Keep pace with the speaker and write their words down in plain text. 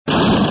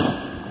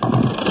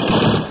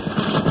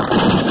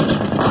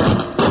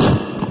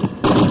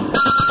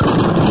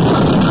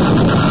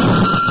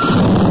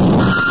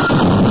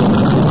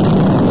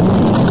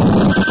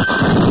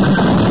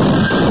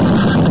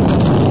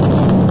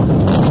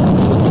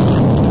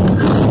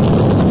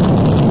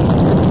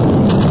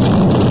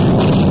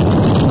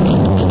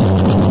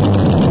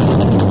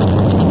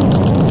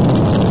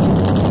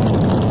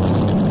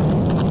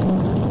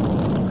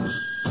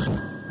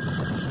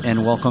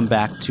and welcome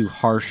back to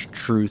Harsh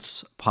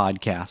Truths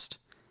Podcast.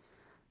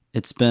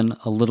 It's been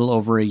a little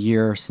over a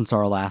year since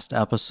our last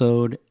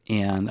episode,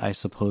 and I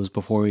suppose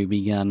before we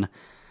begin,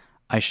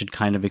 I should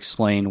kind of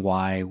explain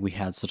why we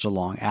had such a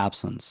long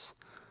absence.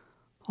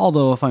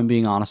 Although, if I'm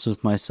being honest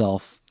with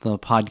myself, the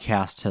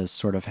podcast has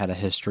sort of had a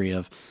history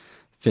of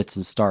fits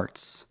and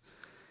starts.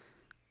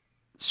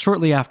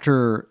 Shortly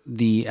after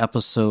the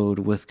episode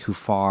with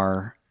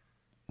Kufar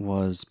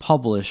was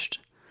published,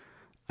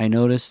 I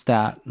noticed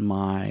that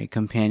my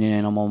companion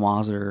animal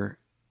Mazzer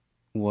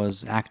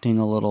was acting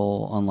a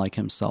little unlike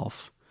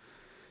himself.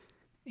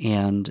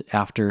 And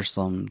after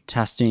some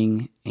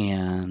testing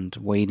and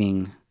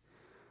waiting,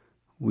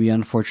 we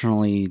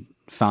unfortunately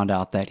found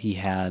out that he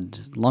had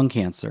lung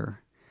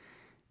cancer.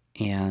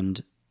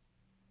 And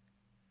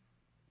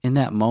in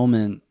that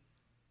moment,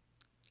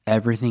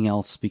 everything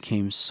else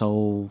became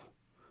so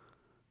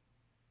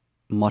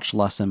much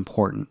less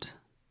important.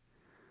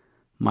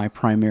 My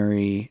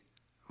primary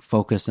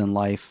focus in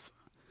life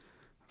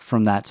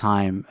from that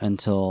time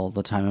until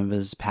the time of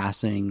his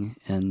passing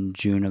in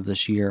June of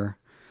this year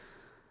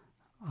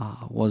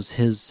was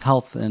his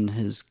health and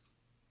his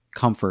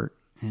comfort,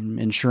 and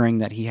ensuring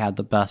that he had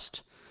the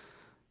best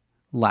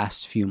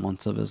last few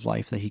months of his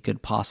life that he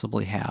could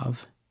possibly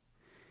have.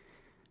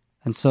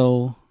 And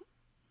so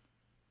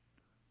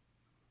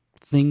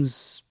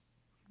things,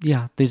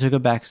 they took a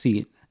back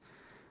seat.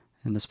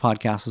 And this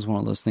podcast was one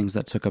of those things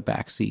that took a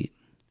back seat.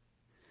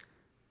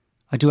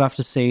 I do have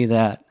to say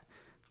that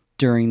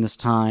during this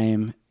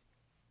time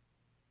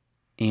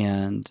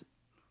and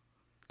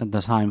at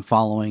the time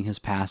following his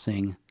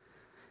passing,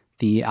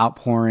 the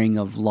outpouring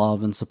of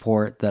love and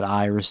support that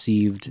I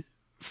received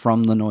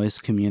from the noise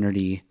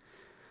community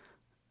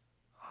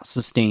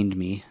sustained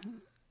me.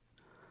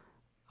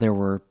 There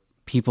were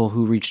people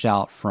who reached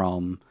out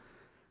from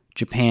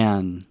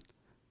Japan,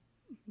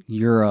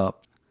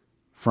 Europe,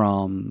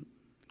 from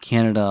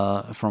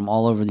Canada, from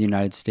all over the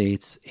United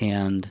States,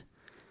 and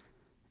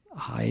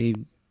I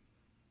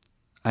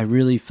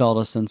really felt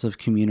a sense of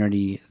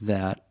community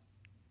that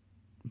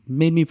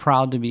made me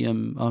proud to be a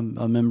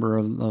member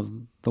of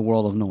the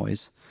world of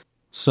noise.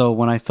 So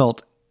when I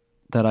felt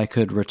that I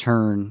could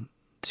return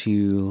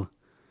to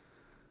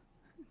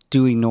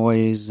doing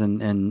noise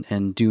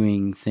and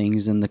doing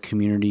things in the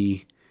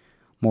community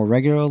more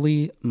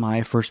regularly,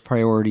 my first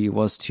priority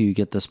was to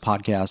get this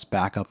podcast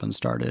back up and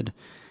started,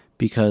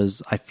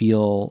 because I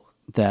feel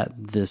that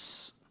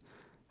this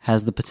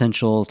has the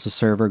potential to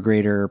serve a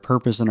greater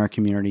purpose in our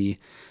community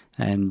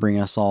and bring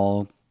us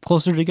all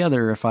closer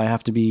together, if I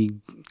have to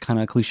be kind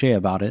of cliche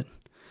about it.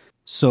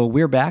 So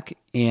we're back,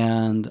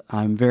 and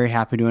I'm very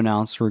happy to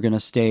announce we're going to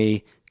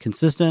stay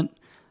consistent.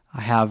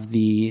 I have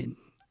the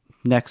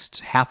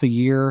next half a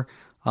year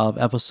of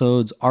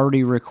episodes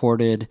already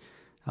recorded.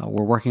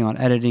 We're working on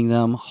editing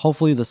them.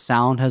 Hopefully the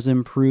sound has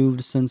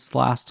improved since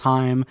last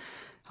time.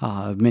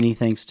 Many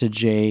thanks to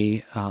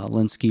Jay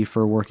Linsky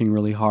for working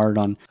really hard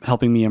on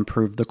helping me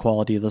improve the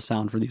quality of the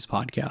sound for these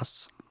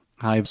podcasts.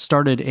 I've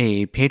started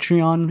a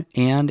Patreon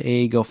and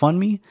a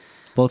GoFundMe.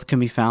 Both can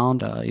be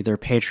found either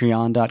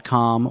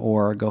patreon.com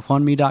or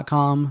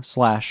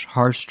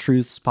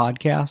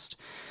gofundme.com/harshtruthspodcast.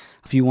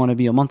 If you want to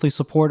be a monthly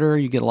supporter,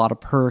 you get a lot of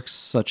perks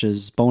such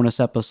as bonus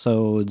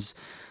episodes,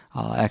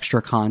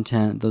 extra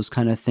content, those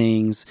kind of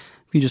things.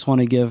 If you just want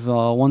to give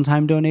a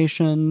one-time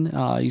donation,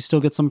 you still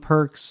get some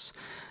perks.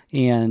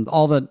 And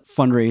all that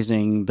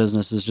fundraising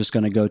business is just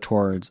going to go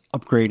towards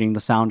upgrading the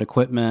sound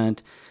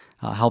equipment,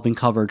 helping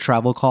cover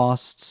travel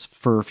costs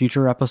for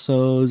future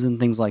episodes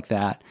and things like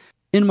that.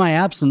 In my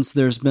absence,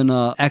 there's been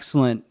an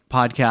excellent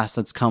podcast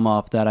that's come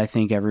up that I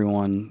think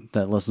everyone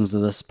that listens to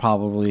this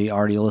probably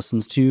already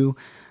listens to.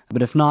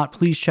 But if not,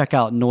 please check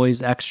out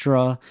Noise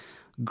Extra.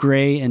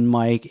 Gray and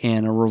Mike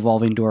and a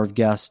revolving door of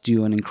guests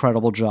do an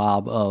incredible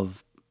job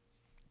of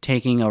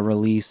taking a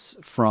release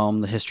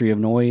from the history of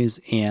noise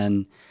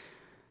and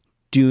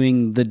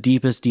doing the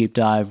deepest deep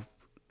dive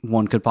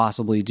one could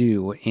possibly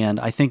do. And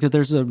I think that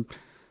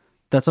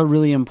that's a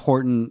really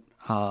important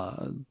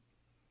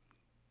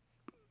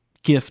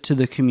gift to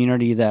the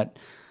community that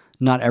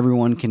not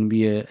everyone can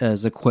be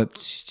as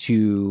equipped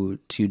to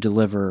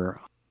deliver.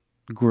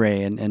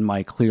 Gray and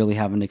Mike clearly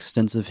have an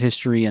extensive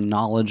history and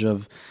knowledge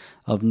of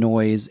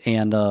noise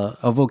and a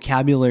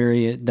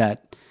vocabulary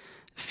that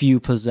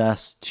few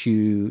possess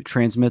to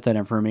transmit that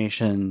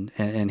information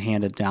and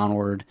hand it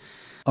downward.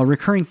 A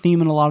recurring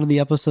theme in a lot of the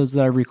episodes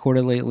that I've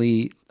recorded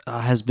lately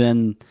has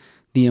been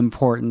the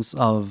importance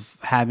of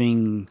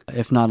having,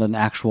 if not an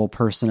actual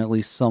person, at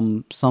least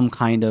some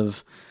kind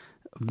of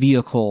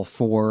vehicle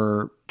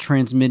for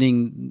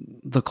transmitting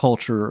the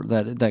culture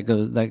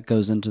that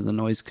goes into the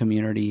noise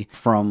community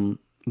from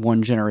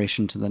one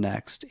generation to the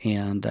next.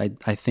 And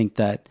I think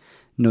that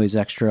Noise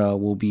Extra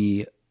will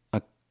be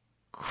a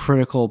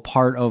critical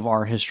part of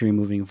our history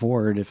moving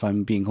forward, if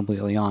I'm being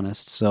completely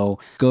honest. So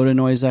go to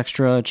Noise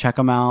Extra, check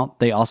them out.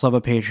 They also have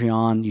a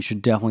Patreon. You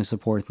should definitely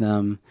support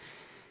them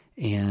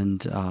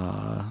and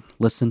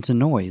listen to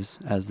noise,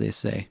 as they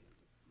say.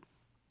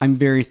 I'm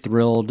very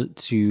thrilled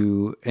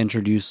to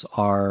introduce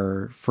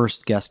our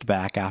first guest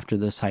back after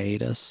this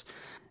hiatus.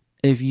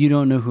 If you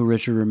don't know who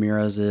Richard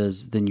Ramirez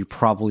is, then you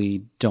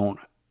probably don't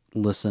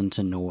listen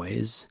to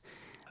Noise,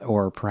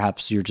 or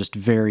perhaps you're just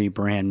very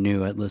brand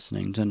new at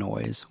listening to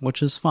Noise,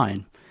 which is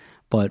fine.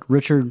 But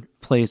Richard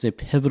plays a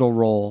pivotal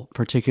role,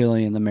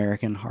 particularly in the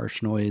American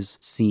harsh noise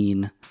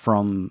scene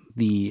from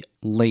the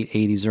late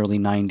 80s, early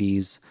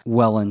 90s,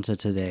 well into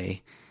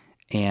today.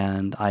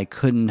 And I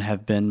couldn't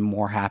have been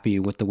more happy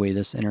with the way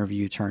this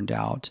interview turned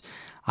out.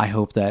 I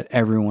hope that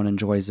everyone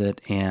enjoys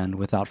it. And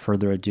without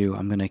further ado,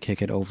 I'm going to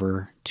kick it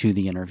over to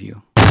the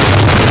interview.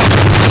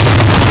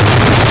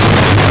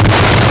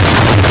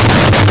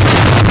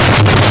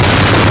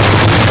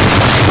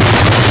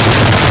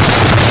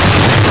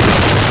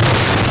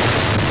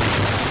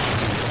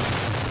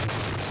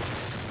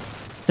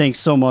 Thanks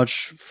so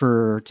much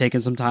for taking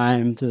some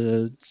time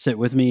to sit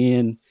with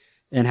me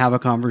and have a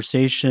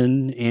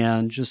conversation.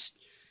 And just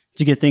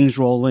to get things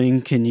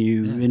rolling, can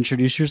you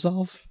introduce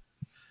yourself?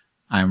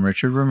 I'm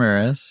Richard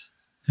Ramirez.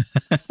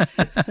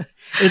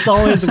 It's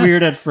always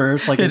weird at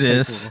first. Like it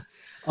is.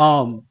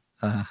 Cool.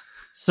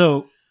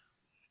 So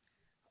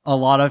a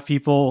lot of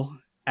people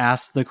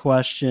ask the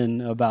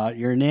question about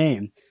your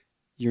name.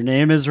 Your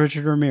name is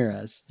Richard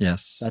Ramirez.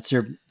 Yes. That's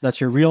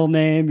your real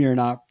name. You're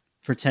not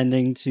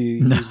pretending to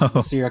use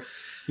the serial.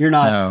 You're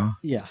not. No.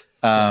 Yeah.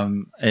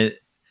 So. I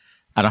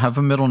don't have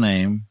a middle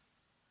name.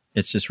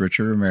 It's just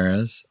Richard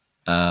Ramirez.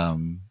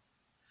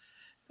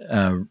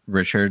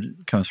 Richard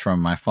comes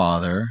from my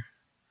father,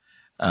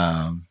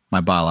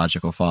 my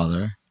biological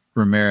father.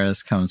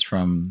 Ramirez comes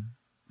from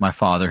my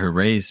father who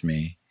raised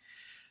me.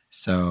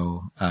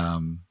 So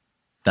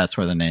that's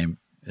where the name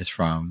is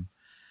from.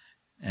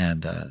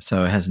 And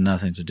so it has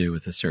nothing to do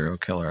with the serial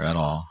killer at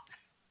all.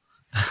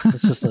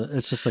 It's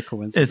just a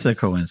coincidence. It's a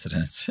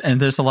coincidence. And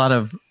there's a lot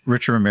of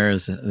Richard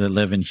Ramirez that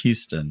live in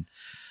Houston.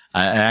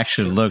 I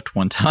actually looked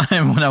one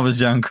time when I was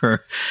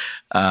younger,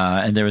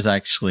 and there was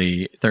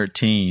actually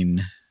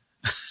 13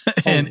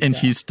 in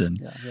Houston.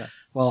 Yeah.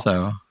 Well,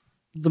 so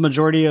the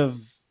majority of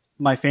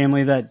my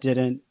family that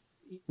didn't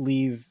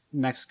leave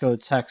Mexico,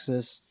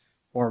 Texas,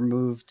 or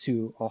move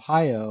to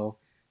Ohio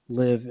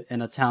live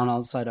in a town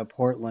outside of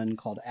Portland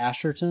called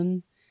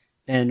Asherton.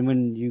 And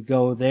when you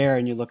go there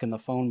and you look in the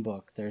phone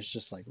book, there's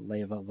just like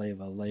Leva.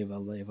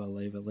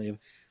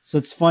 So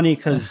it's funny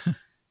because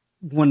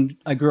when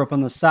I grew up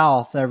in the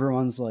South,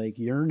 everyone's like,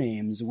 your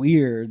name's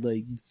weird.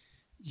 Like,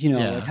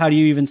 like, how do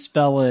you even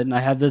spell it? And I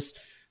have this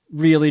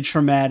really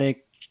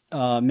traumatic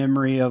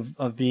memory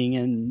of being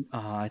in,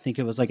 I think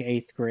it was like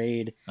 8th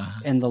grade,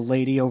 and the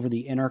lady over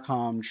the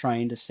intercom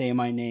trying to say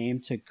my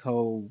name to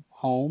go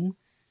home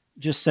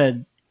just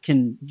said,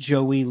 "Can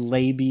Joey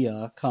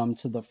Labia come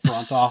to the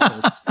front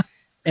office?"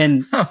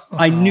 And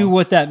I knew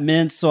what that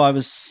meant, so I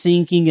was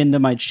sinking into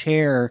my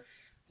chair,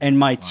 and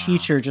my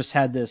teacher just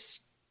had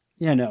this,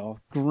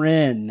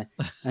 grin,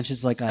 and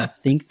she's like, "I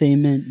think they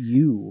meant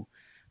you."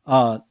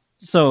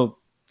 So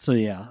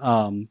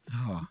yeah.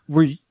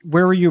 Where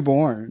were you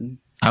born?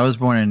 I was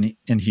born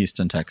in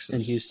Houston, Texas.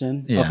 In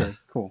Houston? Yeah. Okay,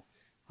 cool.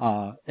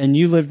 And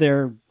you lived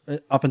there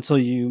up until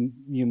you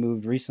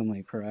moved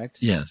recently,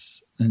 correct?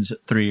 Yes. And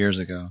 3 years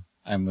ago,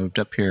 I moved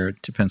up here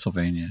to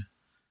Pennsylvania.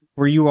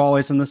 Were you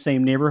always in the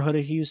same neighborhood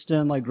of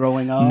Houston, like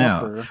growing up?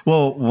 No. Or?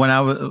 Well, when I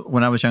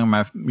was young,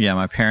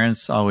 my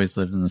parents always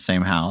lived in the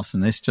same house,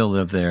 and they still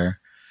live there.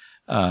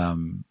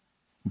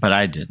 But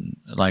I didn't.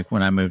 Like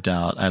when I moved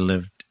out, I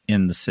lived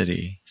in the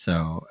city.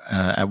 So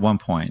at one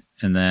point,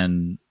 and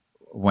then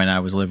when I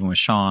was living with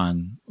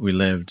Sean, we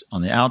lived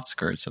on the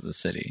outskirts of the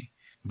city.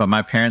 But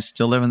my parents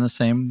still live in the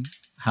same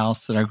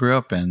house that I grew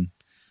up in.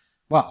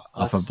 Wow.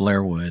 Off of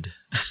Blairwood.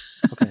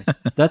 Okay.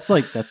 That's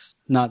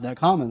not that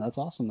common. That's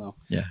awesome though.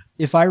 Yeah.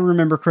 If I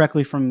remember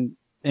correctly from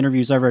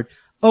interviews I've read.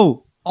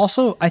 Oh,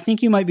 also, I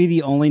think you might be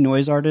the only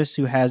noise artist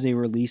who has a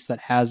release that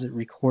has a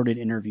recorded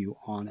interview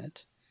on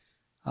it.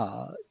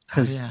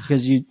 Because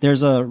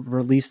there's a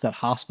release that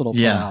Hospital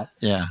put out.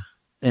 Yeah.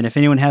 And if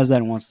anyone has that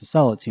and wants to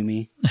sell it to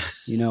me,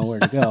 you know where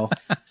to go.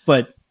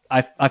 But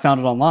I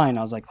found it online.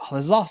 I was like, oh,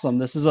 this is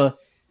awesome.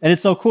 And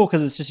it's so cool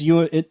because it's just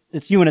you.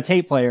 It's you and a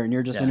tape player, and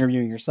you're just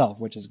interviewing yourself,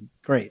 which is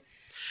great.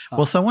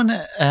 Well, someone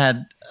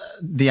had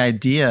the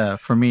idea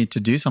for me to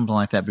do something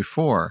like that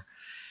before.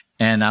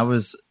 And I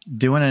was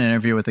doing an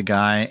interview with a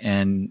guy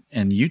in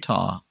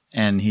Utah,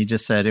 and he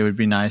just said it would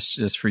be nice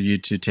just for you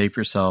to tape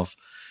yourself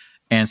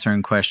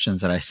answering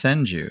questions that I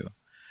send you.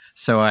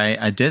 So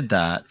I did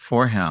that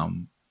for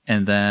him.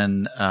 And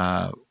then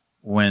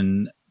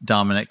when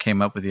Dominic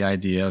came up with the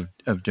idea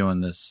of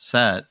doing this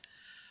set,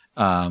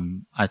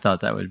 I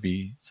thought that would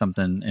be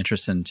something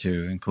interesting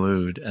to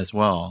include as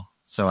well.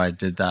 So I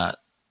did that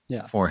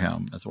for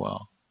him as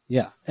well.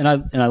 Yeah. And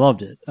I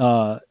loved it.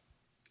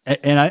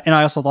 And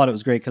I also thought it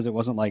was great because it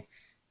wasn't like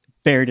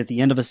buried at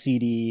the end of a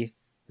CD.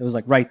 It was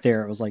like right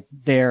there. It was like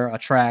there, a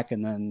track,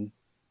 and then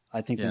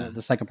I think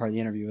the second part of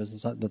the interview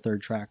was the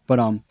third track. But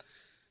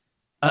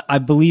I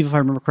believe if I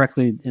remember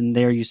correctly, in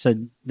there you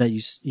said that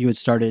you had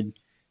started.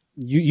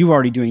 You were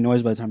already doing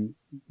noise by the time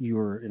you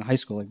were in high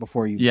school, like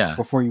before you Yeah.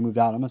 moved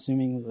out, I'm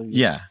assuming.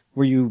 Yeah.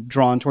 Were you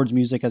drawn towards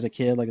music as a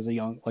kid, like as a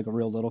young, like a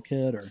real little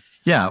kid, or?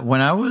 Yeah.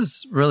 When I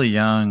was really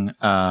young,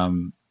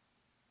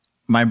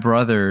 my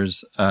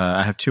brothers,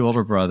 I have two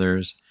older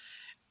brothers,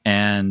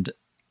 and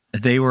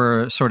they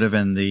were sort of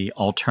in the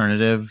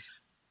alternative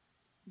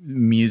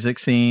music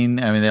scene.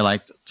 I mean, they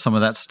liked some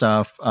of that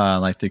stuff,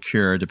 like The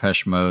Cure,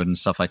 Depeche Mode, and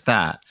stuff like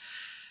that.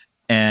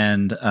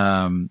 And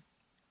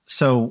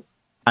so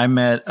I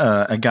met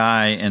a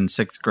guy in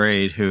sixth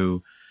grade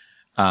who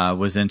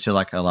was into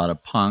like a lot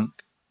of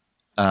punk,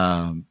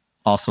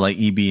 also like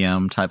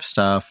EBM type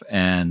stuff.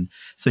 And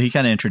so he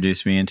kind of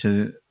introduced me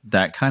into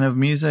that kind of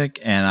music,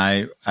 and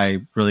I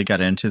really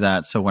got into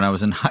that. So when I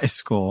was in high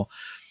school,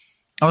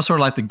 I was sort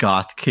of like the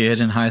goth kid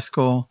in high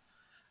school.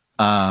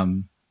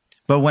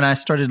 But when I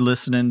started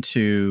listening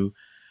to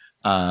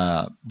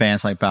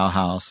bands like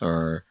Bauhaus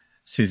or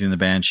Susie and the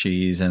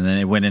Banshees, and then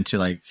it went into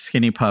like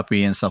Skinny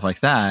Puppy and stuff like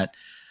that,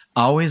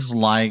 I always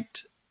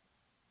liked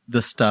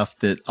the stuff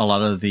that a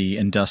lot of the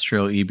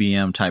industrial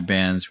EBM type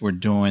bands were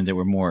doing that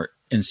were more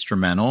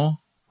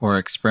instrumental or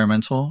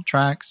experimental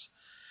tracks.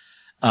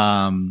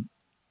 And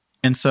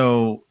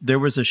so there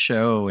was a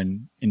show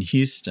in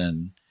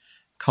Houston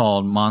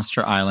called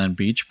Monster Island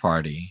Beach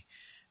Party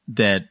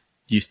that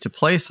used to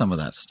play some of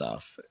that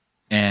stuff.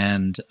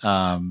 And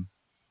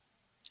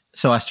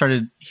so I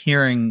started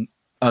hearing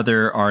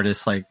other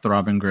artists like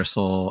Throbbing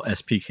Gristle,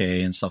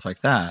 SPK, and stuff like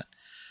that.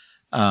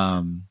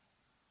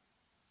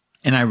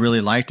 And I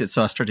really liked it.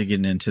 So I started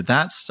getting into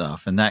that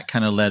stuff. And that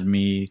kind of led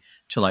me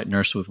to like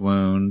Nurse with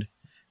Wound,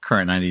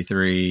 Current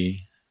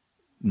 93,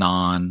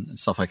 Non, and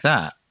stuff like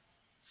that.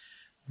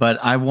 But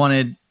I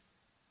wanted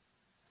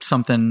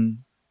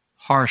something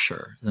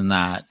harsher than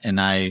that. And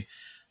I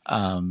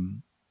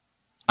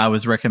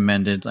was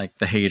recommended like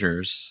The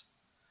Haters.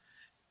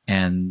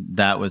 And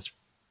that was,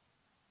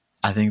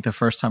 I think the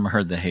first time I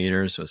heard The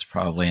Haters was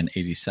probably in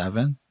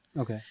 87.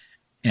 Okay.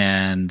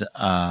 And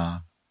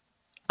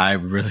I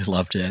really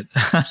loved it.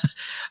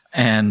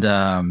 And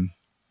then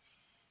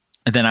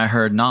I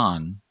heard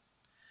Non,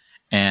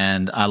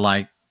 and I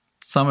liked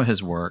some of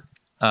his work.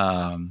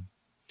 And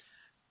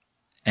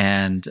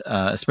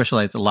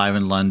especially like the Live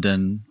in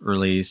London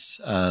release,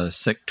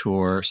 Sick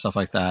Tour, stuff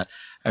like that,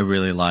 I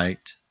really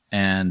liked.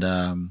 And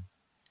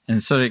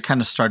so it kind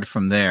of started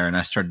from there, and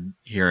I started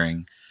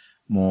hearing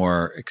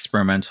more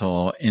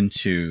experimental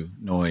into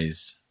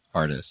noise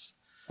artists.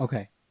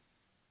 Okay.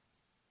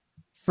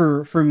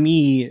 For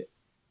me,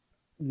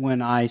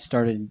 when I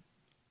started,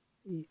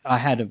 I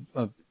had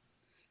a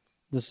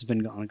this has been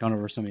gone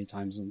over so many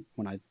times, and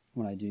when I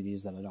do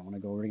these that I don't want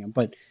to go over it again.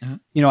 But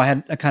you know, I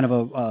had a kind of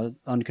a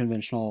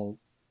unconventional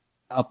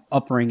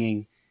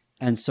upbringing,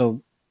 and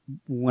so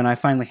when I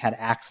finally had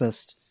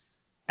access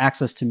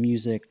to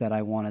music that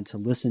I wanted to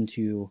listen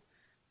to,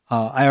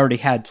 I already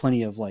had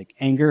plenty of like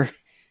anger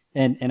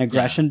and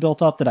aggression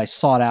built up that I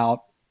sought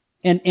out,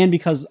 and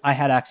because I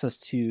had access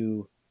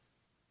to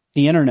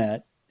the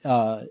internet,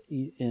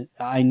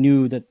 I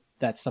knew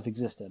that stuff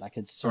existed. I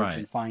could search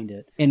and find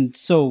it. And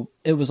so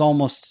it was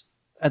almost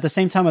at the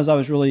same time as I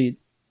was really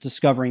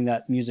discovering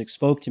that music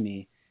spoke to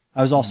me,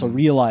 I was also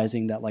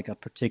realizing that like a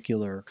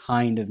particular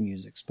kind of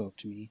music spoke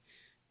to me.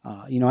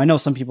 You know, I know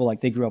some people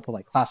like they grew up with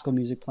like classical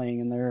music playing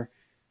in their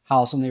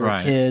house when they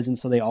were kids, and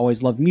so they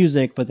always loved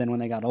music. But then when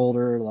they got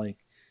older, like,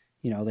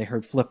 you know, they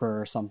heard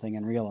Flipper or something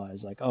and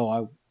realized like,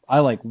 oh, I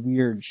like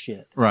weird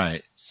shit.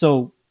 Right.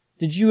 So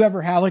did you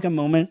ever have like a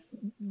moment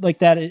like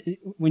that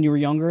when you were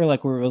younger,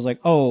 like where it was like,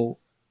 oh,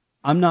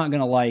 I'm not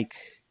gonna like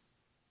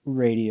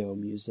radio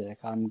music.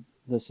 I'm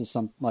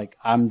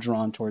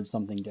drawn towards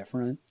something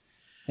different.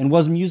 And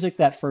was music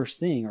that first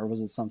thing, or was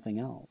it something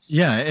else?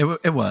 Yeah,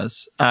 it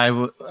was. I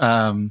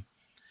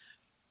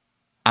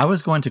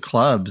was going to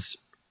clubs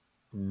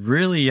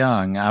really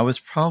young. I was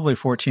probably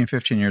 14,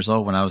 15 years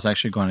old when I was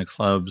actually going to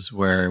clubs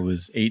where it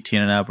was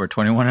 18 and up or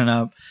 21 and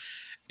up.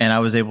 And I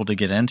was able to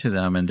get into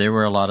them. And there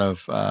were a lot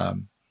of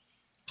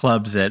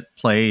clubs that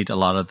played a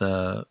lot of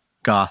the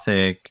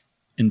gothic,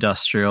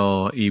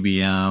 industrial,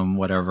 EBM,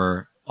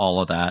 whatever, all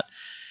of that.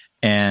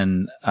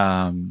 And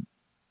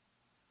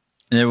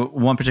there was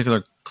one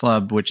particular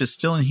club, which is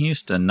still in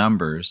Houston,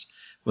 Numbers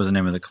was the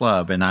name of the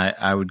club. And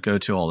I would go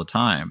to all the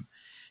time.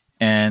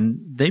 And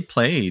they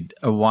played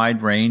a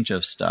wide range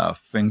of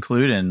stuff,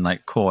 including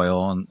like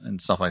Coil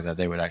and stuff like that.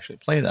 They would actually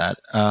play that.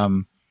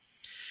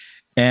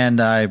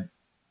 And I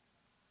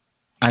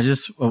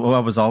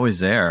was always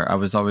there. I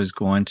was always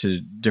going to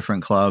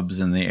different clubs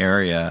in the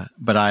area,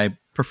 but I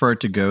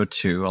preferred to go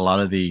to a lot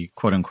of the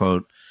quote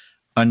unquote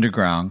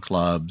underground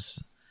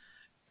clubs.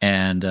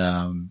 And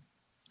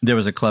there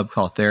was a club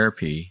called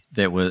Therapy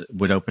that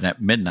would open at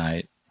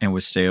midnight and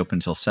would stay open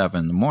until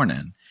 7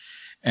 a.m.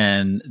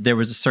 And there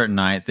was a certain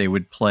night they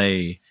would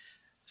play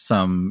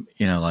some,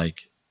 you know,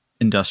 like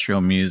industrial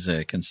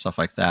music and stuff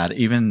like that.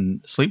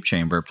 Even Sleep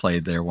Chamber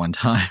played there one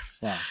time.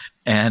 Yeah.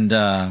 And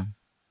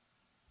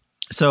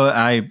so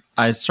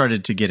I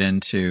started to get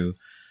into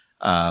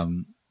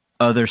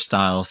other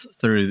styles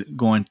through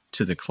going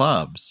to the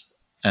clubs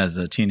as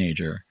a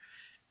teenager.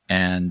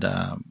 And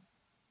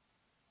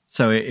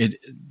so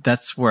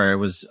that's where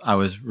I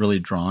was really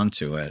drawn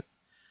to it.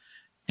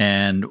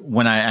 And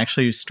when I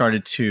actually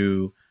started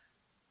to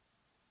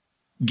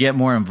get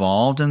more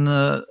involved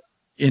into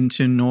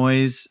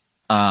noise,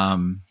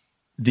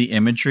 the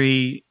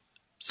imagery,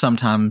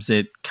 sometimes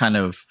it kind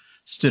of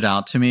stood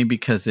out to me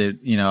because I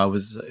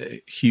was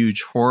a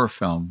huge horror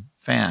film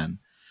fan.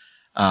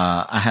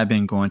 I had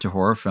been going to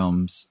horror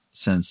films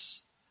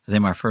since, I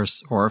think my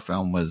first horror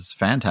film was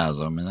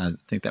Phantasm, and I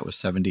think that was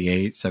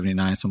 78,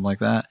 79, something like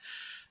that.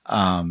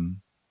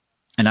 And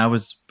I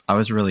was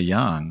really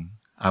young.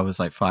 I was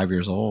like 5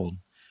 years old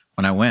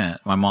when I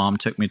went. My mom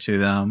took me to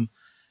them.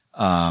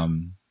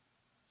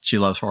 She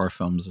loves horror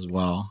films as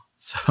well.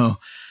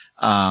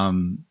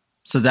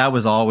 So that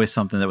was always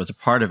something that was a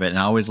part of it. And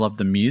I always loved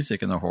the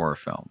music in the horror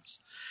films.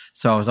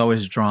 So I was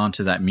always drawn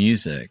to that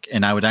music,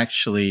 and I would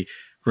actually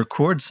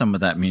record some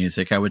of that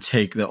music. I would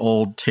take the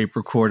old tape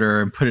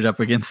recorder and put it up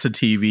against the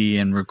TV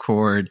and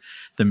record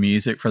the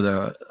music for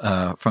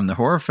from the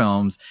horror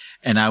films.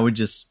 And I would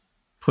just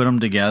put them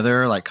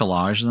together, like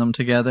collage them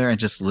together, and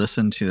just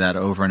listen to that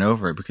over and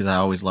over because I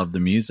always loved the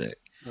music.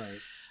 Right.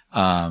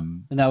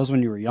 And that was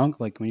when you were young,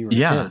 like when you were a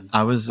kid.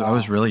 I was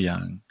really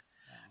young.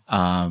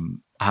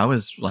 I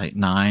was like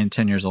 9,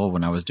 10 years old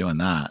when I was doing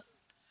that.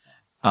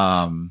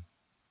 But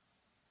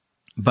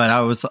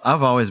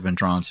I've always been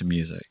drawn to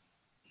music.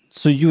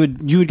 So you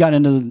had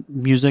gotten into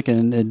music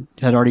and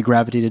had already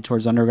gravitated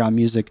towards underground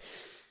music,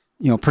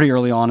 pretty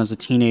early on as a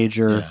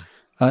teenager.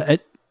 Yeah.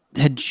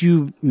 Had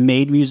you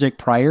made music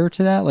prior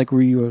to that? Like,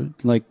 were you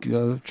a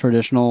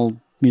traditional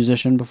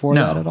musician before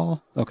that at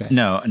all? Okay.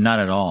 No, not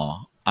at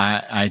all.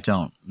 I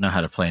don't know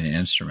how to play an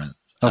instrument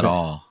at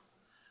all.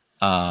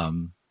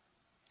 And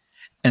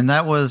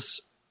that was,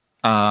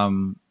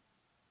 I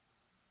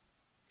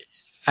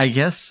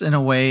guess in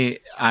a way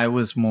I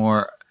was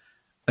more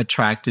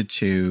attracted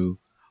to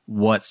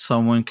what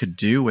someone could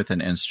do with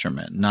an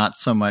instrument, not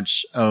so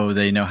much,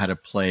 they know how to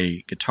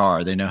play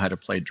guitar, they know how to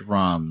play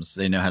drums,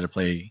 they know how to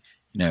play,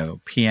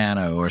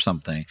 piano or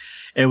something.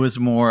 It was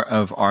more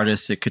of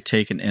artists that could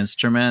take an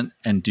instrument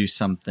and do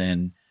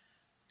something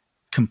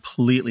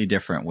completely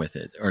different with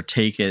it, or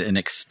take it and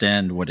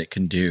extend what it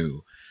can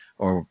do,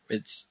 or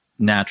its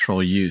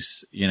natural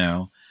use,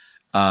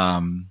 I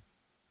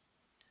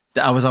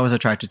was always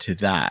attracted to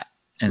that.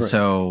 And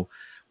so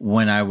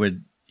when I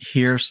would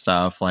hear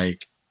stuff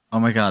like, oh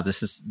my God,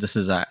 this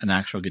is an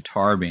actual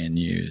guitar being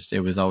used,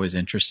 it was always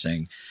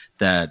interesting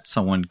that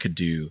someone could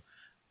do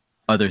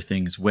other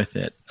things with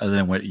it other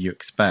than what you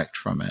expect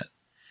from it.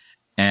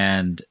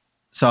 And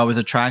so I was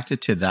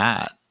attracted to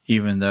that,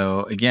 even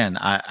though, again,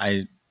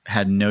 I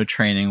had no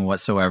training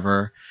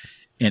whatsoever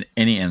in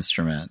any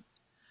instrument.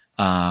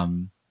 But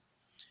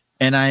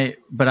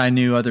I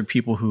knew other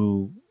people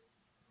who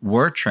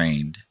were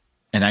trained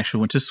and actually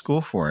went to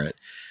school for it,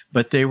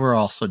 but they were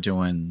also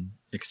doing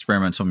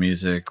experimental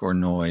music or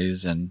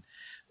noise. And,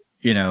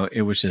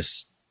 it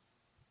was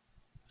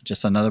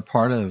just another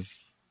part of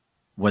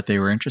what they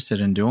were interested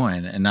in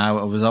doing. And I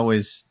was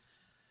always,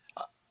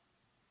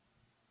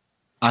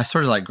 I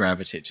sort of like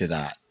gravitate to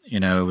that,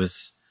 it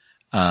was,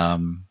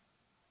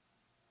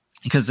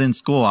 because in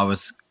school I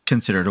was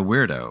considered a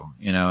weirdo,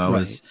 I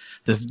was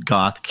this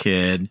goth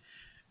kid,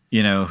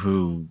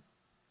 who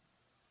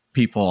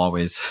people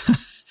always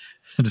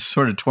just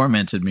sort of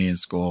tormented me in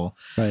school.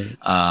 Right.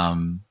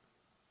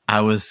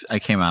 I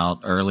came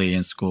out early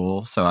in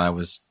school, so I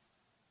was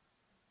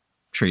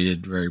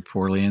treated very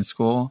poorly in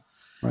school.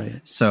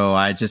 Right. So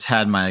I just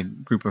had my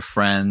group of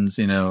friends,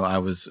 I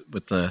was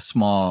with a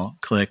small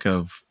clique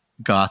of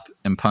goth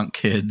and punk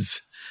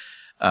kids,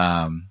 who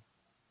I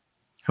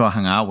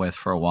hung out with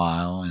for a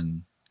while,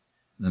 and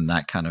then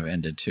that kind of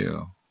ended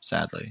too,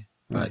 sadly.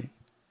 Right.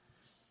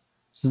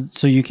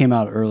 So you came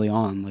out early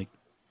on, like?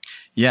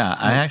 Yeah,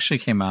 I actually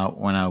came out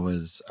when I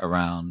was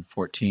around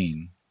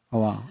 14. Oh,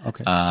 wow.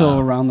 Okay. So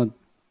around the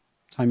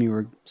time you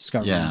were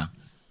discovering. Yeah.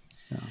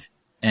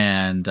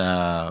 And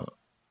I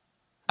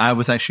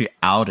was actually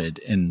outed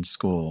in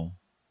school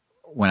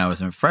when I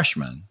was a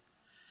freshman.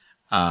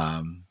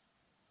 A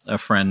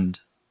friend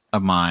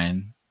of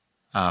mine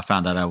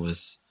found out I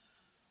was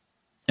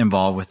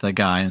involved with a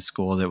guy in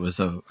school that was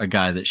a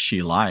guy that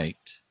she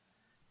liked.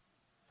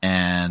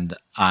 And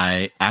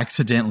I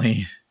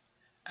accidentally,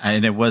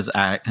 and it was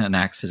an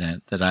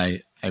accident that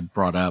I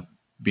brought up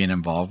being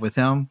involved with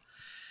him.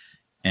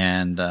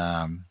 And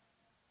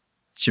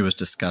she was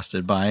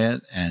disgusted by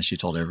it, and she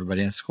told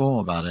everybody in school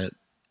about it.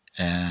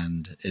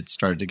 And it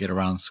started to get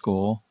around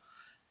school.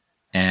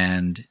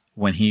 And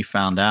when he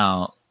found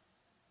out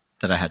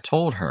that I had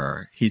told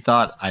her, he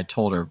thought I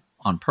told her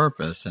on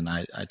purpose, and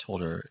I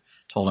told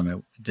him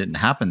it didn't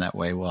happen that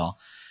way. Well,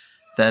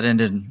 that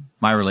ended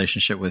my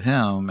relationship with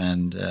him,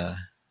 and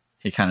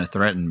he kind of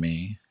threatened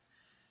me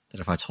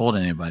that if I told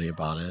anybody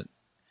about it.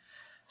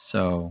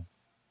 So,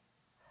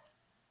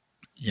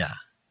 yeah,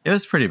 it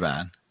was pretty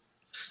bad.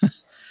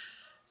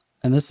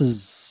 And this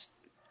is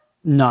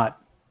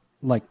not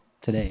like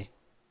today,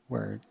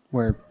 where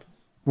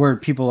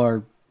people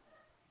are.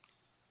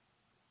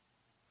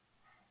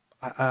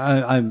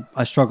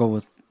 I struggle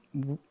with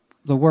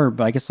the word,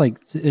 but I guess like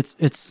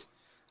it's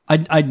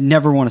I'd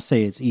never want to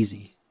say it's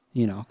easy,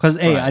 you know, because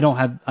Right. I don't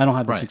have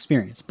this Right.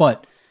 experience,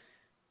 but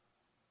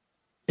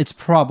it's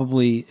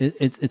probably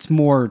it's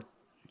more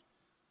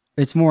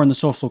in the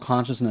social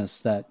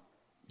consciousness that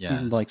Yeah.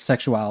 like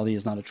sexuality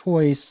is not a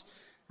choice,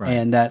 Right.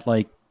 and that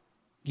like,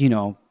 you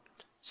know,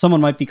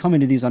 someone might be coming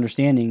to these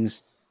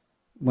understandings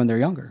when they're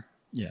younger,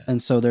 Yeah.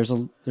 and so there's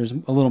a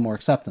little more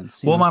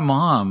acceptance. you Well, know? my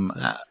mom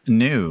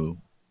knew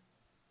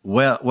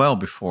well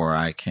before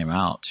I came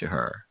out to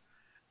her.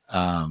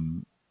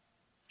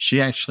 She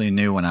actually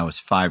knew when I was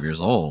 5 years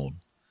old.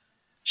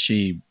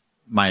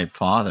 My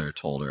father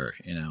told her,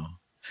 you know,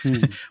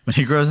 when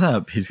he grows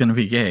up, he's going to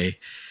be gay.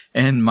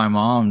 And my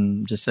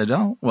mom just said,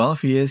 oh, well,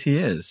 if he is, he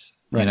is,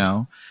 Right. you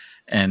know.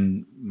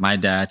 And my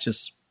dad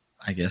just,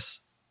 I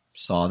guess,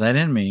 saw that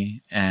in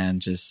me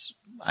and just,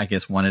 I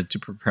guess, wanted to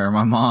prepare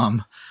my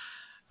mom.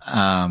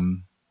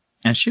 And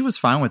she was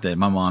fine with it.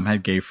 My mom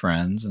had gay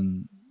friends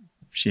and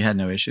she had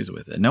no issues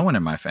with it. No one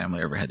in my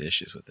family ever had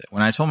issues with it.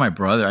 When I told my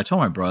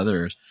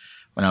brothers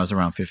when I was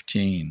around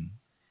 15,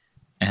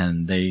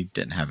 and they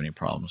didn't have any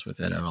problems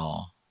with it at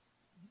all.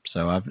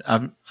 So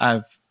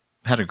I've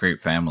had a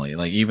great family.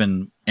 Like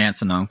even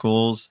aunts and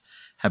uncles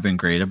have been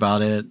great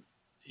about it.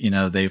 You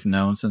know, they've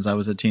known since I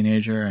was a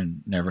teenager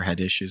and never had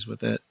issues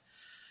with it.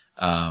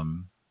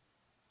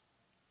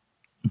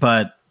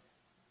 But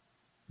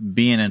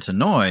being into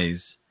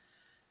noise,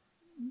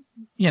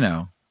 you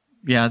know,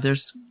 yeah,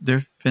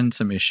 there've been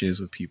some issues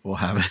with people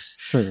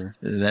Sure.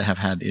 that have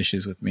had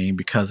issues with me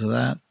because of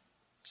that.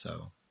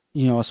 So,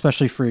 you know,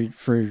 especially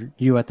for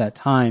you at that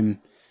time,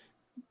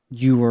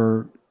 you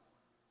were,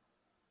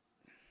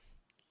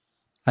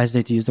 I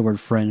hesitate to use the word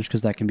fringe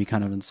because that can be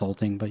kind of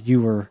insulting, but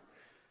your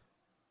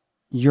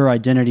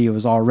identity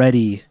was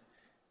already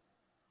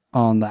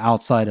on the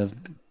outside of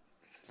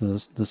the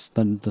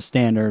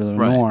standard or the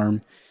Right.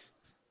 norm.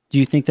 Do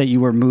you think that you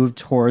were moved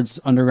towards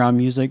underground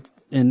music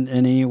in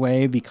any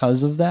way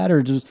because of that,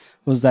 or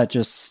was that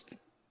just?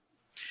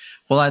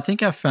 well, I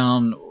think I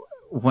found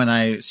when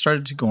I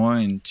started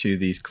going to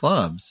these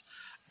clubs,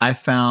 I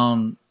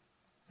found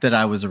that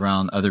I was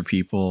around other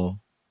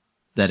people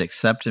that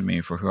accepted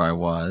me for who I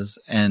was.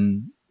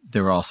 And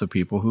there were also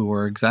people who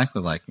were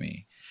exactly like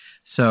me.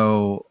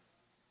 So,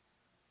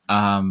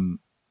 so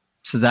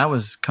that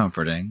was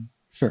comforting,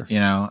 Sure. you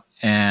know,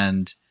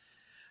 and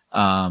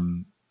I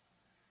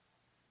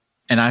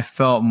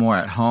felt more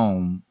at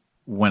home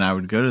when I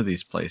would go to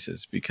these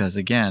places because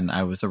again,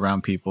 I was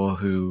around people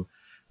who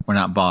were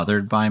not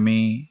bothered by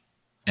me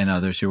and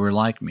others who were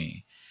like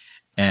me.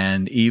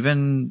 And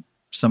even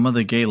some of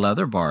the gay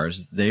leather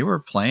bars, they were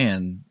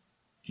playing,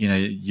 you know,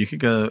 you could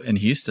go in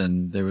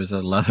Houston, there was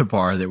a leather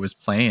bar that was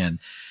playing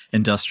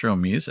industrial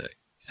music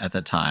at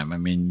the time. I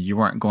mean, you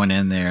weren't going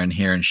in there and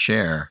hearing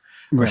Cher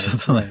or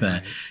something like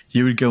that. Right.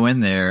 You would go in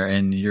there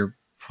and you're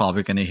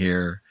probably going to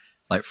hear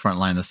like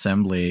Frontline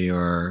Assembly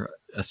or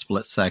A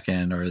Split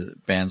Second or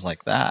bands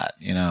like that,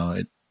 you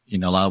know,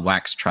 a lot of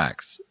Wax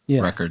Tracks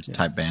records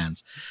type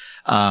bands.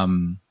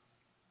 And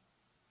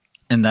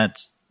that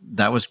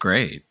was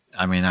great.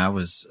 I mean, I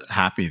was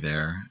happy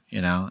there,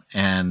 you know,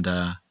 and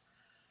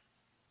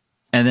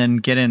then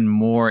getting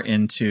more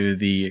into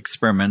the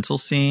experimental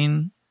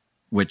scene,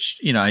 which,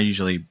 you know, I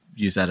usually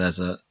use that as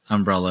an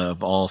umbrella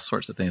of all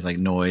sorts of things like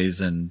noise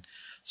and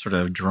sort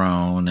of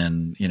drone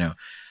and, you know,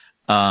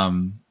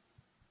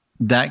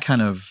 that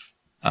kind of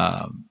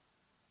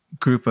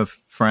group of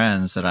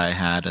friends that I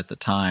had at the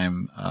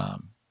time,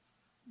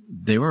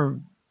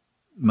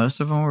 most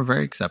of them were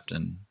very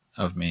accepting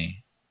of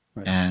me.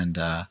 Right. And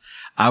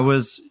I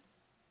was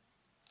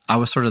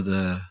sort of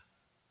the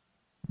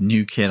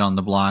new kid on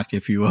the block,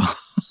 if you will,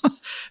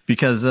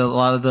 because a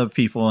lot of the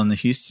people in the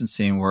Houston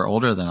scene were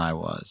older than I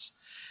was.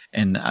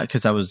 And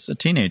because I was a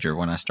teenager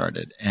when I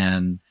started.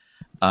 And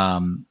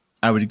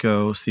I would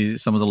go see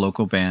some of the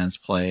local bands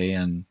play.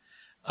 And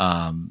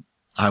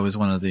I was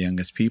one of the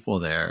youngest people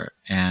there.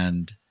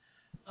 And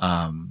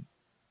I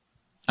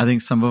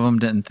think some of them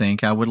didn't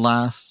think I would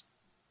last.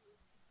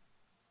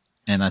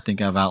 And I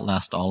think I've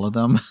outlasted all of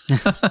them.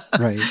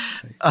 Right.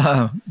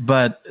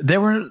 But they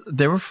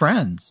were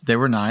friends. They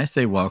were nice.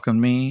 They welcomed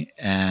me,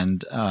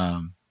 and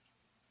a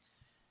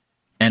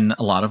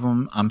lot of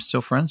them I'm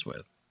still friends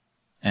with,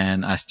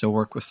 and I still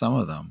work with some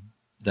of them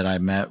that I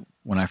met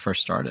when I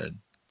first started.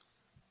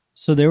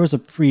 So there was a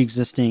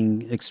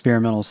pre-existing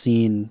experimental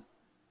scene,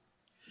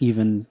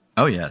 even.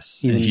 Oh yes,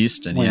 in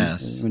Houston.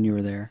 Yes, when you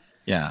were there.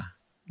 Yeah.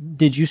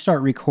 Did you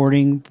start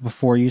recording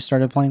before you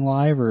started playing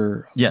live,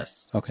 or?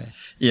 Yes. Okay.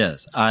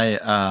 Yes.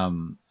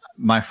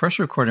 My first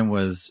recording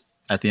was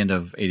at the end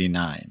of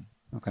 '89.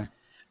 Okay.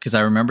 Because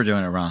I remember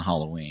doing it around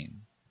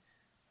Halloween.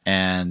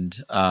 And,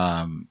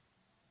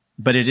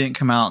 but it didn't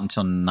come out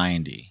until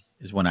 '90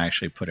 is when I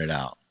actually put it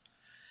out.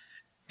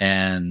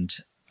 And,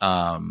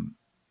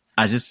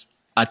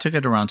 I took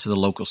it around to the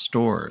local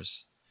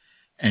stores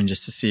and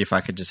just to see if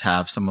I could just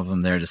have some of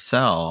them there to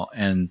sell.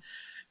 And,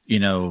 you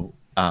know,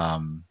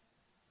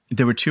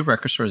 there were two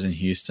record stores in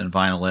Houston,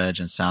 Vinyl Edge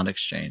and Sound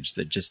Exchange,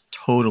 that just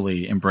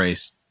totally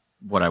embraced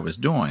what I was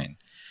doing.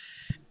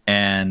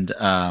 And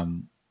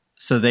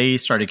so they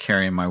started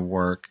carrying my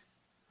work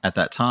at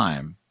that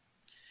time.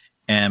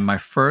 And my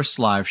first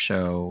live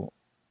show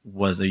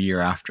was a year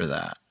after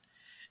that.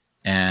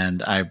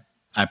 And I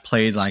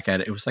played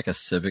it was like a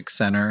civic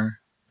center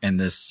in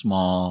this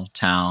small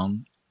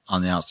town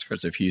on the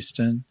outskirts of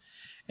Houston.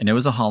 And it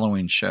was a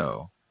Halloween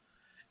show.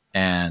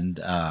 And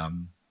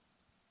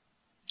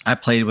I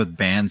played with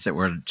bands that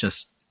were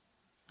just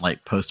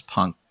like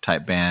post-punk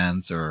type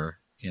bands or,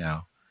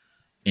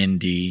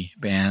 indie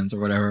bands or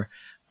whatever.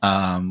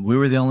 We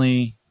were the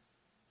only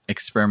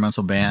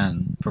experimental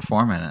band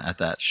performing at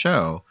that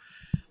show,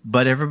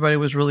 but everybody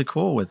was really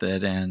cool with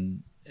it.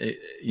 And,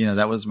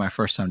 that was my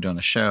first time doing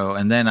a show.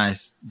 And then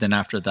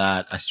after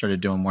that, I started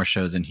doing more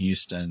shows in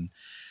Houston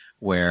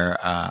where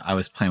I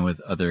was playing with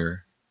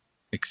other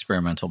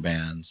experimental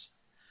bands.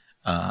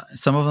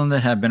 Some of them that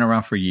had been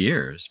around for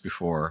years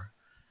before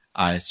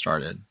I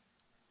started.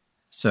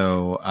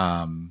 So,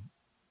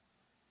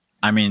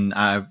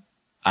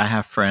 I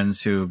have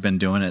friends who've been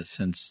doing it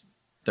since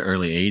the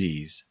early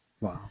 80s.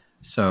 Wow.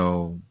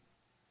 So,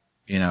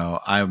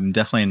 I'm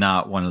definitely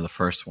not one of the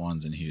first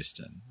ones in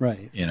Houston.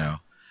 Right.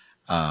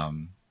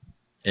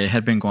 It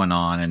had been going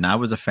on, and I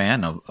was a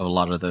fan of a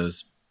lot of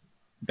those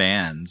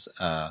bands.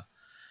 I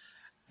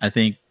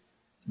think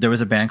there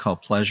was a band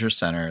called Pleasure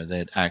Center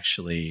that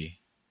actually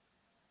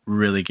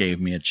really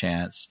gave me a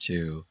chance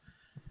to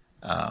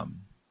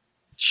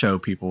show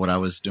people what I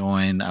was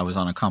doing. I was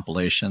on a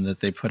compilation that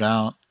they put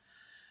out.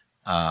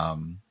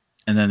 And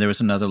then there was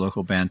another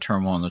local band,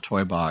 Turmoil in the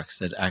Toy Box,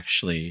 that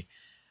actually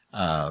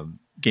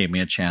gave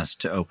me a chance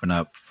to open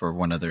up for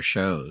one of their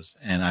shows.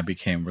 And I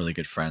became really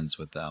good friends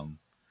with them.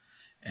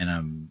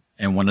 And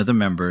one of the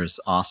members,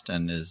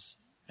 Austin, is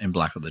in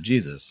Black Leather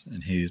Jesus,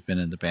 and he's been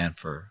in the band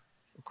for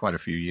quite a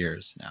few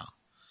years now.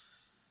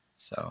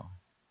 So,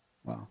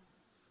 wow.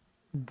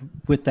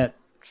 With that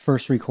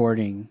first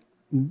recording,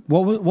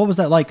 what was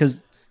that like?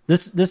 Because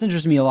this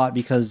interests me a lot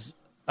because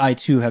I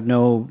too have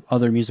no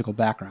other musical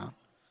background.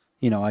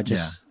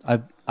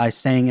 I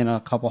sang in a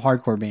couple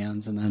hardcore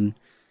bands, and then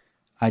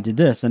I did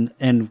this,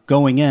 and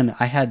going in,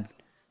 I had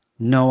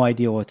no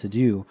idea what to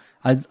do.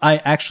 I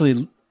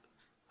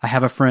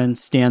have a friend,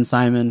 Stan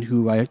Simon,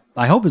 who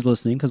I hope is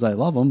listening because I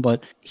love him,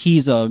 but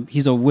he's a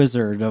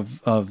wizard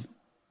of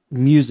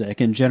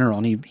music in general,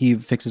 and he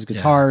fixes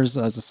guitars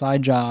as a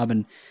side job,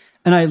 and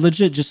I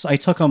legit I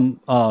took him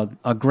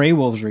a Grey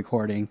Wolves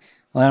recording,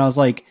 and I was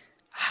like,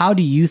 how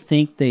do you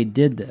think they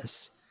did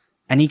this?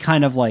 And he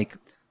kind of like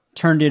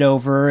turned it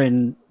over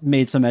and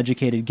made some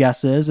educated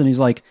guesses, and he's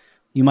like,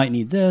 you might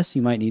need this,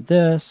 you might need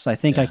this, I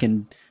think I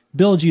can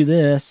build you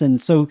this.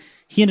 And so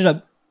he ended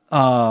up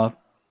going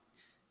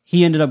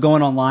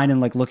online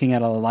and like looking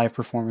at a live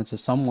performance of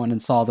someone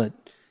and saw that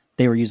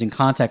they were using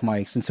contact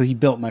mics. And so he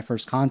built my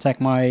first contact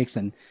mics,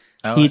 and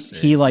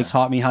he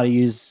taught me how to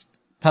use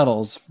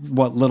pedals.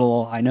 What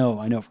little I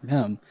know from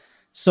him.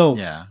 So,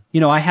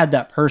 I had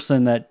that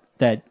person that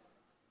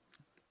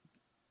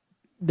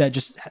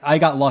just, I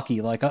got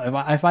lucky. Like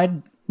if I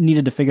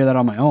needed to figure that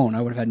on my own,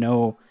 I would have had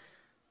no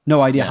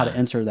idea how to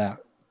enter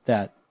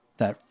that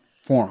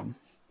forum.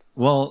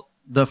 Well,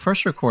 the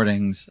first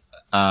recordings,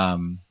 I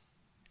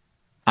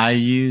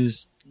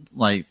used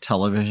like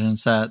television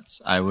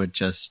sets. I would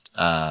just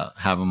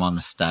have them on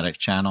a static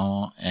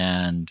channel,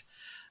 and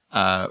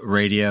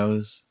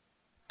radios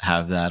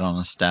have that on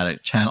a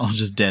static channel,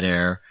 just dead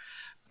air.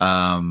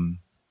 And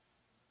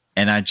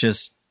I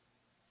just,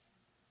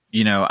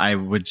 I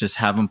would just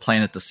have them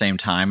playing at the same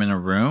time in a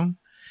room.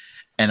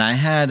 And I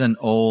had an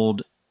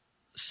old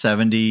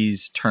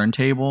 70s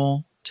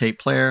turntable tape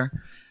player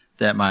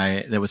that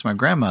was my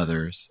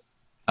grandmother's,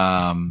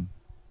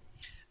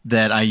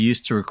 that I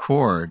used to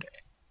record.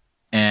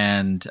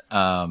 And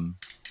I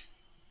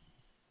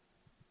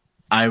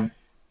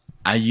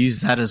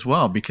used that as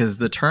well, because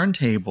the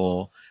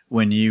turntable,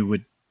 when you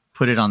would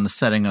put it on the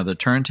setting of the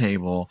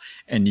turntable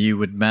and you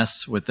would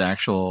mess with the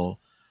actual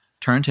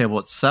turntable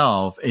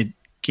itself, it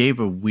gave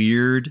a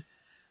weird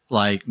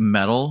like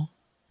metal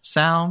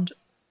sound.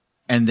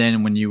 And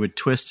then when you would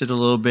twist it a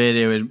little bit,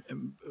 it would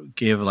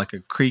give like a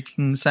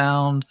creaking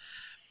sound.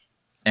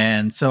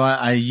 And so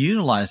I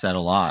utilized that a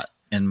lot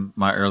in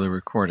my early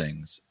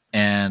recordings.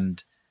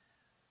 And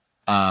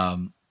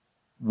another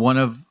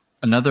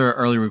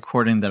early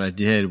recording that I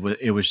did,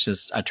 it was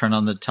just, I turned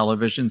on the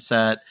television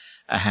set,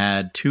 I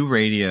had two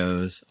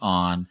radios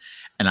on,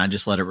 and I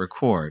just let it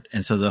record.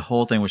 And so the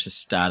whole thing was just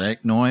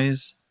static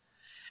noise.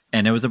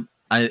 And it was a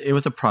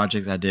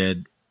project I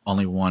did,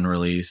 only one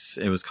release.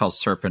 It was called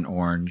Serpent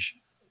Orange.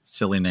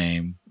 Silly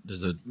name.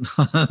 There's a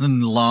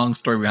long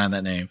story behind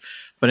that name.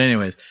 But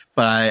anyways,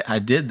 I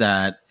did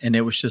that, and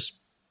it was just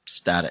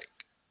static,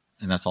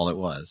 and that's all it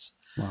was.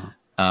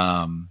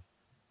 Wow.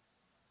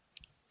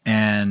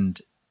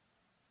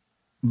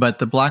 But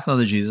the Black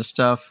Leather Jesus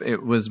stuff,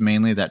 it was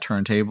mainly that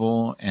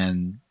turntable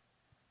and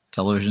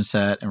television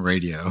set and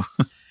radio.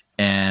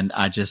 And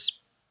I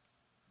just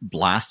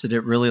blasted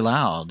it really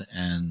loud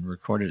and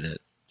recorded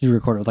it. Did you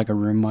record it with like a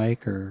room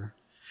mic or?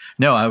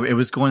 No, it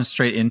was going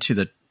straight into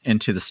the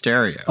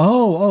stereo.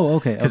 Oh,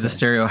 okay. Because the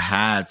stereo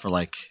had for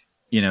like,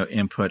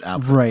 input,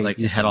 output. Right. Like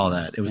it had all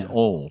that. It was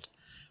old.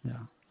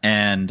 Yeah.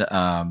 And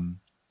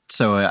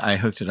so I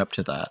hooked it up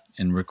to that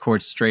and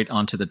record straight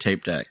onto the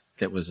tape deck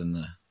that was in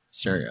the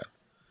stereo.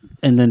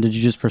 And then did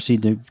you just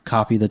proceed to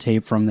copy the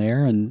tape from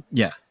there? And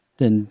yeah.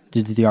 Then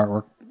did the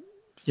artwork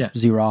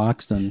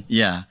Xeroxed? And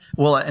yeah.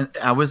 Well, and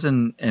I was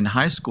in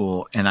high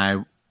school,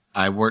 and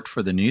I worked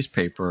for the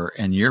newspaper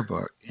and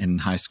yearbook in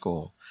high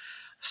school.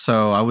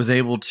 So I was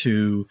able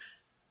to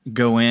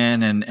go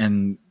in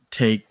and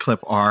take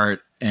clip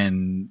art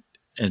and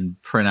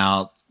print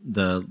out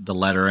the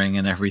lettering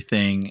and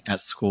everything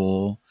at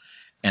school.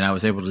 And I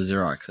was able to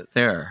Xerox it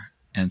there.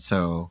 And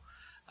so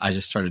I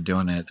just started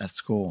doing it at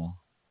school.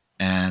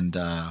 And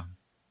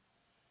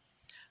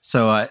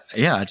so I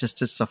just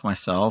did stuff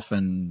myself,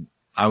 and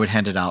I would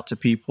hand it out to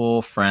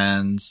people,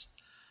 friends.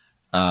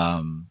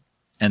 And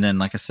then,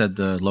 like I said,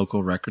 the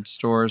local record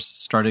stores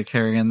started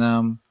carrying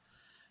them.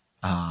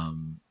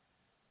 And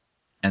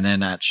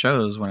then at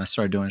shows, when I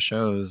started doing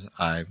shows,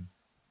 I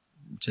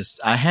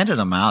handed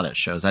them out at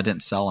shows. I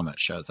didn't sell them at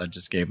shows. I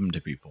just gave them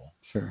to people.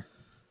 Sure.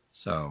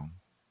 So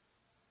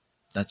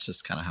that's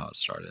just kind of how it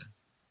started.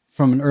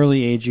 From an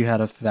early age, you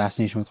had a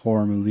fascination with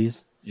horror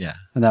movies. Yeah.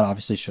 And that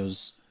obviously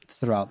shows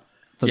throughout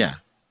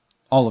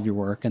all of your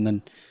work. And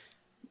then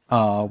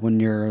when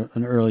you're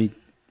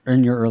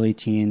in your early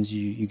teens,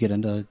 you get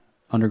into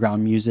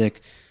underground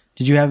music.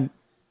 Did you have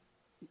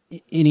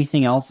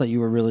anything else that you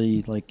were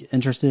really like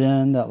interested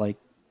in that like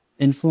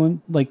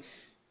informed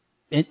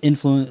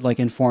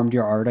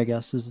your art, I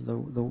guess, is the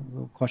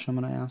question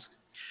I'm going to ask.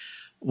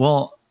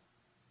 Well,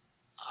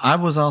 I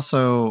was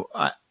also,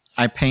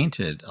 I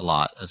painted a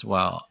lot as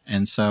well.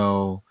 And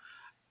so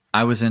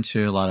I was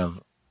into a lot of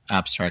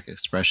abstract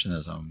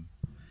expressionism,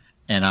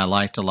 and I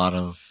liked a lot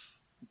of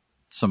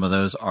some of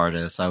those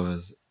artists. I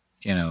was,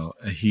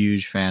 a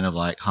huge fan of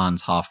like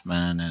Hans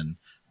Hofmann and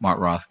Mart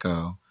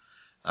Rothko,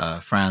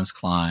 Franz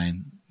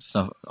Klein,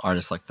 stuff,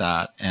 artists like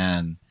that.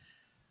 And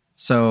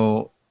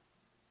so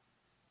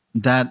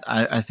that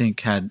I think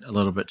had a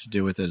little bit to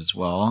do with it as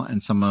well.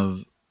 And some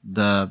of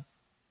the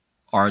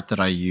art that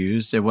I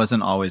used, it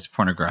wasn't always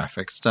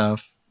pornographic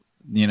stuff,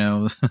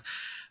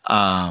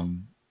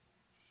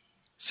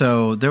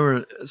 so there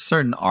were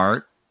certain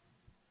art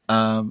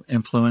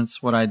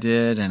influence what I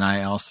did. And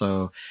I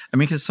also,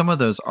 because some of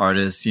those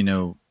artists,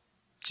 to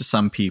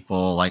some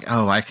people, like,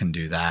 oh, I can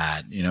do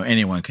that.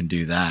 Anyone can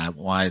do that.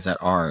 Why is that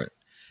art?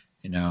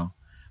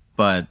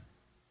 But,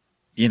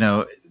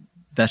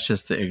 that's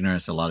just the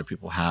ignorance a lot of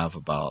people have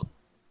about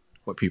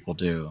what people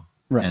do,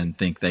 right, and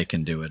think they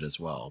can do it as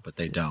well, but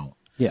they don't.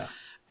 Yeah.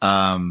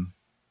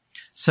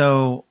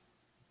 So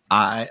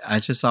I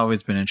just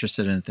always been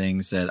interested in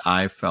things that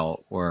I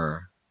felt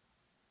were,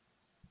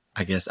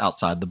 I guess,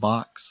 outside the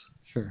box.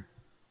 Sure.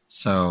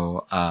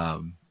 So,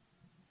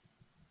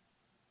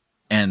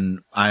 and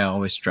I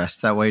always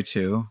dressed that way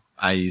too.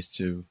 I used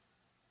to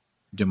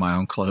do my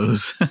own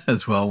clothes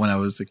as well when I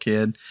was a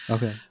kid.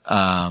 Okay.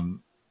 And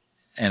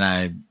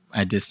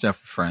I did stuff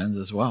with friends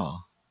as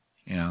well,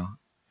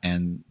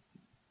 and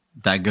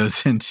that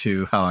goes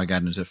into how I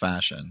got into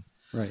fashion.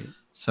 Right.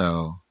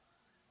 So,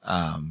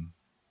 but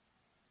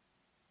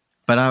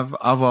I've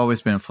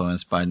always been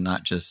influenced by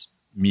not just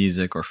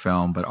music or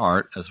film, but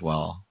art as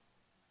well.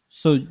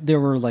 So there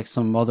were like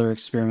some other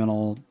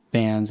experimental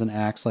bands and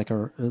acts like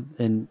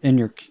in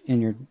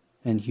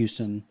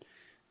Houston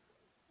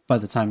by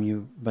the time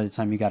you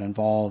got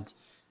involved.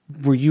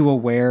 Were you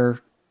aware?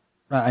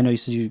 I know you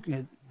said you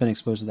had been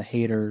exposed to the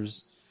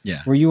Haters.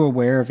 Yeah. Were you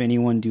aware of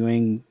anyone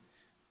doing,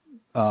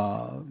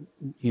 the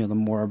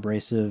more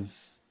abrasive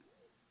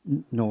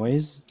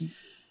noise?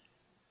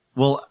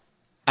 Well,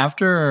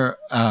 after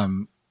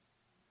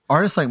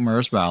artists like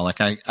Merzbow, like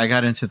I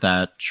got into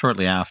that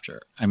shortly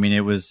after.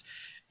 It was,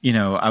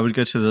 I would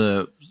go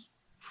to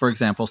for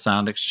example,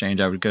 Sound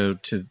Exchange. I would go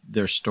to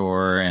their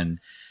store, and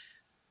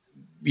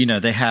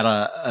they had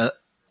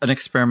an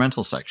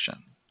experimental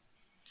section,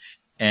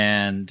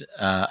 and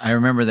I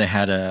remember they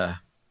had a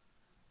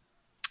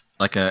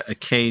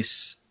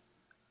case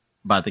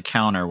by the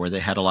counter where they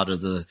had a lot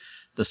of the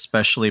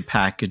specially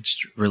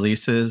packaged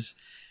releases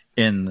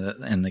in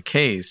the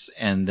case,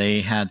 and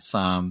they had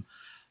some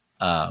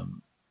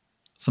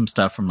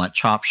stuff from like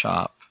Chop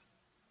Shop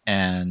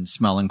and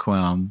Smell and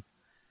Quim,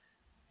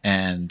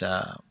 and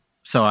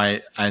so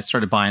I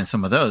started buying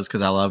some of those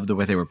because I loved the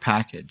way they were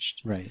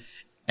packaged. Right.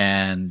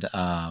 And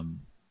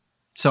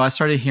so I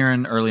started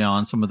hearing early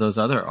on some of those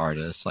other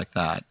artists like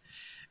that,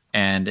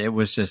 and it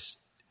was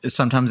just,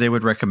 sometimes they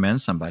would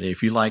recommend somebody,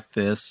 if you like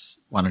this,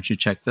 why don't you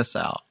check this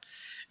out?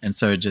 And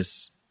so it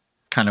just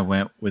kind of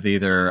went with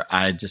either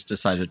I just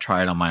decided to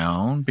try it on my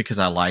own because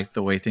I liked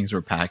the way things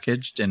were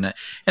packaged. And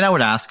I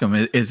would ask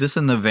them, is this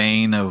in the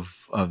vein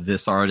of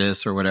this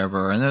artist or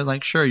whatever? And they're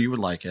like, sure, you would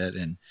like it.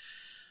 And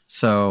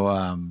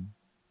so,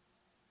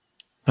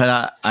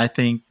 but I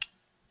think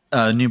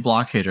New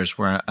Blockaders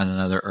were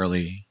another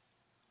early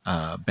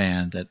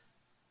band that,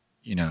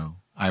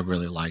 I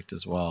really liked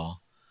as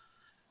well.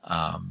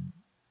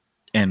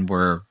 And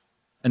were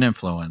an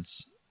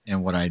influence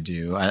in what I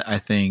do. I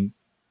think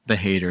The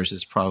Haters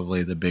is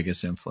probably the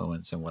biggest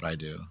influence in what I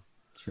do.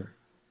 Sure.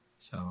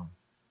 So,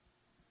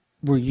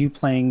 were you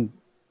playing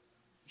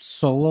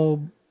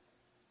solo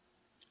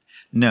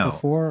no,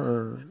 before,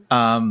 or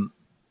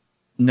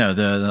no,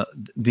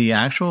 the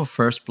actual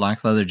first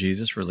Black Leather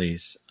Jesus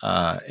release,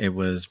 it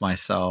was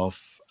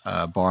myself,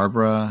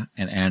 Barbara,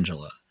 and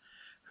Angela,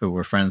 who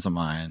were friends of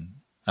mine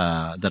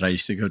that I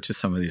used to go to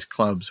some of these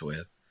clubs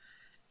with,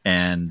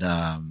 and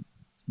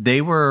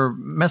they were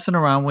messing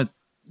around with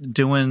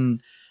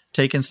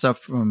taking stuff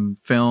from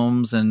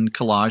films and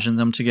collaging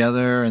them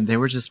together, and they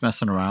were just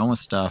messing around with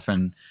stuff,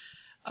 and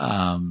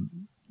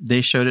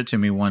they showed it to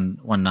me one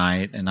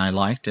night, and I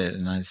liked it,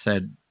 and I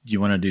said, "Do you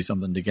want to do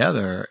something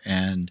together?"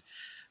 And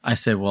I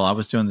said, "Well, I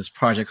was doing this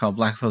project called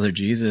Black Leather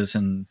Jesus,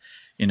 and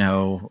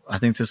I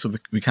think this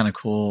would be kind of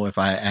cool if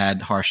I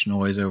add harsh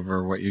noise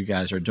over what you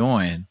guys are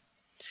doing."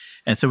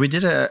 And so we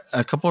did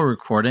a couple of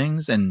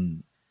recordings,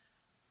 and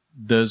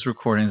those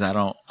recordings, I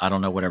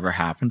don't know whatever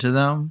happened to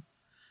them.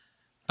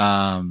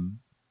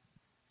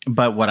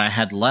 But what I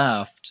had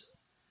left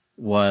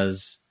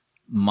was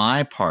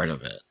my part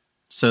of it.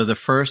 So the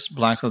first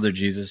Black Leather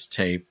Jesus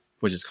tape,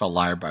 which is called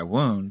Liar by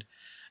Wound,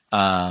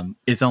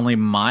 is only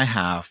my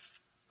half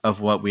of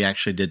what we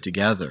actually did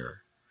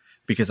together,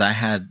 because I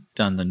had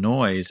done the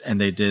noise and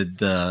they did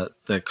the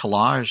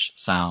collage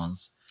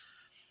sounds.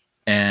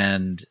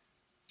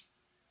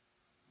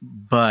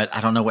 But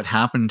I don't know what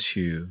happened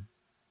to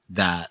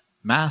that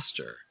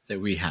master that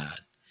we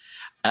had.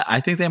 I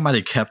think they might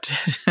have kept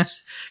it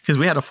because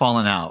we had a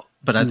falling out,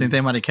 but I think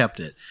they might have kept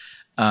it.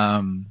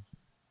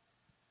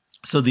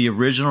 So the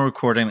original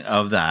recording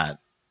of that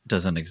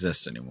doesn't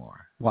exist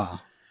anymore.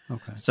 Wow.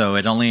 Okay. So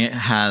it only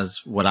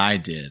has what I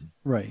did.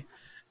 Right.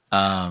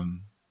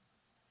 And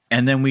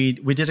then we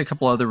did a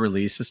couple other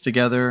releases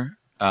together.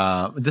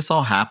 This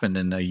all happened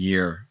in a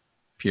year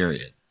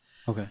period.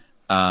 Okay.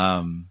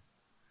 And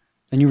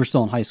you were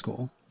still in high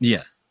school?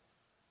 Yeah.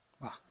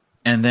 Wow.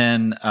 And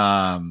then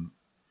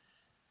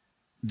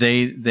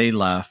they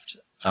left.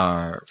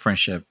 Our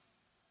friendship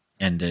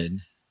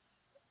ended.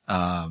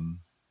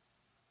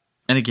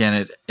 And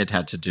again, it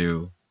had to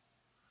do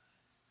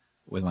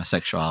with my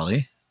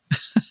sexuality.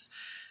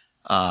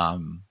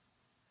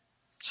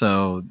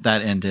 So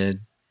that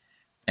ended.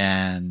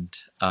 And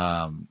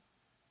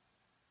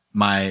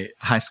my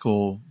high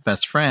school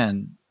best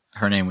friend,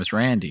 her name was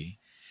Randy.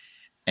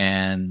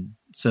 And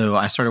so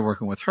I started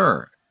working with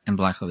her in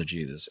Black Leather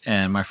Jesus,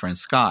 and my friend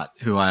Scott,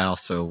 who I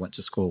also went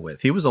to school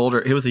with. He was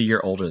older. He was a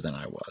year older than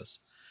I was.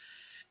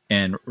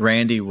 And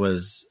Randy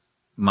was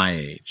my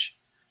age.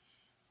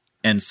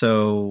 And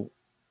so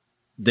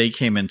they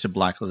came into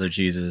Black Leather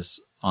Jesus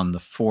on the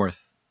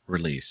 4th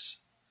release.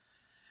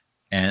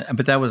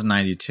 But that was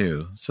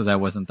 92. So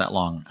that wasn't that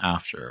long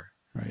after.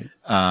 Right.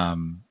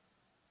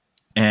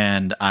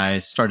 And I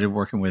started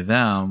working with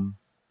them.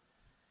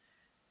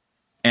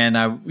 And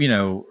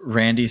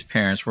Randy's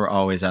parents were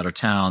always out of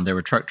town. They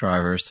were truck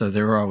drivers, so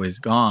they were always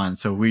gone.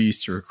 So we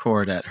used to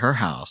record at her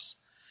house.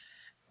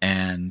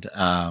 And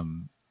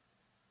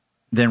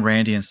then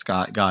Randy and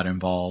Scott got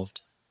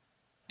involved,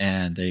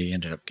 and they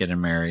ended up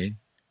getting married.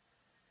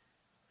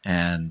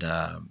 And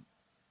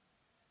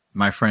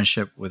my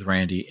friendship with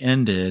Randy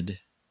ended.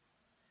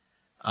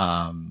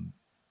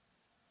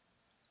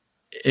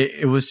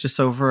 It was just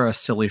over a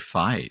silly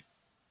fight.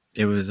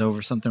 It was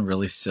over something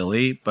really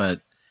silly,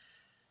 but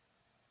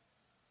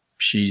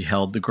she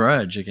held the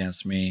grudge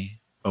against me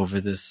over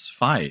this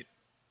fight,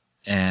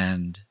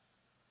 and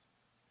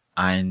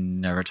I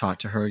never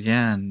talked to her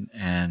again.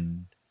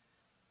 And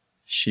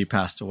she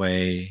passed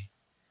away.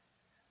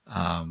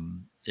 I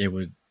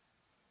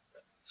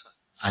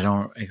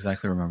don't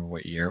exactly remember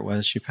what year it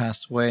was she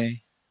passed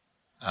away.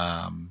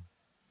 Because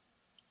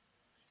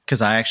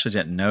I actually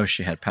didn't know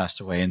she had passed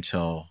away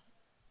until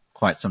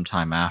quite some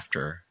time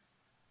after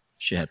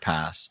she had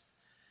passed.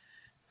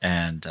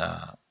 And,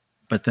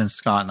 but then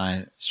Scott and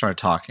I started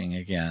talking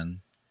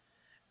again,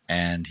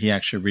 and he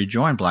actually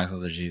rejoined Black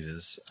Leather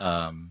Jesus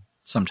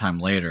sometime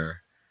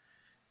later,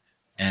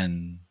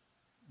 and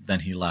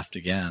then he left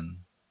again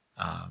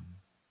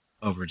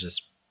over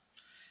just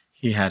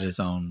he had his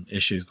own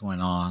issues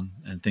going on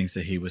and things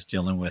that he was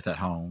dealing with at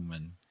home,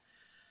 and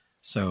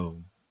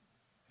so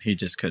he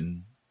just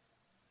couldn't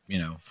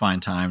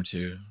find time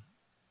to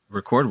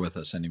record with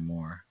us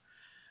anymore.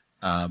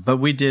 But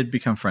we did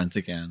become friends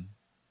again,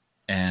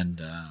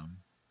 and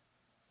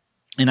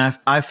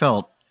I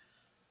felt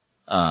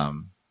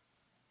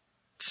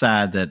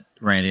sad that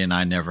Randy and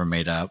I never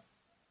made up,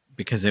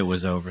 because it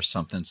was over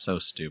something so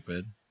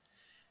stupid.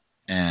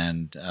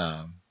 And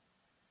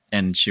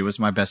she was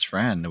my best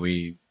friend.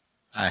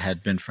 I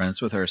had been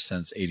friends with her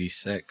since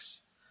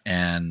 '86,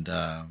 and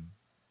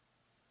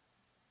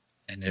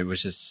it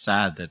was just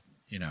sad that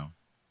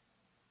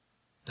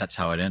that's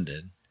how it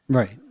ended.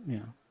 Right.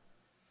 Yeah.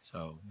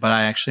 So, but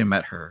I actually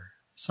met her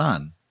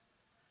son.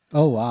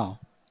 Oh, wow.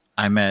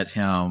 I met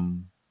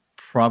him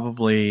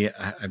probably,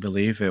 I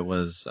believe it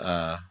was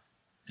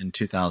in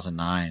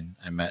 2009,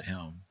 I met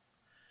him.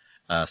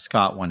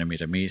 Scott wanted me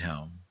to meet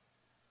him,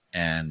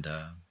 and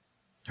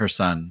her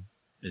son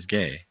is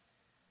gay.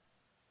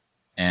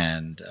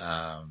 And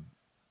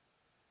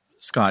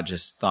Scott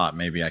just thought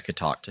maybe I could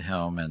talk to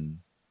him and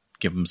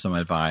give him some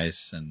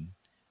advice, and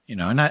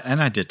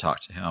I did talk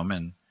to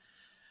him,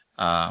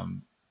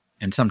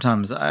 and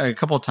sometimes a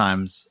couple of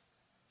times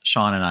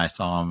Sean and I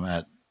saw him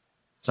at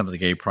some of the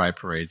gay pride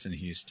parades in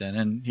Houston,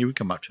 and he would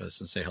come up to us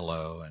and say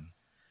hello, and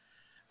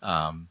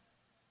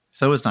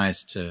so it was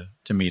nice to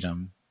meet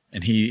him,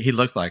 and he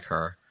looked like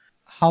her.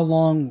 How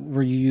long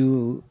were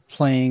you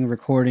playing,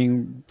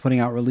 recording, putting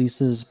out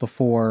releases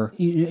before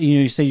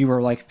you said you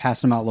were like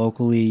passing them out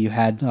locally? You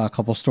had a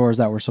couple stores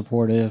that were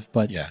supportive,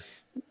 but Yeah.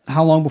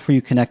 How long before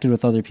you connected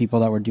with other people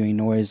that were doing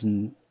noise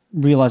and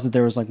realized that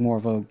there was like more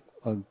of a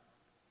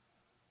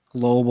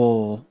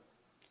global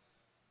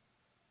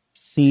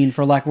scene,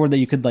 for lack of a word, that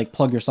you could like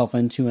plug yourself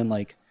into and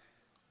like?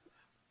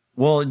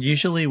 Well,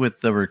 usually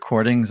with the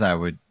recordings I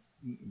would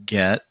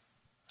get,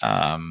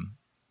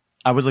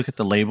 I would look at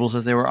the labels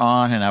as they were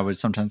on, and I would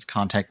sometimes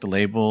contact the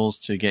labels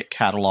to get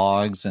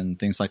catalogs and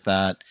things like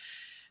that.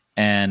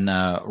 And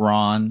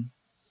Ron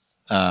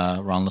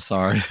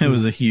Lessard, it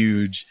was a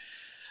huge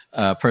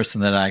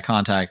person that I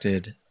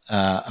contacted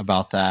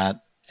about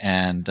that.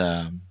 And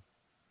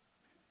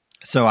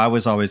so I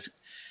was always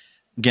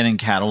getting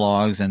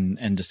catalogs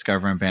and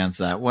discovering bands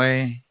that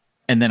way.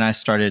 And then I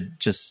started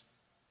just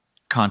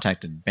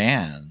contacted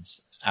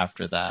bands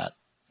after that,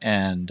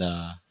 and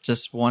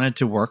just wanted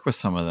to work with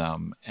some of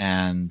them.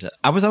 And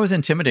I was always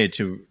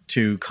intimidated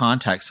to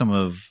contact some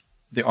of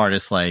the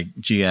artists like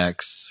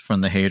GX from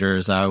The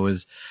Haters.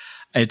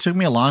 It took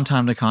me a long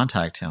time to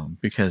contact him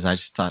because I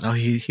just thought,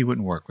 he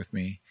wouldn't work with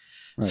me.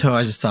 Right. So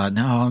I just thought,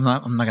 no, I'm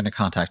not going to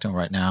contact him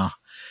right now.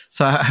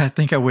 So I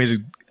think I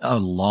waited a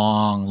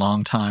long,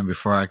 long time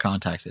before I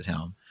contacted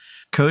him.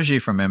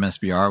 Koji from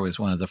MSBR was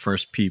one of the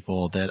first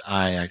people that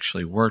I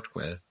actually worked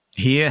with.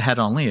 He had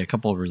only a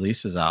couple of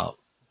releases out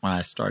when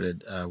I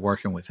started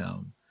working with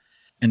him.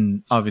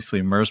 And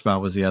obviously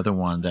Merzbow was the other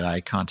one that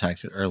I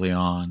contacted early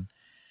on.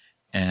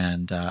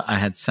 And I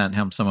had sent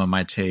him some of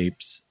my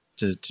tapes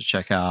to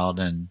check out,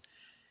 and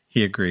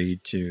he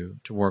agreed to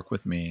work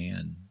with me.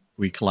 And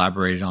we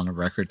collaborated on a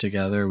record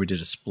together. We did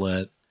a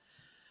split.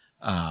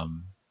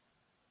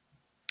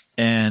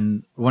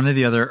 And one of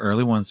the other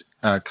early ones,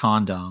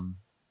 Condom,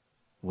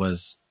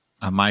 was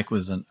Mike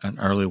was an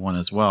early one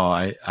as well.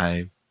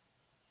 I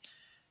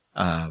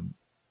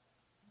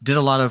did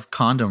a lot of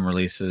Condom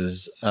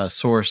releases,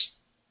 sourced.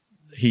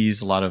 He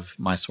used a lot of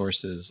my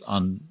sources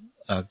on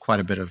quite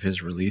a bit of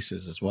his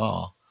releases as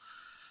well.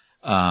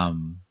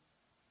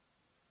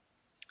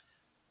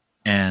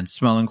 And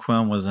Smell and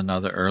Quim was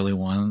another early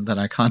one that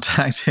I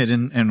contacted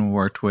and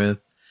worked with.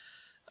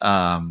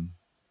 And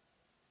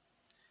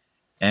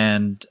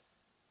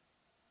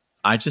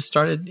I just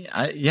started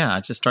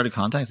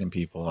contacting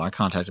people. I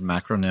contacted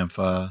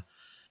Macronympha.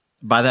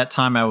 By that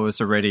time, I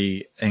was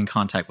already in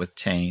contact with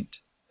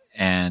Taint,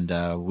 and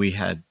we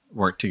had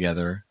worked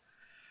together.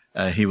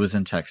 He was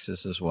in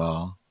Texas as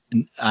well.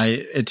 And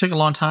it took a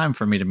long time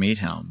for me to meet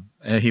him.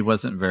 He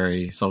wasn't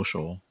very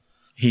social.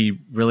 He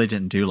really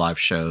didn't do live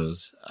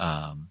shows.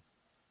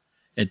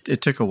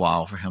 It took a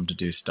while for him to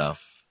do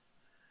stuff.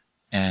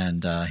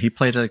 And he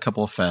played at a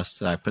couple of fests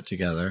that I put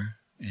together,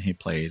 and he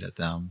played at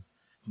them.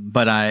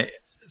 But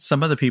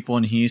some of the people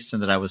in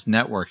Houston that I was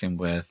networking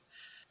with,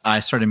 I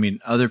started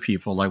meeting other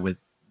people, like with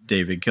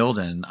David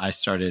Gilden.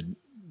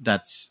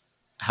 That's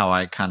how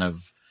I kind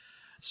of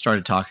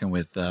started talking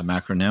with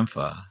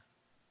Macronympha.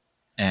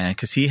 And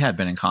because he had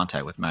been in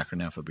contact with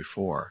Macronympha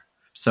before.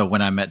 So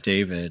when I met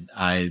David,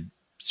 I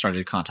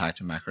started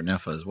contacting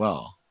Macronympha as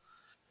well.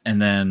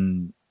 And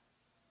then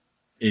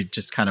it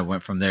just kind of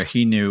went from there.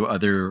 He knew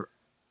other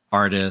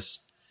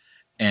artists,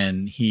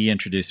 and he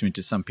introduced me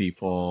to some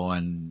people,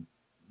 and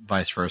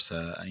vice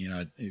versa.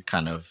 It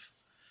kind of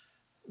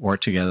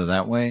worked together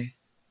that way,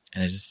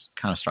 and it just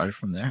kind of started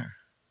from there.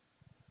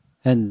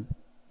 And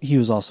he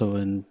was also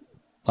in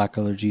Black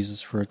Color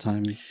Jesus for a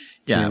time.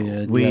 Yeah,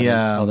 period. we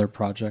had another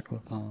project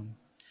with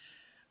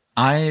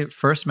I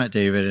first met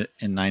David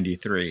in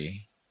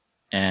 '93,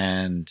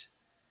 and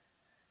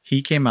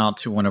he came out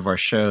to one of our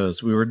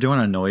shows. We were doing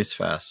a Noise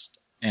Fest,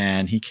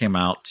 and he came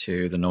out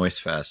to the Noise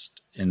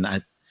Fest. And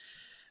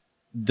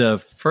the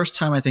first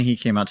time I think he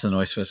came out to the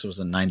Noise Fest was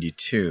in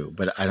 '92,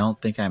 but I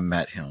don't think I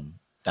met him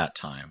that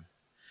time.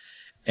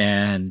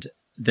 And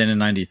then in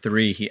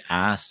 '93, he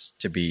asked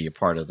to be a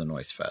part of the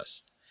Noise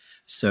Fest.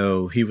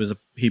 So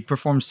he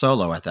performed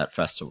solo at that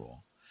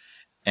festival.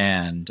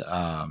 And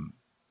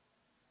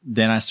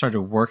then I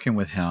started working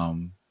with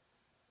him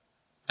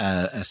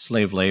as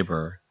slave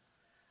labor.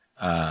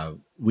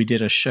 We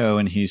did a show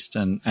in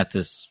Houston at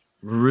this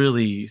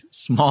really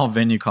small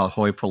venue called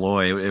Hoi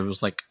Polloi. It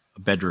was like a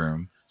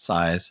bedroom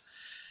size.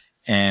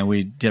 And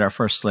we did our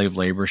first slave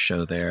labor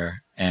show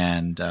there.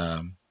 And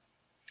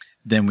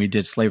then we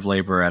did slave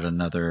labor at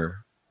another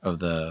of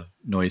the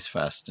Noise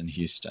Fest in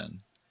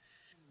Houston.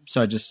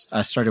 So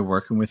I started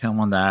working with him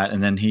on that,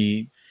 and then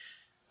we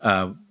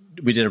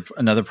did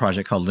another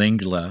project called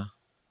Lingla.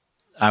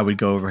 I would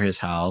go over his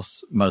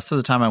house. Most of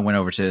the time I went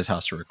over to his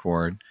house to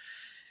record.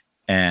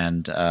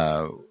 And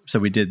so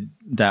we did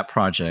that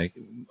project.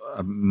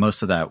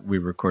 Most of that we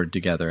recorded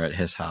together at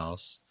his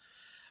house.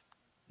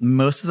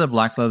 Most of the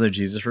Black Leather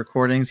Jesus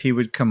recordings, he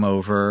would come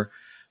over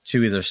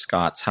to either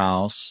Scott's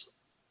house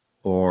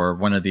or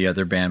one of the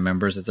other band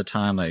members at the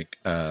time, like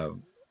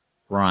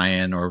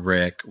Ryan or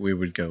Rick. We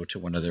would go to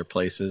one of their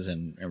places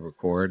and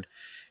record,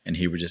 and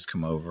he would just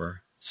come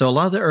over. So a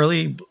lot of the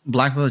early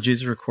Black Leather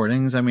Jesus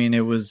recordings, I mean,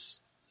 it was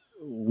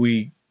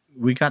we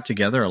got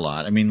together a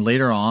lot. I mean,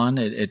 later on,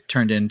 it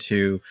turned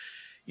into,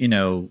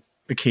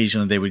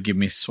 occasionally they would give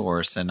me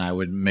source and I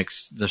would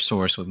mix the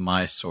source with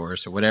my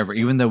source or whatever.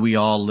 Even though we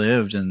all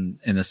lived in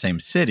the same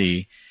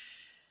city,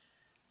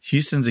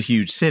 Houston's a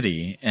huge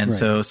city. And right.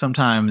 So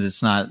sometimes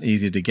it's not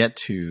easy to get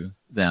to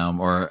them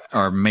or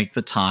make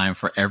the time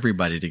for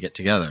everybody to get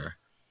together.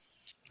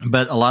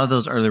 But a lot of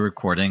those early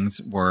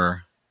recordings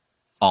were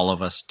all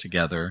of us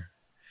together.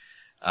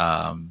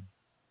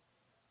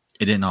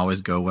 It didn't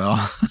always go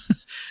well.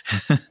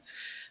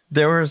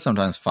 There were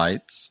sometimes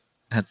fights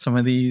at some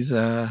of these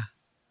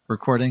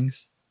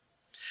recordings.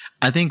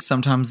 I think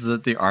sometimes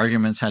the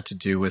arguments had to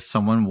do with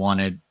someone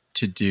wanted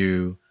to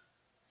do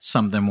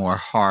something more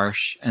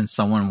harsh and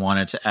someone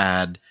wanted to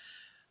add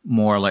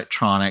more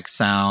electronic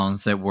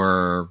sounds that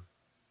were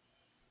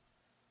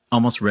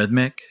almost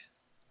rhythmic.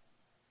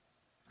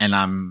 And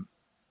I'm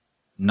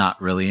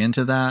not really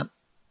into that.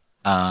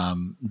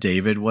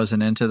 David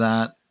wasn't into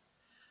that.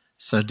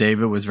 So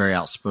David was very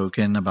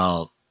outspoken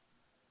about,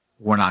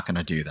 we're not going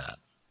to do that.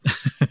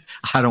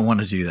 I don't want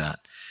to do that.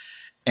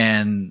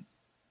 And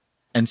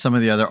some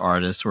of the other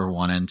artists were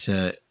wanting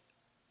to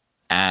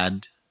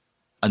add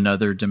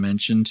another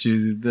dimension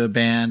to the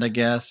band, I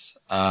guess.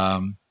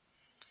 And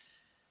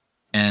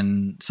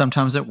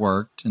sometimes it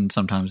worked and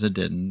sometimes it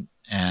didn't.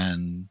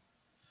 And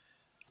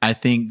I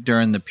think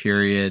during the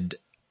period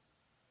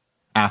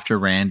after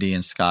Randy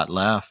and Scott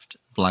left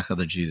Black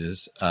Leather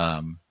Jesus,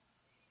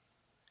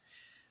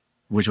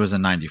 which was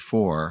in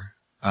 94.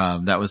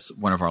 That was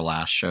one of our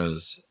last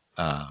shows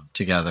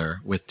together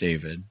with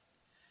David.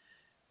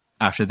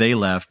 After they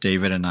left,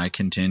 David and I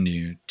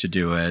continued to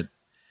do it.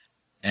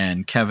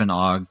 And Kevin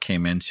Ogg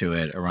came into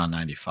it around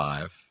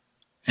 95.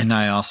 And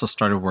I also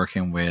started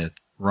working with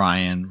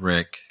Ryan,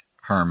 Rick,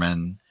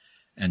 Herman,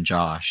 and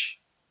Josh.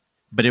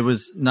 But it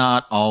was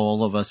not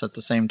all of us at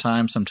the same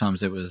time.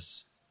 Sometimes it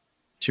was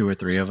 2 or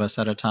 3 of us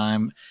at a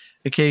time.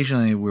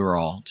 Occasionally we were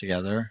all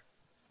together.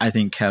 I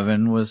think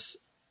Kevin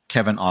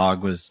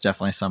Ogg was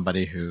definitely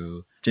somebody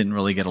who didn't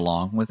really get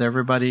along with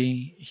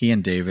everybody. He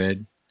and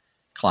David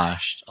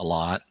clashed a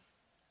lot.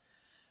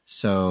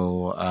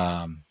 So,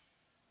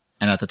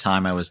 and at the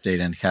time I was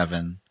dating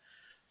Kevin.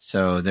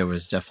 So there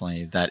was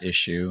definitely that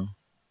issue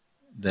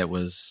that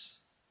was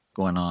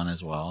going on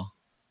as well.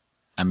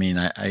 I mean,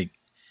 I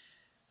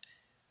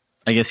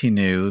guess he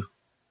knew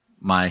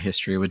my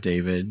history with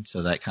David,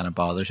 so that kind of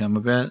bothered him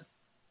a bit.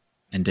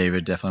 And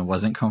David definitely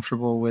wasn't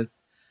comfortable with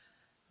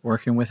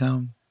working with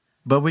him.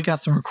 But we got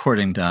some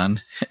recording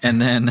done,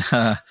 and then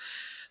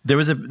there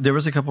was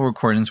a couple of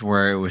recordings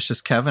where it was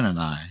just Kevin and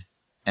I.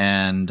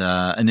 And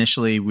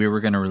initially, we were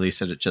going to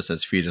release it just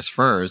as Fetus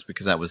Furs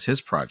because that was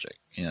his project.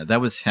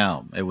 That was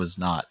him. It was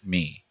not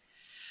me.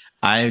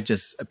 I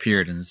just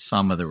appeared in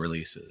some of the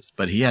releases,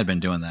 but he had been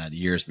doing that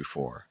years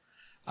before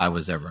I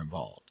was ever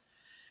involved.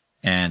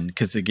 And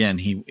because again,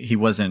 he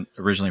wasn't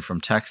originally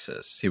from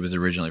Texas; he was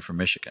originally from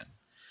Michigan.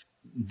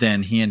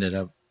 Then he ended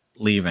up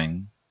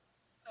leaving.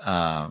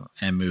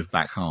 And moved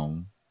back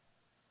home,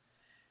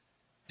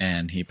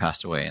 and he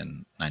passed away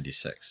in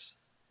 96.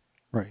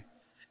 Right.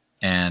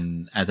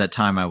 And at that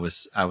time, I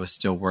was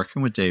still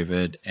working with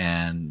David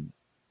and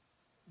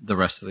the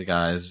rest of the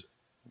guys.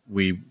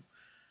 We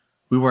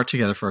worked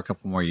together for a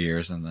couple more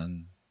years, and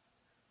then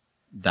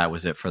that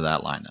was it for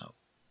that lineup.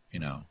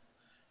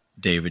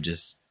 David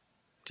just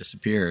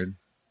disappeared,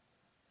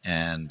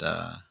 and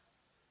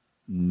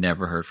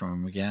never heard from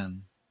him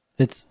again.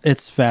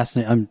 It's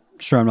fascinating. I'm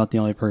sure I'm not the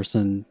only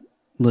person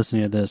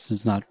listening to this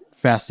is not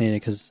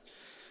fascinated because,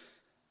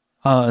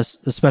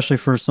 especially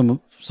for some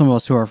of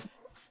us who are,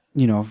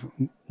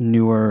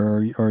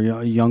 newer or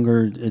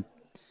younger,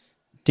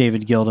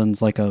 David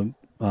Gilden's like a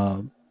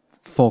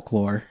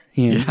folklore.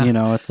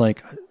 It's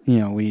like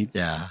we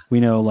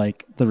know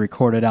like the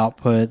recorded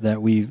output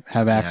that we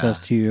have access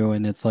to,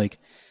 and it's like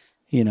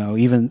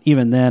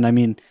even then. I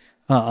mean,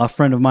 a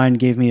friend of mine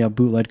gave me a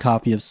bootleg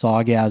copy of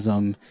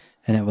Sawgasm.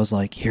 And it was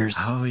like, here's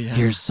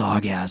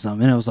Sawgasm.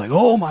 And it was like,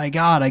 oh my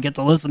God, I get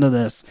to listen to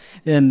this.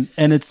 And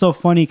it's so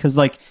funny because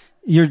like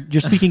you're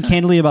speaking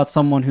candidly about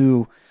someone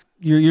who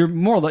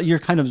you're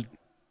kind of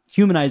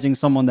humanizing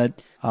someone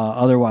that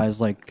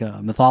otherwise like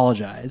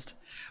mythologized.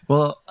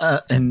 Well,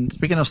 and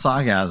speaking of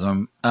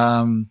Sawgasm,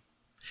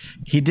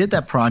 he did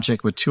that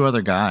project with 2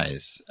 other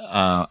guys.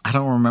 I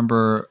don't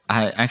remember.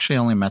 I actually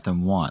only met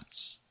them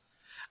once.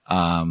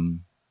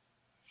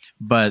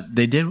 But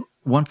they did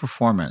one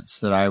performance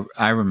that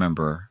I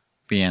remember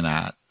being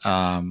at.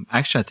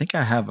 Actually, I think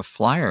I have a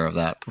flyer of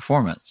that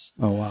performance.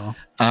 Oh, wow.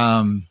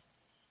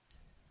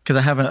 Because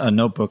I have a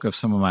notebook of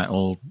some of my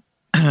old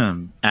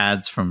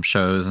ads from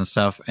shows and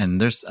stuff,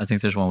 and I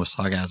think there's one with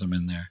Sargasm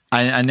in there.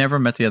 I never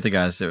met the other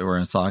guys that were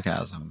in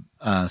Sargasm,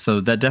 so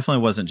that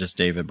definitely wasn't just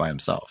David by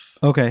himself.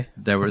 Okay,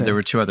 there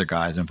were two other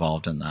guys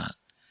involved in that,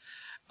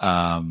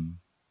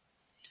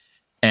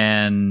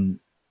 and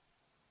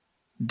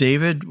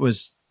David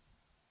was,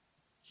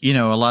 a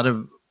lot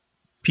of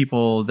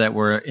people that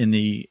were in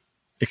the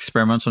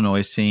experimental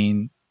noise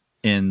scene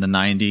in the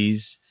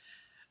 90s,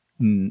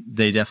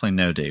 they definitely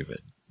know David.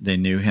 They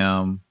knew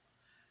him.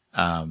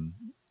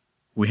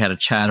 We had a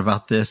chat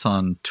about this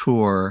on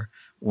tour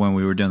when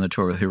we were doing the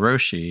tour with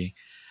Hiroshi.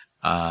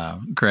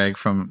 Greg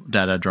from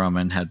Dada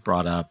Drummond had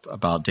brought up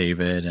about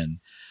David and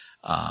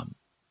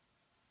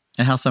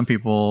how some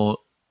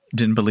people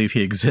didn't believe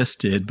he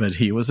existed, but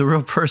he was a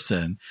real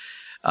person.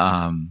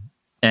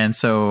 And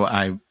so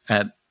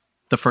at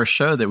the first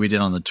show that we did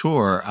on the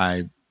tour,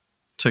 I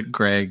took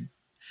Greg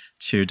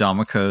to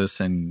Domikos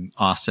and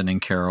Austin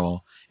and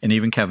Carol and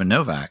even Kevin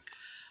Novak.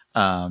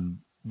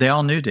 They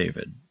all knew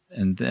David.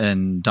 And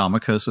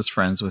Domikos was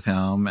friends with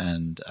him,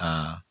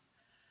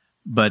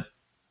 but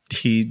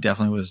he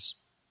definitely was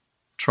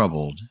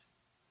troubled.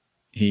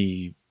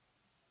 He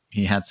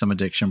had some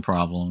addiction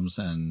problems,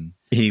 and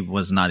he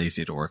was not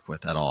easy to work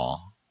with at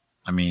all.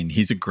 I mean,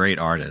 he's a great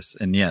artist,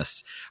 and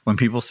yes, when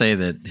people say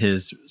that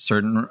his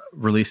certain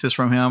releases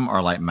from him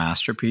are like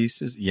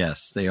masterpieces,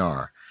 yes, they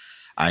are.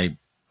 I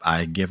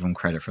give him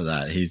credit for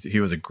that. He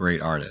was a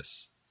great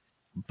artist,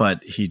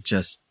 but he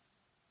just.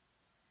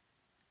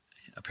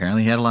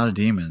 Apparently he had a lot of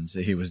demons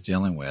that he was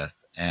dealing with,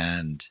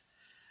 and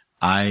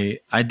I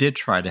did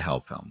try to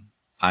help him.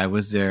 I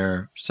was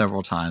there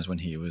several times when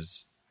he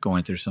was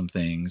going through some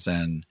things,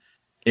 and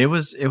it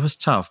was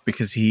tough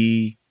because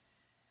his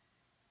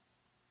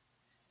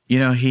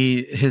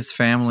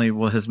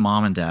family, his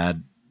mom and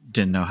dad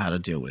didn't know how to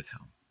deal with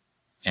him.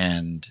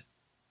 And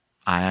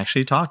I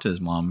actually talked to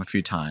his mom a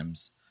few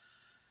times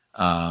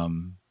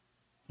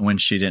when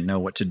she didn't know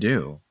what to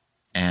do.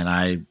 And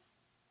I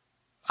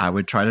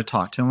would try to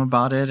talk to him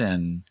about it,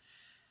 and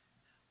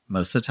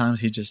most of the times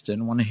he just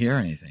didn't want to hear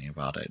anything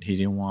about it. He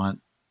didn't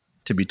want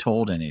to be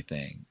told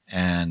anything.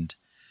 And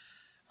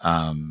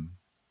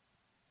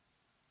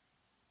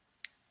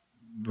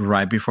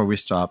right before we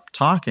stopped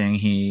talking,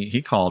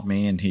 he called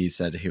me and he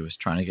said he was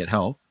trying to get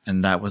help.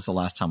 And that was the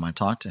last time I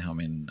talked to him,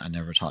 and I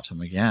never talked to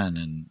him again.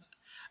 And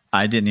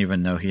I didn't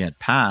even know he had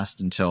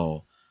passed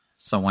until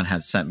someone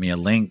had sent me a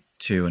link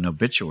to an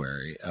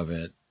obituary of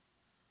it.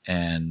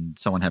 And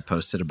someone had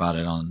posted about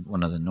it on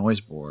one of the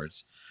noise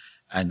boards,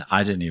 and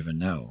I didn't even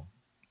know.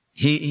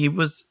 He's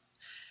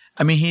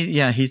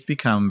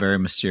become very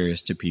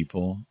mysterious to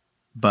people,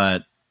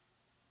 but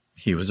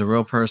he was a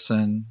real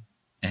person,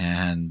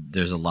 and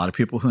there's a lot of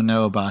people who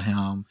know about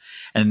him.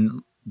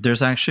 And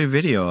there's actually a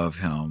video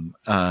of him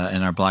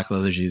in our Black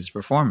Leather Jesus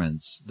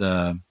performance.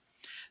 There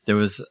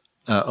was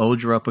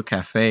Old Europa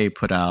Cafe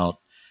put out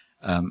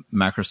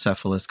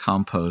Macrocephalus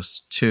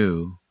Compost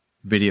 2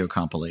 video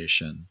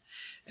compilation.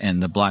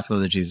 And the Black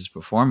Leather Jesus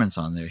performance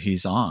on there,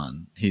 he's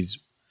on. He's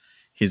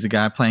the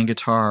guy playing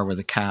guitar with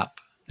a cap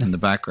in the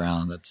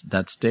background.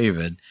 That's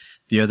David.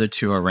 The other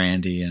two are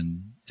Randy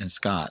and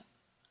Scott.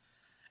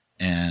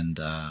 And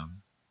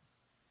I'm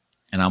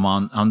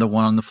the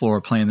one on the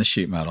floor playing the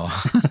sheet metal.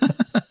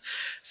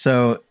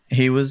 So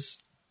he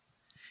was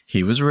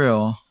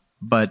real,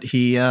 but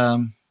he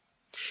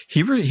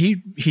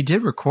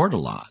did record a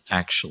lot.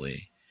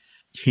 Actually,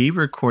 he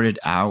recorded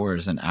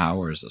hours and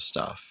hours of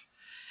stuff.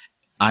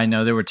 I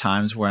know there were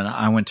times when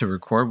I went to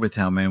record with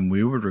him and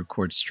we would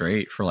record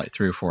straight for like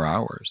 3 or 4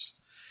 hours.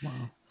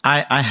 Wow.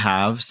 I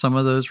have some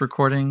of those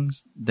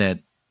recordings that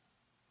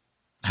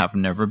have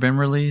never been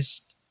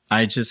released.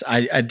 I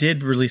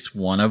did release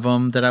one of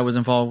them that I was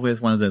involved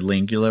with, one of the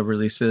Lingula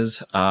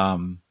releases.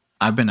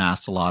 I've been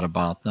asked a lot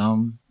about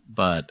them,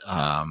 but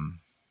I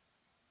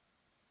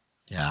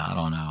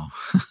don't know.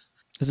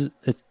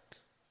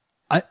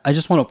 I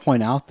just want to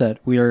point out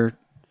that we are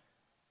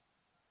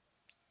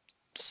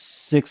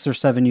 6 or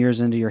 7 years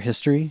into your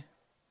history,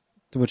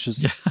 which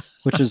is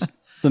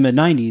the mid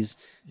 90s,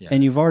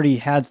 and you've already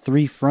had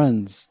 3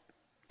 friends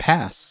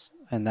pass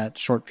in that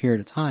short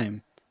period of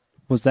time.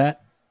 Was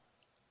that?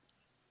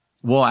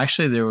 Well,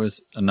 actually, there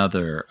was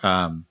another.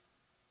 Donna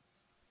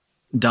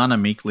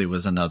Meekley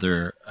was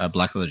another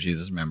Black Leather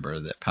Jesus member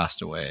that passed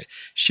away.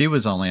 She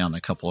was only on a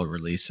couple of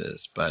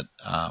releases, but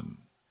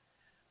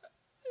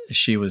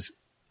she was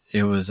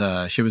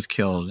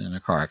killed in a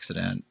car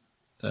accident,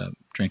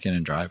 drinking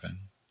and driving.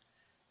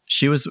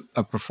 She was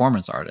a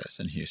performance artist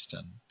in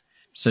Houston.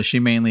 So she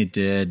mainly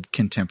did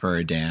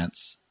contemporary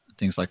dance,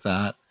 things like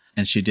that.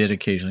 And she did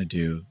occasionally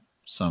do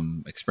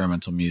some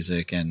experimental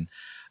music. And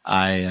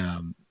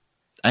I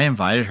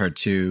invited her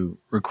to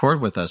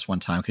record with us one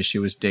time because she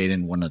was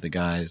dating one of the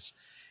guys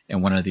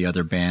in one of the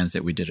other bands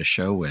that we did a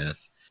show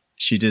with.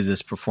 She did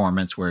this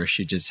performance where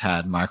she just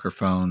had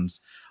microphones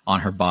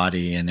on her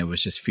body, and it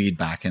was just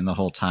feedback. And the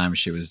whole time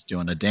she was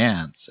doing a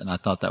dance, and I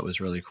thought that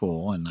was really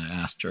cool. And I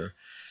asked her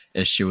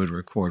if she would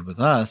record with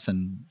us,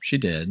 and she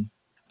did.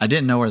 I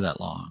didn't know her that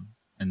long,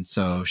 and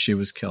so she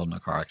was killed in a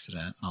car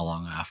accident not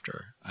long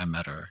after I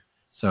met her.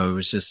 So it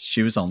was just,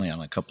 she was only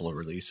on a couple of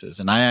releases,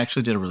 and I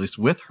actually did a release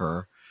with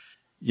her.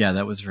 Yeah,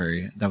 that was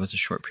a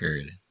short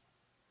period.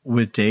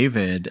 With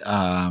David,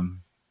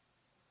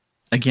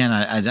 again,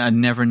 I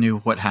never knew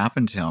what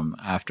happened to him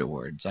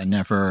afterwards. I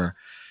never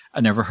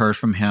heard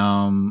from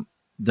him.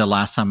 The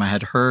last time I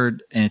had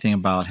heard anything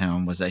about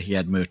him was that he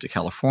had moved to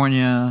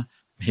California.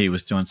 He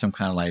was doing some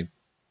kind of like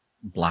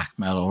black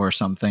metal or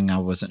something. I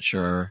wasn't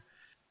sure.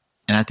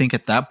 And I think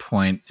at that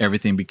point,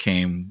 everything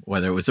became,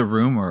 whether it was a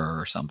rumor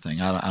or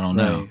something, I don't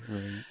know.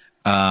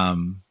 Right.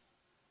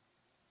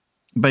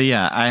 But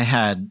yeah, I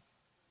had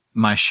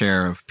my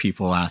share of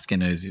people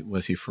asking,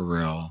 was he for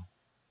real?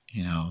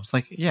 You know, it's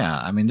like, yeah,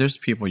 I mean, there's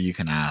people you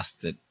can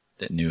ask that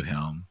knew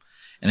him.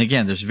 And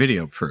again, there's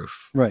video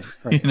proof, right,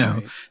 you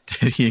know,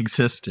 that he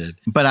existed.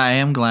 But I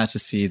am glad to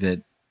see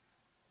that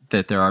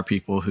there are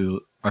people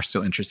who are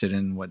still interested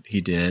in what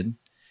he did.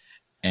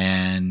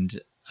 And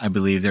I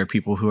believe there are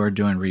people who are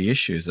doing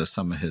reissues of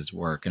some of his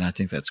work. And I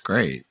think that's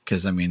great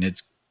because, I mean,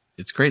 it's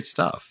great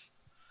stuff.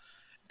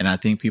 And I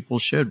think people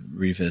should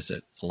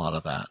revisit a lot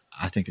of that.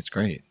 I think it's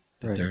great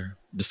that they're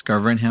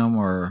discovering him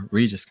or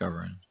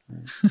rediscovering.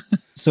 Right.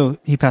 So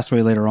he passed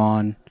away later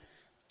on.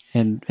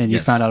 And you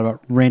Yes. found out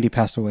about Randy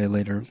passed away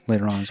later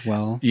on as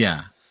well.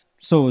 Yeah.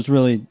 So it was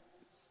really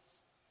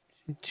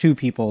two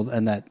people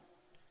in that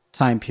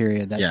time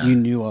period that you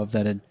knew of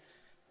that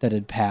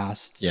had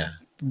passed. Yeah.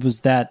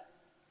 Was that?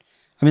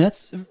 I mean,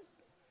 that's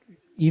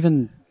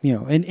even, you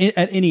know,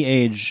 at any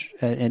age,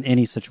 in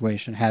any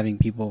situation, having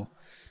people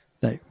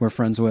that we're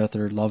friends with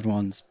or loved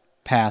ones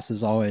pass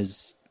is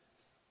always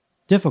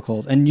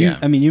difficult. And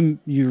I mean,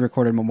 you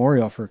recorded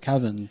Memorial for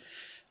Kevin.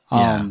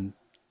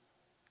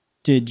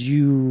 Did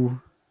you,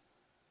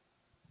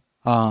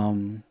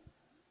 you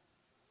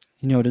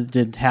know,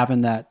 did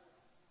having that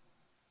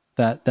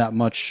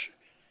much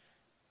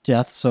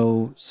death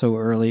so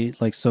early,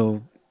 like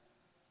so,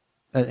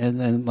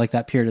 and like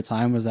that period of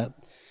time,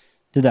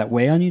 did that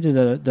weigh on you?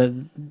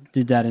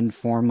 Did that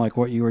inform like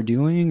what you were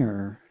doing,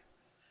 or,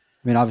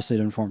 I mean, obviously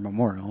it informed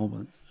Memorial,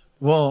 but.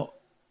 Well,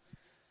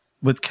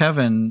 with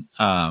Kevin,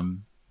 I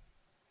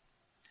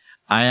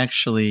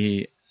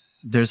actually,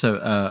 there's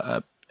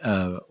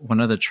one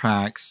of the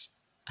tracks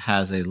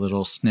has a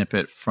little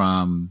snippet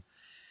from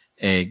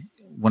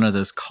one of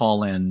those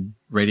call-in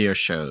radio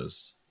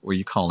shows where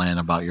you call in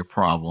about your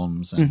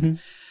problems. And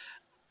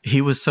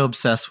he was so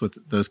obsessed with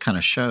those kind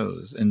of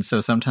shows. And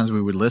so sometimes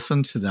we would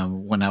listen to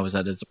them when I was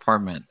at his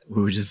apartment.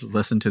 We would just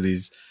listen to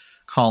these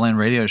call-in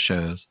radio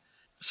shows.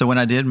 So when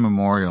I did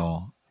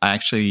Memorial, I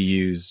actually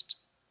used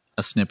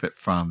a snippet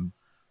from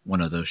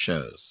one of those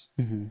shows.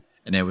 Mm-hmm.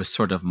 And it was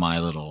sort of my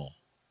little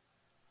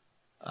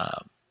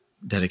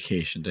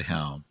dedication to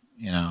him,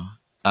 you know.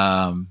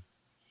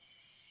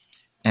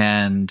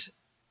 And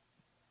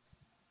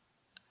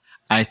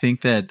I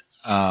think that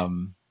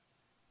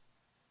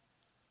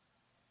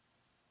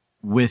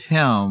with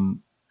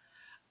him,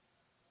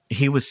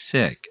 he was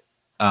sick.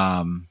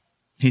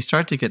 He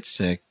started to get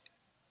sick,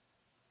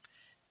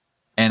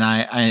 and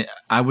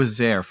I was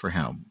there for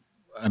him.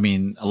 I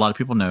mean, a lot of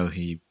people know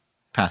he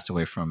passed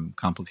away from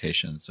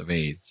complications of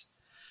AIDS.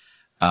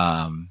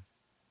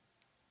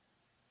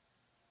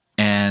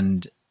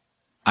 And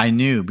I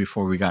knew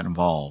before we got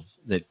involved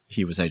that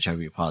he was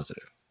HIV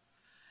positive.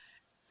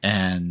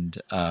 And,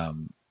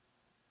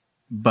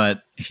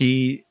 but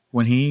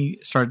when he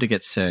started to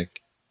get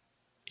sick,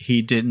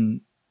 he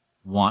didn't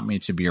want me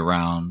to be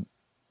around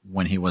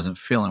when he wasn't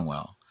feeling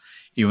well,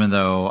 even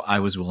though I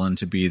was willing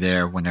to be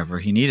there whenever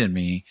he needed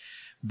me,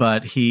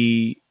 but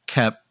he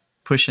kept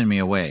pushing me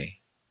away.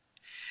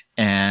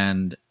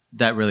 And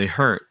that really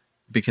hurt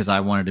because I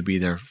wanted to be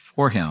there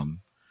for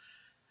him.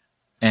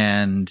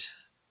 And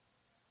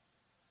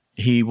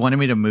he wanted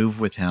me to move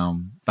with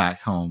him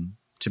back home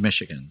to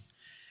Michigan.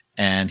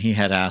 And he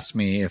had asked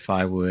me if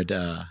I would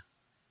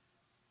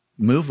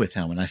move with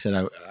him. And I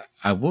said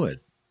I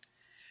would.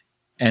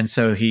 And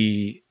so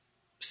he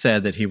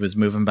said that he was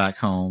moving back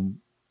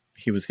home.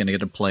 He was going to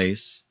get a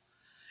place.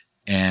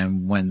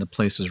 And when the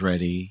place was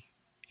ready,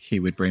 he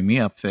would bring me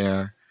up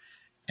there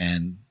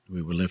and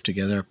we would live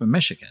together up in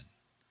Michigan.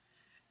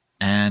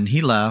 And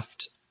he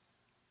left.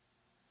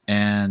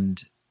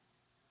 And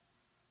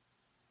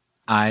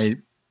I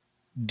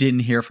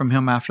didn't hear from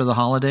him after the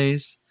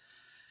holidays.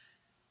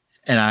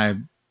 And I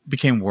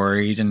became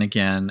worried. And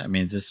again, I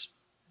mean,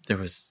 there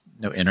was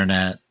no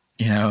internet,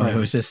 you know, It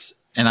was just,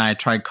 and I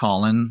tried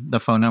calling the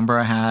phone number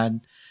I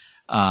had,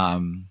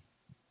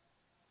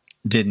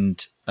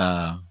 didn't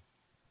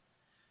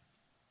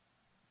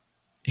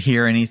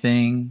hear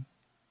anything.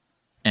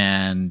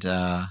 And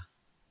I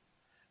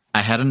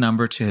had a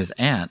number to his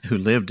aunt who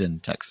lived in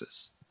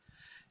Texas.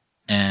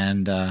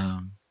 And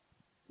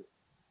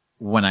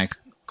when I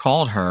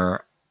called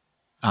her,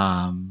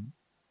 I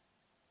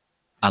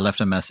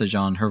left a message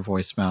on her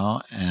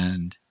voicemail,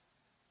 and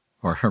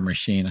or her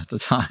machine at the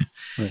time.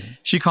 Right.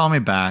 She called me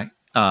back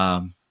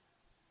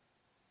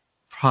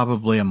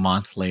probably a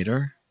month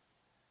later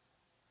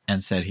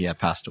and said he had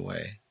passed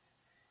away.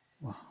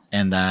 Wow.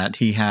 And that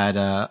he had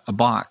a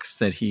box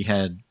that he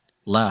had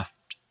left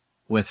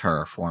with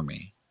her for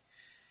me.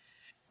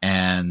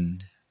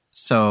 And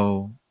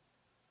so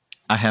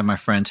I had my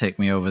friend take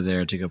me over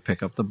there to go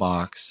pick up the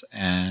box,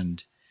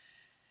 and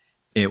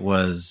it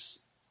was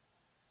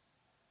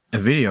a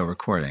video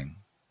recording.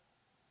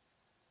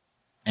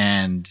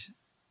 And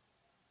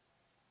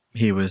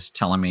he was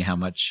telling me how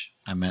much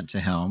I meant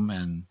to him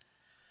and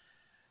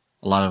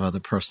a lot of other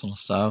personal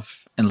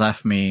stuff, and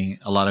left me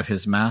a lot of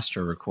his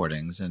master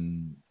recordings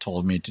and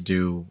told me to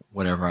do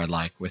whatever I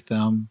like with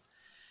them.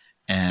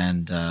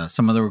 And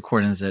some of the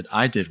recordings that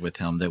I did with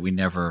him that we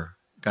never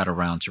got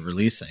around to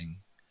releasing.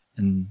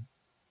 And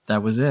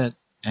that was it.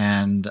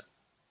 And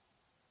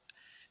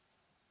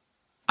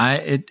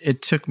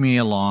it took me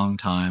a long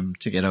time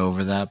to get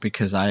over that,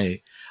 because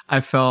I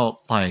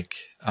felt like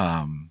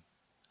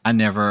I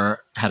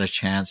never had a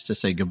chance to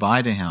say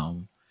goodbye to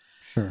him.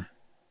 Sure.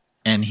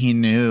 And he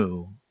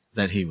knew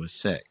that he was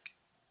sick.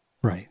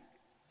 Right.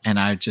 And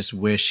I just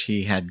wish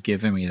he had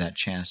given me that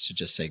chance to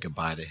just say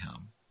goodbye to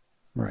him.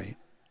 Right.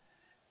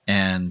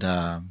 And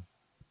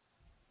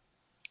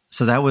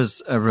so that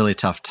was a really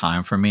tough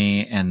time for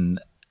me. And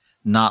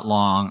not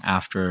long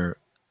after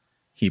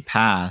he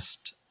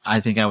passed, I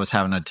think I was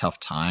having a tough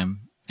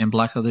time in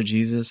Black Leather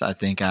Jesus. I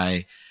think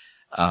I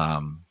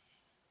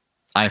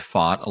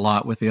fought a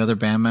lot with the other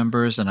band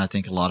members, and I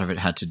think a lot of it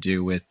had to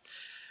do with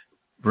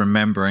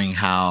remembering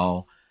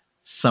how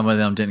some of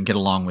them didn't get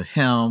along with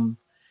him,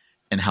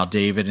 and how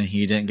David and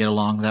he didn't get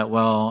along that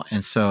well.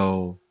 And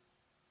so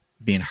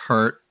being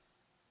hurt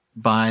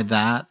by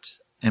that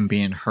and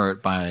being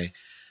hurt by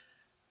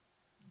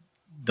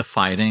the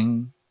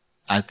fighting,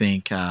 I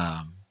think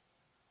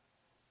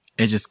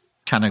it just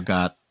kind of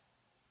got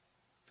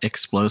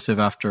explosive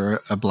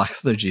after a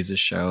Black Leather Jesus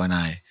show, and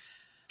I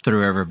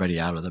threw everybody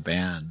out of the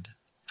band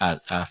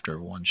after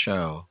one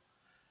show.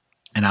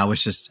 And I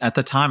was just, at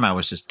the time, I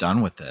was just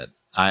done with it.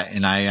 I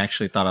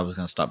actually thought I was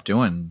going to stop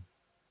doing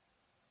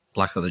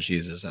Black Leather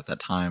Jesus at that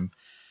time.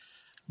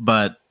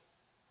 But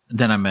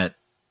then I met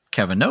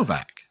Kevin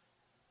Novak,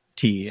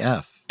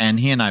 TEF, and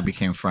he and I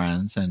became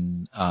friends,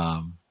 and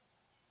I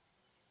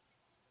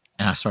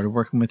started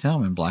working with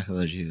him in Black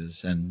Leather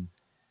Jesus, and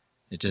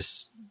it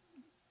just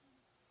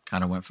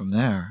kind of went from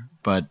there.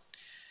 But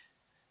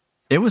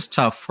it was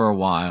tough for a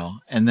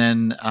while. And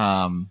then,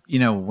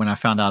 when I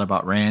found out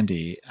about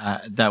Randy,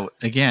 that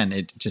again,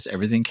 it just,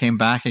 everything came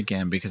back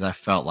again, because I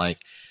felt like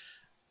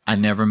I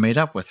never made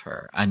up with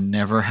her. I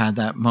never had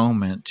that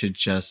moment to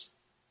just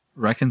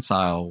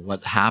reconcile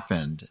what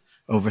happened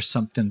over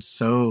something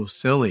so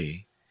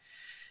silly.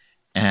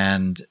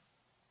 And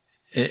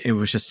it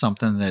was just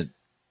something that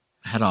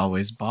had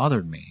always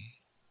bothered me.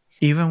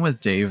 Even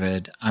with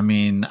David, I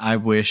mean, I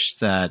wish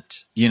that,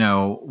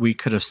 we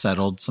could have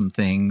settled some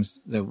things,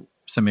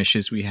 some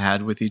issues we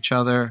had with each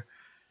other.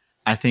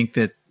 I think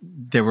that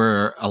there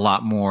were a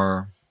lot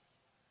more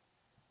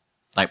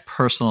like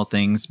personal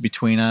things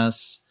between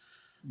us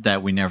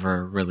that we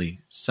never really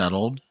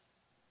settled.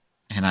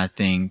 And I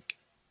think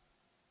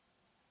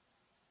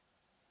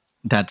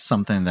that's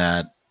something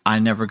that I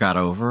never got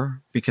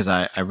over, because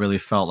I really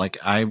felt like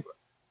I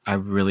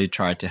really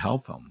tried to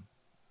help him.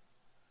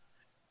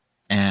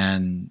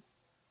 And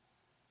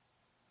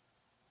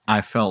I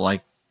felt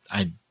like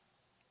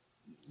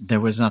there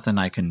was nothing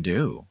I can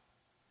do.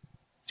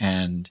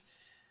 And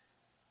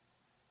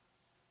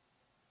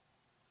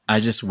I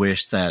just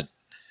wish that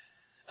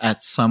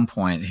at some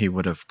point he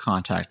would have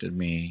contacted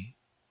me,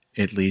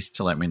 at least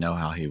to let me know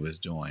how he was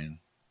doing.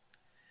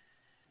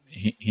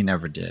 He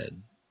never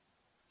did.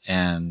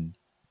 And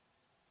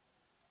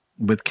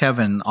with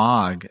Kevin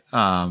Ogg,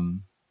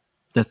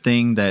 the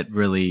thing that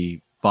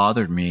really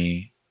bothered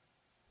me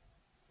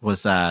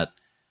was that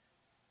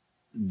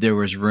there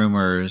was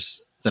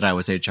rumors that I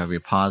was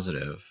HIV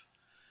positive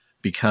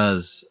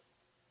because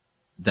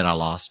that I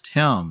lost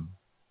him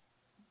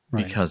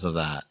because of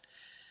that.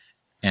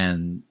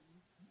 And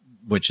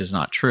which is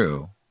not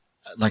true.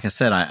 Like I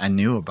said, I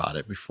knew about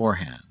it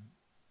beforehand.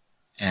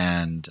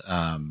 And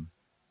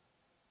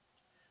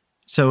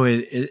so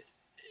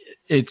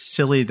it's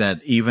silly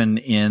that even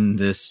in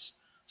this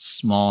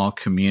small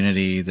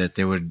community that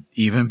there would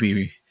even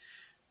be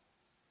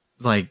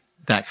like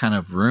that kind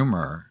of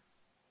rumor.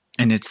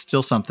 And it's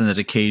still something that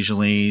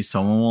occasionally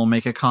someone will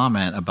make a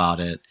comment about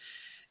it,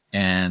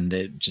 and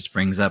it just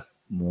brings up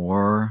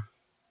more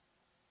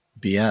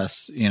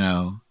BS,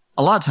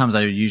 A lot of times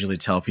I usually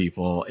tell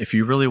people, if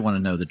you really want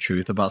to know the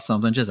truth about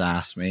something, just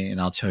ask me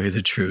and I'll tell you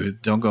the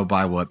truth. Don't go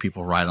by what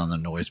people write on the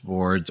noise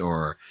boards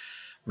or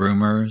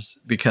rumors,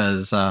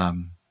 because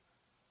some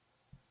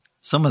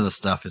of the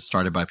stuff is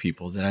started by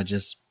people that I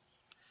just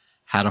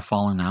had a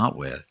falling out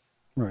with.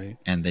 Right.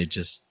 And they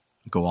just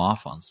go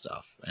off on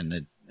stuff,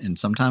 and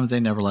sometimes they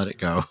never let it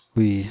go.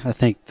 I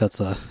think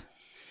that's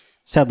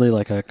sadly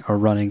like a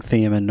running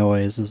theme in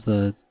noise is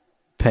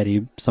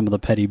some of the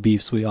petty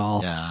beefs we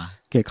all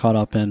get caught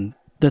up in.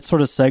 That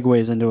sort of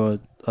segues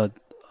into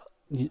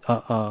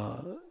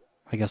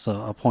I guess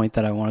a point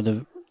that I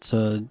wanted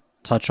to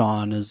touch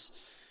on is,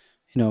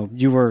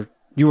 you were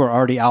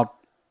already out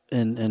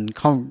and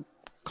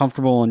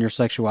comfortable in your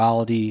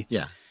sexuality.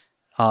 Yeah.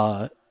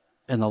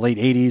 In the late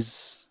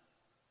 80s,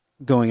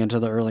 going into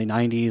the early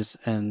 90s,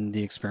 and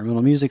the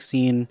experimental music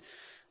scene.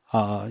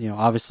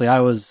 Obviously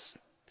I was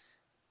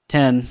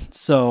 10,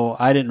 so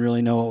I didn't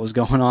really know what was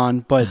going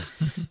on, but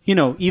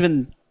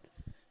even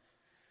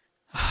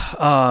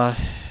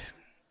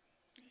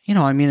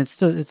it's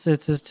still, it's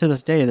to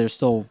this day there's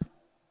still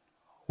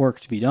work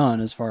to be done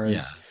as far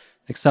as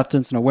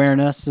acceptance and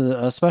awareness,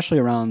 especially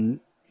around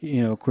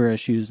queer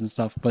issues and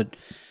stuff. But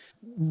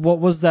what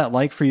was that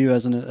like for you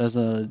as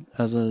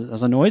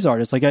a noise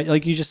artist?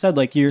 Like you just said,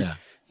 like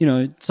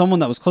someone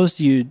that was close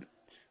to you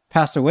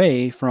passed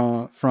away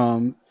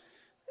from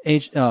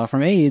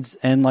AIDS,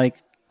 and like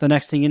the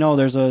next thing you know,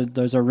 there's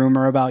a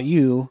rumor about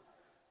you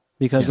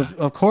because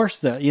of course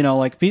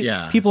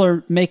that people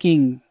are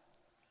making,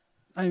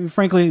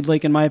 frankly,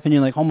 like in my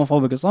opinion, like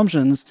homophobic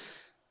assumptions,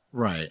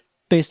 right,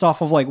 based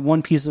off of like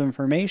one piece of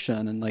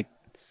information. And like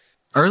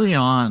early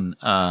on,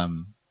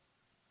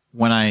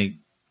 when I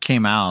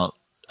came out,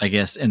 I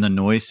guess, in the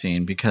noise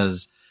scene,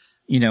 because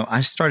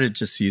I started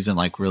just using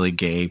like really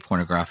gay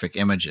pornographic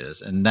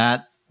images, and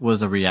that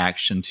was a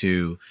reaction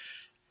to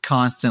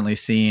constantly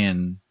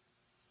seeing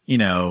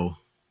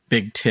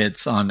big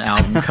tits on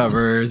album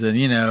covers, and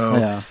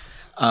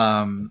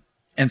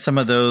and some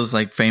of those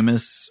like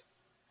famous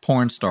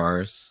porn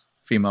stars,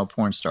 female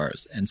porn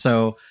stars. And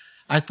so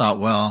I thought,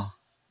 well,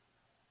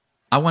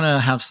 I want to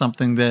have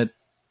something that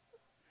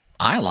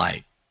I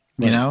like,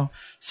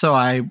 so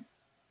I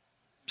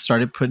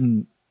started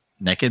putting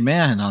naked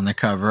men on the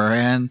cover,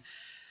 and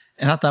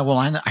I thought, well,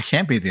 I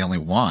can't be the only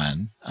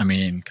one. I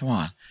mean, come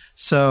on.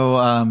 So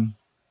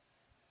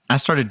I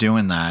started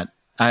doing that.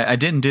 I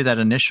didn't do that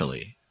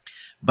initially,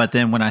 but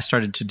then when I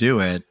started to do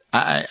it,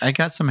 I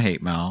got some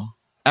hate mail.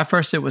 At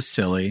first it was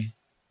silly,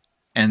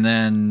 and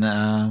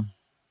then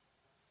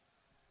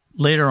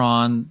later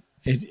on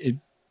it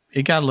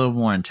got a little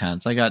more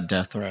intense. I got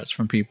death threats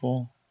from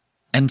people,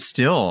 and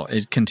still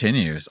it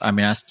continues. I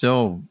mean, I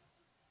still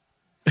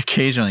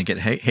occasionally get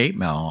hate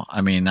mail.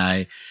 I mean,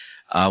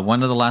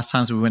 one of the last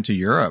times we went to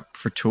Europe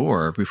for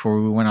tour,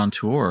 before we went on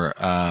tour,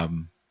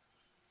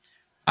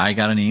 I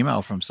got an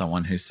email from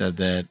someone who said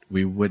that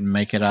we wouldn't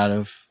make it out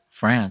of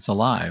France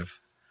alive.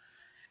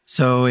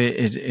 So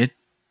it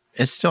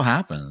still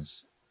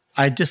happens.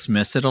 I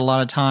dismiss it a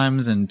lot of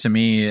times, and to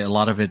me, a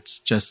lot of it's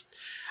just,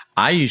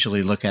 I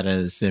usually look at it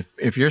as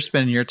if you're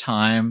spending your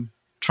time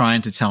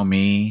trying to tell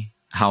me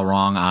how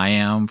wrong I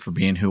am for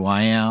being who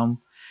I am,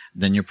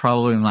 then you're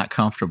probably not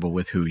comfortable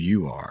with who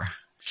you are.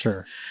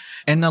 Sure.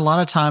 And a lot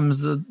of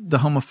times the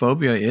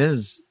homophobia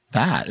is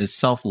that. It's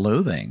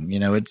self-loathing.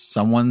 It's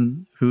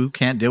someone who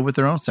can't deal with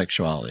their own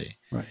sexuality.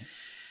 Right.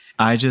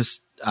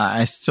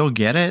 I still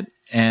get it.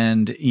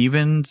 And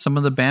even some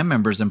of the band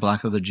members in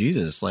Black Leather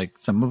Jesus, like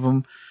some of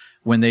them,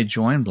 when they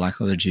joined Black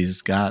Leather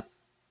Jesus, got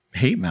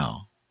hate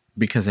mail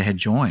because they had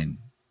joined,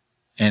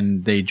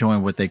 and they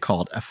joined what they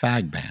called a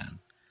fag band.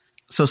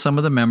 So some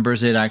of the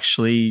members, it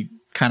actually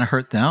kind of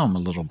hurt them a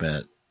little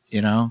bit,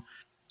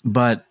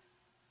 but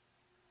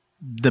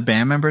the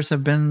band members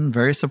have been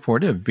very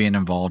supportive being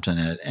involved in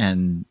it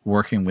and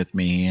working with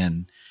me.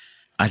 And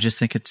I just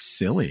think it's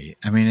silly.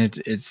 I mean,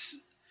 it's,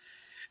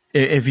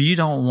 if you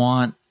don't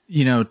want,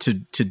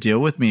 to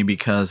deal with me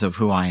because of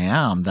who I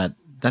am,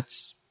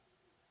 that's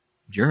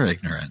your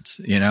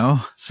ignorance,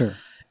 Sure.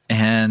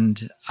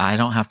 And I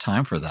don't have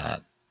time for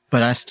that,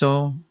 but I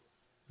still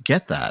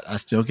get that. I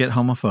still get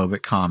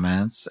homophobic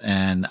comments,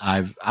 and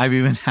I've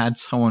even had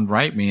someone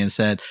write me and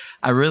said,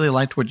 I really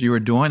liked what you were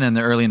doing in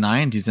the early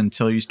 90s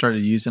until you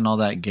started using all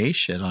that gay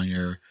shit on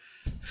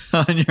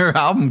your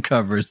album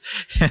covers,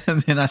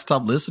 and then I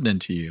stopped listening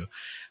to you.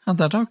 I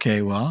thought,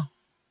 okay, well,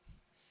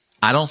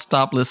 I don't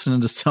stop listening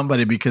to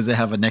somebody because they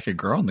have a naked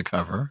girl on the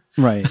cover.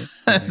 Right.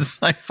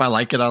 It's like, if I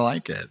like it, I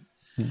like it.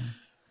 Yeah.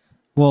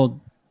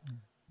 Well,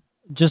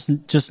 just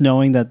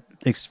knowing that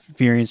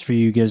experience for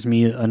you gives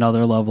me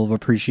another level of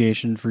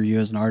appreciation for you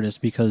as an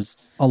artist, because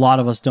a lot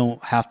of us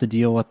don't have to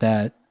deal with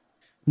that.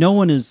 No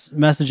one is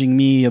messaging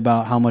me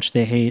about how much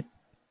they hate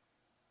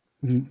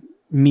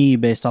me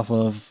based off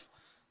of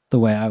the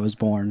way I was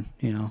born,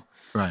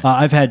 Right.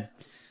 I've had,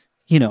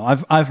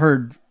 I've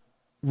heard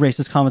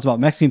racist comments about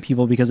Mexican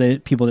people because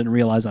people didn't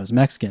realize I was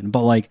Mexican,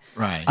 but like,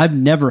 right. I've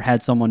never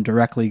had someone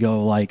directly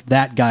go like,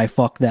 that guy,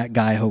 fuck that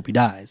guy, hope he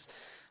dies.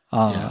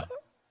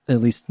 At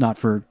least not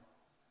for,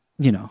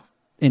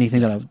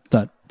 anything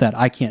that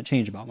I can't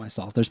change about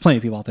myself. There's plenty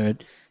of people out there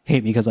that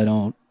hate me because I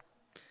don't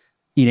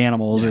eat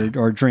animals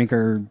or drink,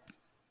 or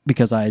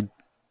because I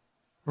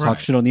talk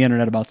shit on the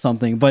internet about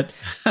something. But,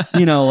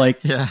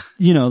 like,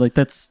 like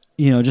that's,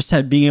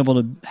 just being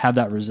able to have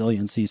that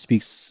resiliency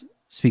speaks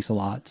a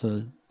lot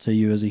to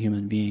you as a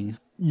human being.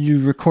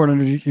 You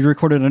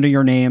recorded under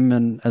your name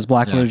and as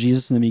Black Leather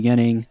Jesus in the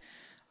beginning.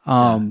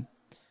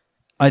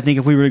 I think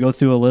if we were to go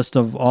through a list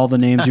of all the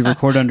names you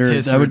record under,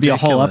 It's that would be a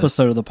whole ridiculous.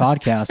 episode of the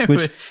podcast,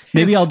 which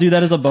maybe I'll do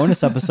that as a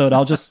bonus episode.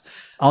 I'll just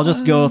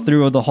go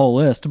through the whole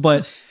list.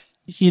 But,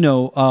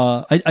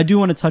 I do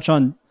want to touch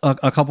on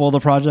a couple of the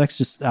projects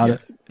just out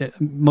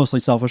of mostly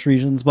selfish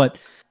reasons. But,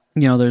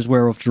 there's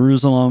Werewolf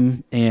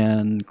Jerusalem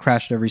and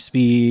Crash at Every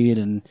Speed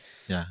and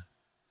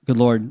good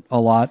Lord, a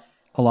lot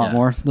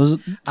more. Those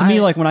to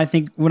me, like when I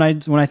think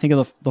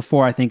of the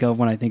four I think of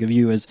when I think of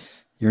you is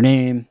Your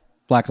Name,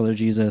 Black Leather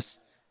Jesus,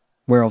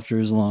 Werewolf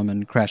Jerusalem,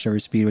 and Crash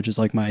Every Speed, which is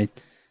like I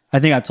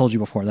think I've told you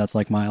before, that's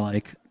like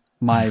my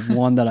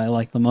one that I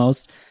like the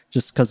most,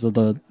 just because of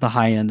the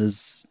high end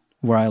is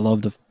where I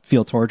love to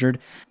feel tortured.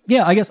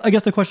 Yeah, I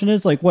guess the question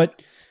is like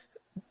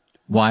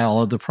why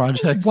all of the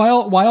projects? Why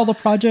all the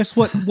projects?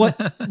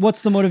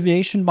 What's the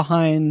motivation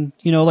behind,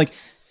 like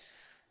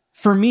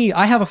for me,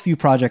 I have a few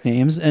project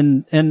names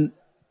and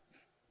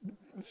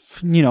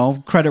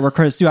credit where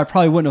credit's due. I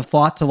probably wouldn't have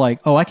thought to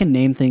like, I can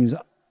name things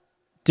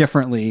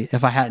differently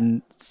if I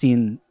hadn't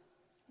seen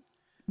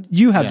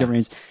you have different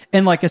names.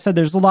 And like I said,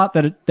 there's a lot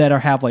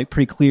that have like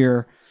pretty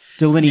clear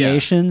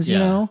delineations,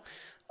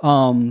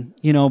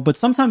 but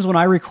sometimes when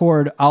I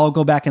record, I'll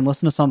go back and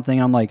listen to something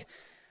and I'm like,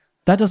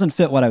 that doesn't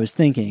fit what I was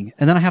thinking.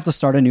 And then I have to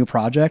start a new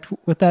project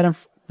with that.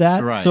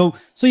 Right. So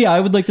yeah, I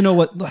would like to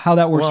know how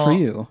that works for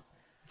you.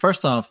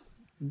 First off,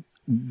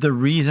 the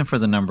reason for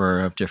the number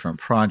of different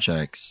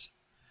projects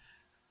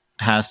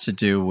has to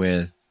do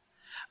with,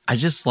 I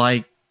just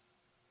like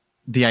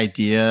the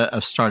idea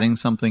of starting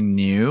something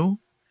new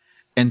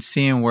and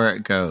seeing where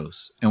it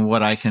goes and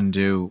what I can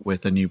do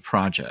with a new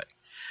project.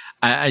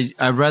 I'd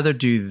rather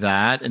do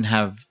that and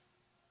have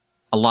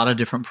a lot of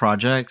different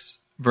projects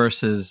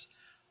versus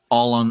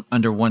all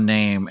under one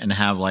name and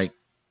have like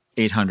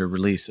 800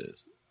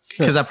 releases.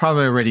 Because I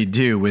probably already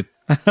do with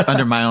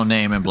under my own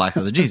name and Black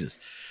Leather Jesus.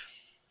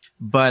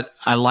 But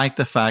I like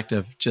the fact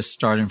of just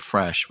starting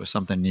fresh with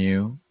something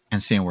new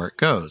and seeing where it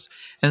goes.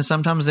 And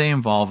sometimes they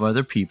involve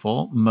other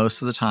people.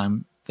 Most of the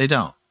time, they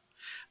don't.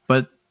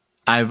 But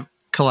I've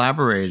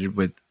collaborated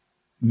with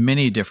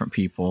many different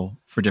people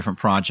for different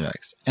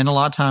projects. And a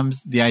lot of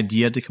times, the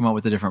idea to come up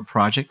with a different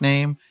project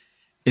name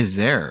is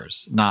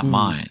theirs, not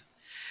mine.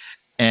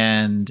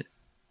 And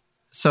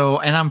so,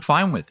 and I'm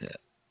fine with it.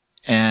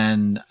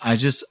 And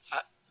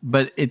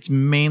but it's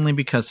mainly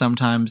because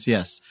sometimes,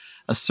 yes,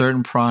 a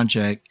certain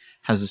project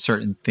has a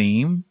certain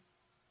theme.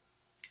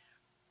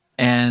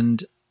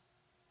 And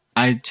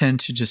I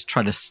tend to just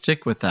try to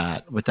stick with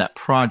that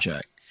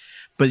project.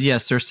 But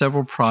yes, there are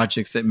several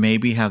projects that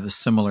maybe have a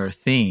similar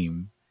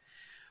theme.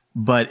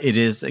 But it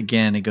is,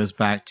 again, it goes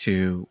back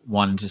to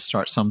wanting to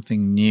start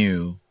something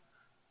new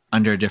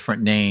under a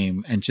different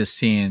name and just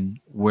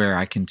seeing where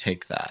I can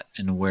take that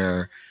and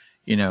where,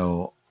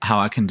 how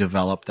I can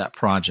develop that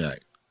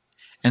project.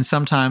 And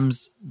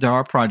sometimes there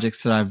are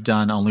projects that I've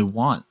done only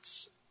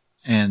once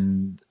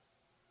and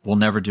will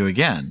never do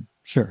again.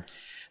 Sure.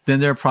 Then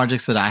there are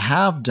projects that I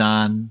have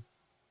done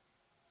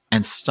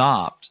and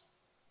stopped,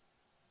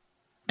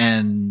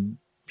 and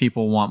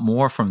people want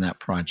more from that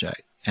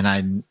project, and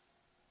I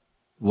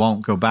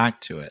won't go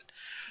back to it.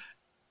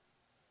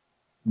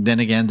 Then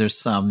again, there's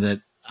some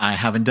that I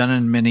haven't done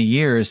in many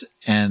years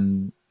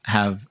and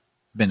have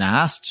been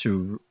asked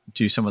to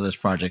do some of this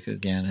project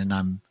again, and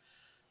I'm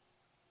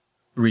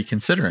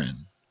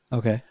reconsidering.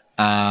 Okay.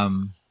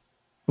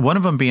 One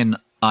of them being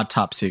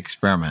Autopsy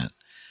Experiment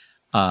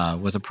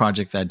was a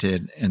project that I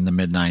did in the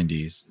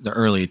mid-90s, the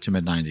early to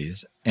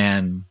mid-90s.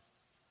 And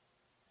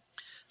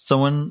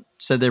someone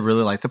said they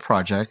really liked the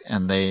project,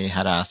 and they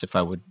had asked if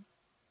I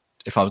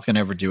was going to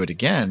ever do it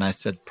again. And I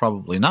said,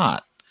 probably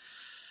not.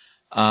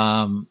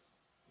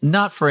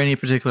 Not for any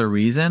particular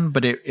reason,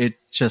 but it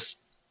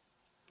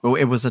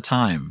was a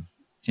time,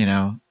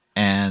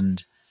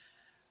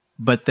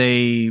 but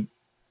they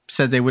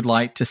said they would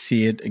like to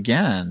see it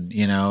again,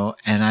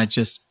 and I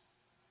just,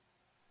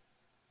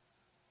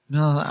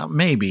 no,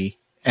 maybe.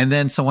 And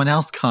then someone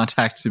else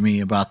contacted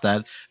me about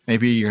that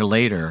maybe a year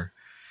later,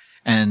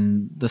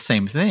 and the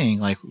same thing,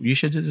 like, you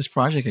should do this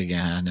project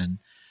again.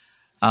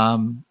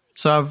 And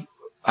so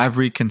I've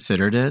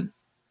reconsidered it.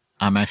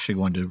 I'm actually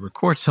going to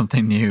record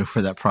something new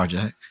for that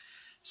project.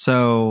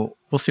 So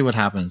we'll see what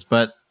happens.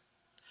 But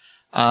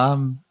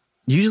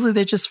usually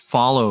they just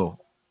follow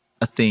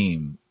a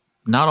theme.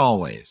 Not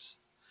always,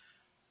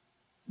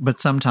 but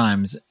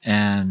sometimes.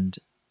 And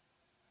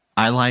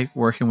I like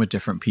working with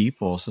different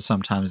people. So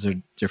sometimes there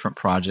are different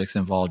projects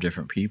involve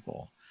different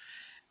people.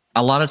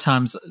 A lot of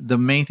times, the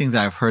main thing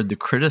that I've heard the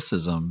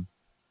criticism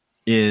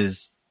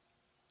is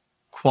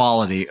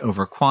quality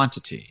over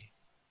quantity.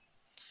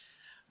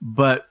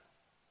 But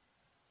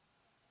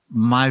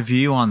my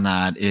view on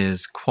that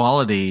is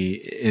quality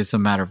is a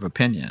matter of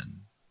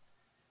opinion.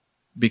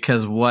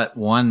 Because what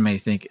one may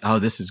think, oh,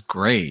 this is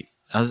great,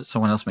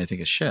 someone else may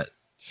think is shit.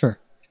 Sure.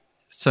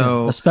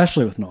 So, yeah,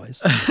 especially with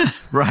noise.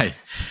 Right.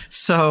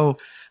 So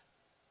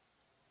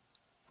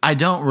I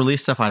don't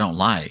release stuff I don't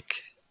like.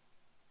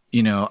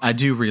 I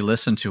do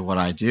re-listen to what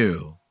I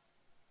do.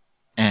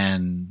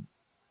 And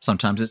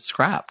sometimes it's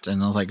scrapped.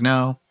 And I was like,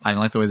 no, I don't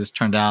like the way this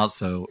turned out.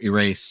 So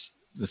erase,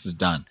 this is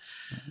done.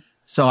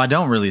 So I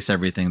don't release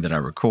everything that I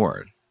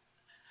record.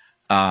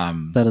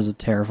 That is a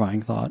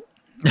terrifying thought.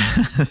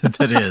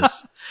 That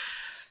is.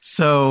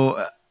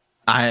 So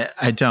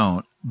I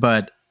don't,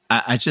 but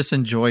I just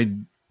enjoy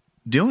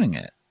doing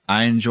it.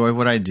 I enjoy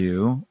what I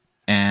do,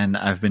 and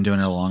I've been doing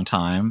it a long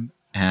time.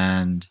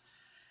 And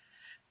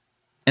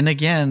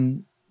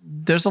again,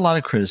 there's a lot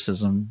of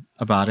criticism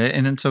about it,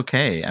 and it's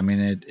okay. I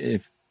mean,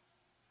 if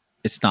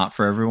it's not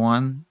for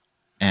everyone,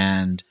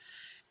 and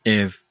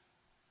if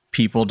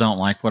people don't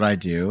like what I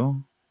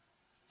do,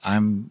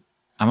 I'm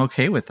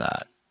okay with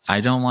that. I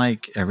don't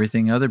like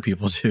everything other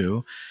people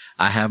do.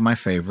 I have my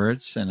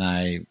favorites, and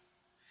I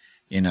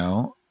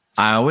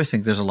always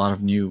think there's a lot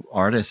of new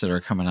artists that are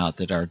coming out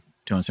that are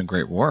doing some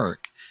great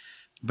work,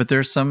 but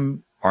there's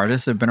some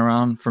artists that have been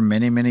around for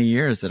many, many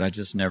years that I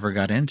just never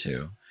got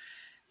into.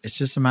 It's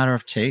just a matter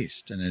of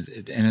taste, and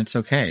it's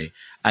okay.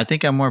 I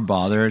think I'm more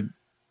bothered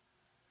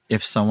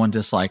if someone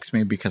dislikes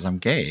me because I'm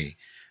gay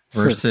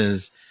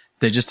versus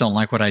they just don't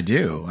like what I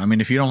do. I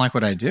mean, if you don't like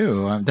what I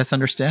do, that's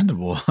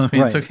understandable. I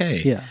mean, It's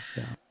okay. Yeah.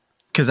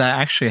 Because I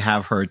actually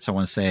have heard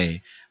someone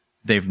say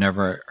they've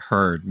never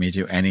heard me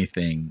do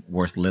anything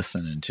worth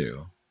listening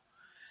to.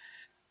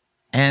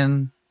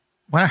 And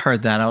when I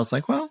heard that, I was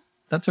like, well,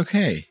 that's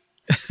okay.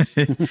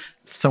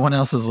 Someone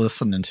else is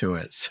listening to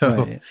it.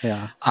 So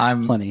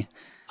I'm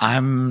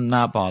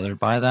not bothered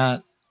by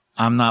that.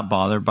 I'm not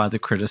bothered by the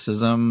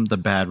criticism, the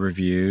bad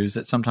reviews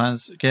that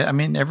sometimes get. I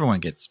mean, everyone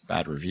gets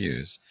bad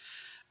reviews.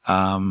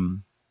 But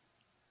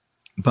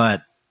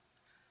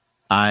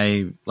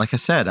like I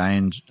said,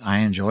 I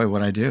enjoy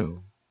what I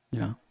do.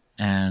 Yeah.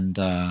 And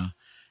a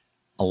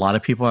lot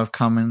of people have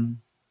come and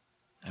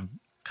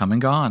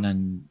gone,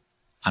 and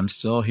I'm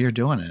still here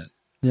doing it.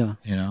 Yeah.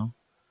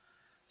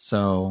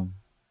 So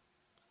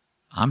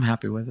I'm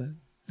happy with it.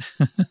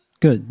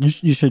 Good.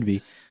 You should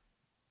be.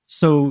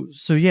 So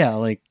yeah,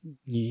 like,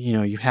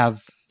 you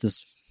have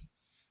this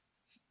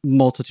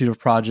multitude of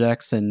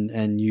projects,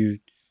 and you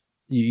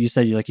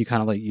said you like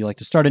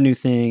to start a new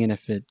thing, and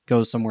if it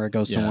goes somewhere, it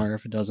goes somewhere.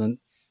 If it doesn't,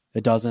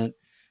 it doesn't.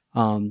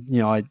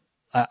 I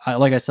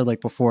like I said,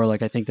 like before,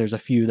 like I think there's a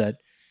few that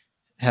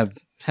have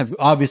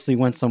obviously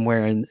went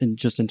somewhere, and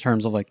just in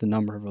terms of like the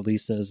number of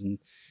releases, and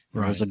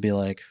those would be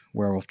like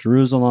Werewolf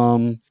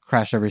Jerusalem,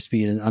 Crash Every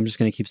Speed, and I'm just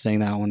going to keep saying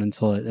that one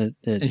until it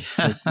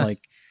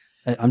like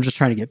I'm just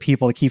trying to get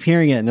people to keep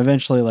hearing it, and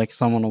eventually like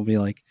someone will be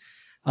like,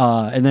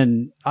 and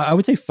then I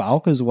would say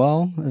Falk as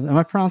well. Am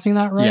I pronouncing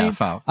that right? Yeah,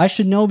 Falk. I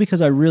should know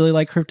because I really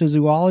like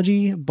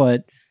cryptozoology,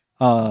 but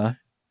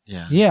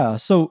yeah.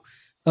 So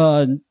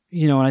and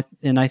I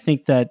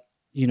think that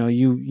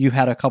you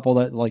had a couple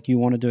that like you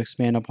wanted to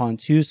expand upon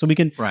too. So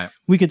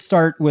we could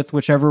start with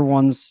whichever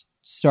ones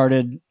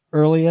started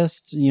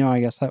earliest.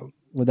 I guess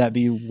would that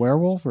be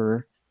Werewolf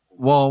or?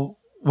 Well,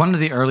 one of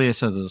the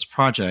earliest of those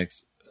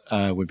projects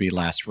would be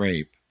Last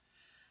Rape.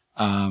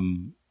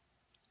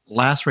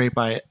 Last Rape,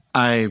 it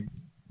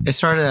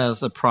started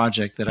as a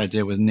project that I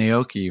did with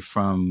Naoki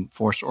from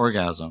Forced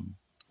Orgasm.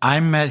 I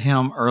met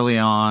him early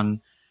on.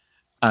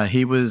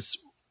 He was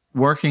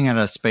working at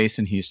a space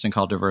in Houston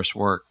called Diverse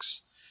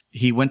Works.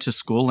 He went to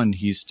school in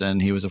Houston.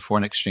 He was a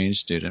foreign exchange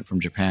student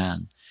from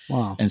Japan.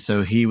 Wow. And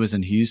so he was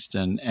in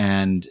Houston,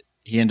 and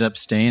he ended up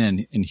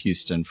staying in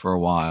Houston for a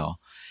while.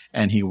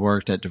 And he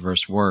worked at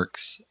Diverse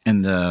Works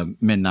in the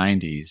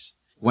mid-90s.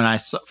 When I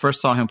first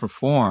saw him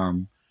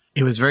perform,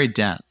 it was very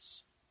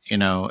dense.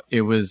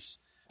 It was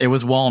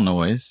wall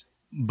noise,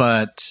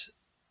 but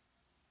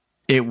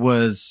it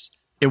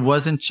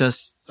wasn't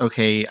just,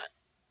 okay,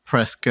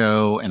 press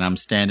go and I'm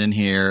standing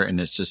here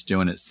and it's just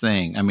doing its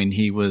thing. I mean,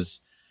 he was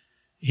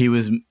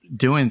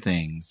doing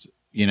things,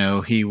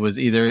 he was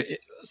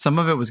some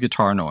of it was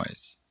guitar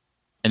noise,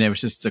 and it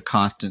was just the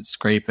constant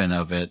scraping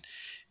of it.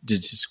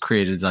 It just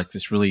created like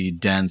this really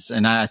dense,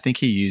 and I think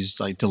he used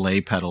like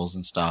delay pedals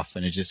and stuff,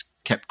 and it just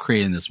kept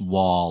creating this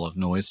wall of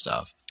noise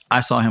stuff. I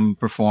saw him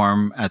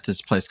perform at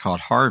this place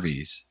called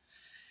Harvey's,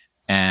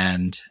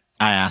 and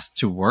I asked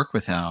to work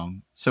with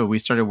him. So we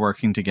started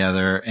working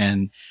together,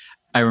 and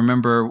I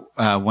remember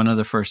one of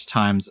the first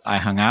times I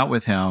hung out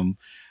with him,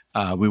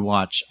 we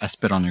watched I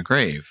Spit on Your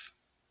Grave.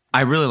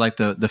 I really liked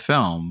the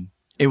film.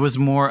 It was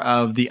more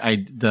of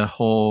the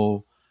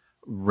whole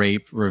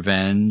rape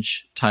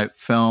revenge type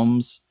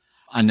films.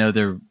 I know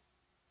they're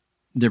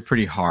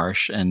pretty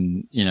harsh,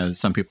 and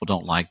some people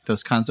don't like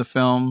those kinds of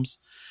films.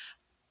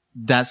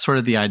 That's sort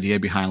of the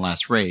idea behind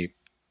Last Rape.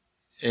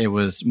 It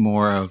was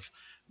more of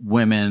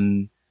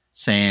women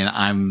saying,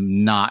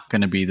 I'm not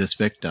going to be this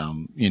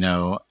victim,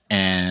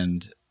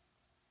 and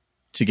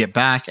to get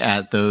back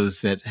at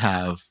those that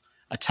have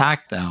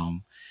attacked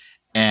them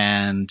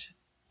and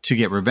to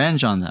get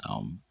revenge on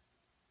them.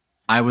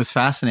 I was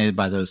fascinated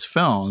by those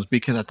films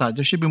because I thought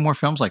there should be more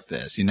films like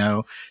this,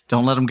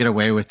 don't let them get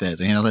away with it.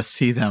 Let's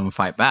see them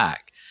fight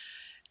back.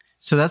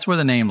 So that's where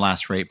the name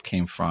Last Rape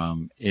came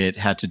from. It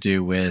had to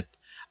do with,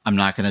 I'm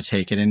not going to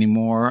take it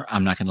anymore.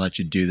 I'm not going to let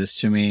you do this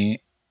to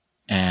me.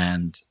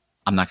 And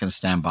I'm not going to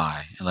stand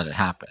by and let it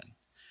happen.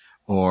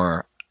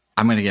 or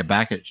I'm going to get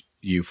back at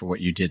you for what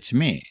you did to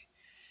me.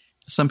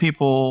 Some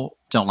people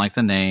don't like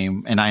the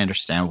name, and I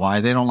understand why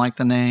they don't like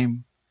the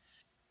name,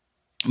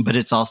 but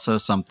it's also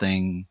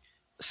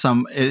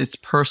it's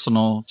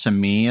personal to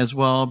me as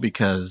well,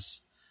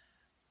 because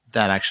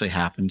that actually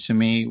happened to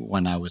me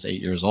when I was 8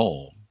 years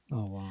old.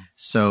 Oh, wow.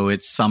 So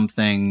it's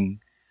something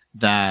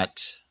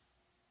that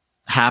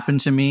happened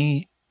to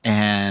me,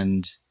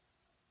 and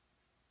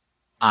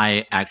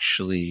I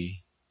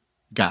actually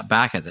got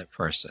back at that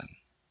person.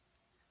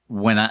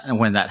 When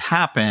that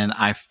happened,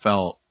 I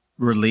felt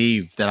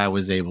relieved that I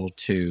was able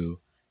to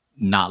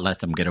not let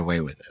them get away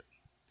with it.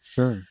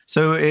 Sure.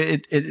 So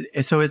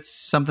it's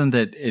something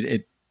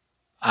that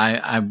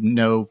I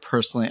know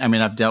personally. I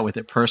mean, I've dealt with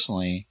it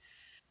personally,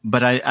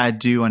 but I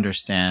do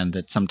understand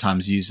that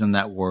sometimes using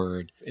that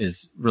word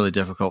is really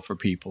difficult for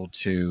people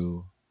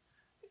to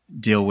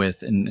deal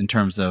with in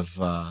terms of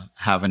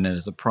having it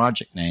as a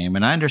project name.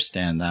 And I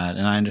understand that.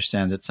 And I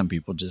understand that some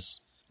people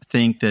just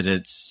think that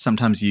it's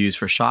sometimes used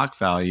for shock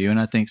value.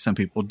 And I think some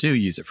people do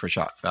use it for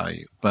shock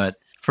value. But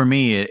for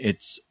me,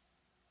 it's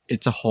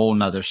a whole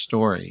nother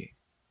story.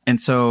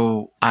 And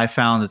so I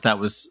found that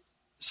was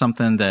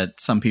something that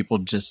some people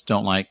just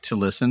don't like to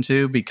listen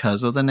to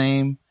because of the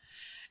name.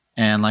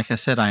 And like I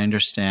said, I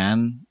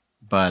understand,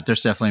 but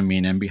there's definitely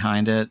meaning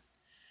behind it.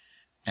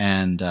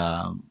 And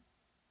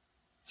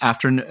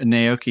after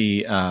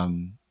Naoki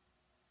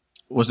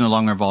was no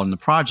longer involved in the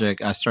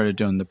project, I started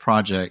doing the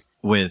project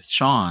with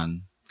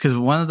Sean, because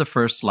one of the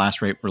first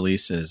Last Rape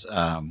releases,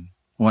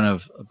 one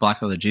of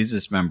Black Leather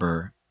Jesus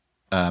member,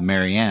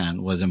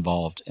 Marianne, was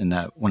involved in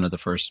that one of the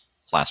first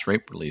Last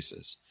Rape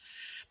releases.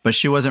 But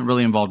she wasn't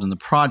really involved in the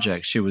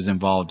project. She was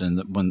involved in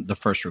the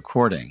first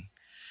recording.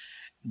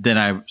 Then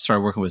I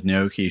started working with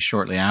Naoki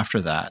shortly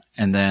after that.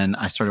 And then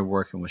I started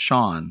working with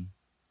Sean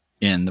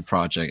in the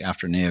project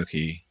after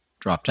Naoki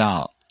dropped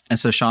out. And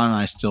so Sean and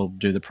I still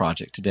do the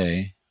project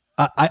today.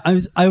 I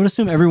would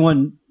assume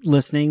everyone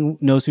listening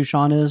knows who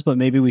Sean is, but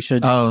maybe we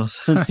should,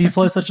 since he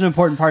plays such an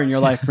important part in your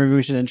life, maybe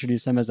we should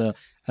introduce him as a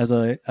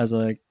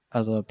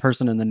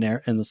person in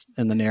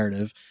the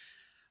narrative.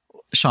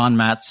 Sean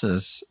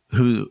Matzes,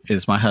 who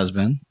is my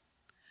husband.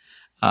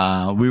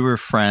 We were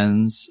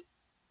friends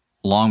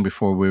long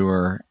before we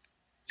were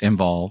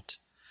involved.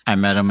 I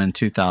met him in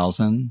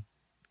 2000,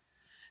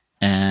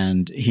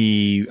 and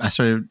I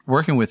started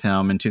working with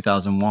him in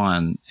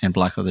 2001 in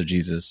Black Leather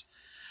Jesus.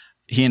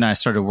 He and I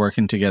started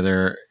working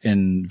together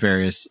in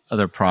various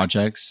other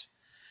projects,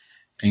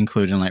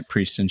 including like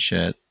Priest and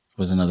Shit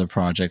was another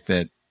project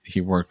that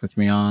he worked with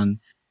me on.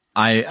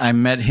 I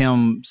met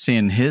him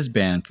seeing his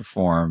band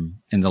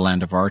perform in the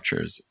Land of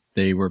Archers.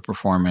 They were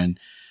performing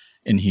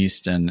in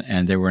Houston,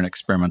 and they were an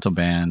experimental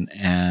band.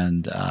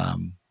 And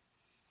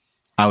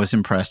I was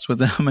impressed with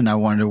them, and I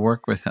wanted to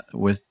work with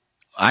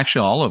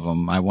actually all of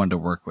them I wanted to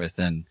work with.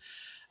 And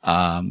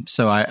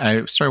so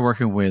I started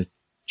working with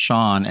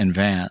Sean and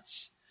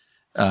Vance.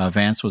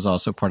 Vance was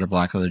also part of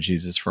Black Leather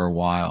Jesus for a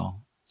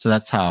while. So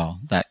that's how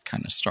that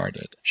kind of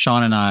started.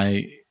 Sean and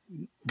I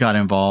got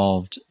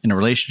involved in a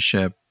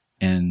relationship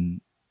in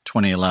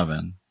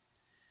 2011.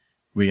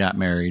 We got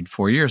married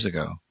 4 years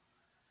ago.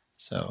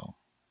 So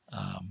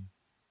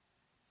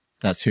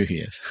that's who he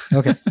is.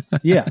 Okay.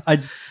 Yeah. I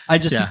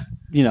just,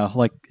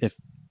 like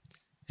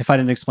if I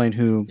didn't explain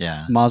who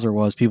Mazur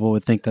was, people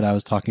would think that I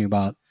was talking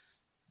about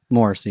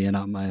Morrissey and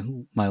not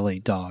my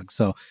late dog.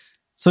 So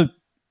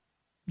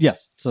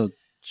yes. So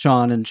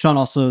Sean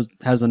also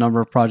has a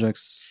number of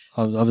projects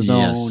of his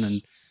own.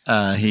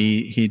 And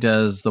he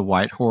does The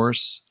White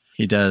Horse.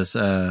 He does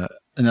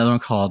another one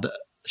called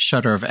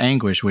Shudder of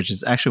Anguish, which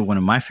is actually one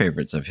of my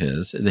favorites of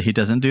his. He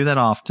doesn't do that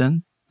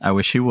often. I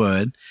wish he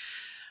would.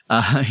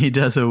 He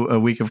does a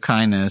Week of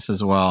Kindness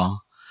as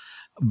well,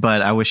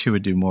 but I wish he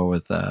would do more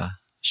with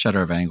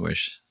Shudder of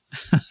Anguish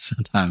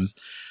sometimes.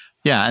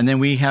 Yeah, and then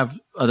we have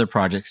other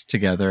projects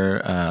together,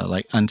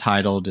 like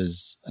Untitled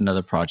is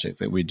another project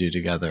that we do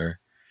together.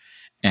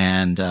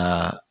 And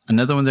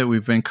another one that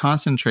we've been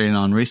concentrating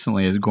on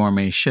recently is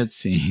Gourmet Shit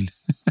Scene,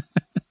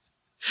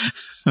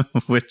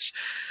 which,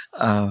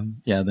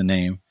 the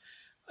name.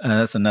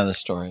 That's another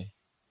story.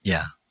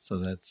 Yeah, so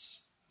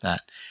that's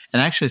that.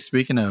 And actually,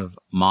 speaking of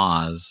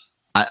Moz,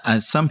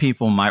 some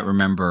people might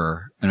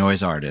remember a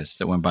noise artist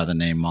that went by the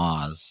name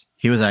Moz.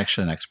 He was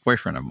actually an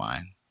ex-boyfriend of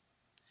mine.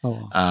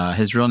 Oh, wow.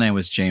 His real name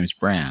was James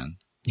Brand.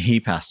 He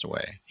passed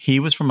away. He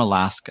was from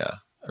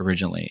Alaska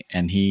originally,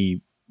 and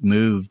he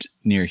moved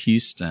near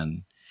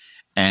Houston,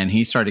 and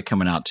he started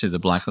coming out to the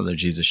Black Leather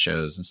Jesus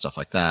shows and stuff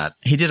like that.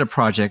 He did a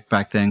project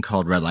back then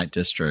called Red Light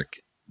District,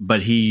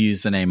 but he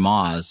used the name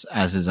Moz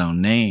as his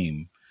own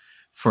name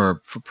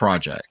for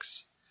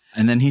projects.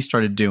 And then he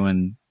started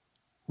doing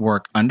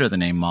work under the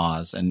name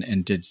Moz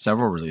and did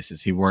several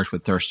releases. He worked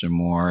with Thurston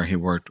Moore. He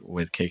worked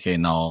with KK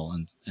Null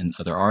and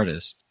other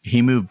artists.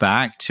 He moved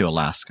back to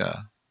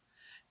Alaska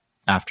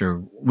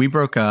after we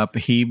broke up.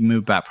 He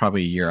moved back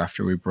probably a year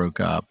after we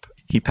broke up.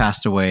 He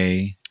passed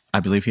away.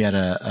 I believe he had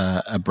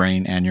a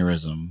brain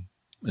aneurysm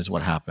is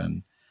what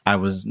happened. I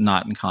was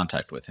not in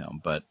contact with him,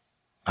 but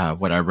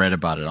what I read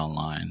about it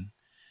online.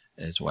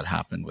 is what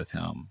happened with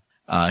him.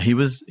 He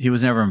was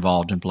never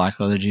involved in Black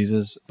Leather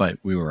Jesus, but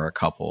we were a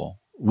couple.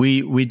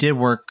 We did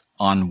work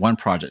on one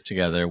project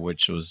together,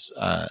 which was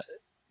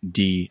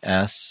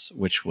DS,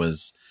 which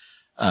was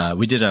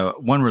we did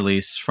one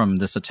release from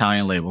this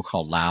Italian label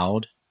called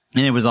Loud,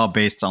 and it was all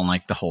based on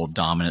like the whole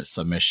dominant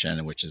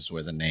submission, which is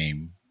where the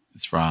name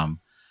is from.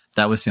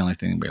 That was the only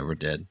thing we ever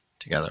did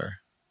together.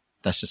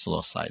 That's just a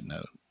little side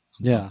note.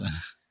 Yeah,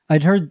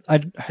 I've heard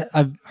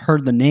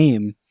the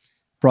name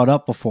brought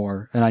up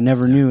before, and I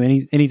never knew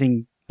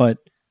anything but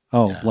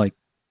like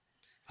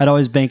I'd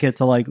always bank it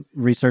to like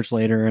research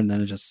later, and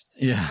then it just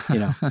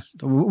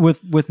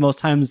with most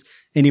times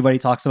anybody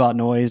talks about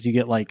noise, you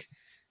get like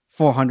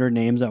 400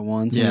 names at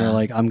once, and you're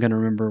like, I'm gonna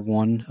remember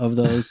one of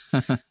those.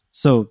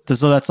 so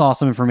that's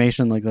awesome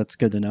information. Like that's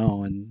good to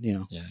know, and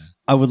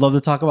I would love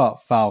to talk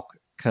about Fouke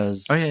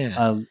because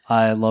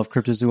I love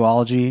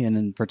cryptozoology, and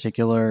in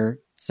particular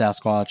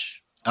Sasquatch.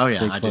 Oh yeah,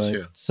 Bigfoot. I do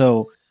too.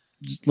 So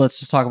let's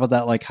just talk about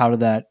that. Like, how did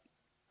that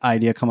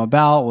idea come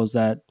about? Was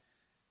that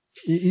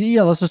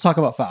let's just talk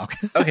about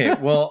Fouke. Okay,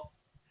 well,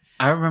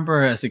 I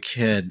remember as a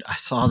kid, I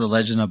saw The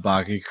Legend of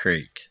Boggy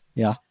Creek.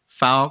 Yeah.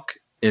 Fouke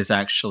is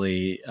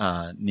actually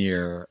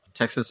near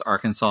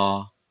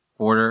Texas-Arkansas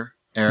border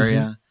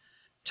area,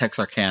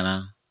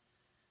 Texarkana.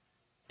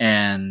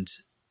 And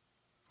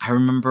I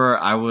remember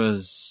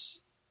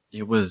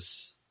it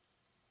was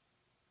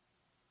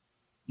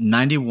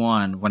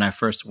 91 when I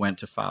first went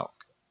to Fouke.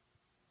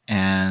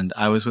 And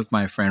I was with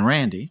my friend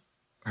Randy.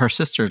 Her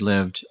sister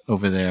lived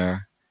over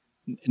there,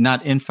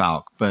 not in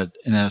Fouke, but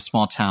in a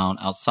small town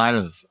outside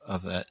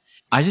of it.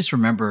 I just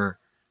remember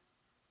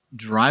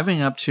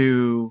driving up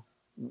to,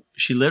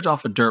 she lived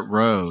off a dirt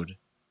road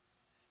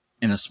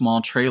in a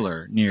small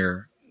trailer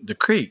near the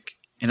creek.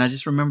 And I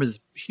just remember this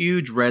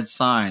huge red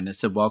sign that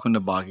said, "Welcome to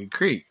Boggy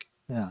Creek."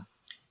 Yeah.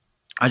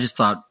 I just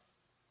thought,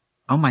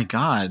 oh my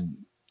God,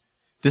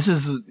 this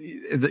is,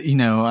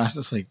 I was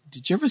just like,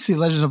 did you ever see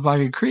Legend of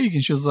Boggy Creek?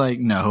 And she was like,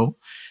 no.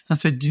 I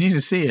said, you need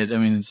to see it. I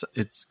mean,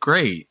 it's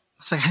great.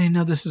 I was like, I didn't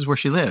know this is where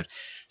she lived.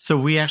 So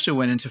we actually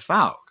went into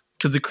Fouke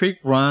because the creek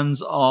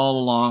runs all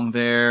along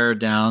there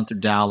down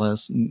through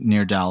Dallas,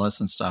 near Dallas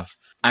and stuff.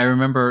 I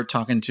remember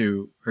talking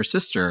to her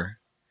sister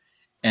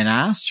and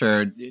I asked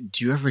her,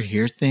 do you ever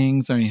hear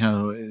things? Or,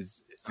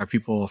 are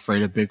people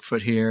afraid of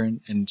Bigfoot here?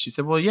 And she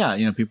said, well,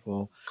 yeah,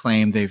 people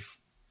claim they've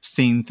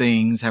seen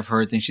things, have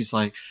heard things. She's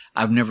like,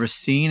 I've never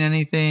seen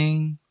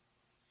anything,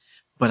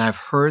 but I've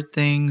heard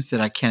things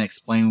that I can't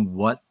explain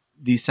what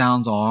these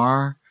sounds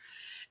are.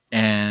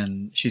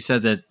 And she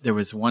said that there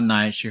was one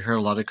night she heard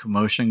a lot of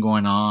commotion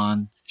going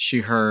on.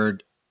 She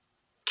heard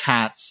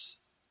cats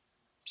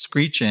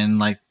screeching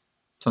like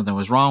something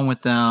was wrong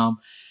with them.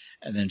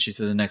 And then she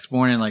said the next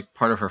morning, like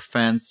part of her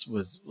fence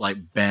was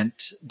like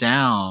bent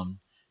down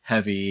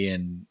heavy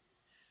and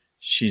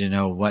she didn't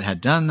know what had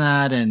done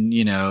that. And,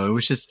 it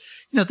was just,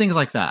 things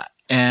like that.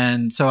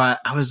 And so I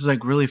was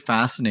like really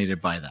fascinated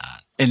by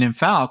that. And in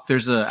Fouke,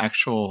 there's a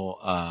actual,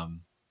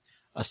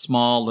 a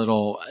small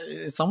little,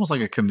 it's almost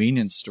like a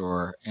convenience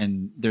store.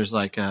 And there's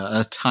like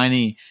a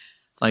tiny,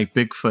 like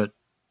Bigfoot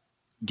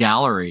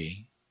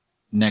gallery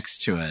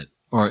next to it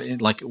or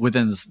like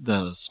within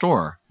the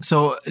store.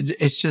 So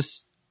it's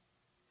just,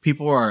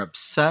 people are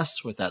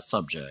obsessed with that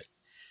subject,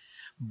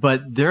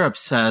 but they're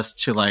obsessed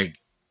to like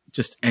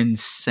just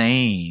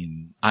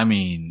insane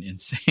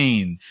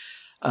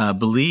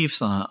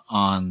beliefs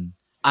on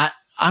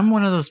I'm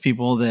one of those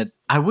people that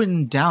I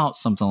wouldn't doubt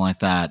something like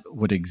that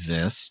would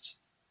exist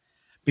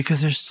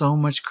because there's so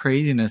much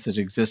craziness that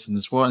exists in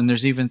this world. And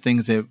there's even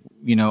things that,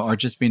 are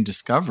just being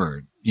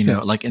discovered,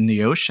 like in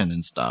the ocean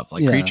and stuff,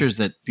 like creatures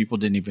that people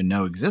didn't even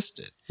know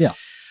existed. Yeah.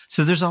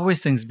 So there's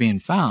always things being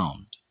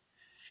found.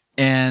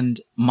 And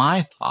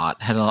my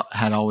thought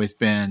had always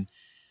been,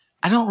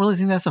 I don't really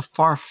think that's a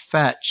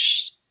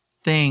far-fetched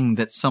thing.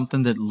 That's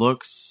something that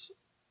looks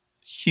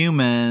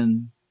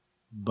human,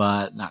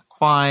 but not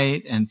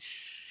quite. And,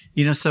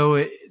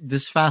 so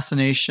this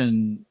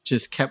fascination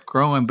just kept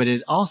growing, but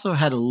it also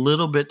had a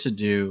little bit to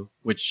do,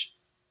 which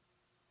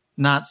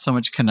not so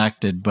much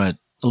connected, but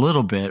a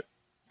little bit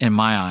in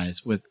my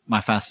eyes with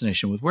my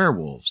fascination with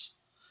werewolves.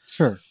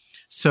 Sure.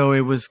 So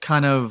it was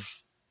kind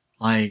of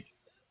like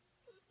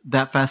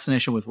that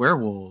fascination with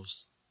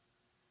werewolves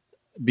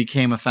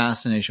became a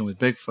fascination with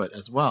Bigfoot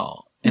as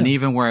well. Yeah. And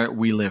even where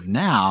we live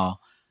now,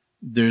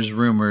 there's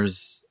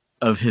rumors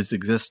of his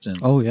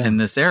existence in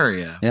this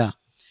area. Yeah.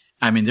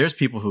 I mean, there's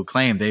people who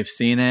claim they've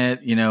seen it,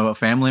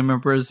 family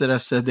members that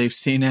have said they've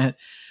seen it.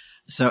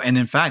 So, and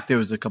in fact, there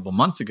was a couple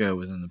months ago, it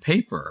was in the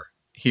paper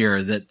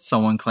here that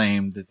someone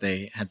claimed that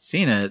they had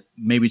seen it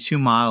maybe 2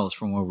 miles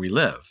from where we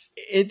live.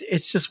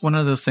 It's just one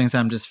of those things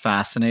I'm just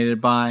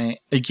fascinated by.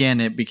 Again,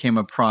 it became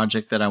a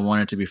project that I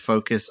wanted to be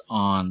focused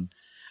on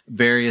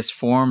various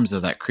forms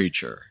of that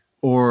creature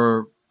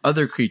or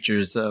other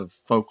creatures of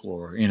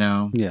folklore,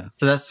 Yeah.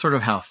 So that's sort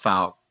of how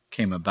Fouke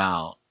came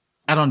about.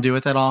 I don't do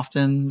it that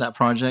often, that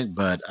project,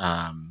 but,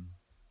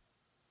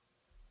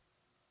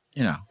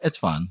 it's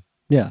fun.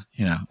 Yeah.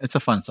 It's a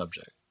fun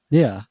subject.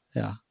 Yeah.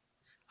 Yeah.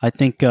 I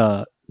think,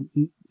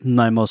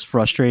 my most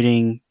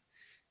frustrating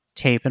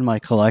tape in my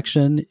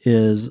collection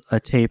is a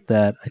tape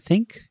that I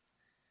think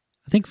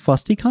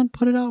Fusticunt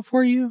put it out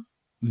for you,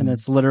 and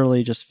it's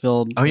literally just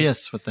filled. Oh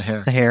yes, with the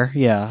hair. The hair,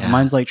 yeah.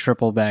 Mine's like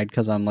triple bagged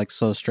because I'm like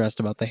so stressed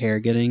about the hair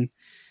getting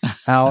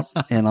out,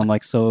 and I'm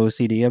like so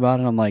OCD about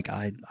it. I'm like,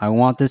 I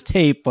want this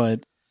tape,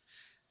 but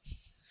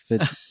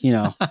if it,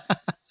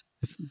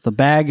 if the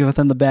bag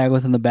within the bag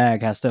within the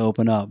bag has to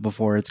open up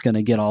before it's going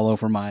to get all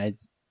over my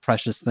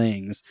precious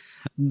things,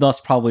 thus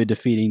probably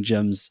defeating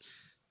Jim's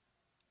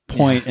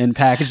point in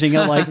packaging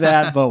it like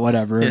that. But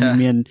whatever. Yeah.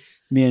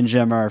 Me and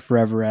Jim are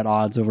forever at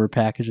odds over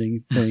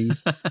packaging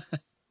things.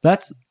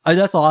 That's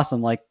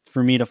awesome. Like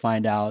for me to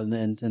find out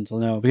and to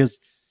know, because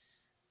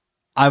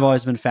I've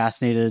always been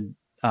fascinated.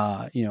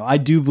 I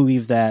do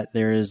believe that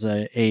there is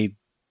a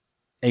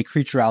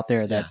creature out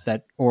there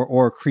that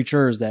or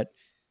creatures that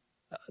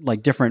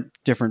like different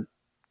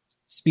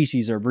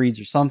species or breeds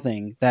or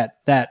something that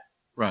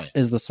right.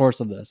 is the source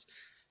of this.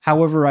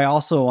 However, I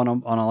also on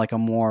a like a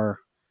more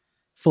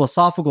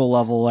philosophical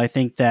level, I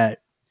think that,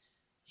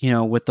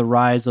 with the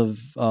rise of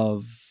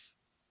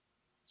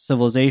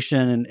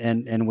civilization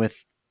and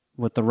with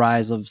the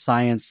rise of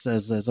science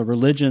as a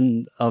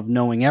religion of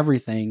knowing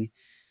everything,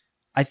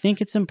 I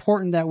think it's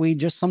important that we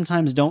just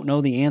sometimes don't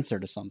know the answer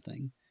to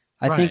something.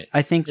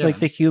 I think like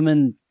the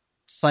human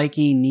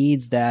psyche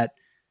needs that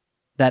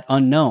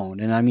unknown.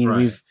 And I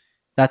mean,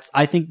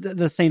 I think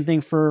the same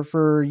thing for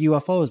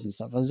UFOs and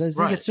stuff. I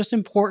think it's just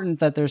important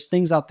that there's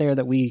things out there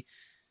that we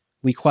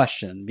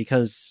question,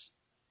 because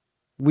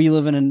we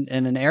live in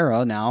an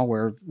era now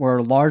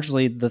where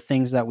largely the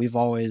things that we've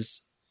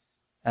always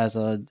as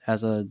a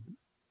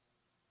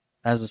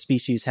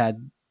species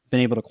had been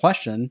able to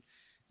question,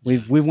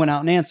 we've went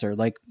out and answered.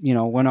 Like,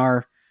 when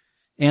our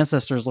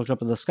ancestors looked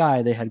up at the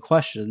sky, they had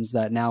questions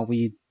that now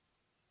we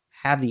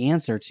have the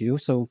answer to.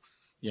 So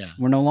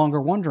we're no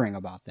longer wondering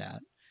about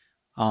that.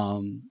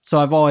 So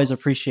I've always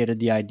appreciated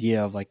the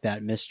idea of like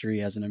that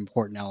mystery as an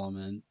important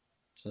element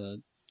to.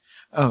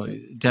 Oh,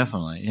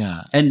 definitely.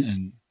 Yeah.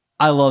 And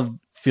I love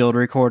field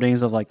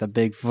recordings of like the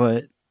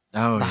Bigfoot,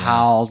 the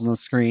howls and the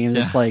screams.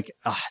 Yeah. It's like,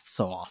 it's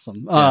so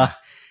awesome. Yeah.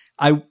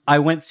 I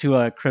went to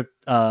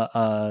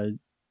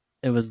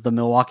it was the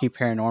Milwaukee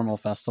Paranormal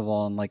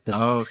Festival, and like this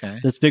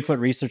Bigfoot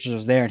researcher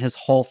was there, and his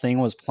whole thing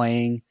was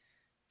playing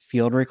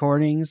field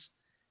recordings.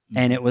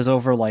 And it was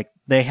over like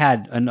they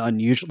had an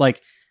unusual,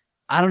 like,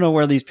 I don't know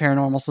where these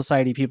Paranormal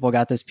Society people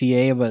got this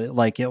PA, but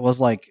like it was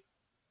like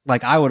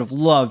I would have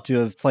loved to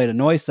have played a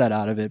noise set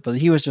out of it, but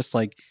he was just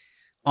like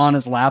on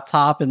his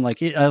laptop, and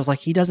like I was like,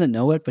 he doesn't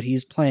know it, but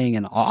he's playing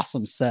an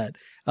awesome set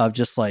of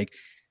just like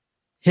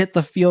hit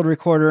the field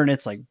recorder and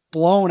it's like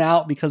blown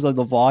out because of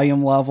the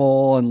volume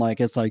level, and like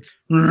it's like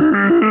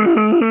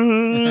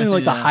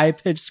like the high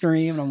pitched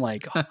scream, and I'm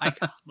like, oh my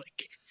god,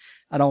 like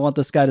I don't want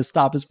this guy to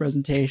stop his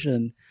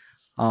presentation.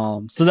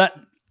 So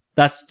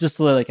that's just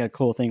like a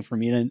cool thing for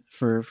me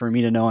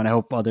to know, and I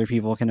hope other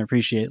people can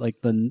appreciate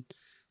like the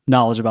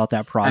knowledge about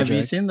that project. Have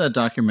you seen the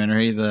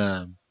documentary,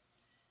 The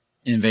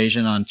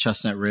Invasion on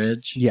Chestnut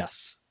Ridge?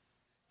 Yes.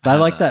 I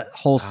like that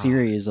whole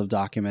series of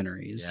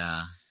documentaries.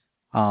 Yeah.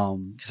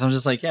 Because I'm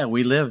just like,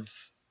 we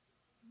live.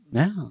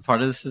 Yeah.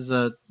 Part of this is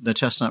the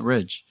Chestnut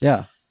Ridge.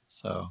 Yeah.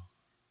 So.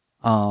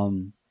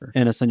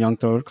 Innocent Young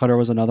Throat Cutter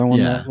was another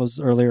one that was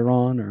earlier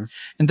on,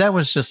 and that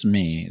was just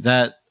me.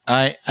 That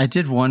I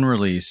did one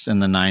release in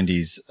the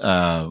 90s.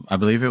 I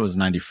believe it was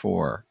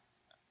 94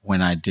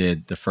 when I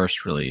did the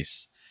first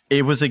release.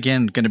 It was,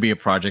 again, going to be a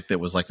project that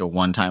was like a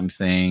one-time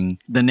thing.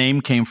 The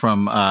name came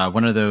from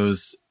one of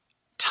those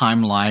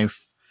Time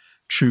Life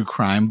true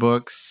crime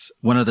books.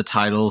 One of the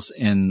titles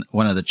in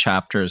one of the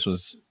chapters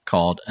was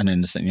called An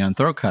Innocent Young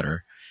Throat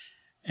Cutter,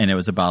 and it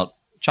was about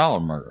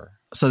child murder.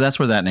 So that's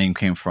where that name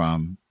came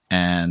from.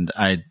 And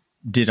I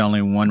did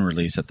only one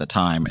release at the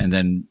time, and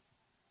then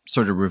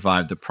sort of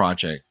revived the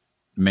project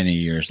many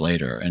years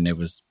later. And it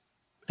was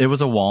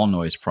a wall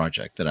noise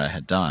project that I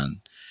had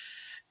done.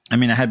 I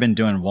mean, I had been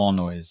doing wall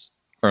noise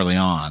early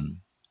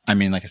on. I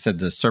mean, like I said,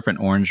 the Serpent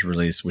Orange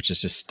release, which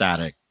is just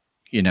static,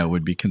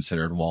 would be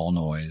considered wall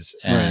noise.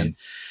 And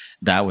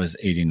that was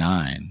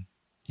 89,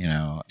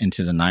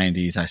 into the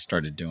 90s, I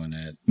started doing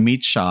it.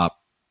 Meat Shop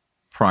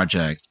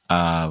project,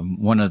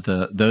 one of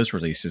those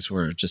releases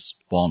were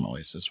just wall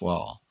noise as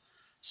well.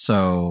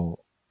 So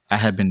I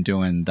had been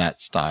doing that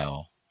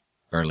style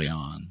early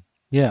on.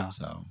 Yeah.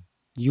 So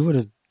you would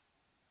have,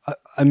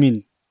 I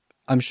mean,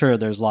 I'm sure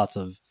there's lots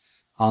of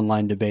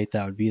online debate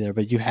that would be there,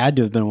 but you had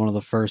to have been one of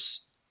the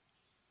first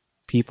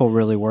people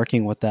really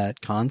working with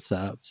that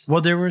concept.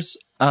 Well, there was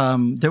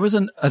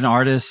an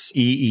artist,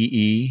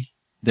 EEE,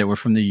 that were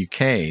from the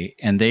UK,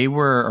 and they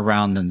were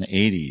around in the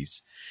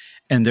 80s,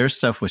 and their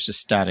stuff was just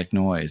static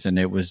noise, and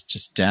it was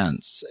just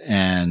dense,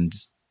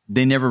 and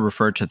they never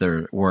referred to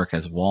their work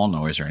as wall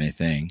noise or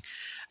anything.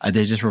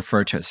 They just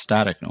referred to it as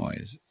static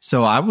noise.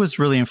 So I was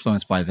really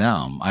influenced by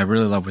them. I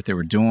really loved what they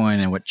were doing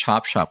and what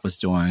Chop Shop was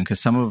doing,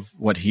 because some of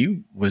what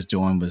he was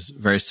doing was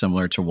very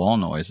similar to wall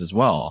noise as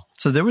well.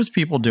 So there was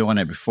people doing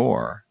it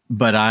before,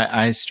 But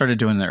I started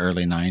doing the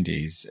early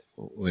 90s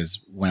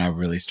was when I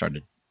really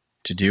started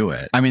to do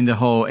it. I mean, the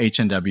whole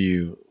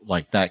HNW,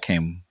 like that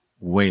came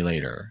way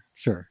later.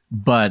 Sure.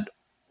 But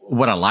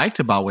what I liked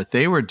about what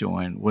they were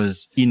doing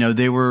was, you know,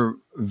 they were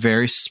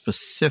very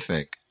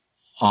specific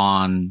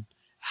on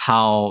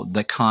how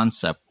the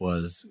concept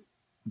was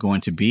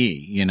going to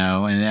be, you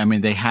know, and I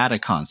mean, they had a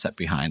concept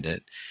behind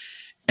it.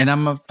 And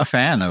I'm a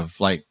fan of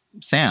like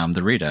Sam,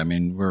 the Rita. I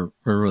mean, we're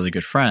really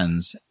good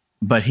friends,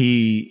 but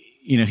he,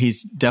 you know,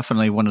 he's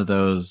definitely one of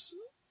those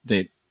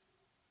that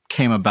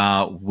came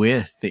about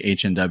with the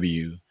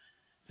HNW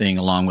thing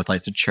along with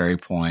like the Cherry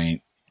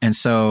Point. And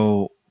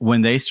so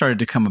when they started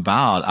to come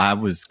about, I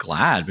was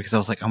glad because I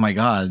was like, oh my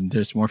God,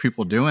 there's more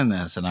people doing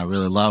this. And I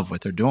really love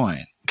what they're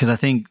doing. Because I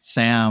think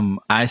Sam,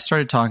 I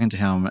started talking to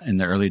him in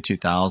the early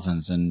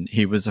 2000s and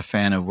he was a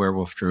fan of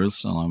Werewolf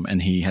Jerusalem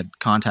and he had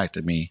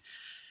contacted me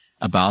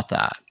about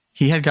that.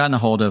 He had gotten a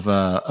hold of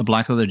a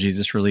Black Leather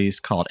Jesus release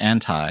called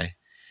Anti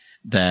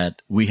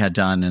that we had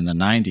done in the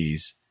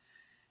 90s.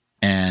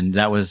 And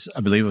that was, I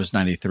believe it was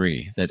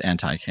 93 that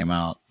Anti came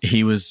out.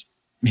 He was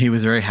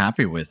very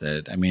happy with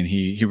it. I mean,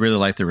 he really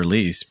liked the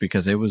release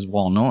because it was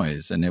Wall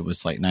Noise and it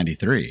was like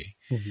 93.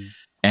 Mm-hmm.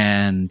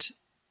 And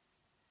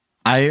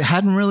I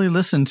hadn't really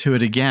listened to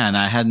it again.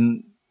 I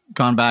hadn't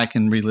gone back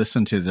and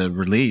re-listened to the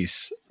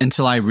release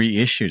until I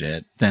reissued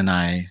it. Then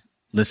I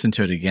listened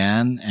to it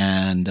again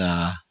and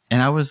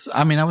I was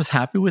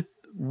happy with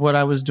what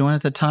I was doing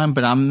at the time,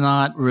 but I'm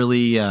not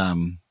really,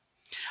 I'm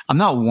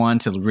not one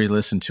to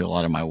re-listen to a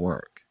lot of my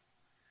work.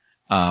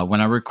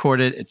 When I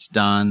record it, it's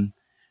done.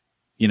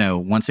 You know,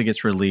 once it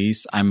gets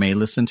released, I may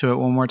listen to it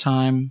one more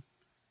time,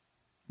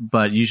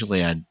 but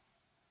usually I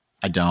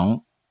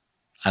don't.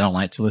 I don't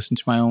like to listen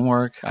to my own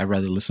work. I'd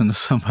rather listen to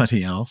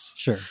somebody else.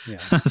 Sure. Yeah.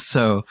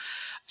 So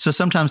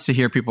sometimes to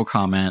hear people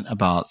comment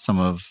about some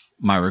of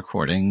my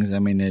recordings, I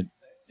mean,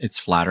 it's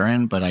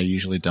flattering, but I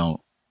usually don't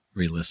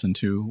re-listen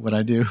to what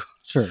I do.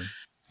 Sure.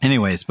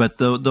 Anyways, but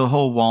the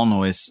whole Wall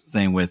Noise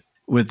thing with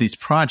these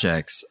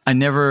projects,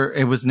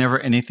 it was never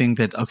anything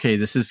that, okay,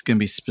 this is going to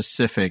be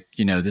specific,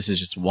 you know, this is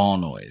just Wall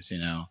Noise, you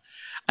know.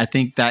 I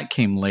think that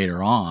came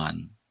later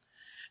on.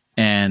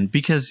 And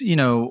because, you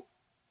know,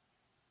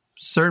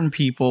 certain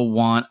people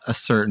want a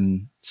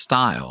certain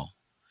style.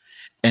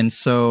 And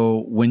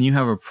so when you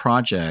have a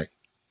project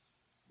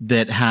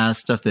that has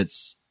stuff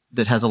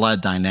that has a lot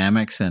of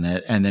dynamics in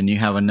it, and then you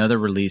have another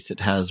release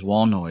that has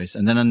Wall Noise,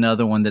 and then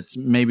another one that's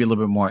maybe a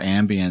little bit more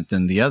ambient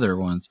than the other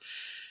ones,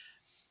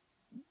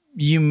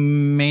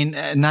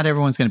 not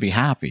everyone's going to be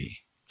happy.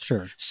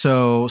 Sure.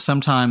 So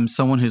sometimes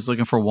someone who's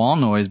looking for Wall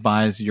Noise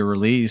buys your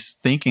release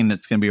thinking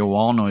it's going to be a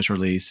Wall Noise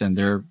release, and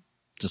they're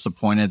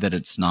disappointed that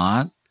it's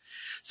not.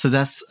 So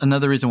that's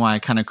another reason why I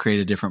kind of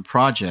created different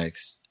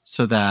projects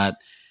so that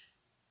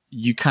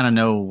you kind of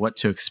know what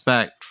to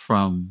expect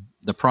from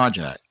the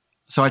project.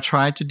 So I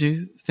tried to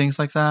do things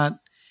like that.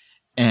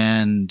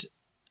 And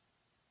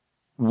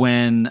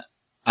when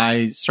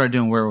I started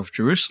doing Werewolf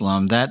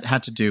Jerusalem, that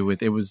had to do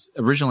with, it was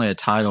originally a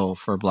title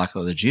for a Black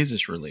Leather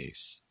Jesus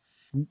release.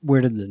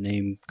 Where did the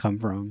name come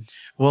from?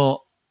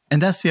 Well,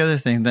 and that's the other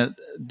thing that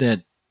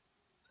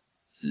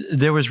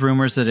there was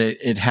rumors that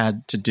it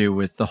had to do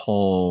with the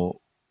whole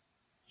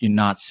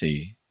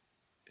Nazi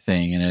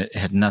thing, and it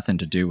had nothing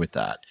to do with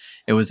that.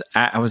 I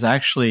was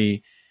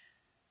actually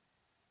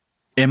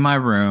in my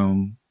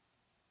room.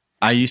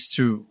 I used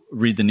to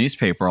read the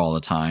newspaper all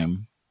the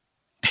time,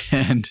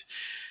 and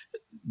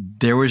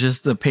there was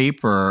just the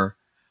paper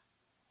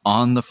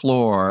on the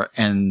floor,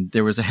 and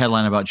there was a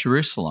headline about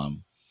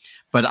Jerusalem.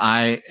 But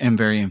I am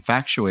very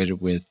infatuated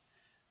with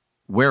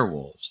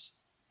werewolves.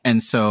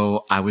 And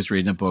so I was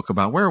reading a book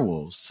about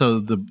werewolves. So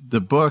the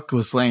book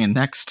was laying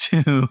next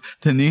to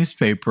the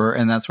newspaper,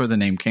 and that's where the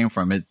name came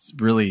from. It's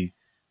really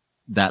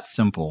that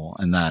simple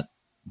and that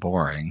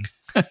boring.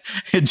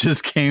 It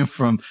just came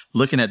from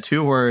looking at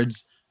two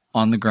words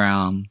on the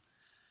ground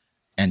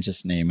and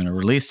just naming a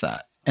release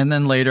that. And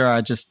then later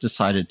I just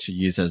decided to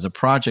use it as a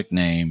project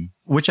name,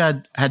 which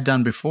I had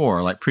done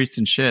before. Like Priest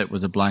and Shit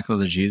was a Black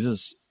Leather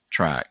Jesus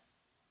track,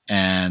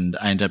 and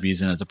I ended up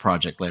using it as a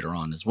project later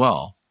on as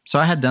well. So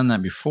I had done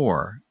that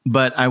before,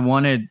 but I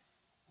wanted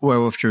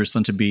Werewolf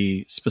Jerusalem to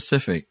be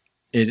specific.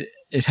 It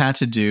had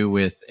to do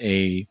with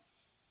a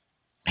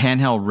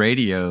handheld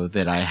radio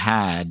that I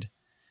had,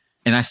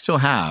 and I still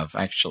have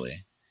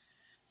actually.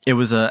 It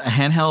was a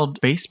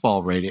handheld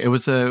baseball radio. It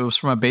was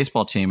from a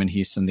baseball team in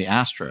Houston, the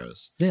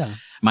Astros. Yeah.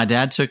 My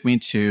dad took me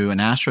to an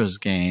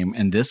Astros game,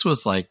 and this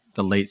was like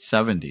the late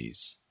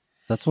 70s.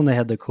 That's when they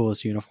had the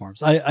coolest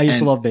uniforms. I used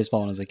to love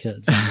baseball when I was a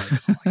kid. So I'm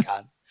like, oh my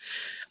God.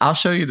 I'll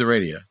show you the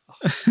radio.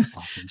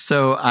 Awesome.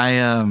 So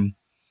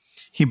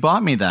he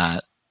bought me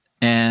that,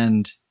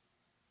 and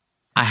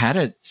I had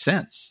it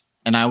since,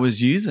 and I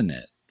was using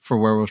it for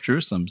Werewolf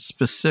Jerusalem,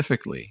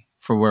 specifically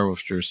for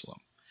Werewolf Jerusalem.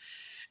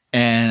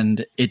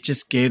 And it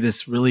just gave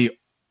this really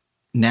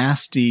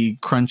nasty,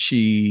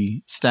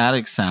 crunchy,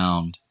 static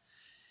sound.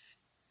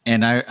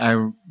 And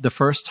I the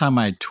first time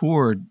I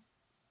toured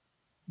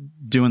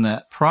doing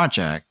that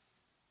project,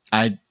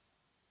 I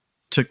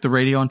took the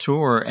radio on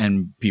tour,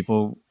 and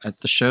people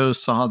at the show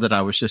saw that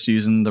I was just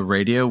using the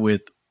radio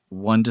with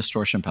one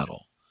distortion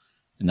pedal,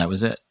 and that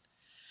was it.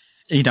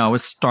 You know, I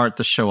would start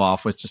the show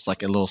off with just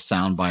like a little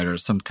sound bite or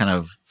some kind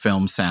of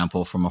film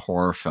sample from a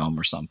horror film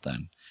or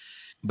something.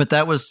 But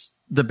that was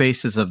the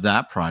basis of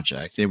that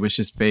project. It was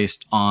just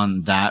based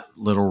on that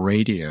little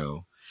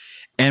radio.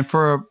 And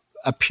for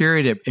a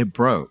period, it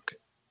broke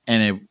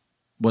and it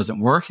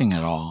wasn't working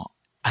at all.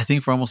 I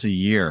think for almost a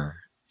year,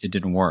 it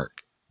didn't work.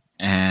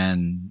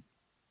 And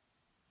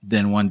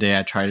then one day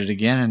I tried it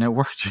again and it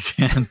worked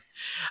again.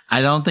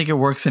 I don't think it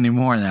works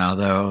anymore now,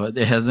 though.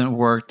 It hasn't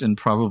worked in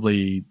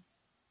probably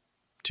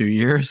 2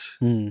 years.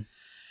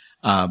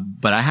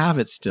 But I have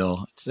it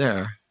still. It's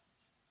there.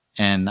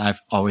 And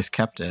I've always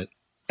kept it.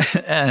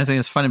 And I think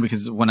it's funny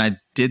because when I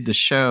did a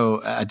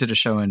show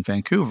in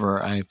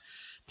Vancouver. I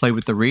played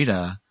with the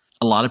Rita.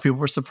 A lot of people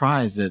were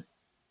surprised that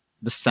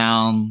the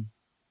sound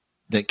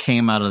that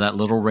came out of that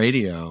little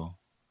radio,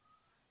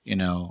 you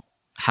know,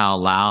 how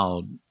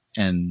loud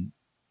and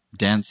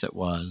dense it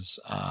was.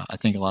 I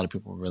think a lot of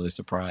people were really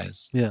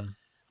surprised. Yeah.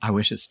 I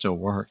wish it still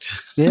worked.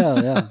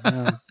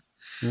 Yeah.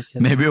 No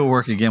kidding. Maybe it'll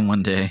work again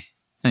one day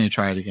and you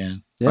try it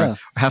again. Yeah. Or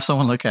have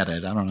someone look at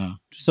it. I don't know.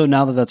 So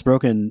now that that's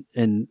broken,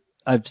 and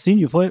I've seen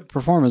you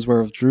perform as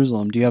Werewolf of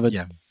Jerusalem, do you have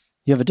you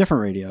have a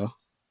different radio?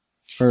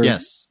 Or,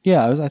 yes.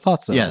 Yeah, I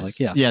thought so. Yes.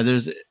 Like,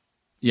 There's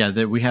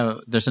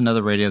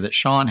another radio that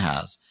Sean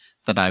has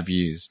that I've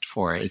used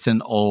for it. It's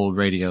an old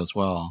radio as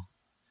well.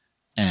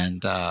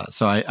 And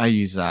so I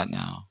use that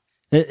now.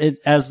 It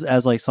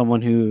as like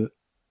someone who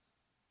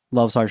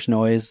loves harsh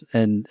noise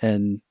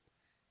and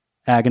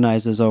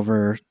agonizes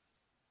over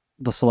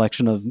the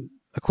selection of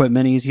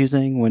equipment he's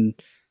using, when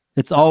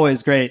it's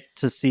always great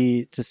to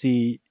see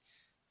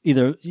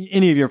either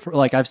any of your,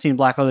 like I've seen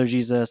Black Leather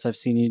Jesus, I've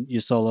seen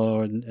you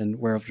solo and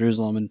Werewolf of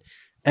Jerusalem, and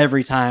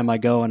every time I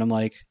go and I'm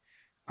like,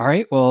 all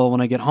right, well,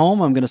 when I get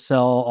home, I'm going to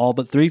sell all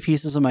but 3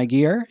 pieces of my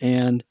gear,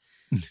 and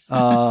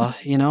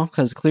you know,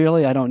 because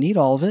clearly I don't need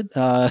all of it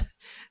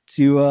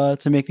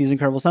to make these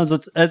incredible sounds. So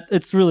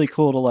it's really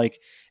cool to like,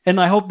 and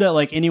I hope that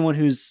like anyone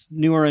who's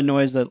newer in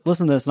noise that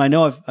listen to this, and I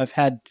know I've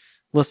had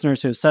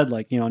listeners who have said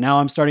like, you know, now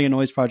I'm starting a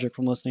noise project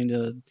from listening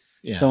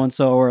to so and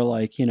so, or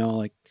like, you know,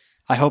 like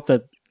I hope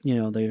that, you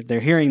know, they're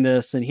hearing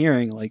this and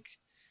hearing like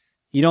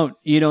you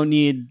don't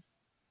need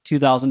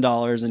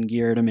 $2,000 in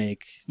gear to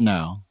make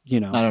not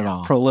at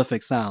all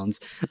prolific sounds.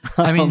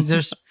 I mean,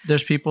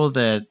 there's people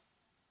that,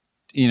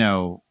 you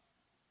know,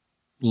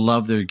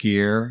 love their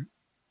gear,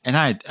 and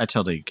I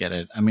totally get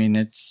it. I mean,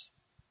 it's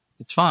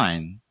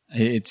fine.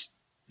 It's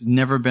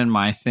never been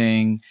my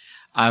thing.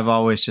 I've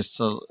always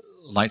just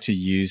liked to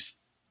use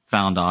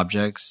found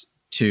objects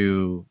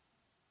to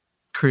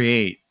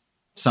create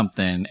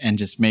something and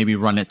just maybe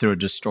run it through a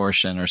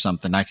distortion or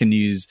something. I can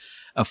use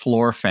a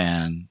floor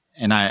fan,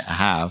 and I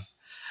have,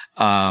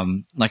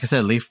 like I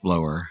said, a leaf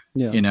blower.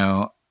 Yeah. You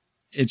know,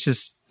 it's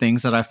just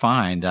things that I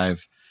find.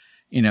 I've,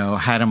 you know,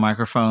 had a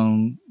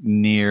microphone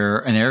near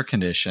an air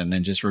condition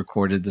and just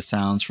recorded the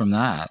sounds from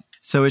that.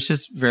 So it's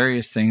just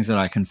various things that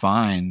I can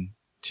find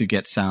to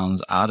get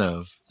sounds out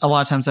of. A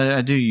lot of times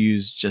I do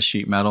use just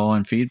sheet metal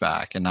and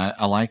feedback, and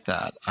I like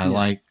that.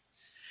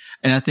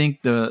 And I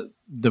think the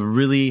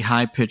really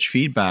high pitched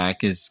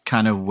feedback is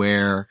kind of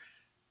where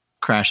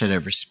Crash at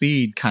Every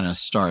Speed kind of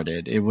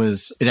started.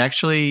 It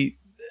actually,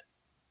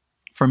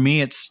 for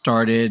me, it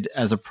started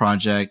as a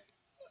project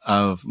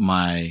of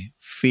my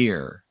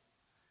fear,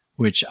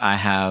 which I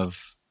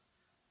have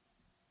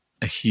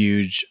a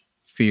huge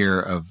fear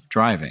of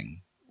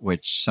driving,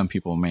 which some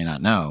people may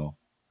not know.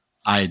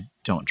 I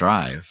don't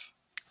drive.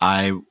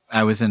 I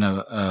was in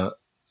a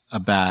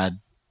bad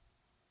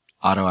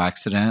auto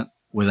accident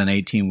with an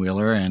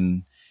 18-wheeler,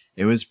 and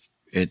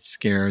it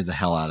scared the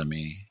hell out of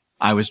me.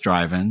 I was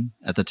driving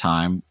at the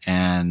time,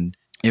 and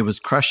it was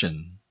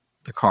crushing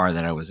the car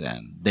that I was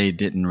in. They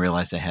didn't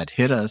realize they had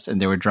hit us,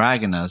 and they were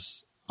dragging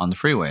us on the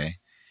freeway.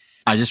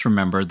 I just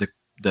remember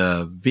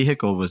the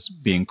vehicle was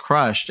being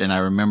crushed, and I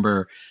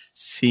remember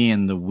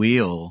seeing the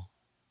wheel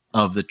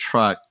of the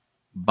truck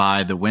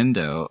by the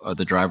window of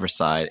the driver's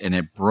side, and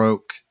it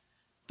broke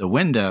the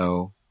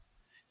window,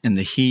 and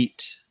the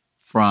heat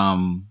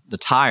from the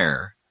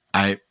tire,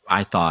 I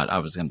thought I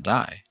was going to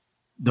die.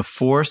 The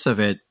force of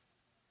it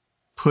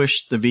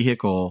pushed the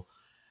vehicle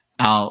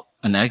out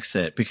an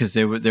exit, because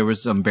there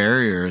was some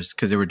barriers,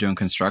 because they were doing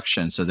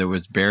construction. So there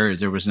was barriers.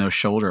 There was no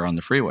shoulder on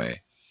the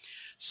freeway.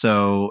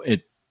 So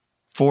it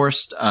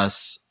pushed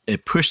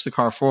the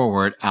car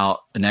forward out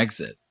an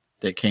exit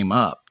that came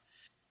up.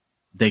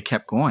 They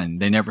kept going.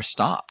 They never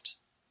stopped.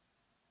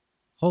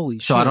 Holy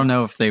shit. So I don't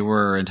know if they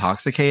were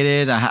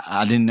intoxicated.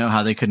 I didn't know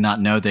how they could not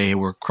know they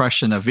were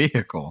crushing a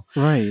vehicle.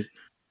 Right.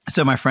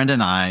 So my friend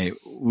and I,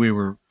 we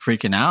were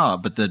freaking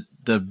out, but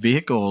the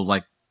vehicle,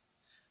 like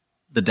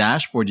the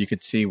dashboard you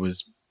could see,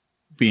 was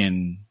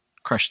being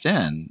crushed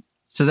in.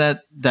 So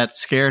that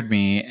scared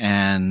me.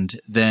 And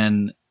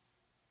then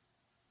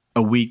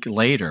a week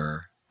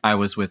later, I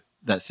was with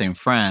that same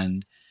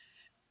friend,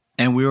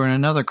 and we were in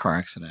another car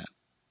accident.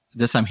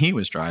 This time he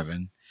was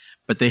driving,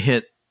 but they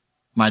hit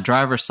my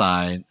driver's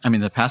side,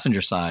 the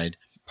passenger side,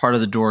 part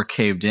of the door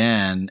caved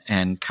in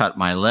and cut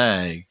my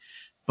leg,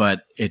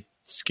 but it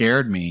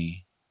scared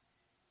me.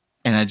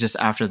 And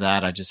after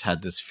that, I just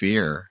had this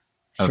fear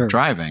of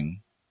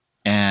driving.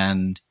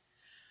 And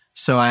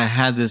so I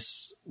had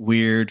this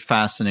weird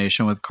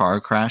fascination with car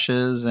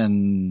crashes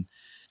and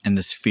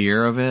this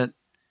fear of it.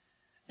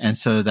 And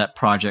so that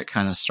project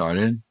kind of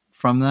started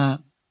from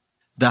that.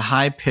 The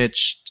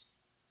high-pitched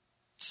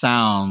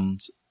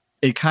sound,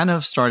 it kind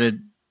of started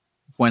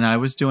when I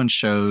was doing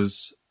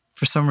shows.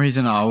 For some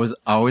reason, I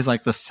always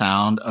liked the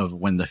sound of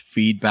when the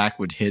feedback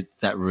would hit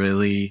that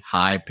really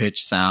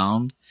high-pitched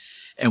sound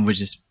and would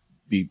just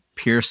be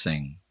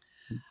piercing.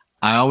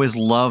 I always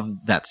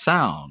loved that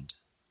sound.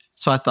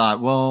 So I thought,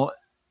 well,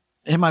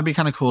 it might be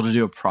kind of cool to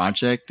do a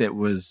project that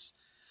was,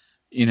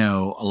 a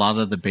lot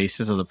of the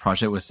basis of the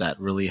project was that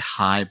really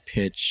high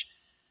pitch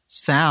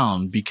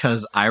sound,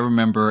 because I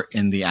remember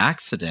in the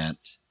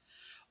accident,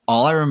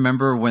 all I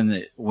remember when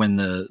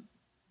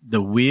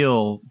the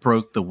wheel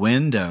broke the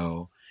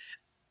window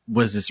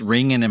was this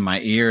ringing in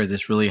my ear,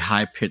 this really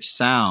high pitched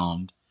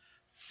sound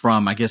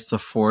from, I guess, the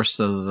force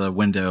of the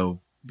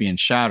window being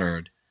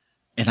shattered.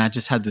 And I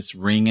just had this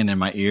ringing in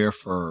my ear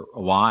for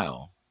a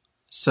while.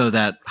 So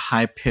that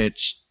high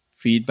pitched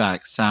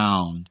feedback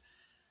sound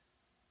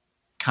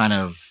kind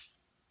of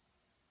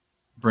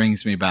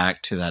brings me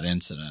back to that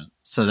incident.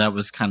 So that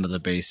was kind of the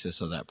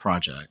basis of that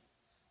project.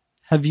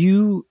 Have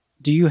you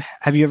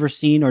ever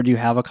seen, or do you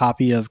have a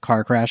copy of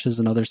Car Crashes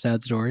and Other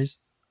Sad Stories?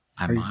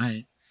 I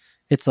might.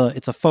 It's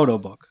a photo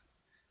book.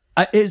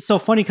 It's so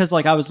funny because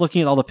I was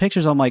looking at all the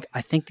pictures. I'm like,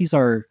 I think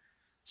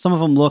some of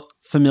them look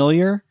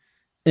familiar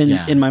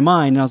in my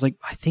mind. And I was like,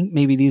 I think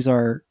maybe these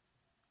are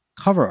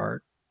cover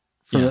art.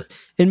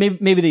 And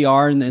maybe they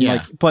are. And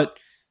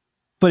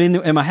but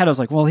in my head, I was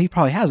like, well, he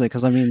probably has it.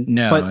 Because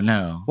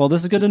no. Well,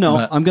 this is good to know.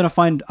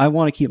 I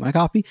want to keep my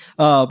copy.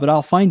 But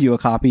I'll find you a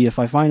copy if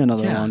I find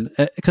another one.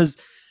 Because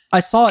I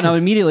saw it and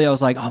immediately I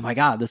was like, oh my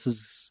God, this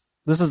is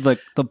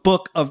the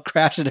book of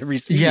Crash at Every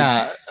Speed.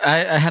 Yeah.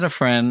 I had a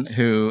friend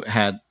who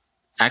had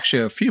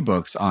actually a few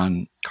books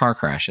on car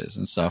crashes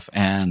and stuff.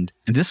 And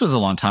this was a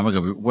long time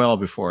ago, well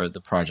before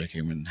the project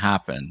even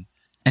happened.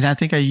 And I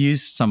think I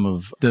used some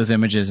of those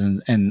images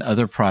in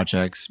other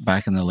projects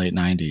back in the late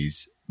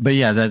 90s. But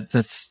yeah,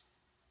 that's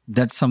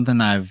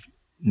something I've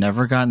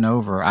never gotten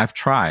over. I've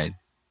tried,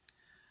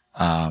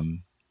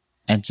 and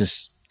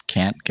just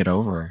can't get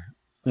over.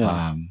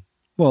 Yeah.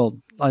 Well,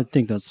 I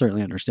think that's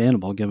certainly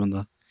understandable given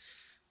the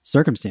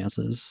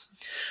circumstances.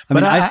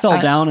 I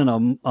fell down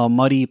in a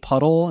muddy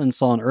puddle and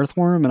saw an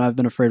earthworm, and I've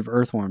been afraid of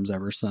earthworms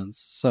ever since.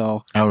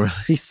 So, oh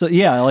really? So,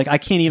 yeah, I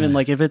can't even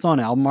if it's on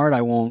album art,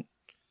 I won't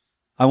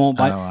buy.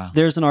 Oh, wow.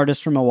 There's an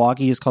artist from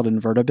Milwaukee. He's called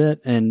Invertibit,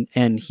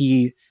 and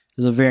he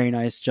is a very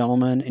nice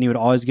gentleman, and he would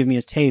always give me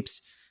his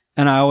tapes.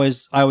 And I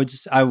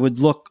would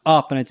look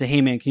up and I'd say,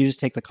 hey man, can you just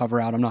take the cover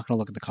out? I'm not going to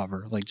look at the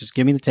cover. Just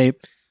give me the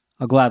tape.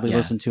 I'll gladly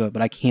listen to it,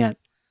 but I can't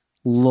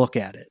look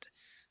at it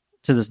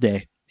to this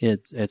day.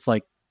 It's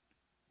like,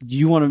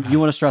 you want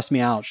to stress me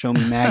out, show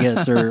me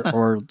maggots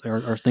or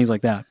things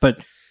like that.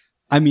 But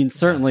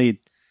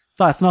certainly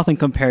that's nothing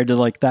compared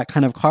to that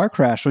kind of car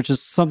crash, which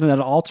is something that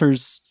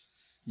alters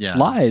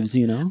lives,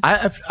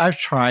 I've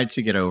tried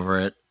to get over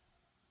it.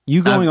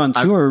 You going on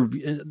tour,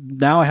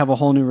 now I have a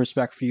whole new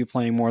respect for you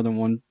playing more than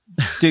one,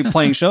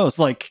 playing shows.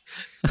 That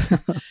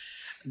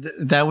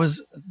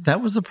was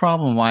the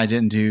problem why I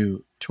didn't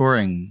do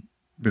touring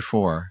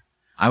before.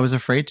 I was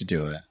afraid to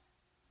do it.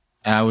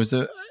 I was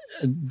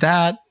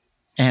that,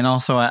 and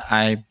also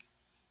I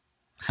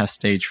have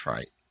stage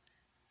fright.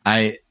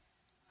 I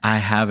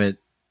have it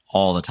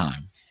all the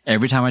time.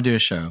 Every time I do a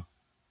show,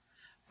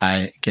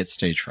 I get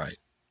stage fright.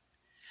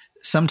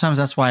 Sometimes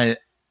that's why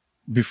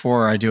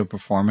before I do a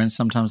performance,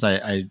 sometimes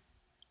I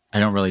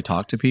don't really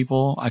talk to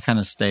people. I kind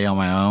of stay on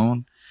my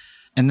own.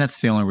 And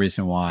that's the only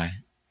reason why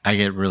I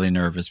get really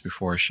nervous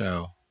before a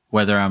show,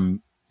 whether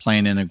I'm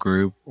playing in a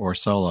group or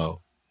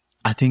solo.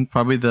 I think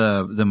probably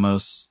the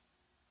most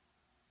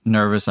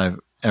nervous I've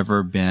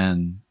ever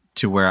been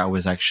to where I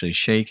was actually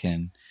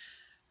shaken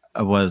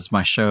was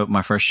my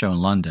first show in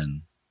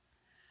London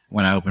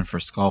when I opened for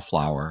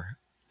Skullflower.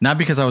 Not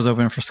because I was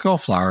opening for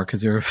Skullflower,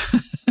 because they're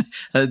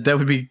that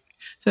would be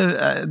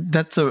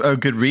that's a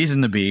good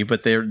reason to be,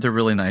 but they're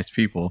really nice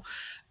people.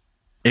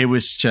 It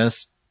was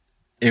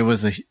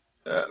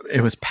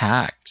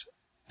packed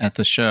at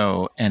the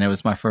show, and it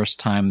was my first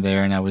time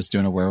there, and I was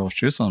doing a Werewolf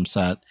Jerusalem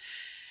set,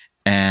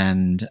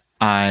 and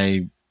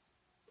I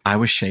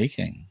was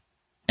shaking,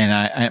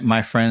 and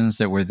my friends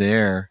that were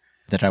there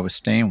that I was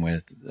staying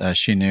with,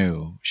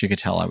 she could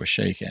tell I was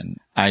shaking.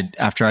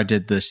 After I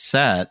did this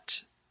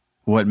set,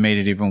 what made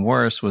it even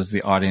worse was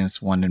the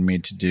audience wanted me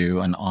to do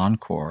an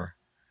encore.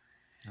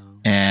 Oh.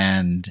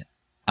 And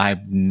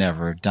I've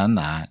never done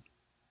that.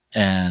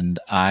 And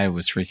I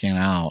was freaking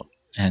out.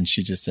 And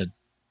she just said,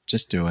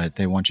 just do it.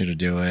 They want you to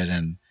do it.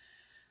 And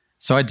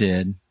so I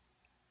did.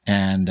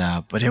 And,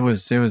 but it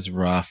was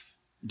rough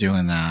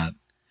doing that.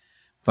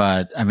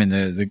 But I mean,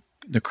 the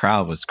the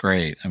crowd was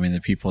great. I mean,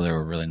 the people there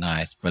were really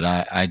nice, but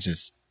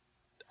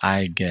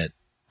I get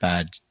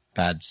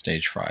bad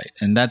stage fright.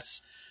 And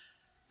that's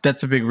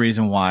a big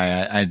reason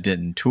why I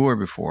didn't tour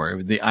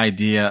before. The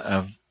idea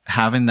of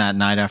having that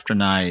night after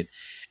night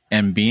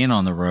and being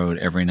on the road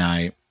every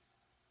night.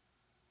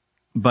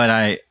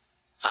 But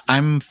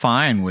I'm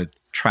fine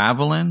with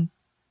traveling.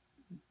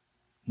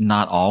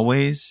 Not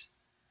always.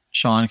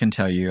 Sean can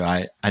tell you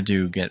I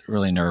do get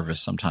really nervous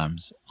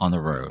sometimes on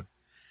the road.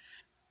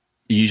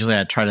 Usually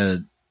I try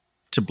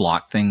to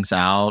block things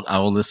out. I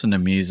will listen to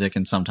music,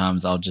 and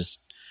sometimes I'll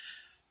just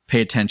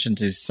pay attention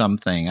to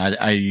something.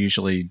 I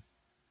usually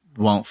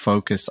won't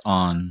focus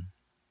on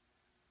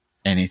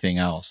anything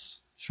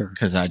else. Sure.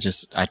 Because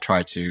I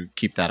try to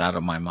keep that out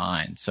of my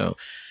mind. So,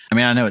 I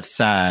mean, I know it's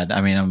sad.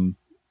 I mean, I'm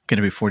going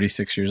to be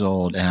 46 years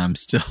old and I'm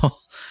still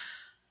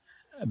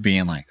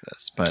being like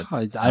this, but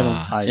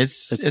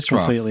it's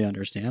rough. Completely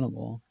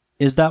understandable.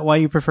 Is that why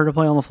you prefer to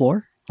play on the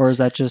floor, or is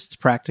that just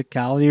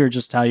practicality, or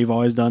just how you've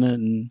always done it?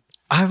 And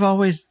I've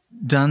always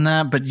done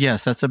that, but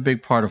yes, that's a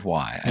big part of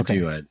why I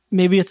do it.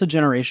 Maybe it's a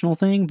generational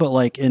thing, but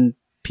like in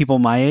people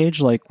my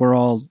age, like we're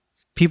all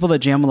people that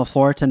jam on the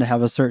floor tend to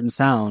have a certain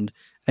sound.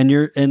 And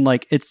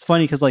it's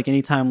funny because like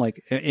anytime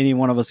like any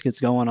one of us gets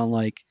going on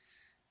like,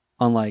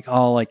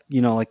 oh, like,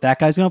 you know, like that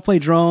guy's going to play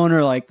drone,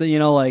 or like, you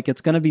know, like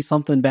it's going to be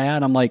something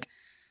bad. I'm like,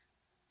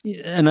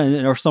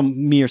 or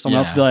someone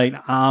else be like,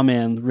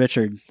 man,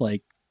 Richard,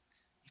 like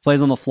he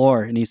plays on the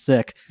floor and he's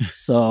sick.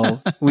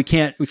 So we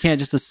can't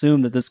just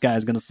assume that this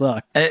guy's going to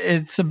suck.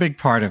 It's a big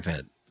part of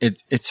it.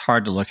 It's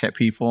hard to look at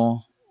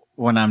people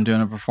when I'm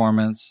doing a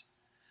performance.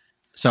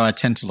 So I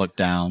tend to look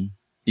down,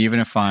 even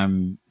if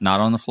I'm not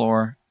on the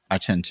floor. I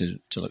tend to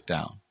look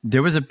down.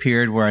 There was a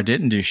period where I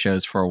didn't do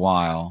shows for a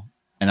while,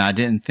 and I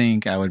didn't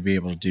think I would be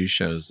able to do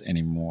shows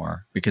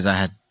anymore because I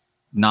had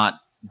not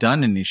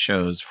done any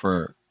shows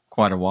for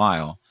quite a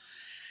while.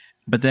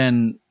 But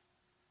then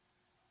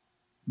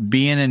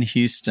being in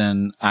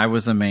Houston, I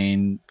was the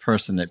main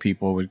person that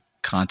people would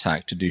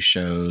contact to do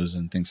shows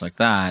and things like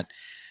that.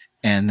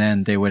 And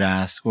then they would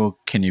ask, well,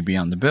 can you be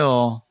on the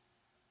bill?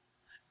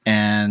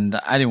 And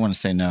I didn't want to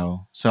say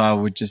no. So I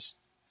would just,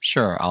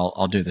 sure,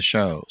 I'll do the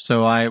show.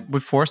 So I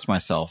would force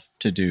myself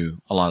to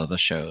do a lot of the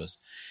shows.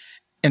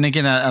 And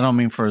again, I don't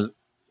mean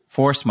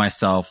force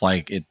myself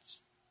like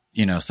it's,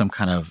 you know, some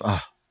kind of,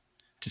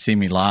 to see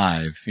me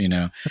live, you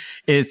know.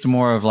 It's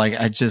more of like,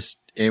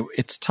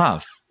 it's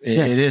tough.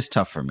 It is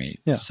tough for me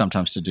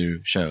sometimes to do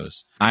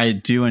shows. I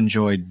do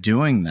enjoy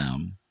doing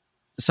them.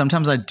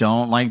 Sometimes I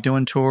don't like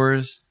doing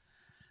tours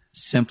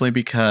simply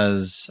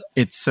because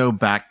it's so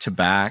back to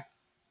back.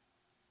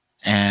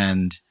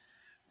 And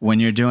when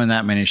you're doing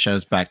that many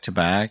shows back to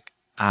back,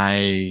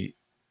 I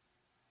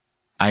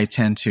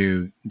tend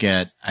to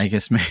get, I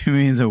guess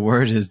maybe the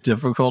word is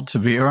difficult to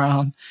be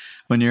around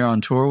when you're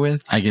on tour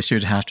with. I guess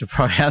you'd have to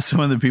probably ask some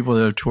of the people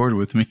that have toured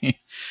with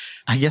me.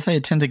 I guess I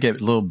tend to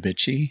get a little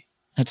bitchy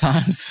at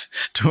times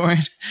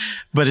touring,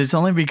 but it's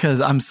only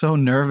because I'm so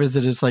nervous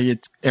that it's like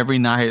it's every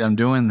night I'm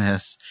doing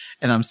this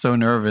and I'm so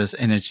nervous,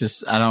 and it's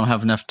just, I don't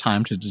have enough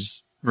time to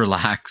just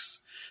relax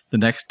the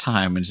next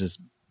time, and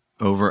just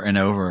over and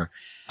over.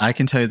 I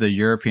can tell you the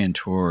European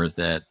tour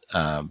that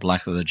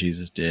Black Leather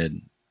Jesus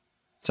did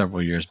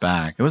several years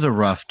back. It was a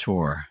rough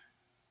tour.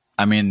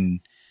 I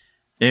mean,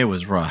 it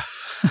was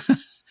rough.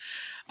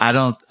 I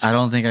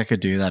don't think I could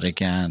do that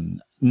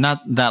again.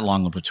 Not that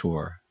long of a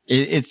tour.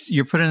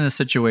 You're put in a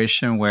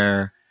situation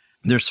where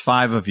there's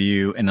 5 of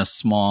you in a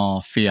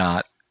small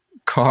Fiat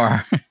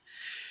car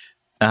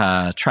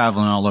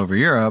traveling all over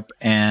Europe,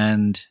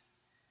 and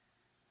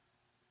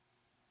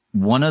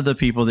one of the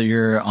people that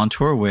you're on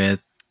tour with,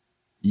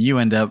 you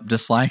end up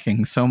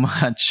disliking so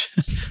much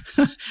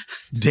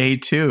day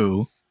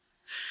 2,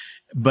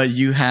 but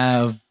you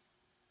have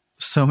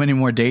so many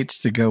more dates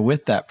to go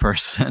with that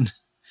person.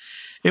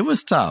 It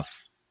was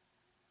tough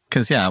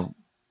because,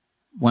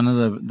 one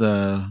of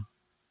the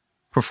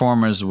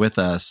performers with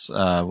us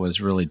was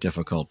really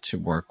difficult to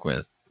work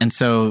with. And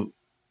so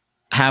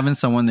having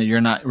someone that you're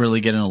not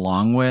really getting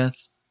along with,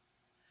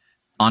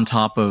 on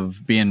top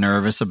of being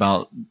nervous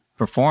about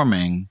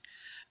performing,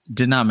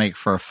 did not make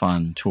for a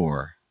fun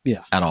tour.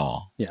 At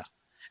all.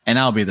 And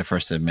I'll be the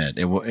first to admit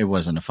it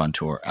wasn't a fun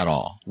tour at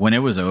all. When it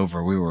was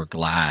over, we were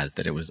glad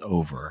that it was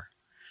over.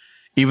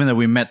 Even though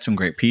we met some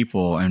great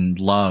people and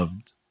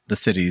loved the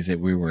cities that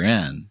we were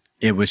in,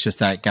 it was just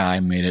that guy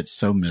made it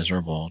so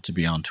miserable to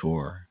be on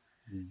tour.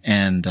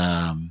 And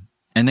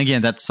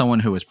again, that's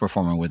someone who was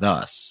performing with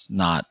us,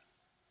 not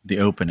the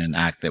opening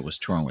act that was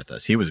touring with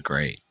us. He was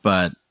great,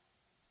 but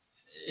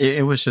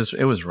it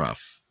was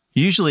rough.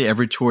 Usually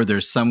every tour,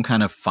 there's some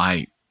kind of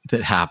fight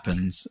that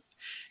happens.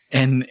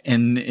 And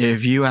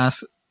if you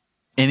ask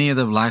any of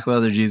the Black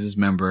Leather Jesus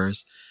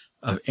members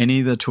of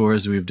any of the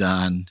tours we've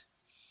done,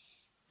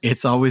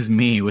 it's always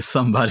me with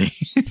somebody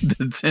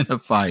that's in a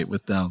fight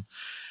with them.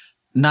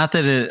 Not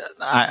that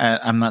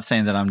I'm not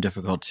saying that I'm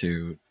difficult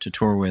to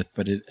tour with,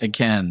 but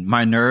again,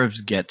 my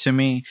nerves get to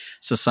me.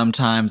 So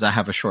sometimes I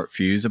have a short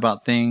fuse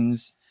about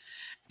things,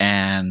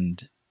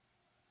 and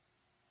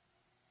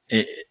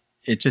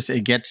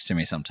it gets to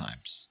me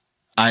sometimes.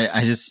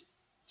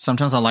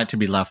 Sometimes I like to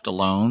be left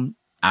alone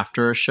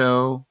after a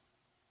show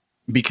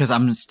because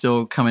I'm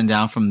still coming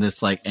down from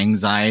this like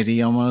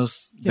anxiety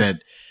almost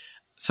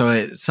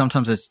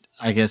sometimes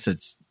I guess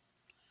it's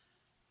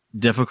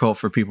difficult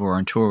for people who are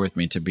on tour with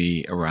me to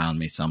be around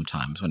me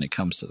sometimes when it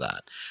comes to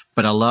that.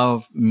 But I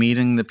love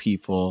meeting the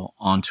people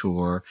on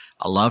tour.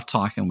 I love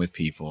talking with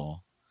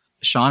people.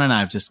 Sean and I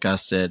have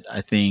discussed it.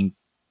 I think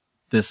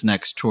this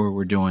next tour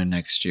we're doing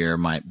next year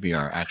might be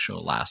our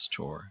actual last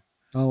tour.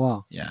 Oh,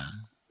 wow. Yeah.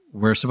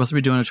 We're supposed to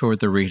be doing a tour with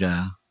the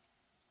Rita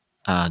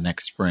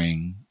next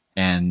spring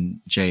and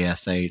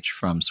JSH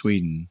from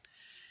Sweden.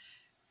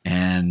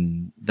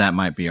 And that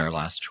might be our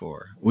last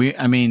tour. We're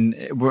not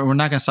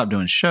going to stop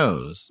doing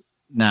shows.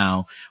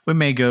 Now, we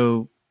may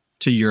go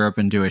to Europe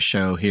and do a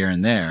show here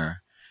and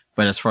there,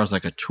 but as far as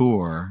like a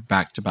tour,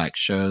 back-to-back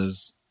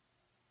shows,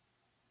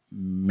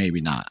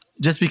 maybe not.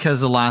 Just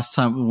because the last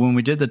time when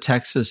we did the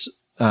Texas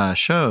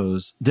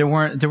shows, there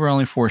were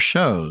only 4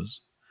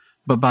 shows,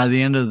 but by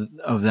the end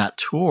of that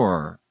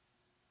tour,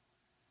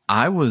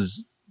 I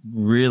was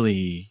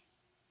really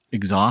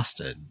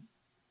exhausted,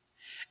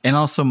 and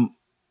also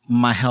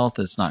my health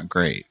is not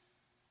great.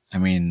 I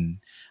mean,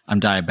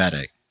 I'm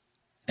diabetic.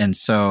 And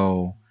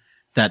so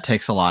that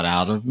takes a lot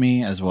out of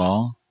me as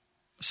well.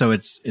 So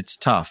it's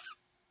tough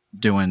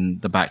doing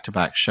the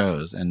back-to-back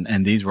shows.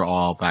 And these were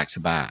all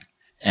back-to-back.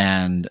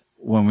 And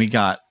when we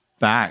got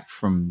back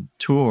from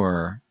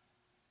tour,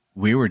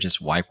 we were just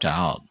wiped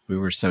out. We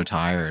were so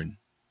tired.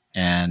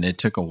 And it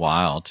took a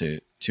while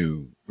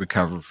to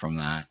recover from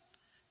that.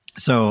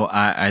 So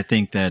I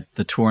think that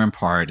the touring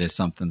part is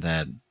something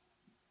that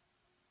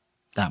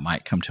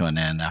might come to an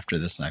end after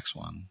this next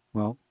one.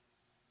 Well,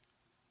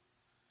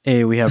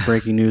 A, we have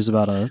breaking news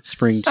about a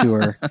spring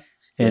tour,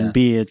 and yeah.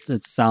 B,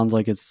 it sounds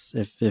like it's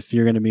if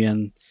you're going to be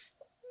in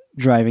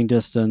driving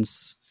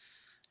distance,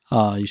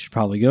 you should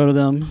probably go to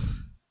them.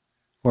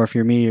 Or if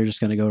you're me, you're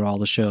just going to go to all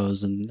the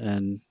shows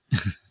and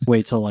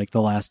wait till like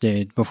the last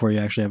day before you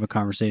actually have a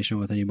conversation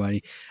with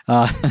anybody.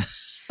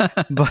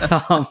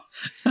 But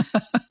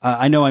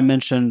I know I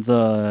mentioned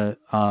the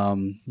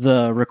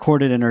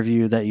recorded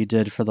interview that you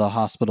did for the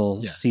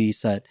hospital CD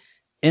set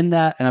in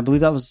that, and I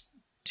believe that was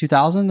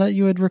 2000 that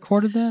you had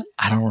recorded that.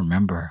 I don't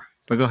remember,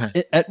 but go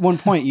ahead. At one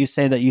point, you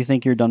say that you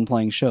think you're done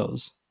playing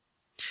shows.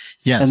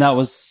 Yes, and that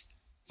was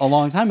a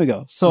long time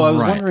ago. So I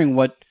was wondering,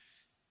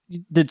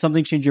 did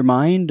something change your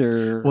mind,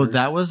 or? Well,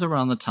 that was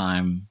around the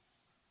time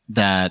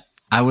that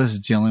I was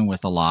dealing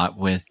with a lot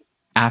with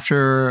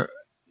after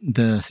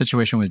the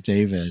situation with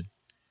David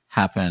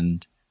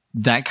happened.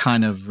 That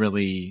kind of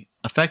really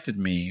affected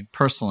me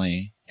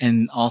personally,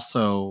 and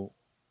also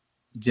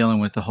dealing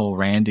with the whole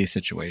Randy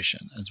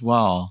situation as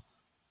well.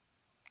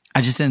 I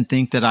just didn't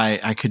think that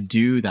I could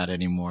do that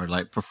anymore,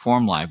 like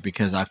perform live,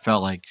 because I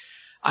felt like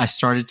I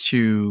started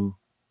to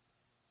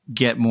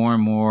get more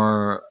and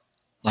more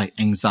like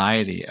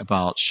anxiety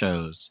about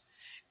shows.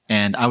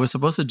 And I was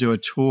supposed to do a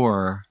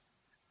tour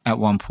at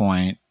one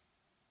point,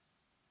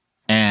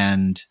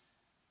 and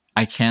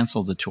I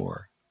canceled the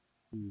tour.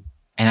 And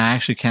I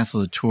actually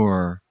canceled the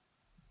tour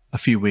a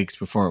few weeks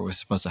before it was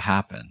supposed to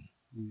happen.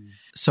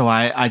 So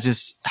I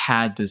just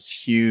had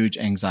this huge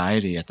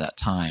anxiety at that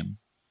time.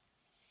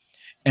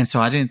 And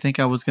so I didn't think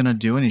I was going to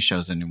do any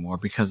shows anymore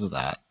because of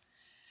that.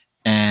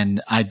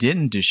 And I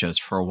didn't do shows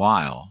for a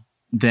while.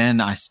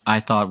 Then I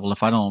thought, well,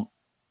 if I don't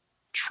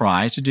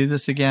try to do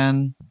this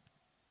again,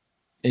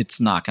 it's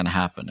not going to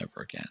happen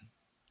ever again.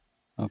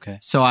 Okay.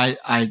 So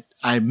I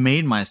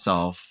made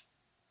myself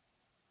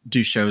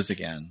do shows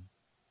again.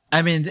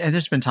 I mean, and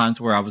there's been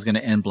times where I was going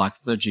to end Black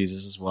Leather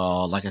Jesus as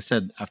well. Like I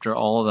said, after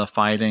all the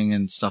fighting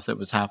and stuff that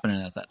was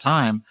happening at that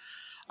time,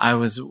 I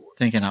was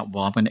thinking,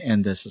 well, I'm going to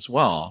end this as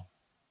well.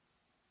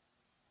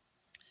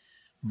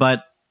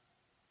 But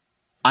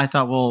I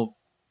thought, well,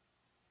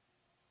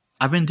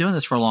 I've been doing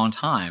this for a long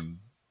time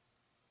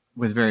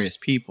with various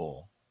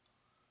people.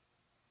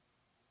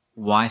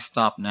 Why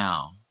stop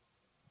now?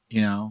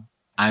 You know,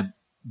 I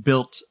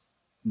built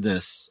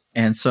this,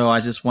 and so I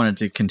just wanted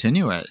to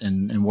continue it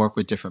and work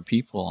with different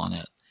people on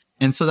it.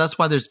 And so that's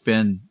why there's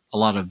been a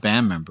lot of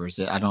band members.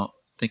 I don't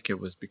think it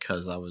was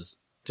because I was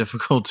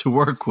difficult to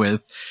work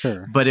with,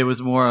 sure, but it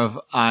was more of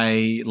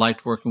I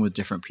liked working with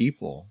different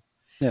people.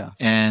 Yeah.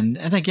 And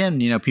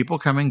again, you know, people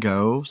come and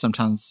go.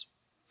 Sometimes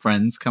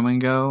friends come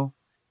and go,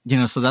 you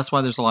know, so that's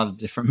why there's a lot of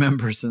different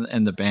members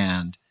in the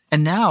band.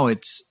 And now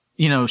it's,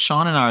 you know,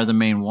 Sean and I are the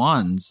main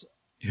ones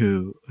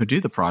who do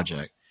the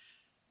project.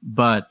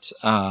 But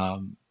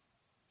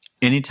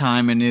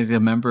anytime any of the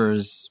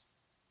members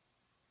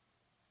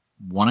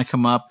want to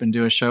come up and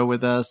do a show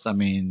with us, I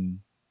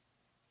mean,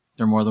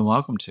 they're more than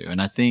welcome to. And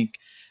I think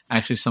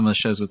actually some of the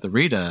shows with the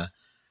Rita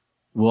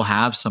will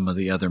have some of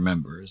the other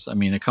members. I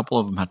mean, a couple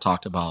of them had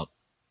talked about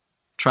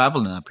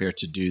traveling up here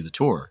to do the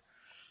tour.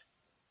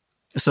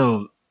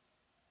 So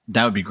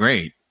that would be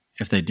great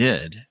if they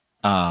did.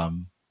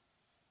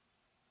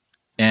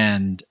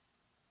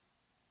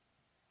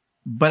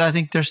 But I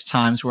think there's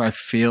times where I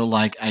feel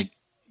like I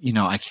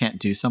can't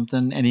do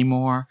something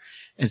anymore.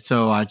 And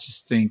so I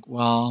just think,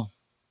 well,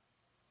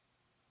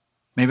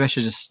 maybe I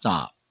should just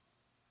stop.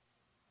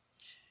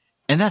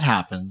 And that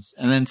happens.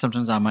 And then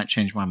sometimes I might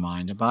change my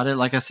mind about it.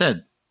 Like I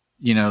said,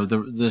 you know,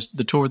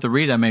 the tour with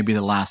Aretha may be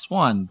the last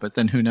one, but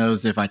then who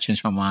knows if I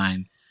change my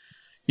mind,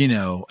 you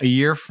know, a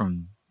year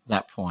from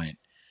that point.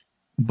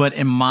 But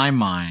in my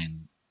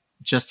mind,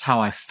 just how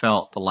I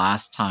felt the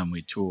last time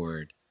we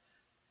toured,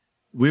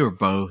 we were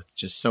both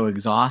just so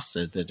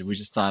exhausted that we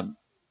just thought,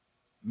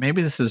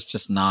 maybe this is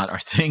just not our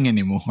thing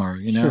anymore,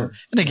 you know? Sure.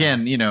 And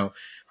again, you know,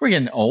 we're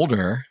getting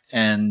older,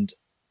 and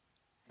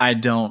I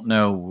don't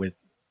know with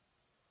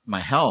my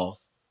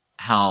health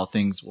how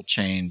things will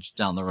change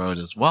down the road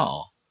as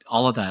well.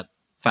 All of that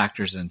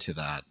factors into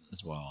that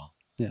as well.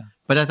 Yeah.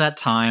 But at that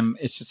time,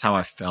 it's just how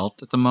I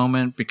felt at the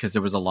moment, because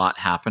there was a lot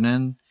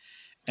happening,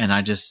 and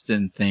I just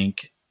didn't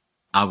think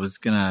I was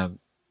going to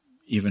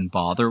even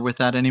bother with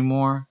that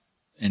anymore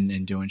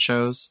in doing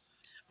shows.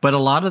 But a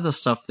lot of the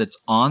stuff that's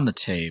on the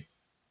tape,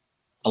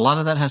 a lot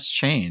of that has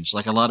changed.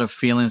 Like, a lot of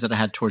feelings that I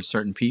had towards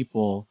certain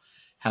people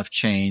have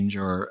changed,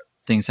 or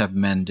things have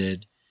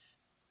mended.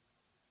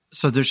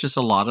 So there's just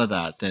a lot of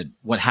that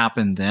what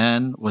happened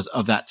then was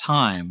of that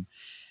time.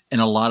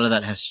 And a lot of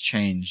that has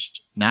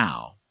changed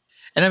now.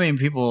 And I mean,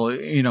 people,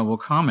 you know, will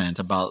comment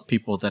about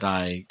people that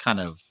I kind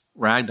of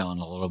ragged on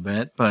a little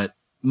bit, but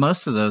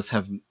most of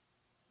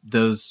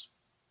those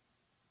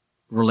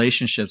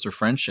relationships or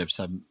friendships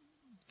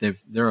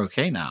they're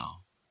okay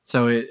now.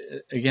 So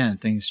again,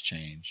 things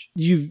change.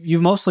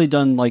 You've mostly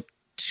done like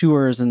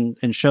tours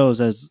and shows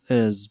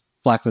as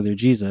Black Leather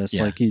Jesus.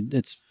 Yeah. Like,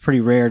 it's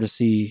pretty rare to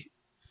see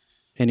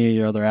any of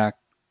your other act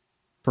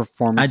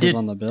performances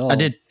on the bill. I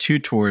did 2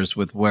 tours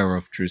with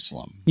Werewolf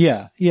Jerusalem.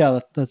 Yeah.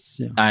 That's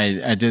yeah.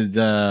 I did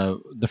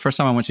the first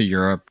time I went to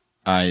Europe.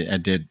 I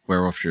did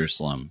Werewolf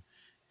Jerusalem,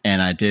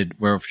 and I did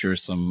Werewolf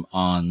Jerusalem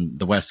on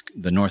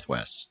the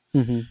Northwest.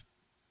 Mm-hmm.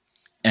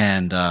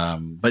 And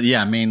but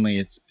yeah, mainly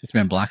it's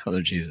been Black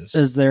Leather Jesus.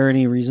 Is there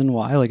any reason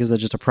why? Like, is that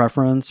just a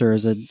preference, or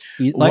is it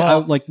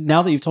like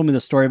now that you've told me the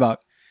story about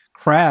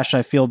Crash,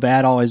 I feel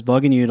bad always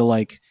bugging you to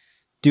like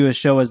do a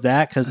show as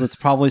that, because it's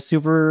probably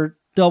super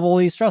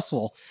doubly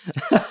stressful.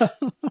 With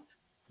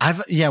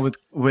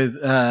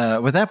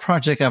that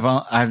project,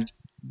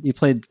 you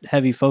played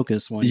Heavy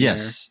Focus one year.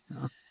 Yes,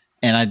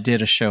 and I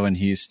did a show in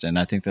Houston.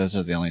 I think those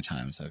are the only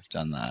times I've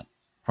done that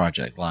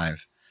project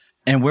live.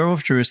 And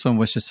Werewolf Jerusalem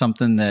was just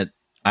something that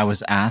I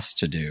was asked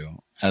to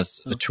do as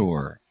a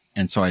tour,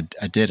 and so I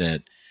did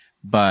it.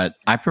 But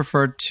I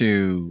preferred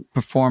to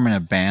perform in a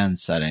band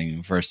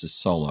setting versus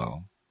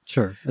solo.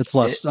 Sure, it's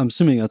less. I'm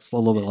assuming that's a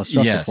little bit less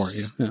stressful for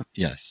you. Yeah.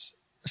 Yes.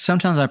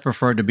 Sometimes I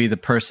prefer to be the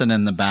person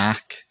in the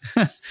back,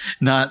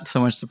 not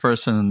so much the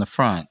person in the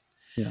front.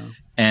 Yeah.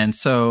 And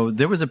so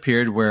there was a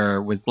period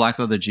where with Black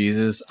Leather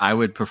Jesus, I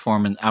would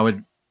perform and I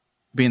would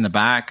be in the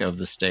back of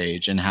the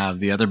stage and have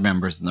the other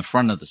members in the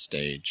front of the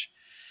stage.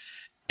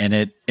 And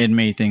it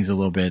made things a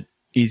little bit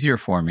easier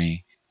for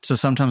me. So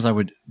sometimes I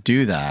would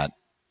do that,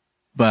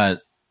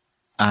 but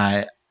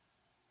I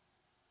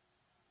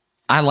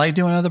like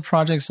doing other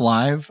projects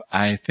live.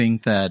 I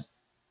think that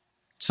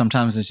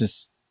sometimes it's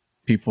just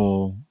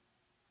people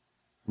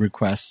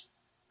request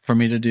for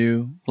me to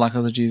do Black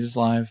Leather Jesus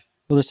live.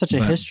 Well, there's such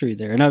a history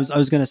there. And I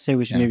was going to say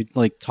we should maybe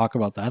like talk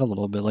about that a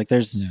little bit. Like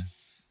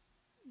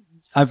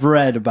I've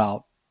read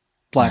about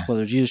Black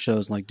Leather Jesus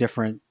shows and like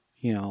different,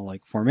 you know,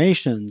 like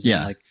formations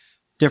and like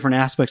different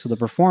aspects of the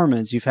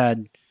performance. You've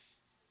had,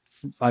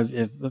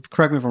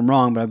 correct me if I'm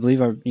wrong, but I believe,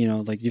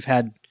 like you've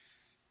had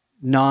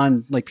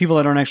like people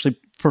that aren't actually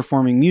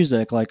performing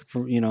music, like,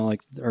 you know,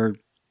 like, or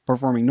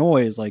performing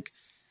noise, like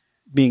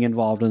being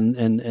involved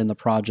in the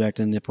project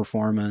and the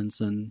performance.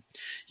 And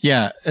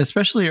yeah,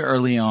 especially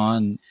early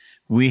on,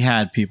 we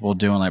had people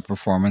doing like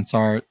performance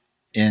art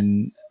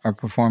in our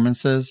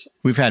performances.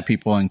 We've had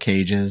people in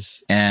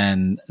cages,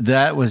 and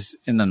that was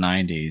in the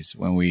 90s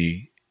when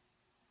we,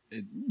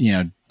 you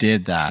know,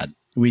 did that.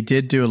 We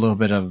did do a little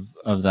bit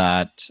of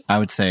that, I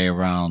would say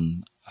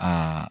around,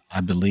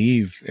 I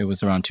believe it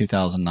was around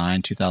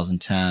 2009,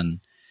 2010.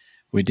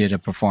 We did a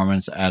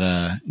performance at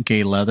a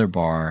gay leather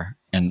bar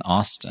in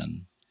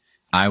Austin.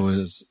 I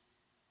was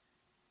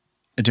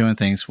doing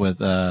things with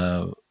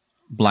a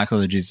Black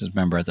Leather Jesus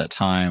member at that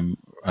time,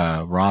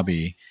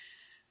 Robbie.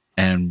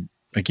 And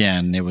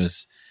again, it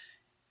was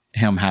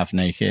him half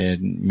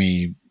naked,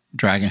 me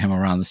dragging him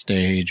around the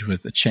stage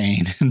with a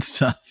chain and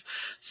stuff.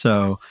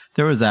 So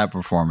there was that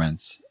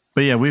performance.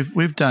 But yeah,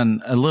 we've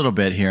done a little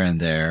bit here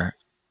and there.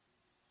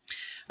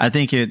 I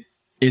think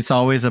it's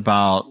always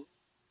about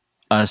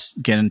us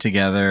getting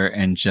together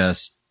and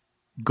just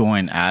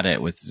going at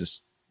it with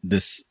just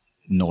this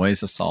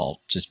noise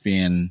assault, just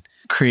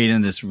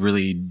creating this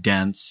really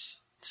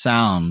dense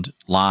sound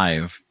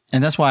live.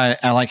 And that's why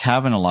I like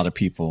having a lot of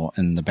people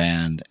in the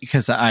band,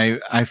 because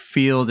I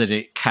feel that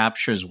it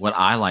captures what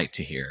I like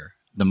to hear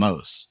the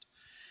most,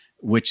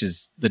 which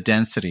is the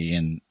density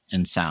in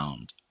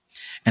sound.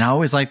 And I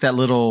always like that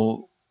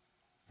little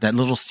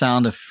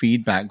sound of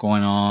feedback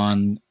going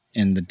on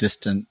in the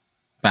distant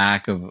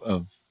back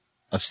of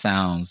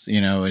sounds.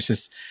 You know, it's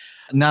just,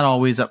 not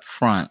always up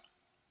front,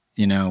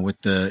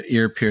 with the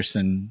ear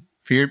piercing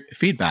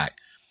feedback.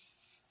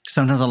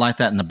 Sometimes I like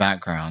that in the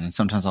background, and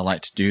sometimes I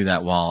like to do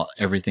that while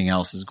everything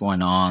else is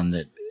going on.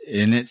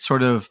 And it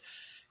sort of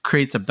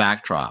creates a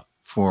backdrop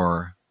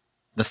for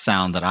the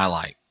sound that I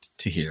like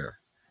to hear.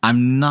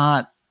 I'm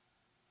not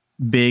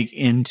big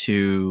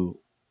into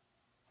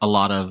a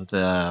lot of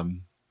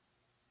the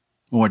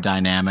more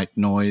dynamic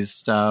noise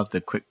stuff,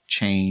 the quick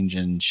change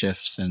and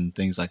shifts and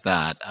things like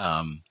that.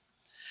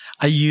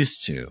 I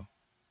used to.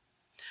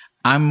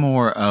 I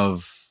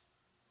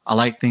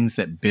like things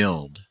that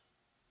build.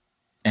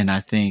 And I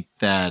think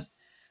that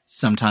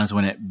sometimes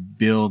when it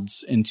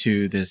builds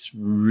into this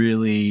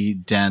really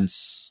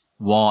dense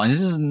wall, and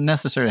this doesn't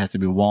necessarily have to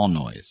be wall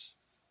noise.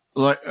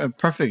 Like a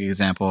perfect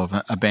example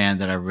of a band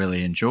that I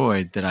really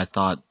enjoyed that I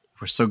thought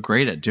were so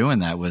great at doing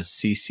that was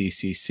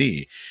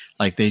CCCC.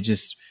 Like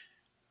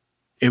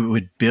it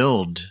would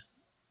build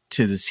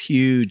to this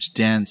huge,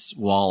 dense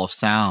wall of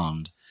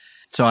sound.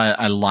 So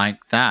I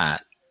like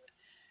that.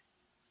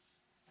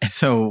 And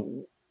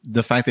so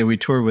the fact that we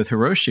toured with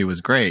Hiroshi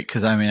was great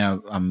because I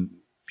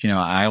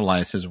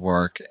idolize his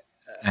work,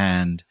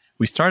 and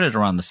we started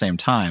around the same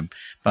time,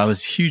 but I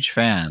was a huge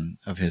fan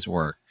of his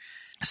work.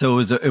 So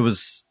it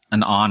was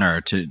an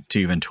honor to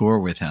even tour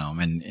with him,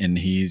 and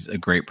he's a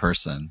great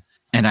person.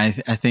 And I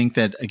think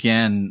that,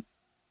 again,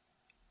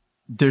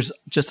 there's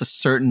just a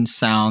certain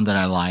sound that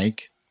I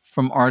like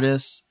from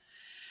artists.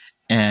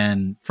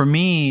 And for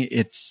me,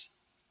 it's,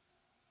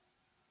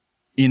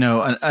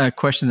 a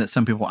question that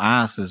some people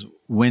ask is,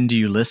 when do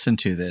you listen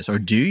to this? Or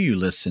do you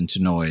listen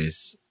to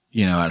noise,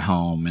 at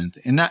home?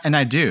 And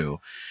I do.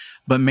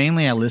 But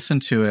mainly I listen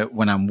to it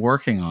when I'm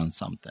working on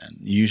something.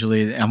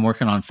 Usually I'm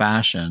working on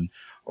fashion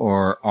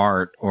or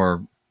art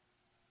or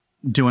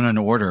doing an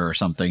order or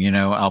something,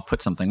 I'll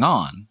put something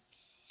on.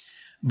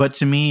 But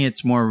to me,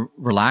 it's more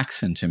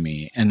relaxing to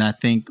me. And I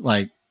think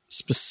like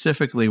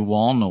specifically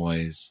wall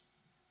noise,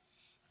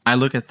 I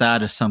look at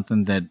that as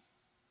something that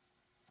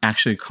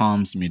actually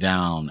calms me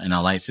down. And I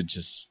like to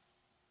just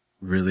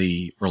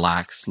really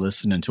relax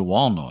listening to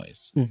wall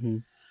noise. Mm-hmm.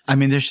 I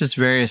mean, there's just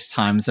various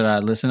times that I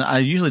listen. I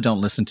usually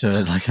don't listen to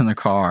it like in the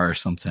car or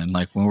something,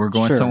 like when we're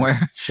going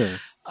somewhere. Sure.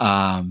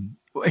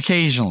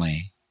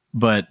 Occasionally,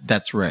 but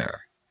that's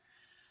rare.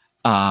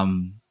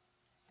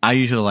 I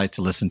usually like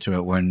to listen to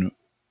it when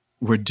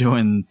we're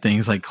doing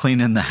things like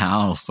cleaning the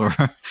house or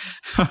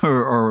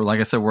like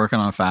I said, working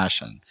on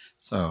fashion.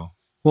 So,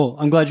 well,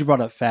 I'm glad you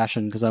brought up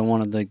fashion because I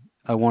wanted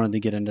to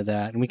get into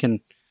that, and we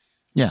can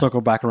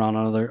circle back around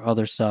on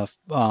other stuff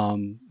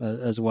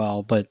as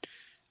well. But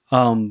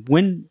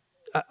when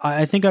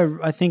I think on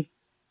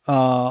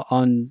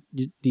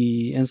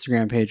the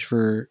Instagram page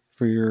for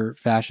your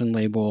fashion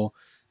label.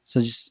 So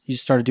you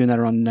started doing that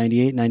around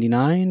 98,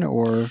 99,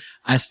 or?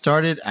 I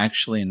started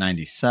actually in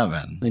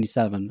 97.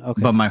 97,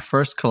 okay. But my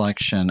first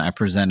collection I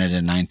presented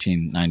in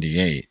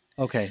 1998.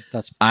 Okay,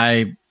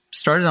 I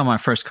started on my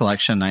first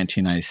collection in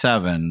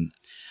 1997.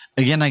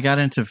 Again, I got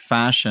into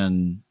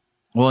fashion.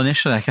 Well,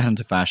 initially I got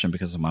into fashion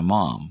because of my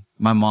mom.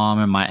 My mom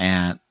and my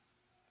aunt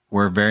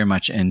were very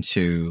much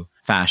into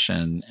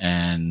fashion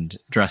and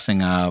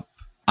dressing up.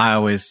 I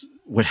always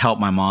would help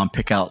my mom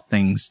pick out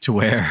things to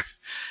wear.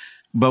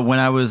 But when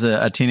I was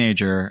a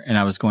teenager and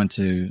I was going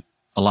to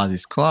a lot of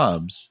these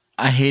clubs,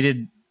 I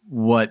hated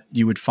what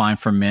you would find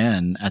for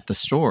men at the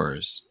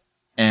stores.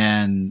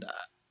 And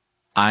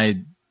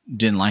I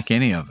didn't like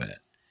any of it.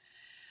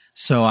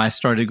 So I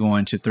started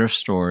going to thrift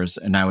stores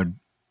and I would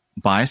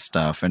buy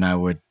stuff and I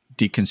would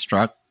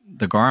deconstruct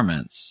the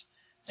garments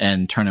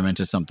and turn them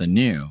into something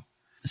new.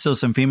 So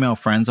some female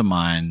friends of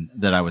mine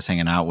that I was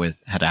hanging out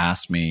with had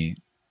asked me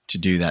to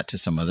do that to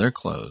some of their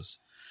clothes.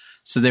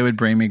 So they would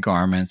bring me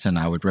garments and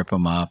I would rip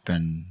them up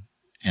and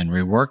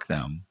rework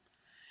them.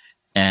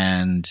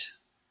 And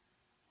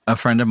a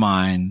friend of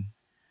mine,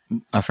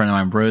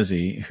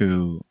 Rosie,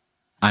 who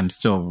I'm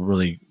still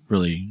really,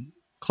 really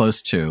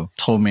close to,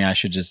 told me I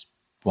should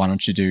why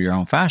don't you do your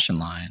own fashion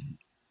line?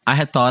 I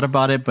had thought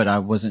about it, but I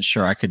wasn't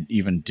sure I could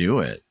even do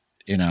it,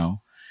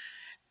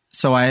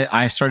 So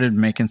I started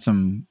making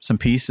some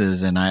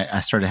pieces and I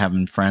started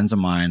having friends of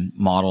mine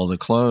model the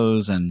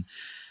clothes, and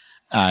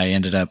I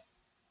ended up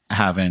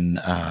having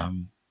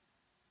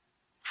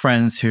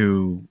friends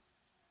who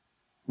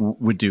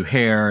would do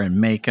hair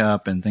and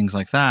makeup and things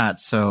like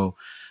that. So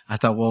I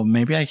thought, well,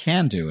 maybe I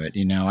can do it.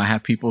 I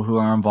have people who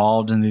are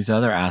involved in these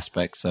other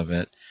aspects of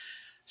it.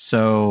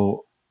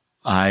 So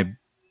I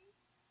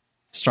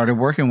started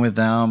working with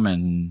them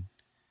and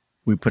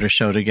we put a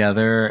show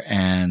together,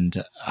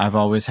 and I've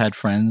always had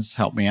friends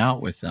help me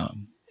out with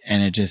them.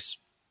 And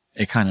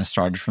it kind of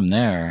started from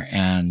there.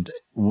 And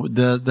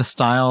the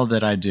style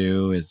that I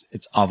do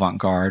it's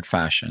avant-garde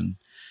fashion.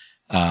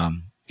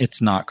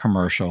 It's not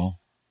commercial.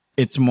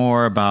 It's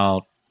more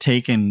about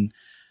taking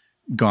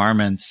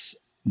garments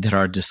that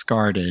are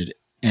discarded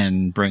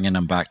and bringing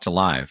them back to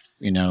life,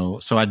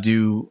 So I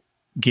do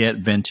get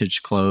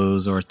vintage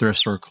clothes or thrift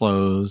store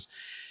clothes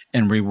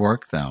and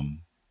rework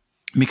them,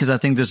 because I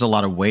think there's a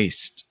lot of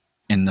waste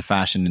in the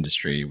fashion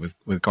industry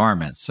with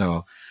garments.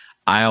 So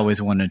I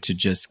always wanted to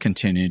just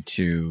continue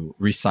to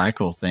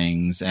recycle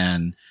things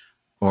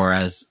or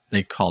as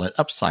they call it,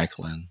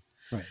 upcycling.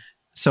 Right.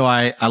 So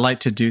I like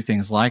to do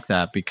things like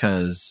that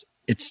because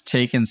it's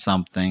taken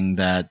something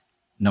that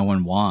no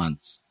one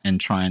wants and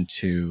trying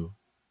to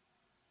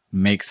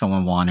make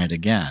someone want it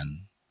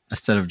again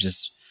instead of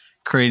just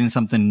creating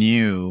something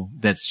new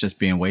that's just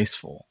being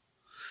wasteful.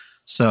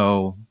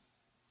 So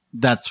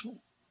that's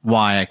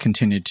why I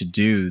continue to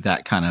do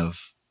that kind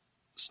of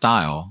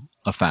style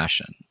of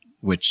fashion,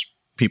 which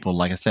people,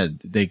 like I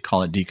said, they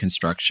call it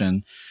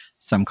deconstruction.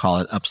 Some call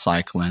it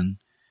upcycling.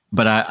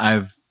 But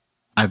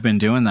I've been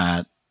doing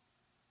that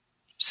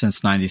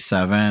since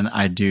 97.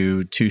 I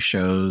do 2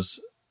 shows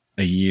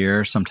a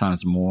year,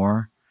 sometimes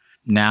more.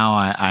 Now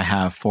I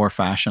have 4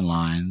 fashion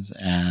lines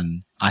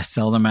and I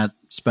sell them at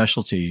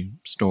specialty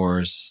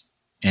stores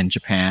in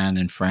Japan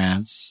and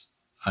France.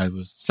 I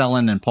was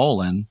selling in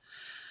Poland,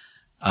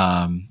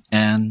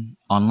 and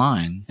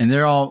online. And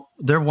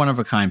they're one of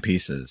a kind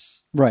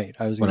pieces. Right.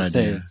 I was going to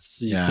say,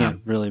 you Yeah.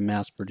 can't really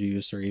mass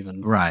produce or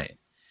even. Right.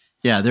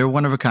 Yeah, they're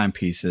one of a kind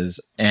pieces.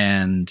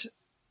 And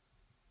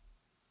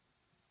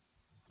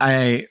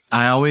I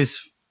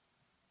always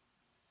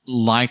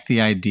like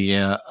the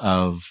idea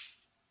of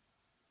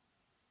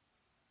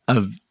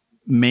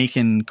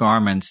making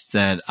garments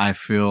that I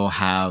feel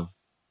have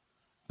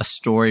a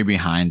story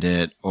behind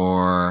it,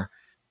 or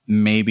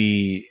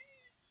maybe,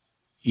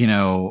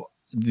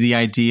 the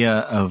idea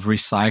of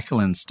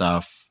recycling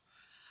stuff,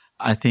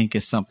 I think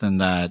is something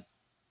that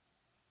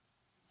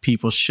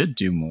people should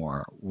do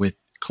more with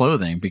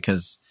clothing,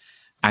 because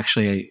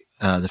actually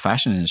the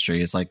fashion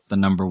industry is like the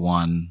number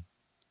one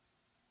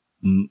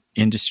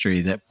industry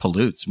that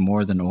pollutes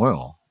more than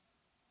oil.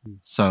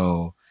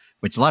 So,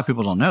 which a lot of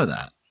people don't know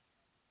that,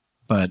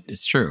 but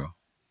it's true.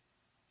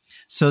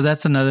 So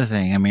that's another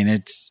thing. I mean,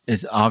 it's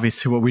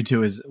obviously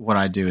what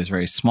I do is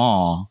very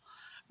small,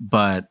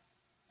 but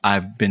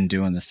I've been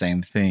doing the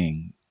same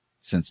thing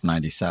since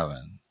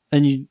 97.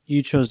 And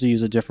you chose to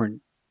use a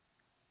different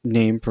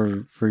name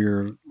for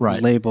your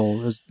Right.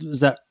 label. Is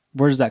that,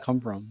 where does that come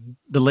from?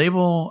 The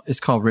label is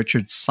called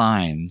Richard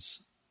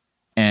Signs,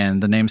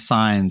 and the name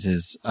Signs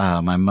is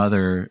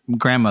my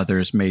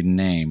grandmother's maiden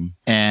name.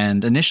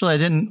 And initially I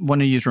didn't want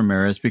to use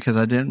Ramirez because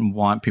I didn't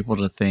want people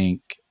to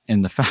think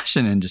in the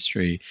fashion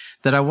industry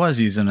that I was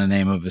using the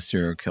name of a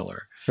serial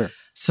killer. Sure.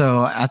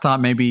 So I thought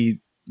maybe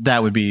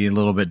that would be a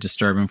little bit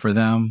disturbing for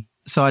them.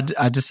 So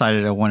I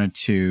decided I wanted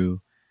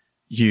to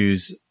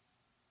use,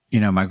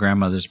 my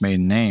grandmother's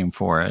maiden name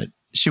for it.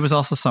 She was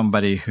also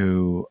somebody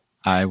who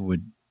I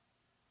would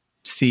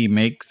see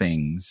make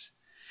things.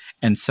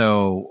 And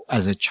so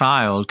as a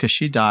child, because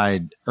she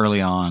died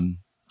early on,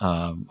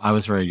 I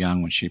was very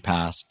young when she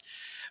passed,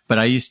 but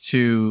I used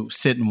to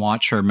sit and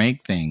watch her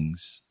make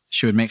things.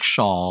 She would make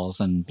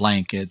shawls and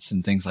blankets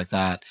and things like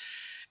that.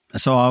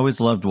 So I always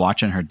loved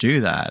watching her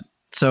do that.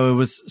 So it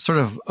was sort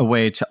of a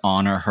way to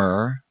honor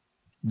her.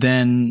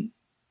 Then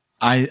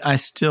I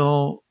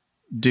still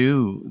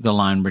do the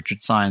line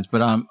Richard Signs,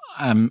 but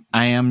I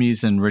am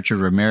using Richard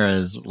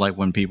Ramirez. Like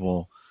when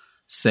people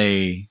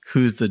say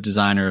who's the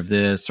designer of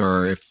this,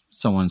 or if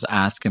someone's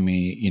asking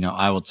me,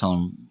 I will tell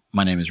them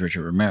my name is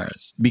Richard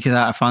Ramirez, because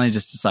I finally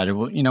just decided,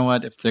 well, you know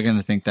what? If they're going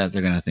to think that,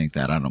 they're going to think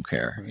that. I don't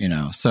care,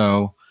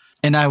 So,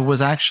 and I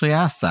was actually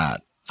asked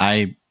that.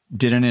 I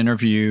did an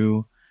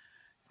interview.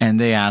 And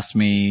they asked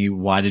me,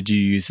 why did you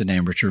use the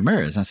name Richard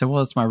Ramirez? And I said,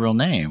 well, it's my real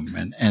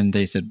name. And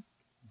they said,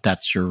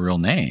 that's your real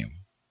name?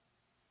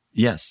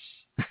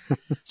 Yes.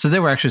 So they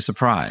were actually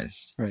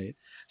surprised. Right.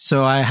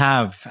 So I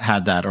have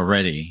had that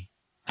already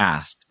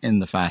asked in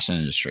the fashion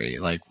industry.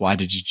 Like, why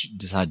did you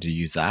decide to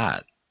use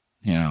that?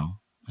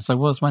 It's like,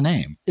 well, it's my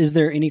name. Is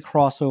there any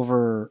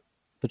crossover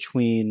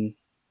between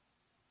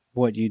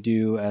what you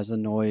do as a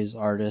noise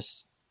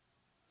artist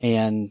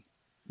and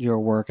your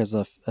work as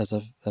a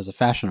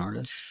fashion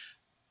artist?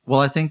 Well,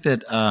 I think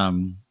that a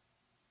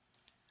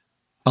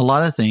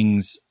lot of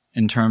things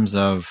in terms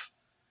of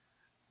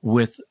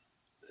with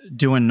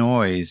doing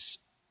noise,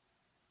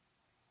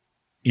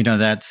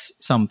 that's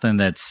something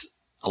that's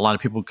a lot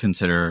of people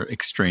consider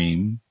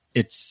extreme.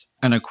 It's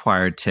an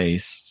acquired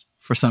taste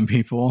for some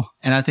people.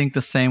 And I think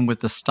the same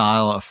with the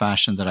style of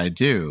fashion that I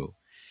do.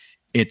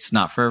 It's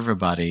not for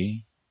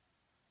everybody.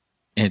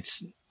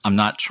 I'm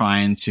not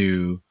trying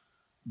to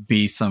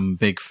be some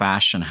big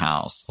fashion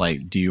house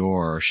like Dior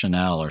or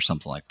Chanel or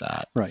something like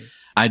that. Right.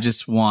 I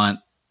just want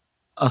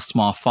a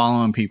small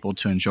following people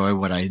to enjoy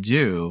what I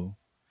do.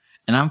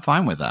 And I'm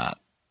fine with that,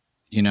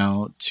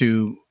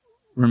 to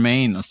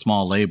remain a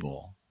small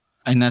label.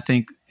 And I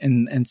think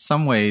in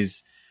some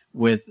ways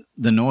with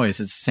the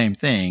noise, it's the same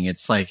thing.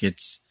 It's like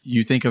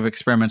you think of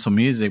experimental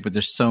music, but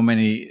there's so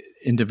many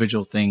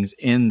individual things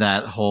in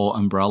that whole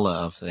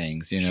umbrella of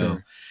things,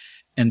 Sure.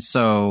 And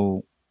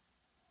so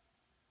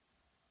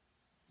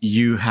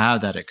you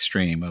have that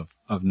extreme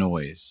of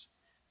noise.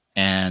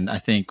 And I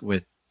think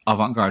with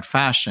avant-garde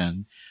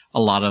fashion, a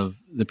lot of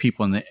the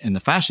people in the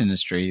fashion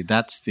industry,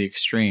 that's the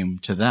extreme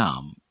to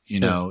them.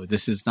 Sure.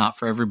 This is not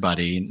for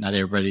everybody. Not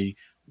everybody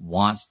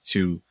wants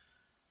to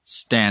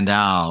stand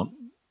out,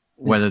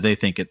 whether they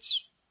think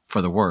it's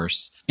for the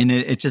worse. And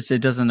it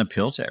doesn't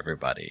appeal to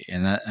everybody.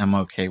 And I'm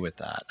okay with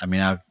that. I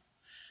mean,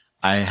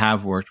 I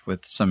have worked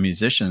with some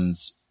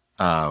musicians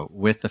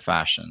with the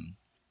fashion,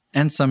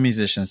 and some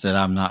musicians that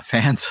I'm not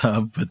fans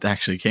of, but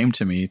actually came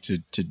to me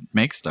to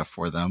make stuff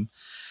for them.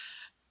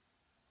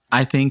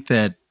 I think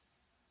that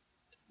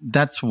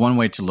that's one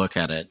way to look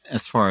at it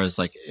as far as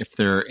like if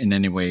they're in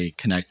any way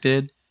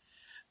connected.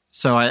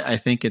 So I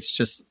think it's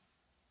just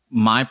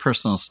my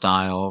personal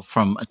style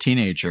from a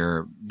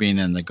teenager being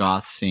in the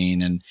goth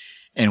scene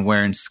and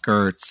wearing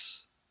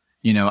skirts.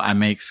 You know, I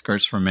make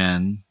skirts for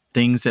men,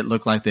 things that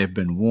look like they've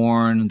been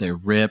worn, they're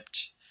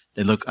ripped,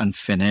 they look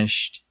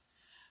unfinished.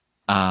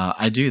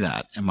 I do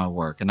that in my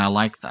work, and I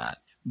like that.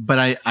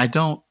 But I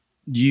don't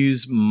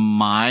use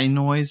my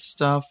noise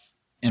stuff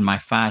in my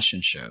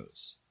fashion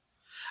shows.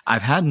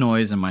 I've had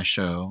noise in my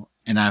show,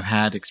 and I've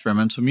had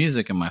experimental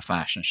music in my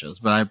fashion shows,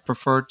 but I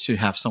prefer to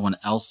have someone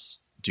else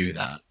do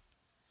that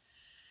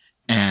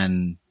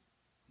and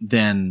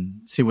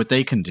then see what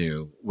they can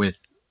do with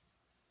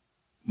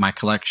my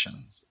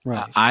collections.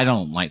 Right. I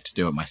don't like to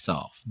do it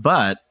myself.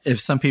 But if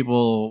some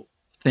people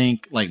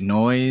think like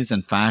noise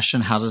and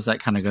fashion, how does that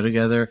kind of go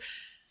together?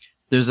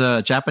 There's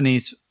a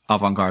Japanese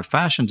avant-garde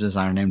fashion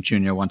designer named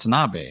Junior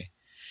Watanabe.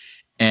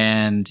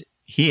 And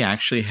he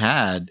actually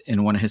had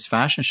in one of his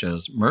fashion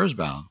shows,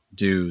 Merzbow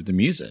do the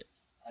music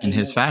in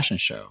his fashion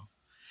show.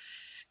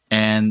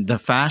 And the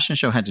fashion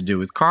show had to do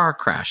with car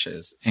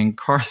crashes and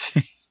car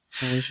things.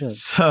 Holy shit.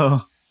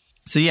 So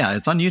yeah,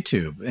 it's on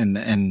YouTube,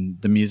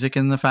 and the music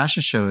in the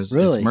fashion show is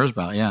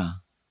Merzbow, yeah.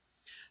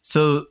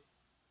 So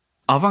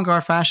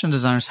avant-garde fashion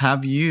designers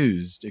have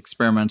used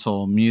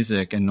experimental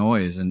music and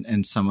noise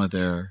in some of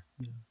their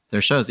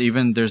shows.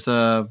 Even there's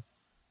a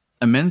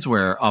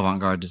menswear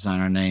avant-garde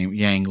designer named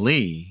Yang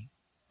Li,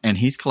 and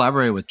he's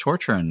collaborated with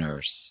Torture and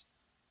Nurse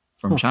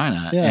from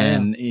China,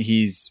 and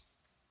he's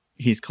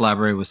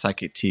collaborated with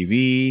Psychic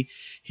TV.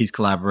 He's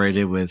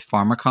collaborated with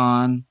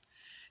Pharmacon.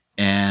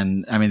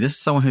 And I mean, this is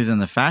someone who's in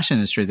the fashion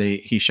industry.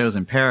 He shows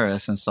in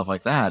Paris and stuff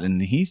like that.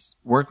 And he's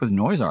worked with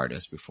noise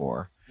artists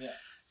before. Yeah.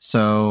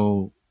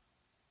 So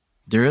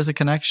there is a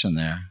connection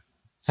there.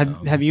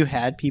 Have you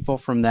had people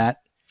from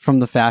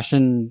the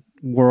fashion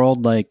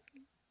world, like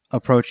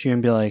approach you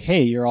and be like,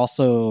 hey, you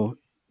also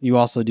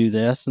do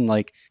this? And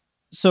like,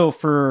 so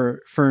for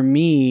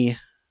me,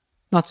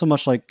 not so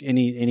much like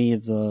any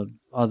of the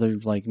other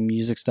like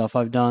music stuff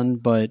I've done,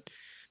 but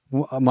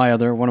one of my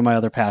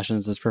other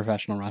passions is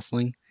professional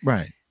wrestling.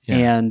 Right.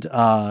 Yeah. And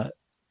I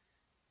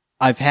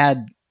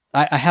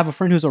have a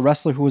friend who's a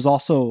wrestler who was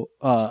also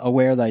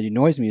aware that I do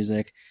noise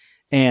music.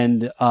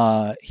 And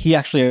he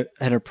actually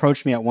had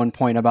approached me at one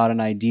point about an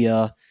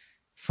idea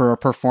for a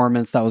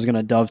performance that was going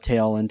to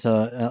dovetail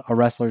into a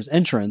wrestler's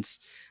entrance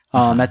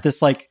at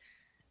this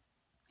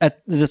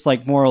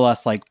more or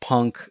less like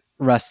punk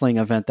wrestling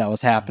event that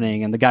was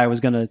happening. And the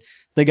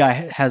guy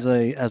has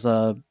as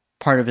a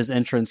part of his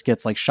entrance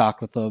gets like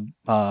shocked with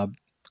a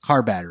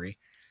car battery,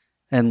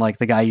 and like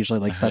the guy usually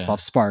like sets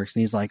off sparks, and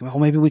he's like, well,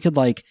 maybe we could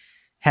like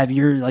have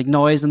your like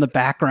noise in the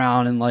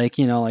background, and like,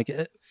 you know,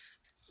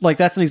 like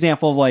that's an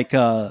example of like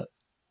a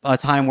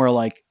time where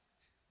like,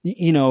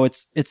 you know,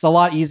 it's a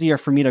lot easier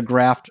for me to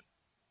graft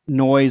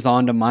noise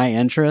onto my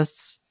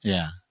interests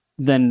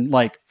than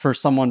like for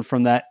someone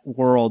from that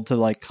world to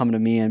like come to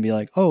me and be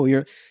like, oh,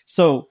 you're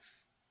so.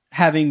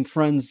 Having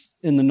friends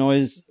in the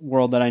noise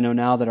world that I know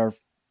now that are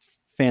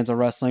fans of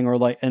wrestling, or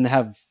like, and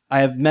I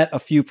have met a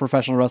few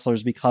professional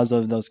wrestlers because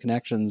of those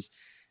connections,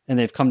 and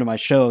they've come to my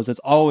shows. It's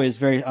always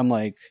I'm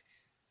like,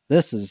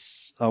 this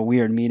is a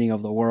weird meeting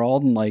of the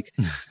world. And like,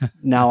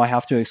 now I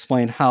have to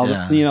explain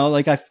how, you know,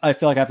 like I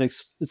feel like I have to,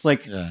 it's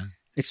like,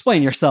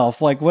 explain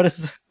yourself. Like, what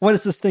is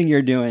this thing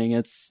you're doing?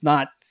 It's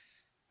not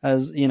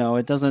as, you know,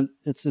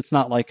 it's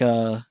not like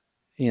a,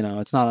 you know,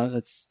 it's not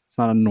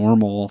a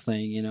normal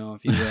thing, you know,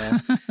 if you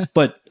will.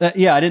 But I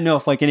didn't know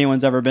if like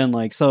anyone's ever been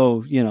like,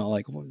 so, you know,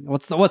 like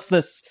what's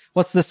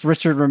this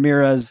Richard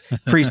Ramirez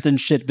priest and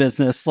shit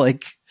business?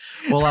 Like,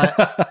 well,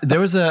 there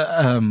was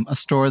a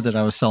store that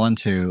I was selling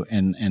to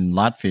in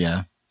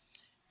Latvia,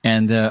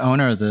 and the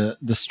owner of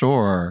the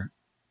store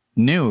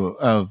knew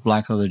of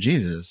Black Leather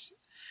Jesus,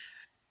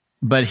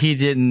 but he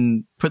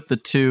didn't put the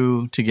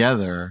two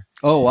together.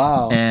 Oh,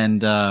 wow.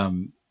 And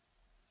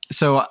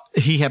so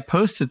he had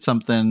posted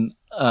something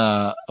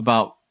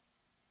about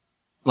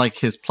like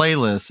his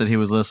playlist that he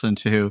was listening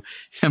to,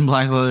 and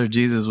Black Leather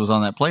Jesus was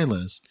on that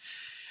playlist.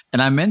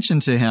 And I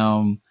mentioned to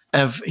him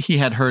if he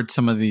had heard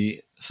some of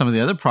the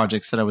other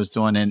projects that I was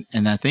doing,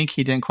 and I think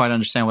he didn't quite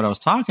understand what I was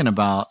talking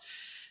about.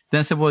 Then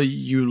I said, well,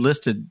 you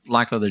listed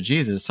Black Leather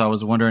Jesus, so I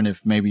was wondering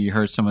if maybe you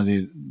heard some of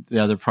the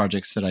other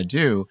projects that I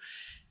do.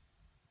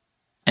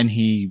 And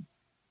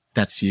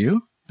that's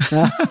you?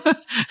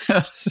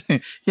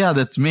 Yeah,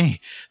 that's me.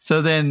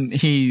 So then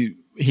he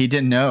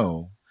didn't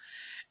know.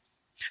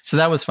 So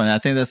that was funny. I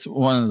think that's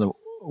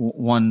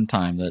one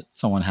time that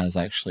someone has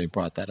actually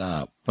brought that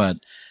up. But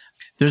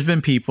there's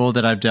been people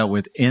that I've dealt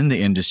with in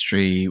the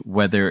industry,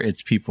 whether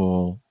it's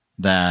people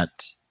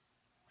that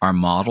are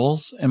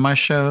models in my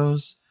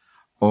shows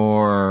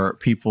or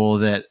people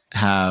that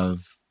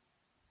have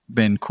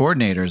been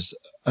coordinators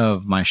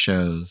of my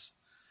shows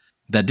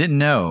that didn't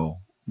know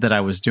that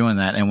I was doing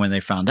that. And when they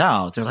found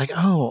out, they're like,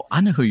 oh,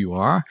 I know who you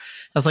are.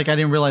 I was like, I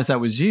didn't realize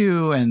that was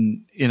you.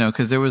 And,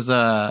 because there was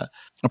a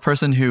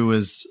person who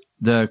was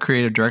the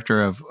creative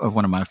director of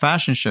one of my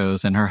fashion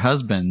shows, and her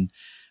husband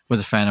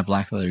was a fan of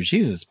Black Leather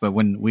Jesus. But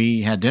when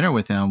we had dinner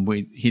with him,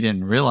 he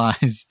didn't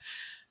realize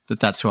that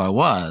that's who I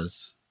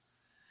was.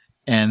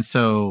 And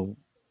so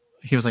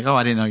he was like, oh,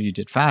 I didn't know you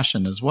did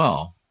fashion as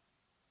well.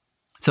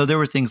 So there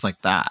were things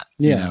like that,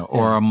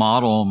 or a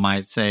model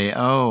might say,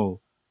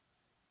 oh,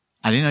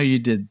 I didn't know you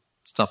did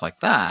stuff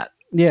like that.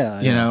 Yeah.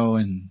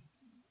 And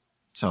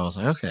so I was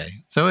like, okay.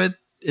 So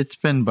it's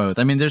been both.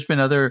 I mean, there's been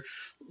other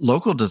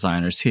local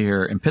designers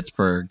here in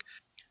Pittsburgh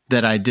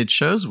that I did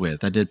shows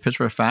with. I did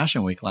Pittsburgh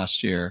Fashion Week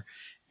last year,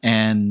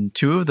 and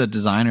two of the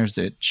designers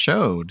that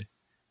showed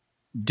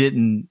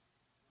didn't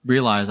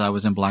realize I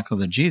was in Black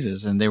Leather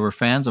Jesus, and they were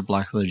fans of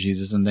Black Leather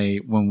Jesus. And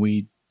when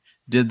we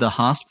did the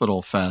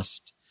Hospital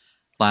Fest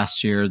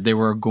last year, they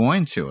were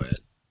going to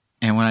it.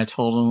 And when I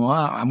told them,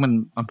 well,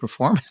 I'm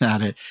performing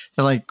at it,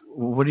 they're like,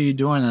 what are you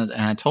doing? And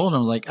I told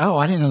them, like, oh,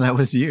 I didn't know that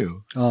was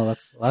you. Oh,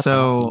 that's so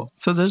awesome.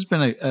 So there's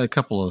been a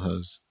couple of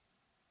those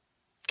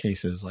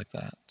cases like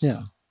that. So.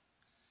 Yeah.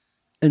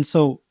 And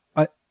so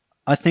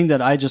I think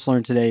that I just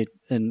learned today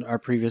in our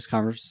previous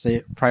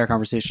prior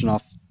conversation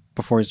off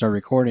before we started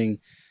recording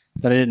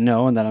that I didn't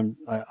know, and that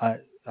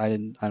I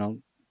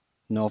don't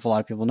know if a lot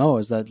of people know,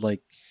 is that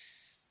like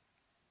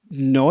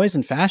noise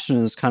and fashion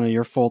is kind of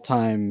your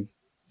full-time.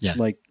 Yeah.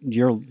 Like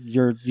you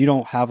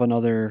don't have like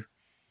a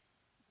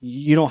 9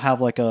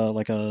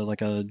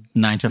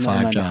 to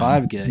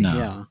 5 gig. No.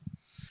 Yeah.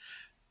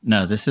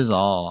 No, this is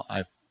all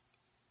I've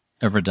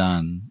ever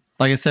done.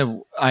 Like I said,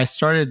 I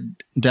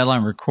started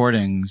Deadline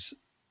Recordings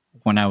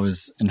when I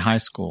was in high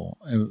school.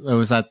 It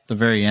was at the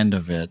very end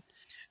of it.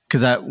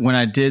 Because when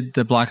I did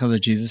the Black Leather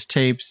Jesus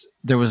tapes,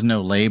 there was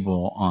no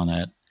label on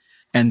it.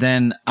 And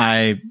then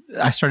I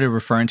started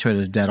referring to it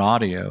as Dead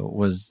Audio,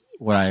 was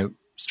what I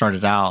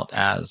started out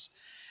as.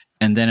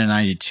 And then in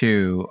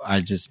 92,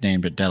 I just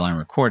named it Deadline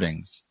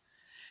Recordings.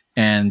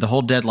 And the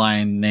whole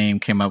Deadline name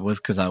came up with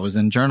because I was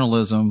in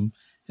journalism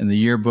and the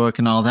yearbook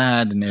and all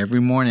that. And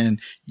every morning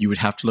you would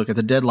have to look at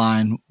the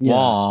Deadline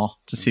wall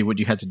to see what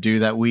you had to do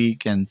that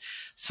week. And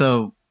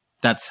so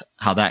that's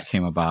how that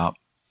came about.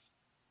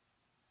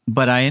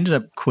 But I ended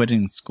up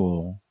quitting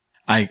school.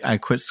 I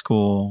quit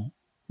school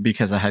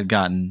because I had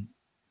gotten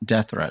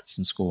death threats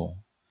in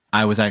school.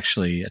 I was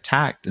actually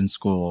attacked in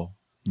school.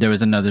 There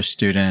was another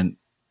student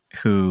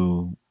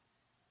who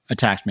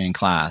attacked me in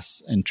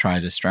class and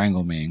tried to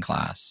strangle me in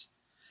class.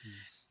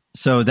 Jeez.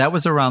 So that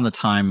was around the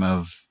time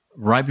of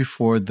right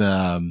before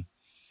the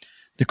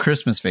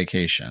Christmas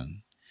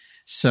vacation.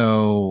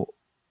 So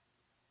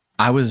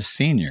I was a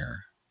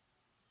senior,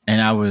 and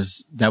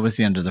that was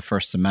the end of the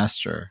first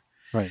semester.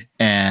 Right.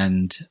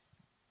 And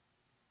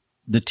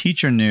the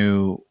teacher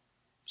knew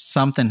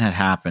something had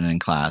happened in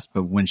class,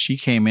 but when she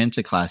came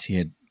into class,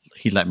 he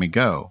let me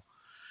go.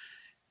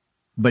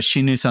 But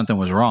she knew something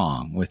was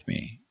wrong with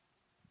me.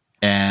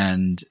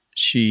 And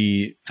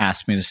she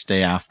asked me to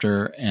stay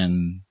after.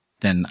 And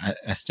then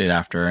I stayed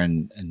after,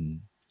 and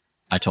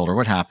I told her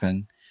what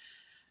happened.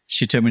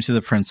 She took me to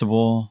the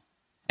principal,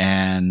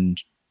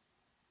 and,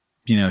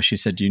 she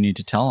said, you need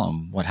to tell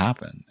him what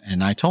happened.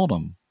 And I told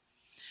him.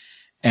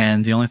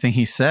 And the only thing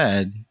he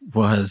said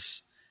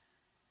was,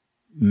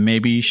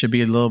 maybe you should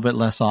be a little bit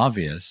less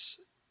obvious,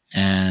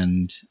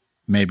 and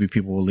maybe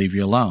people will leave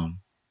you alone.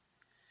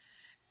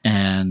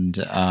 And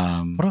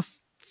what a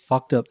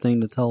fucked up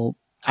thing to tell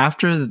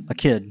after a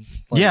kid.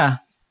 Yeah,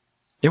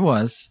 it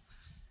was.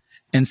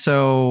 And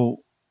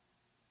so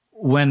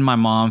when my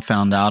mom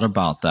found out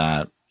about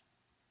that,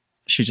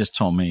 she just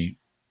told me,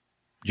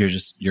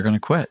 you're going to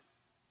quit.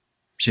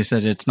 She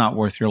said, it's not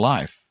worth your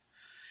life.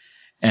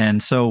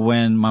 And so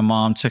when my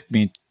mom took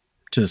me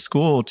to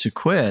school to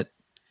quit,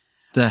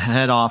 the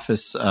head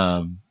office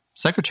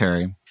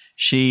secretary,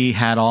 she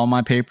had all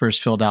my papers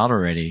filled out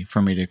already for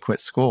me to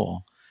quit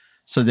school.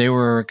 So they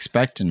were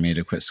expecting me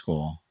to quit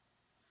school.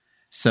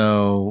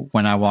 So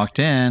when I walked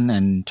in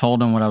and told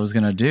them what I was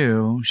going to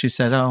do, she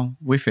said, oh,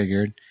 we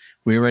figured.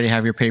 We already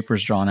have your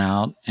papers drawn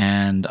out,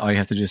 and all you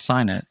have to do is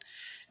sign it.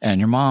 And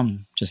your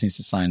mom just needs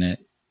to sign it.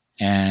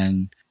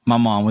 And my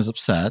mom was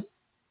upset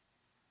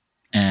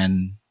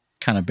and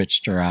kind of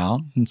bitched her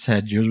out and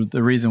said, you're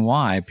the reason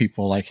why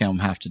people like him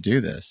have to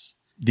do this.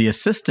 The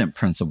assistant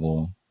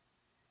principal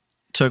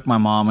took my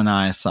mom and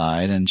I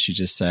aside, and she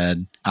just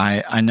said,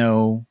 I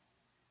know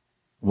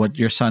what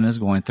your son is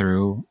going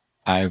through.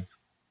 I've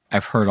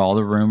heard all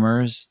the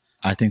rumors.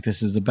 I think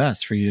this is the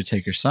best for you to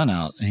take your son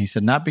out. And he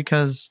said, not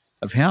because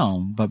of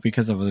him, but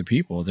because of other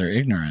people. They're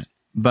ignorant.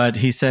 But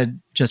he said,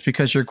 just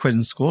because you're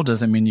quitting school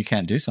doesn't mean you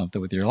can't do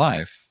something with your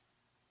life.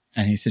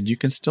 And he said, you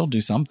can still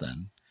do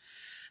something.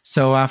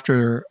 So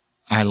after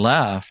I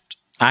left,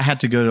 I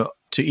had to go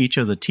to each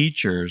of the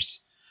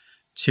teachers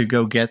to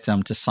go get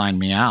them to sign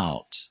me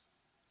out.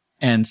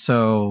 And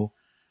so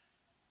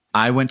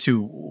I went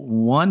to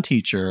one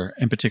teacher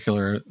in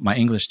particular, my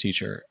English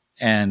teacher,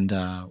 and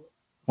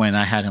when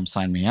I had him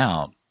sign me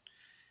out,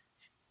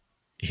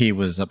 he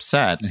was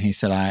upset, and he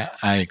said,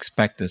 I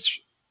expect this.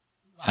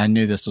 I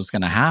knew this was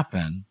going to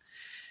happen.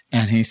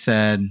 And he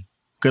said,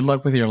 good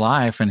luck with your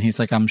life. And he's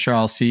like, I'm sure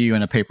I'll see you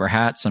in a paper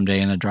hat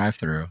someday in a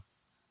drive-thru.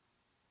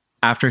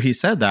 After he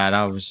said that,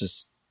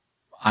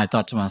 I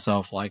thought to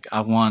myself, like,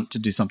 I want to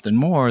do something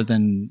more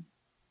than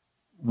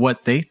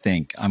what they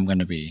think I'm going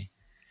to be.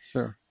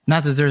 Sure.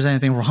 Not that there's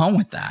anything wrong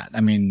with that.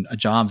 I mean, a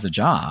job's a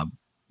job,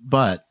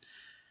 but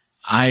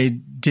I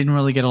didn't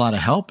really get a lot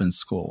of help in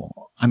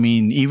school. I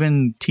mean,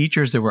 even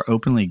teachers that were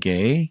openly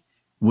gay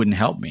wouldn't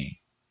help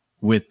me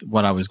with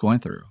what I was going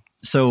through.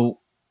 So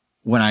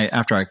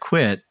after I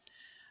quit,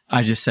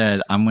 I just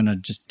said, I'm going to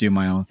just do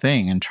my own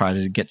thing and try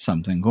to get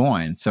something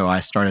going. So I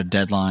started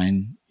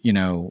Deadline,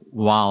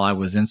 while I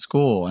was in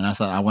school, and I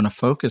thought, I want to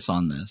focus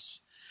on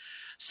this.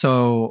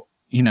 So,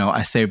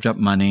 I saved up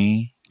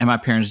money, and my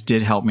parents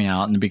did help me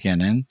out in the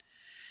beginning.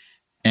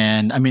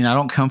 And I mean, I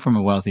don't come from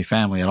a wealthy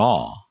family at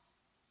all.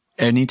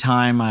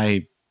 Anytime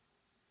I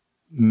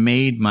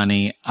made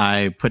money,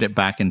 I put it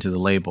back into the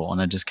label,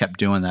 and I just kept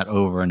doing that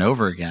over and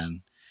over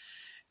again,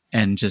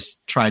 and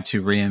just tried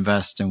to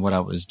reinvest in what I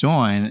was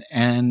doing.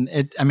 And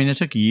it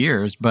took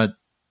years, but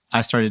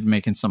I started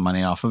making some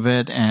money off of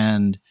it.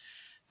 And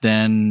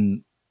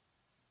then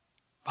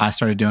I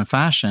started doing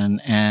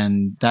fashion,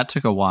 and that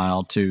took a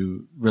while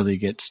to really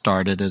get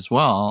started as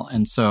well.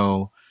 And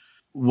so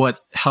what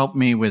helped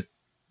me with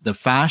the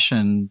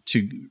fashion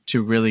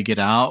to really get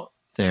out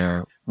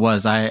there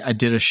was I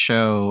did a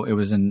show. It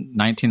was in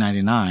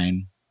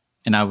 1999,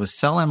 and I was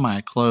selling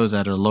my clothes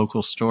at a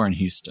local store in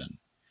Houston.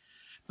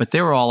 But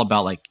they were all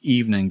about like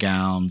evening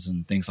gowns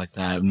and things like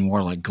that, and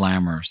more like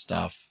glamour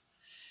stuff.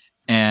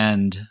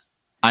 And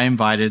I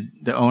invited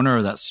the owner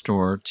of that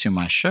store to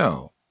my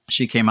show.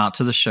 She came out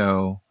to the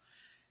show,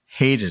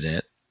 hated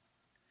it,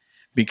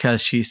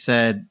 because she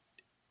said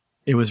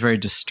it was very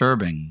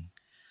disturbing.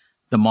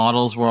 The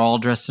models were all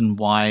dressed in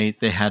white.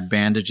 They had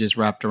bandages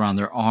wrapped around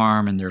their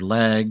arm and their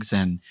legs.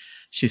 And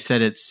she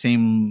said it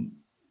seemed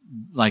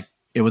like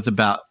it was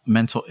about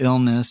mental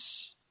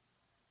illness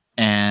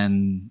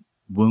and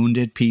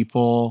wounded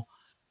people.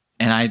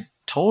 And I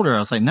told her, I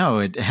was like, no,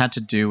 it had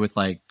to do with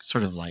like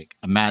sort of like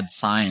a mad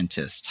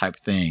scientist type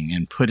thing,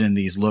 and putting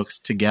these looks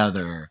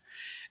together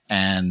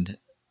and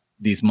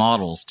these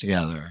models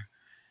together.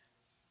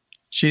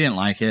 She didn't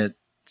like it,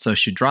 so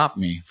she dropped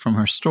me from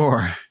her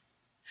store.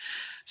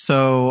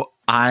 So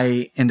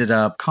I ended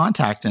up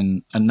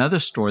contacting another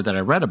store that I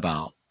read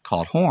about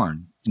called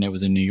Horn, and it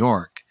was in New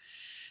York.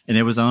 And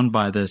it was owned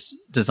by this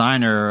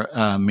designer,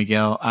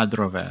 Miguel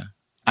Adrove.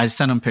 I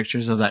sent him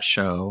pictures of that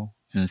show,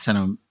 and I sent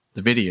him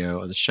the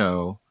video of the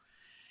show,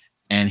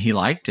 and he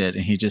liked it.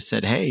 And he just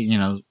said, hey,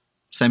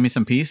 send me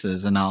some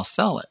pieces and I'll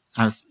sell it.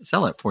 I'll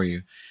sell it for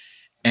you.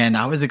 And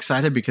I was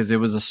excited because it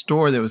was a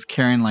store that was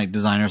carrying like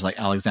designers like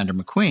Alexander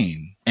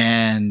McQueen.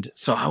 And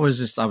so I was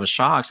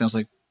shocked. And I was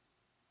like,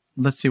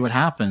 let's see what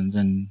happens.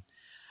 And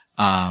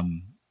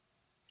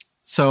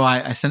so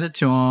I sent it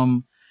to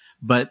him,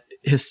 but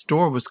his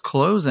store was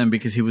closing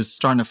because he was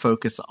starting to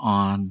focus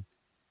on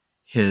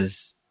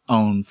his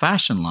own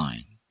fashion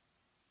line.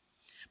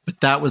 But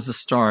that was the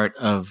start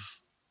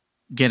of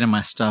getting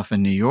my stuff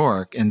in New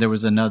York. And there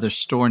was another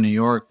store in New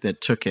York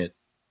that took it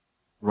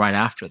right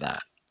after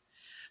that.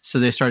 So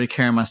they started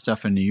carrying my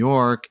stuff in New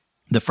York.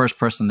 The first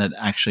person that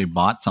actually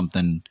bought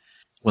something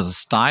was a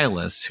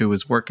stylist who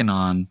was working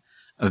on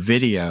a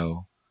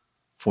video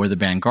for the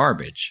band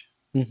Garbage.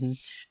 Mm-hmm.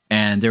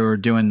 And they were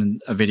doing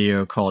a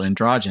video called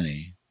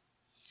Androgyny.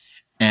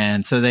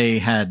 And so they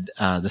had,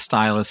 the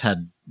stylist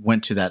had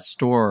went to that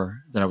store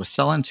that I was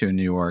selling to in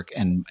New York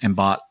and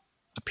bought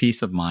a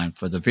piece of mine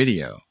for the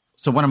video.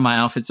 So one of my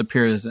outfits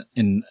appears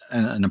in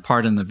a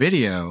part in the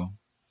video.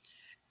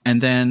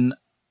 And then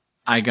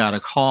I got a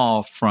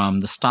call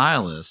from the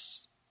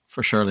stylist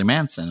for Shirley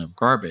Manson of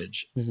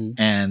Garbage. Mm-hmm.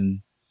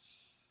 And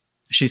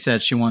she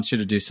said she wants you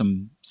to do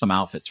some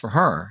outfits for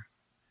her.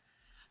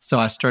 So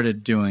I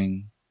started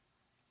doing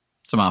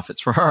some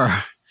outfits for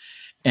her.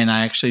 And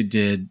I actually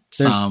did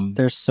some.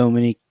 There's so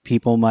many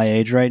people my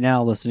age right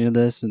now listening to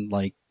this and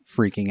like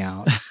freaking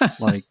out.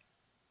 Like,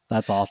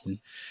 that's awesome.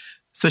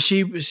 So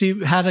she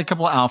had a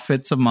couple of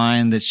outfits of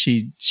mine that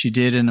she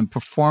did in a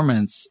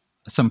performance,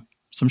 some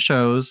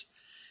shows.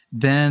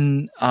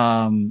 Then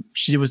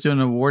she was doing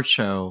an award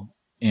show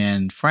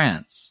in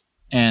France.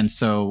 And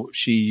so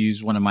she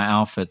used one of my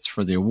outfits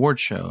for the award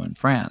show in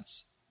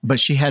France.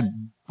 But she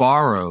had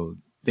borrowed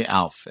the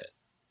outfit.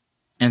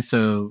 And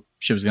so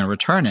she was going to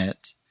return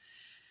it.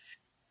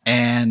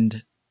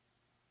 And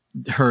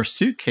her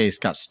suitcase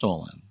got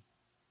stolen.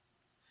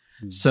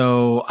 Mm.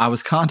 So I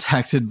was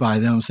contacted by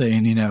them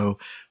saying,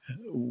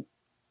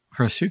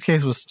 her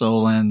suitcase was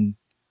stolen,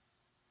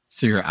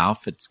 so your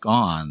outfit's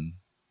gone.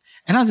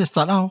 And I just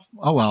thought, oh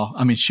well.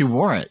 I mean, she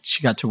wore it.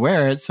 She got to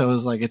wear it, so it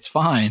was like, it's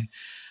fine.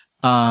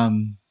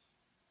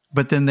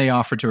 But then they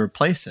offered to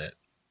replace it.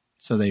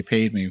 So they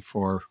paid me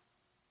for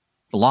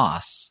the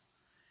loss.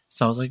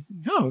 So I was like,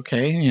 oh,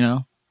 okay,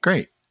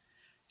 great.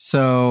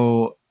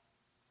 So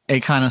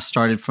it kind of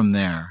started from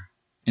there.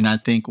 And I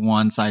think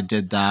once I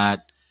did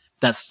that,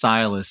 that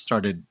stylist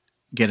started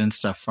getting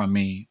stuff from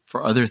me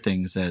for other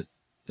things that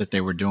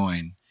they were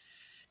doing.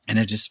 And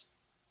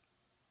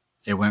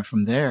it went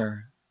from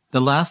there.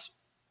 The last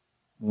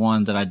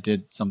one that I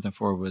did something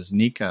for was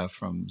Nika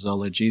from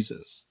Zola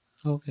Jesus.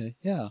 Okay,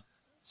 yeah.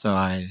 So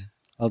I...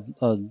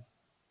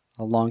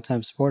 A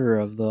longtime supporter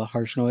of the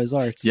Harsh Noise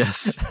Arts.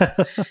 Yes.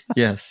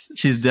 Yes.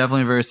 She's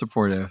definitely very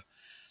supportive.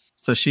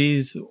 So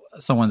she's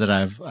someone that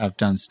I've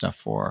done stuff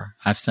for.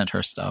 I've sent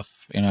her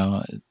stuff.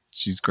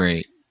 She's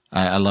great.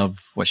 I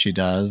love what she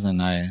does,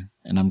 and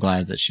I'm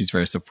glad that she's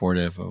very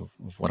supportive of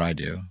what I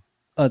do.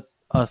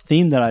 A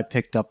theme that I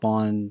picked up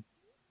on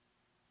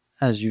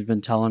as you've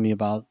been telling me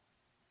about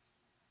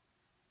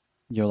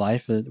your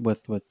life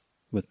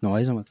with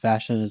noise and with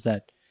fashion is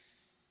that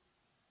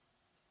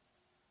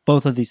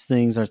both of these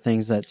things are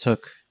things that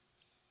took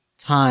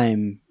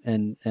time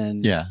and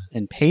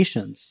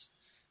patience,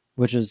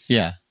 which is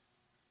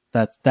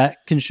that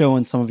can show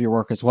in some of your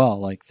work as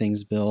well. Like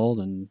things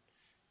build and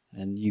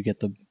you get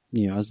the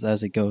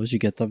as it goes, you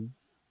get the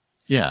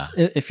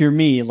If you're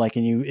me, like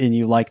and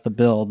you like the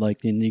build, like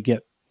then you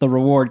get the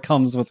reward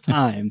comes with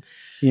time.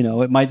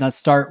 It might not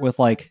start with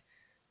like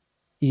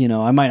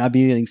I might not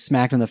be getting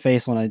smacked in the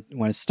face when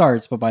it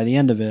starts, but by the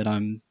end of it,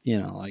 I'm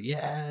like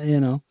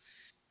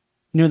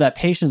that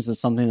patience is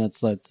something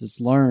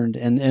that's learned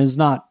and is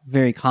not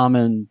very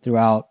common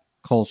throughout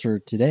culture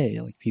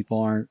today. Like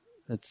people aren't,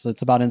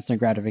 it's about instant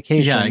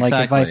gratification. Yeah,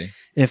 exactly. Like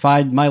if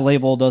my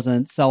label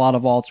doesn't sell out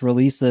of all its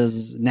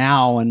releases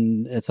now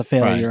and it's a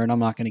failure, right, and I'm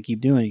not going to keep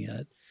doing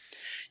it.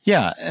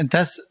 Yeah. And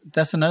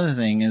that's another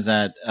thing is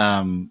that,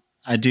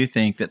 I do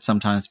think that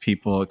sometimes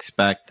people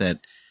expect that,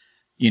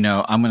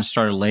 I'm going to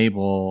start a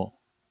label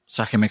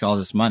so I can make all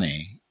this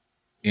money,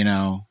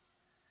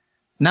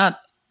 not,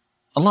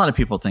 a lot of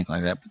people think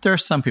like that, but there are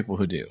some people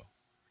who do.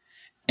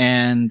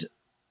 And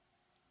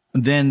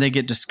then they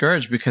get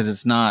discouraged because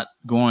it's not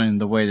going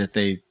the way that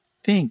they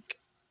think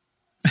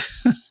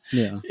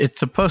it's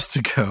supposed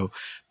to go.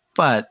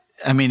 But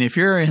I mean, if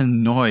you're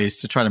in noise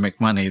to try to make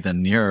money,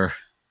 then you're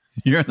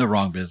in the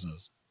wrong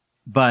business.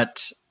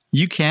 But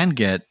you can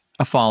get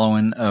a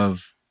following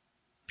of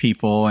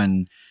people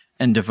and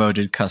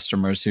devoted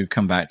customers who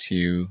come back to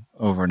you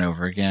over and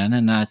over again.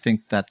 And I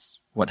think that's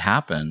what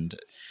happened.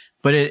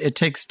 But it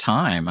takes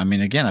time. I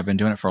mean, again, I've been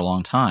doing it for a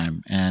long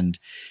time. And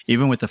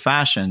even with the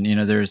fashion,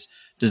 there's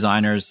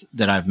designers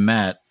that I've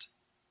met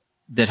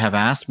that have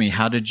asked me,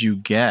 how did you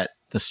get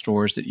the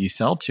stores that you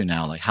sell to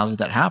now? Like, how did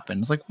that happen?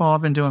 It's like, well,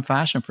 I've been doing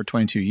fashion for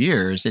 22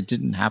 years. It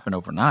didn't happen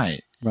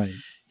overnight. Right.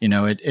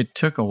 It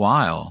took a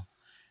while.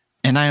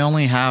 And I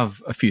only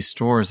have a few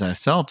stores that I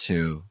sell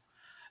to.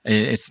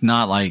 It's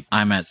not like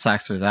I'm at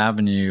Saks Fifth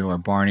Avenue or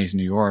Barney's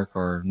New York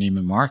or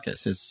Neiman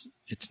Marcus.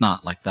 It's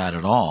not like that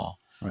at all.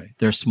 Right.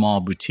 They're small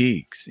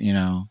boutiques,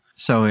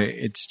 So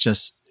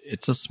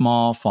it's a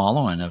small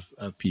following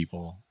of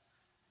people.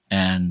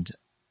 And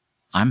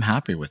I'm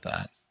happy with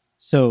that.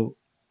 So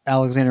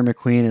Alexander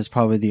McQueen is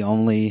probably the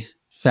only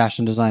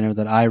fashion designer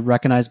that I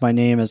recognize by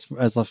name as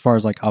far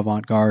as like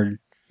avant-garde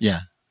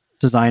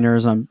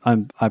designers. I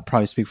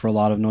probably speak for a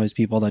lot of noise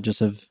people that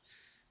just have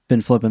been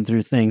flipping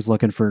through things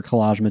looking for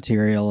collage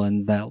material,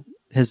 and that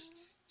his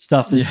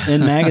stuff is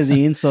in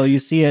magazines. So you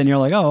see it and you're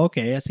like, oh,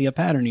 okay, I see a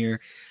pattern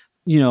here.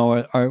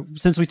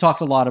 Since we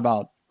talked a lot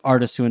about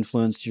artists who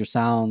influenced your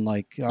sound,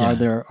 like are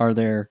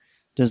there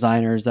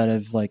designers that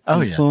have like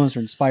influenced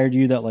or inspired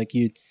you that like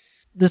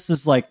this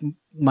is like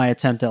my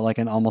attempt at like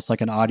almost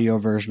like an audio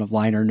version of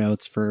liner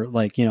notes for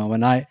like,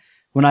 when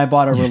I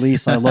bought a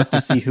release, I looked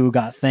to see who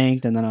got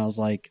thanked, and then I was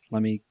like,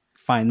 let me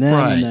find them.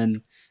 Right. And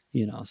then,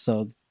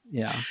 so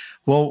yeah.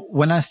 Well,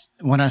 when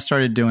I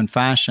started doing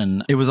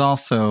fashion, it was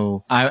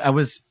also, I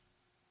was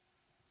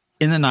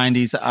in the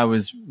 90s, I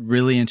was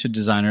really into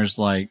designers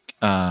like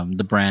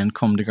the brand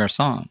Comme des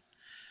Garçons.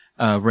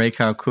 Rei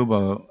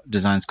Kawakubo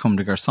designs Comme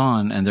des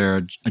Garçons, and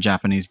they're a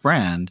Japanese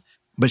brand,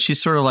 but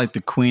she's sort of like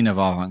the queen of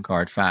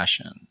avant-garde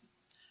fashion.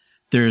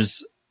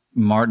 There's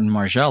Martin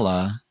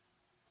Margiela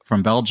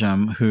from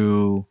Belgium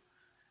who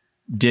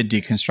did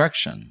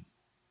deconstruction,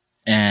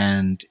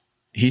 and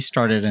he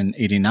started in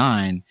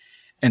 89.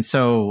 And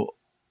so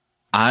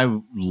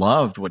I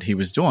loved what he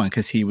was doing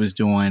because he was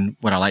doing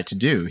what I like to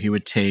do. He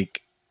would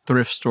take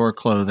thrift store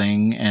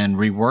clothing and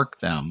rework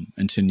them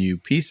into new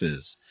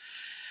pieces.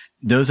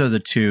 Those are the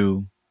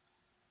two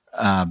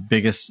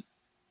biggest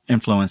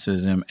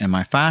influences in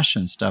my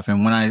fashion stuff.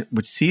 And when I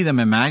would see them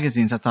in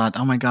magazines, I thought,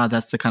 oh my God,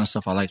 that's the kind of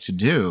stuff I like to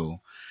do.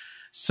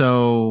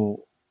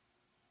 So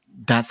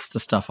that's the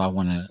stuff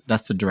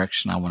that's the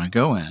direction I want to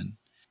go in.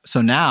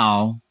 So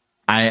now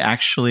I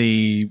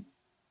actually,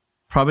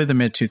 probably the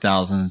mid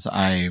 2000s,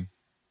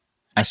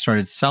 I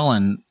started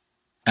selling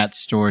at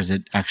stores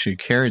that actually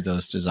carried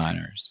those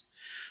designers.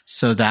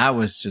 So that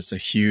was just a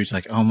huge,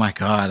 like, oh my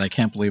God, I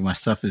can't believe my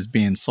stuff is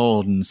being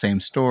sold in the same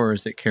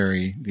stores that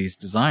carry these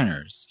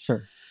designers.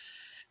 Sure.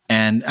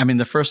 And I mean,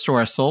 the first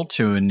store I sold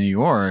to in New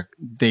York,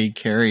 they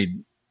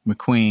carried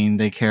McQueen,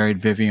 they carried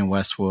Vivienne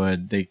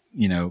Westwood, they,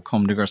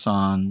 Comme des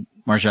Garçons,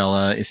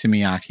 Margiela, Issey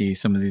Miyake,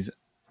 some of these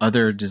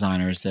other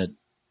designers that,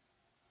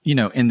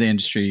 in the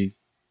industry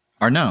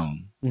are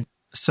known. Mm.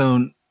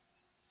 So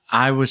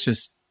I was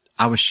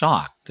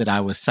shocked that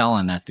I was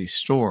selling at these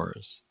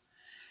stores.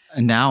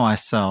 And now I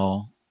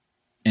sell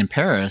in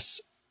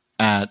Paris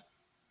at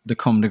the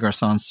Comme des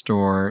Garçons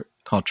store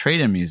called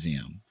Trade-In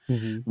Museum,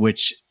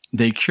 which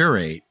they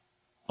curate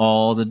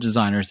all the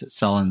designers that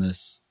sell in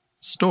this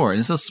store.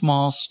 It's a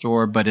small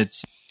store, but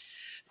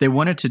they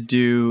wanted to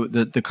do,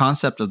 the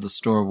concept of the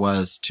store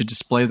was to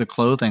display the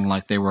clothing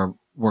like they were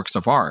works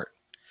of art.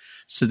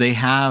 So they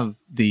have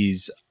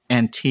these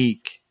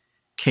antique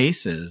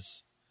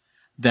cases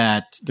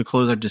that the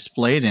clothes are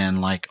displayed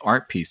in like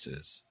art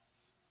pieces.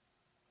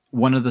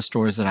 One of the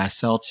stores that I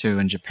sell to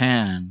in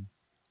Japan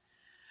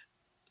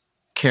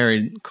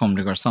carried Comme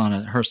des Garçons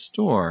at her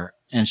store,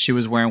 and she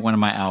was wearing one of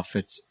my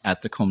outfits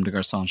at the Comme des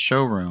Garçons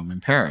showroom in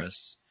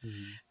Paris.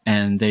 Mm-hmm.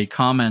 And they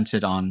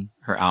commented on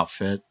her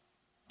outfit,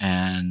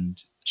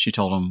 and she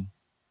told them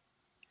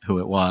who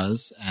it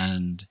was,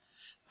 and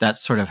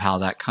that's sort of how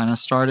that kind of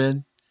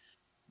started.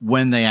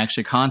 When they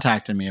actually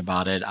contacted me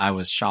about it, I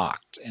was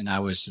shocked, and I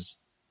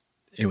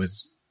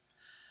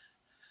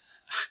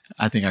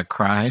think I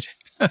cried.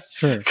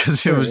 Sure.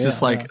 Because it was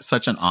just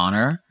such an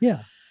honor.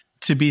 Yeah.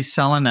 To be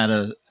selling at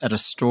a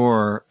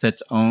store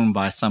that's owned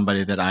by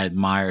somebody that I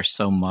admire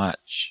so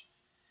much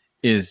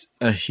is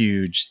a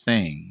huge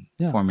thing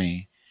for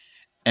me.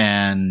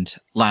 And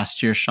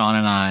last year, Sean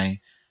and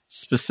I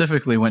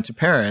specifically went to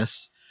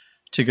Paris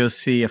to go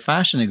see a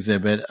fashion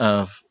exhibit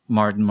of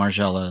Martin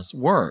Margiela's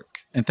work.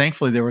 And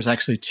thankfully, there was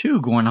actually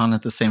two going on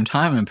at the same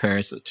time in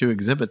Paris, 2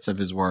 exhibits of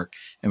his work,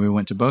 and we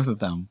went to both of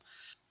them.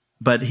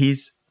 But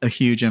he's a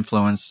huge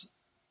influence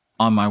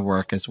on my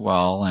work as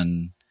well.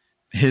 And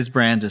his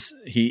brand is,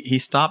 he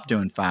stopped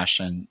doing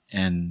fashion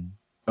in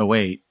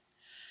 2008,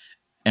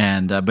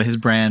 and but his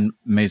brand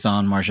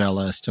Maison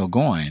Margiela is still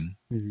going.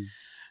 Mm-hmm.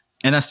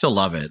 And I still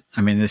love it.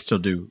 I mean, they still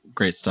do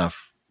great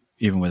stuff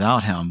even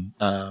without him.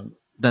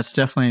 That's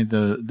definitely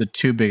the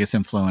 2 biggest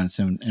influence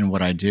in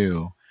what I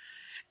do.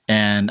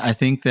 And I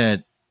think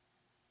that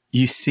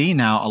you see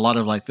now a lot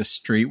of like the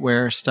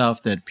streetwear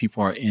stuff that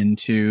people are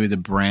into, the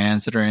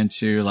brands that are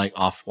into, like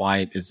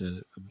Off-White is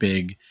a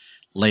big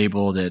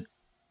label that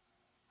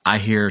I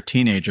hear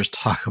teenagers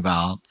talk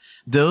about.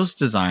 Those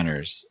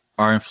designers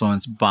are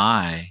influenced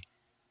by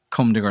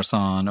Comme des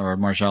Garçons or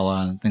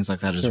Margiela and things like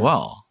that as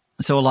well.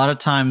 So a lot of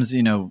times,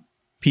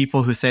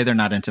 people who say they're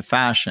not into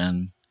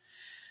fashion,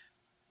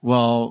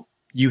 well,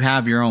 you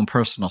have your own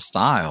personal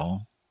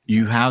style.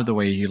 You have the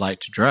way you like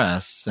to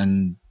dress,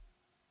 and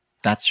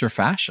that's your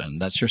fashion.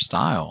 That's your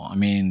style. I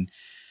mean,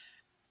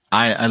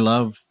 I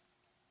love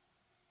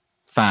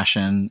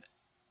fashion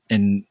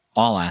in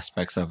all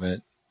aspects of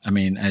it. I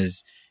mean,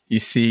 as you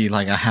see,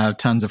 like I have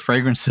tons of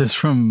fragrances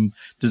from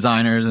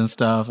designers and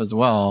stuff as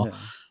well. Yeah.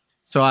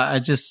 So I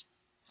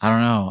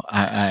don't know.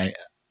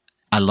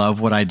 I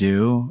love what I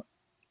do,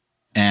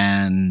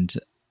 and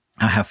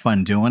I have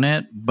fun doing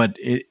it, but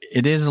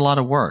it is a lot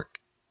of work.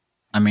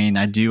 I mean,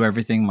 I do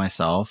everything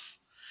myself.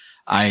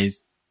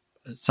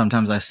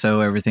 Sometimes I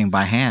sew everything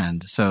by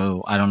hand,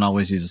 so I don't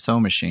always use a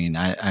sewing machine.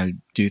 I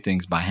do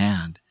things by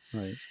hand,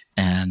 right?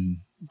 And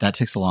that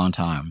takes a long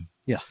time.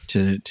 Yeah,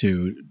 to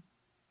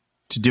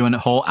do a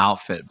whole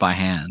outfit by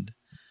hand.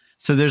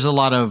 So there's a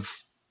lot of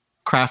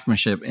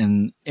craftsmanship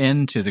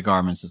into the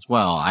garments as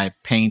well. I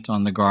paint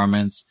on the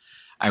garments.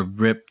 I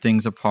rip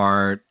things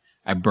apart.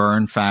 I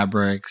burn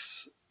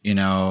fabrics.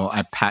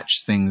 I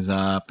patch things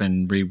up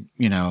and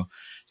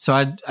So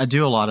I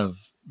do a lot of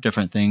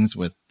different things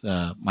with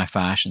my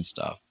fashion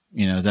stuff.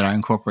 That I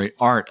incorporate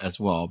art as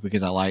well,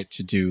 because I like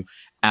to do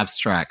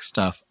abstract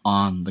stuff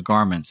on the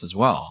garments as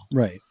well.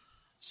 Right.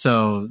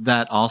 So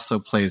that also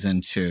plays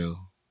into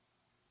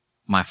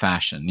my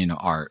fashion,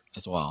 art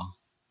as well.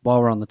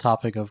 While we're on the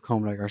topic of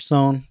Comme des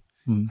Garçons,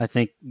 I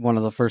think one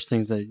of the first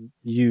things that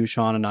you,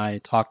 Sean, and I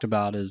talked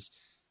about is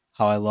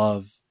how I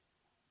love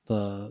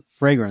the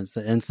fragrance,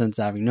 the Incense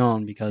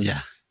Avignon, because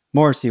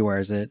Morrissey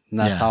wears it, and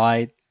that's how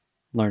I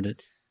learned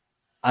it.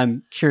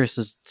 I'm curious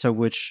as to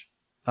which,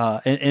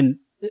 and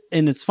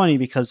it's funny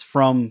because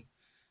from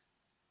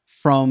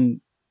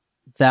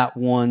that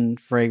one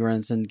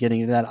fragrance and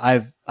getting into that,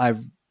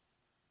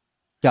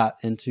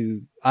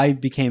 I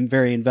became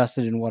very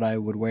invested in what I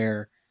would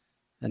wear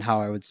and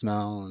how I would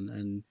smell,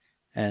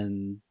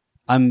 and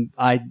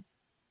I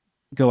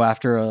go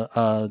after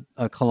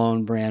a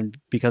cologne brand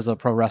because a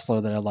pro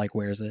wrestler that I like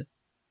wears it.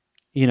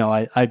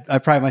 I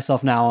pride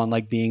myself now on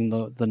like being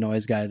the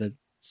noise guy that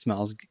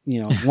smells,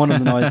 one of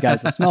the noise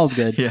guys that smells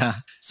good. Yeah.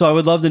 So I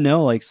would love to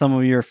know like some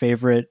of your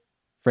favorite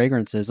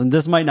fragrances, and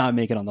this might not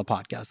make it on the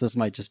podcast. This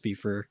might just be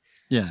for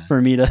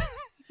me to.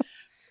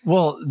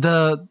 Well,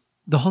 the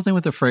whole thing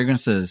with the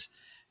fragrances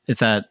is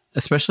that,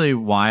 especially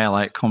why I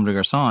like Comme des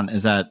Garçons,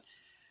 is that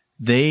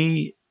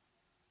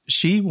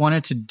she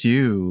wanted to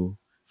do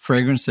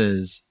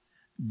fragrances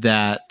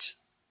that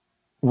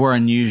were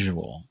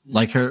unusual.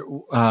 Like her,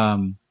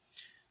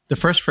 The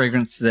first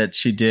fragrance that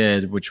she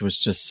did, which was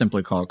just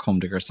simply called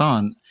Comme des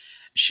Garçons,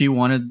 she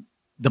wanted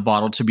the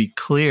bottle to be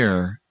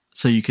clear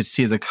so you could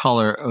see the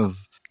color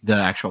of the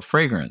actual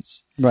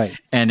fragrance. Right.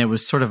 And it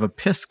was sort of a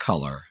piss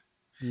color.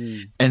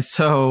 Mm. And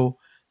so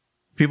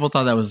people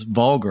thought that was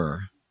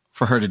vulgar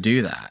for her to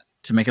do that,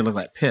 to make it look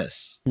like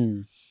piss.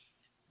 Mm.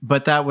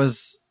 But that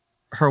was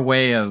her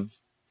way of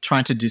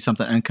trying to do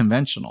something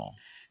unconventional.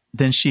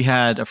 Then she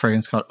had a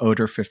fragrance called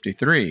Odor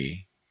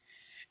 53.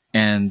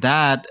 And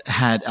that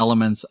had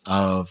elements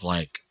of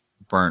like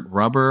burnt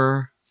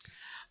rubber,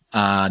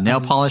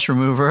 nail polish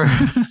remover.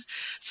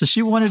 So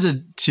she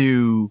wanted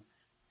to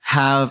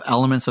have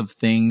elements of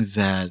things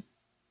that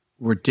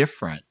were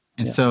different.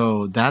 And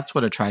so that's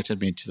what attracted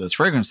me to those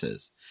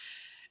fragrances.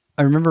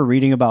 I remember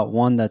reading about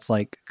one that's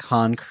like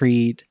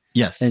concrete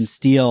Yes. and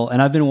steel,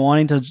 and I've been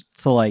wanting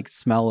to like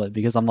smell it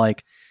because I'm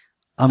like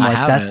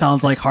that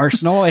sounds like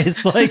harsh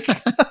noise. Like,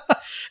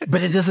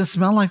 but it doesn't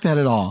smell like that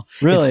at all.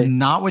 Really? It's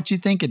not what you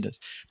think it does.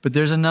 But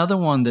there's another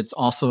one that's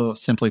also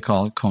simply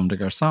called Comme des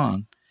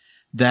Garçons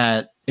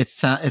that it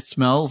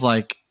smells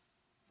like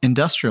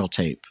industrial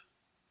tape.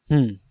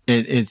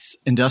 It's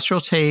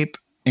industrial tape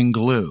and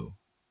glue.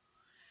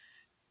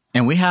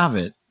 And we have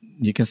it.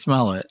 You can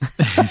smell it.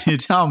 You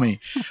tell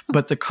me.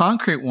 But the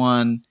concrete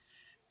one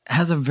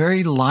has a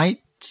very light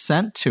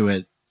scent to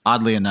it,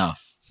 oddly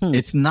enough.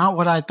 It's not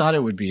what I thought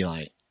it would be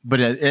like, but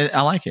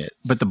I like it.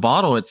 But the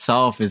bottle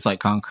itself is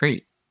like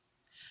concrete.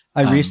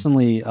 I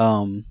recently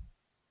found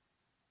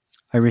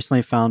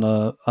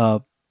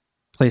a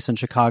place in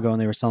Chicago, and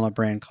they were selling a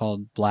brand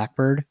called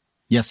Blackbird.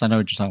 Yes, I know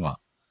what you're talking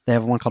about. They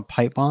have one called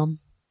Pipe Bomb.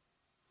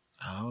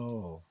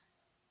 Oh.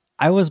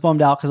 I was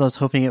bummed out because I was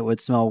hoping it would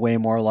smell way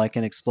more like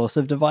an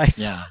explosive device.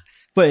 Yeah.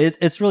 But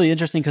it's really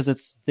interesting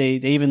because they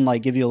even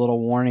like give you a little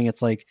warning.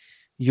 It's like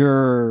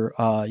you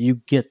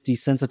get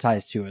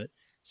desensitized to it.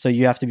 So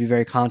you have to be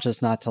very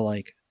conscious not to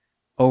like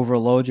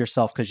overload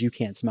yourself because you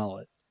can't smell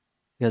it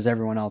because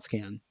everyone else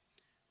can.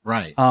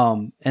 Right.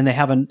 And they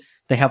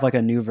have like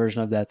a new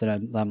version of that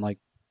I'm like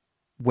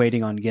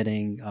waiting on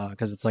getting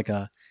because it's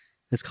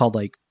called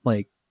like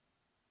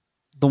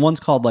the one's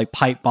called like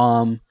Pipe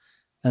Bomb,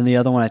 and the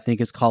other one I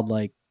think is called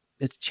like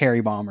it's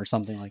Cherry Bomb or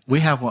something like that. We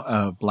have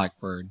a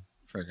Blackbird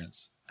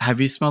fragrance. Have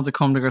you smelled the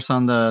Comme des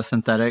Garçons, the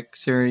synthetic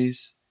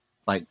series?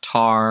 Like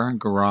Tar,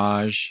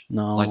 Garage?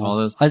 No. Like all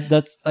those?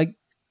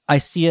 I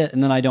see it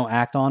and then I don't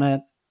act on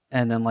it.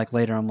 And then like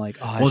later I'm like,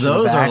 oh, I should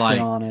those have are acted like,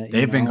 on it.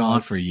 they've been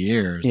gone for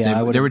years.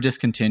 Yeah, they were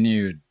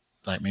discontinued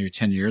like maybe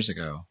 10 years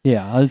ago.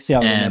 Yeah, let's see. I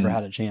would have never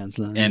had a chance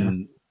then.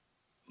 And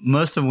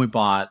most of them we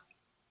bought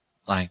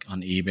like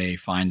on eBay,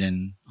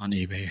 finding on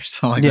eBay or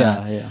something like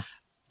that. Yeah.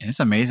 And it's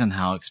amazing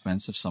how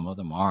expensive some of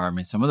them are. I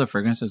mean, some of the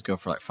fragrances go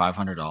for like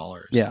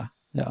 $500. Yeah.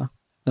 That's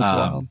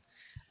wild.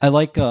 I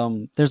like,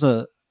 there's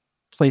a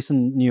place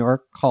in New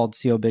York called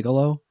C.O.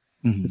 Bigelow.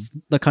 Mm-hmm. It's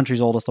the country's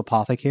oldest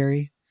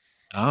apothecary.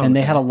 Oh, and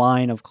they had a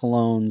line of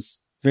colognes,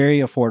 very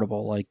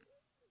affordable, like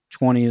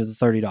 $20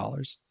 to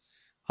 $30.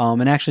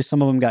 And actually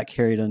some of them got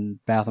carried in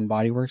Bath and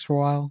Body Works for a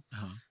while.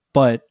 Uh-huh.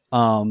 But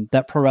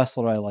that pro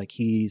wrestler I like,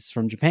 he's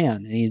from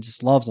Japan and he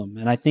just loves them.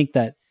 And I think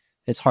that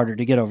it's harder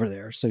to get over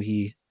there. So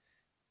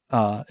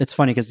it's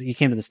funny because he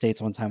came to the States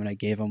one time and I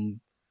gave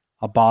him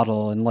a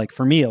bottle. And like,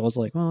 for me, it was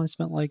like, well, I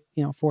spent like,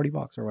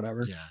 $40 or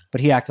whatever. Yeah. But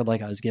he acted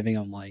like I was giving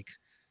him like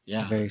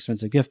a very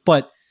expensive gift.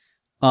 But,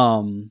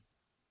 God,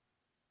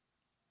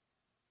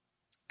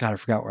 I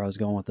forgot where I was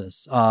going with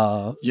this.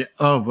 Yeah.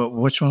 Oh, but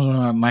which ones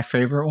are my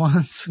favorite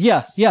ones?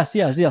 Yes.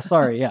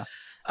 Sorry. Yeah.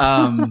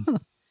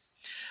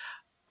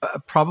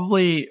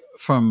 Probably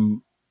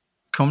from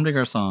Comme des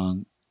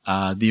Garçons,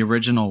 the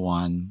original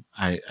one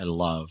I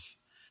love.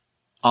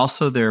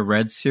 Also, their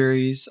Red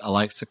series, I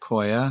like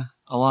Sequoia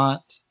a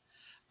lot.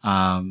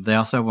 They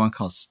also have one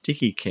called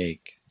Sticky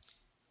Cake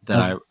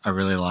that I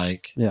really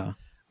like. Yeah.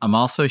 I'm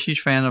also a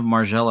huge fan of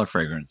Margiela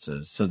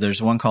fragrances. So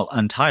there's one called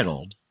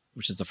Untitled,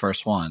 which is the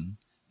first one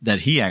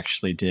that he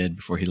actually did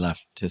before he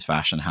left his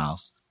fashion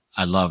house.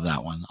 I love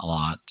that one a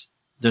lot.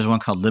 There's one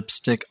called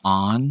Lipstick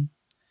On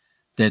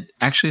that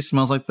actually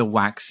smells like the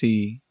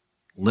waxy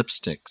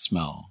lipstick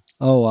smell.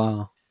 Oh,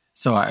 wow.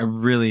 So I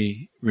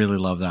really, really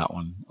love that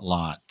one a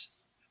lot.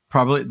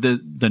 Probably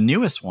the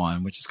newest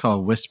one, which is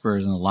called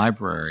Whispers in the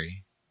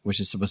Library, which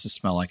is supposed to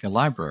smell like a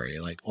library,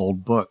 like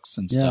old books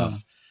and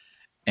stuff.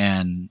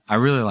 And I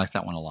really like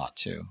that one a lot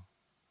too.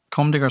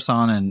 Comme des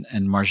Garçons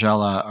and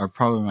Margiela are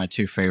probably my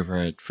two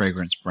favorite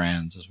fragrance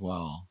brands as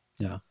well.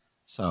 Yeah.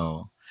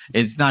 So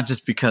it's not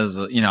just because,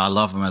 I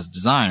love them as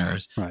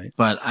designers, right?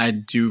 But I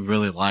do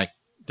really like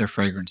their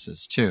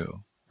fragrances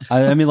too.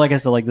 I mean, like I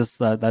said, like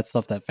that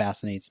stuff that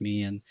fascinates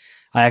me. And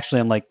I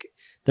actually am like,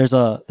 there's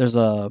a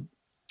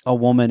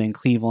woman in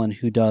Cleveland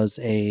who does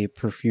a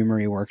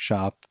perfumery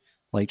workshop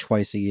like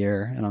twice a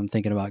year. And I'm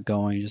thinking about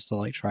going just to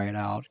like try it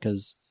out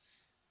because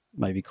it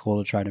might be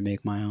cool to try to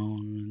make my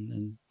own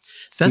and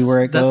see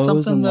where it goes. That's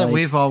something that like,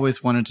 we've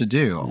always wanted to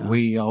do. Yeah.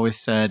 We always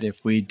said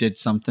if we did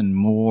something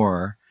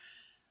more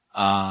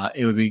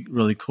it would be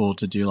really cool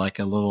to do like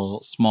a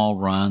little small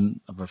run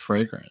of a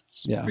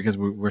fragrance. Yeah. Because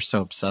we're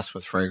so obsessed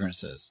with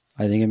fragrances.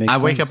 I think it makes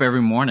sense. I wake up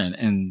every morning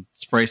and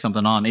spray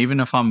something on, even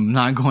if I'm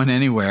not going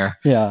anywhere.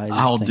 Yeah.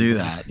 I'll do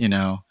that, you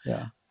know?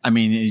 Yeah. I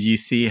mean, you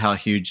see how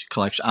huge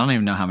collection. I don't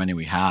even know how many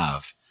we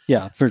have.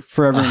 Yeah.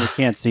 For everyone that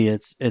can't see,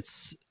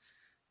 it's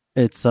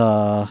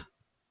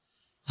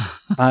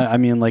I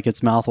mean, like, it's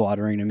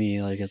mouthwatering to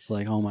me. Like, it's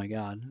like, oh my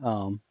God.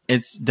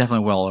 It's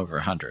definitely well over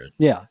 100.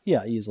 Yeah.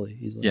 Yeah. Easily.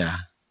 Yeah.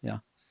 Yeah.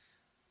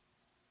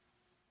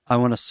 I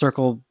want to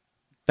circle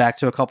back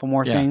to a couple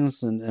more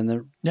things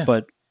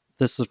but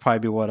this will probably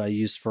be what I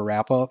use for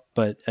wrap up,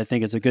 but I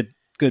think it's a good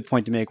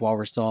point to make while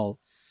we're still,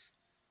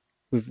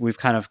 we've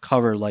kind of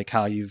covered like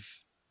how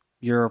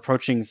you're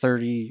approaching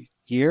 30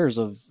 years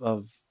of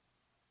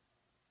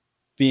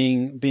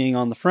being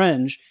on the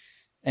fringe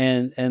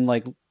and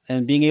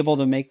being able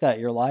to make that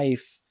your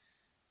life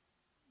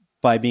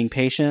by being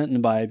patient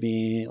and by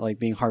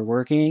being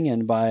hardworking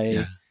and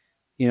by,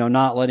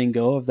 not letting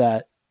go of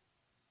that.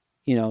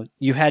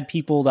 You had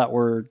people that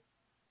were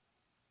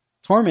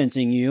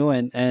tormenting you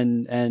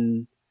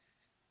and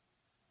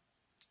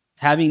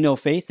having no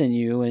faith in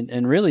you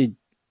and really,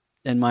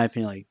 in my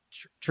opinion, like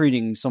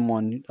treating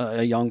someone,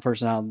 a young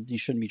person, how you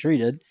shouldn't be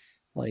treated.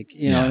 Like,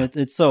 and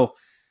it's so,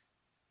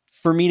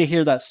 for me to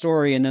hear that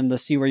story and then to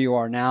see where you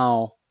are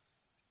now,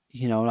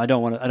 and I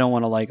don't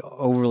want to like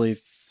overly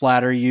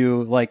flatter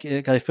you. Like,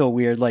 I feel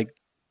weird, like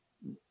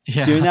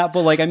doing that.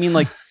 But like, I mean,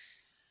 like,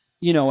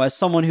 as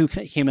someone who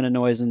came into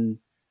noise and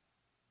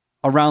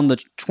around the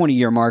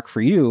 20-year mark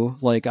for you,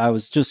 like I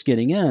was just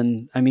getting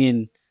in. I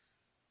mean,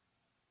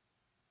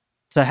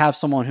 to have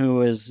someone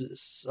who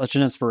is such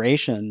an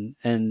inspiration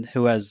and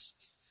who has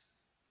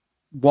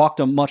walked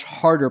a much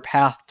harder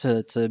path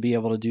to be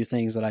able to do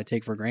things that I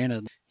take for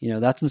granted,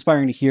 that's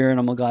inspiring to hear. And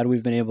I'm glad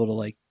we've been able to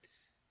like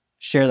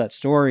share that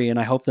story. And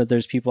I hope that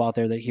there's people out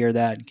there that hear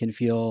that and can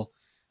feel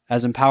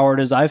as empowered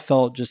as I've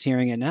felt just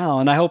hearing it now.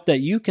 And I hope that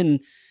you can,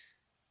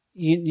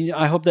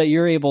 I hope that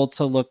you're able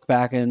to look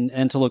back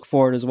and to look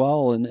forward as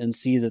well and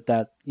see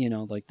that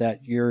like that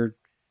your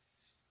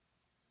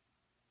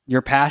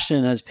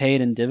passion has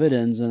paid in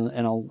dividends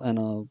and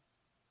a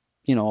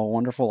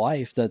wonderful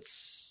life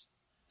that's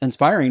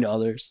inspiring to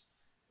others.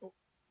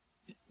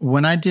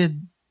 When I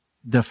did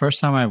the first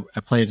time I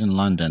played in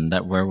London,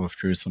 that Werewolf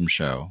Jerusalem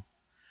show,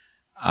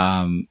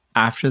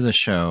 after the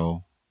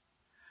show,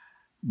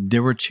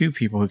 there were two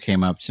people who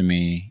came up to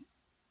me,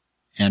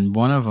 and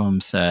one of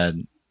them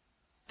said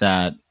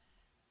that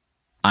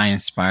I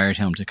inspired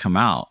him to come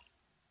out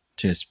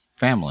to his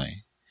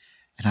family.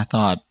 And I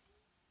thought,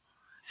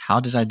 how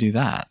did I do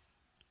that?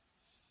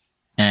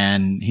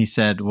 And he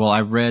said, well,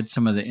 I read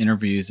some of the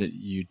interviews that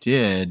you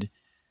did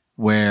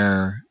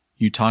where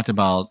you talked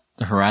about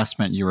the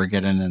harassment you were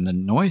getting in the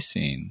noise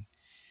scene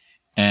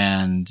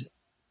and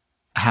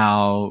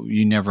how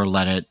you never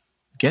let it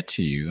get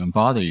to you and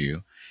bother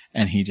you.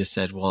 And he just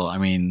said, well, I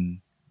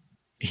mean,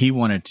 he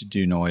wanted to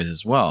do noise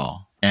as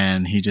well.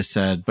 And he just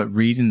said, but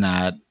reading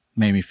that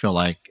made me feel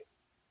like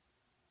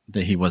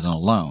that he wasn't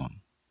alone.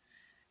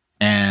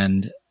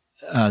 And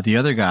the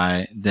other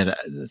guy did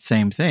the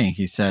same thing.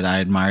 He said,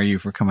 I admire you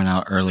for coming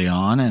out early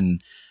on.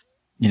 And,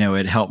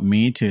 it helped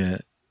me to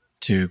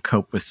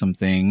cope with some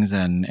things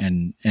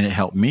and it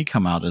helped me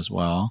come out as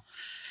well.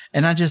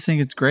 And I just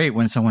think it's great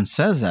when someone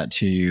says that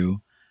to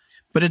you,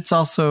 but it's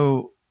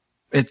also,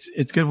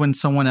 it's good when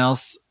someone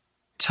else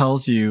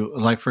tells you,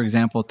 like, for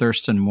example,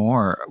 Thurston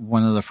Moore,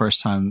 one of the first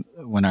time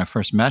when I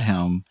first met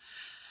him,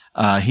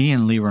 he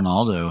and Lee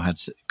Ronaldo had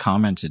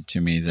commented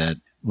to me that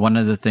one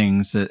of the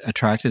things that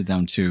attracted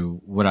them to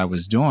what I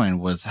was doing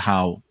was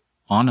how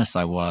honest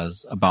I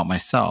was about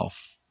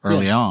myself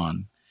early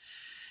on.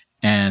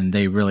 And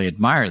they really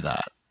admire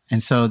that.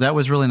 And so that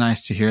was really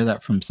nice to hear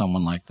that from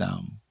someone like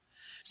them.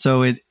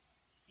 So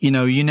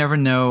you never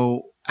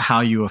know how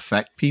you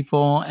affect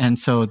people. And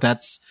so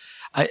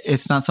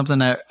it's not something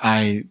that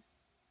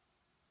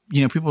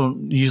people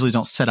usually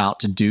don't set out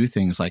to do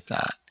things like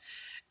that.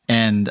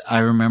 And I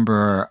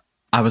remember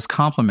I was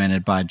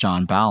complimented by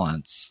John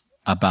Balance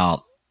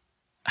about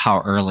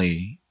how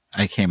early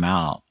I came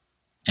out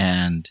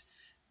and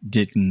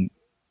didn't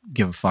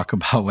give a fuck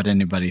about what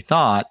anybody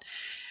thought.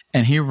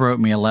 And he wrote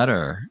me a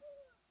letter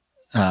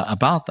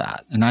about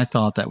that. And I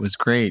thought that was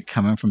great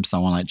coming from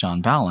someone like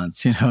John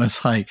Balance.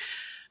 It's like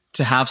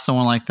to have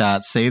someone like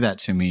that say that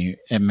to me,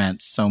 it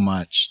meant so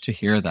much to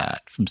hear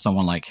that from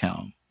someone like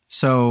him.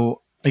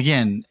 So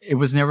again, it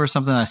was never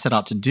something I set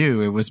out to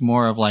do. It was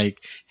more of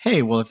like,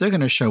 hey, well, if they're going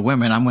to show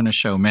women, I'm going to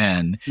show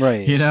men,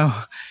 right?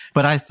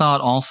 But I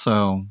thought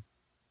also,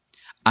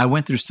 I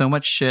went through so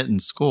much shit in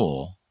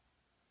school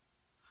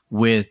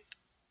with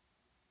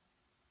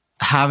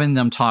having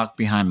them talk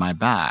behind my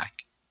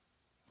back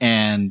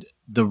and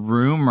the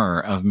rumor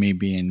of me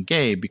being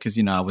gay because,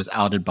 I was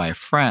outed by a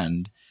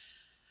friend.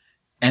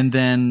 And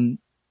then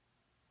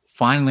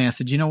finally I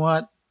said, you know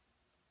what?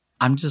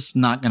 I'm just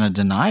not going to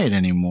deny it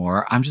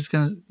anymore. I'm just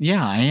going to,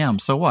 I am.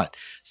 So what?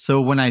 So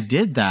when I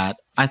did that,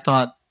 I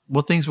thought,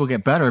 well, things will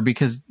get better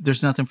because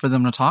there's nothing for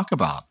them to talk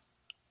about.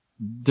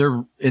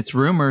 it's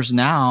rumors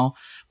now,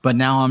 but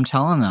now I'm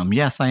telling them,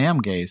 yes, I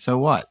am gay. So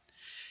what?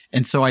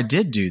 And so I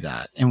did do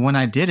that. And when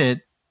I did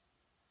it,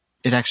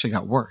 it actually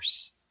got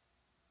worse.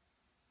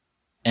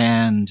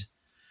 And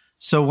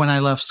so when I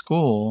left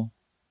school,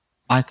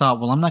 I thought,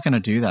 well, I'm not going to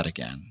do that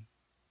again.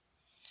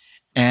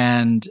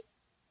 And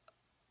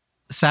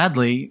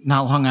sadly,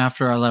 not long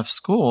after I left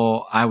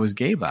school, I was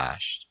gay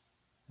bashed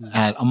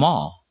at a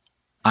mall.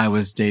 I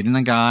was dating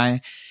a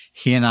guy.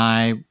 He and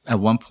I, at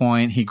one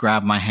point, he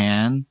grabbed my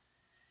hand,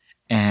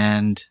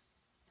 and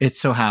it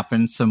so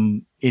happened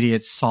some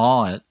idiots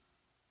saw it,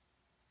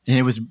 and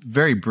it was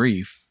very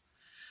brief,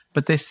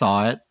 but they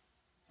saw it,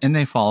 and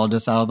they followed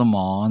us out of the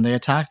mall, and they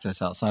attacked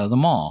us outside of the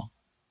mall.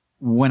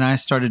 When I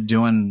started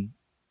doing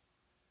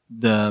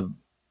the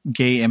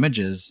gay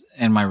images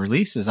and my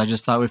releases, I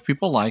just thought, if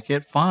people like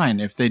it, fine.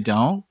 If they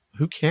don't,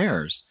 who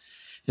cares?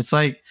 It's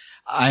like,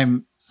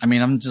 I'm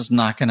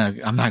not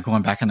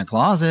going back in the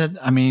closet.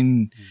 I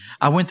mean,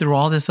 I went through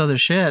all this other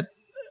shit.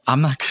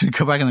 I'm not going to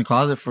go back in the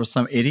closet for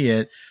some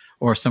idiot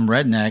or some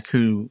redneck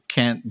who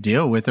can't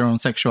deal with their own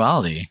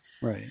sexuality.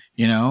 Right.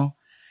 You know?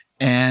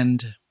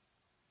 And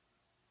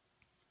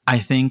I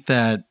think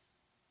that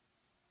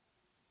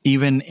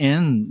even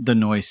in the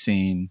noise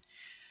scene,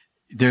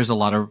 there's a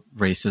lot of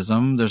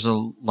racism, there's a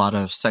lot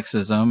of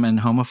sexism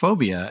and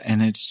homophobia,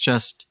 and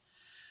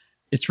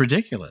it's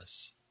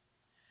ridiculous.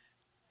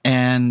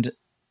 And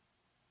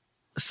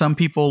some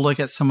people look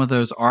at some of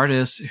those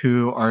artists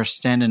who are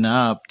standing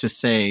up to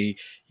say,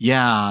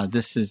 yeah,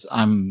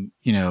 I'm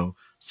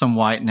some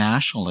white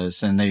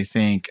nationalist, and they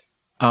think,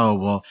 oh,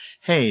 well,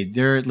 hey,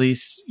 they're at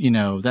least,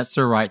 that's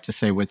their right to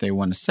say what they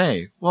want to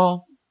say.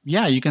 Well,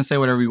 yeah, you can say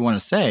whatever you want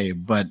to say,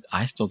 but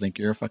I still think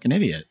you're a fucking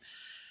idiot,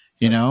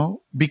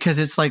 because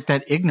it's like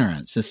that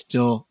ignorance is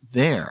still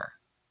there.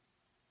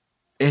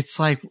 It's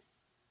like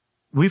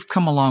we've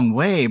come a long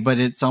way, but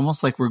it's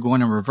almost like we're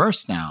going in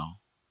reverse now.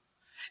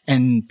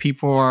 And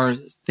people are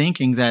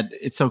thinking that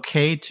it's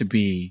okay to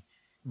be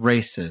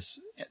racist.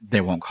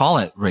 They won't call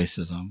it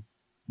racism,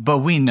 but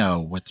we know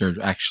what they're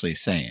actually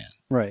saying.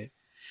 Right.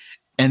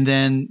 And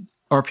then,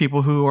 or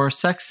people who are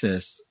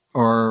sexist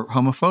or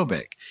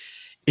homophobic.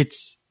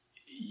 It's,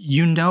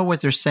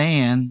 what they're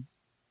saying,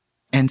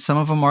 and some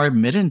of them are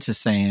admitting to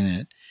saying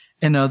it,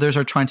 and others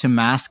are trying to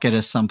mask it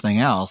as something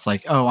else,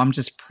 like, oh, I'm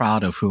just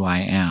proud of who I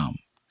am.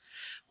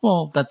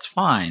 Well, that's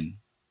fine,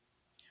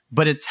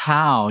 but it's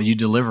how you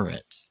deliver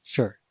it.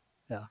 Sure.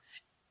 Yeah.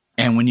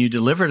 And when you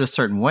deliver it a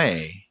certain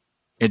way,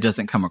 it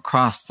doesn't come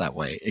across that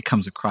way. It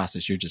comes across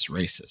as you're just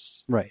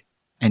racist. Right.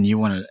 And you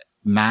want to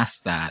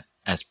mask that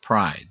as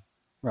pride.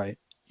 Right.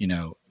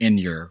 In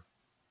your,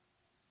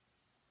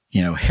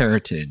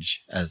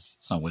 heritage, as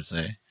some would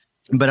say.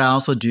 But I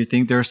also do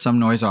think there are some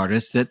noise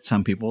artists that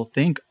some people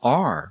think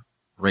are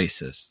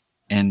racist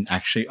and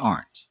actually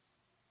aren't.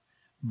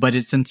 But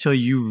it's until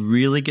you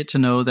really get to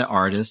know the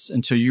artists,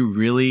 until you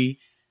really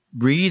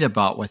read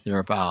about what they're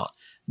about,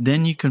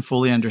 then you can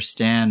fully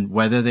understand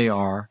whether they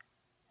are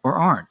or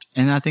aren't.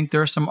 And I think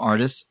there are some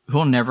artists who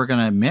are never going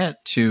to admit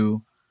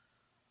to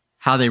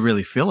how they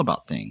really feel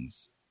about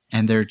things.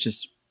 And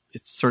it's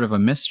sort of a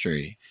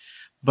mystery.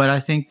 But I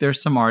think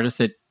there's some artists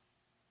that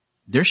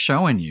they're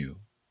showing you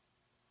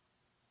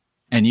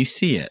and you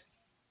see it.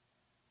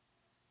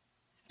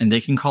 And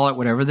they can call it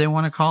whatever they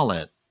want to call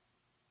it.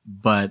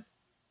 But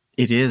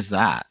it is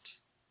that,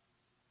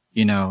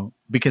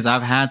 because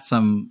I've had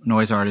some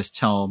noise artists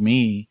tell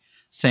me,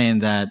 saying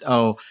that,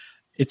 oh,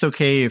 it's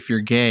okay if you're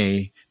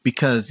gay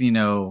because,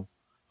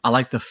 I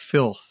like the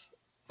filth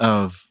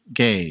of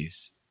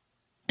gays.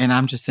 And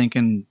I'm just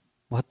thinking,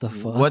 what the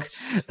fuck?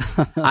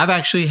 I've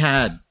actually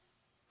had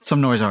some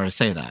noise artists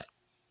say that.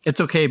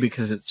 It's okay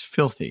because it's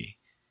filthy.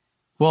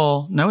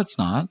 Well, no, it's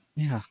not.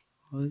 Yeah.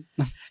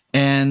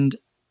 And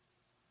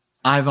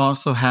I've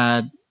also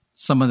had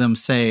some of them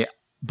say,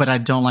 but I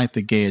don't like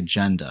the gay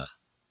agenda.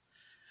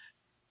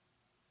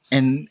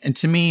 And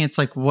to me, it's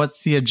like,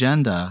 what's the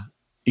agenda?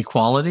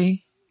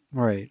 Equality?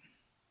 Right.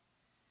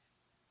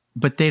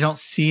 But they don't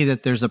see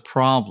that there's a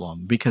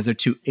problem because they're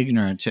too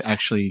ignorant to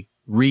actually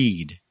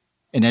read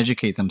and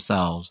educate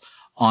themselves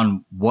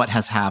on what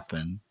has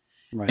happened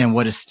and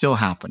what is still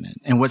happening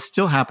and what's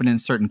still happening in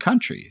certain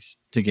countries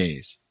to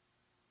gays.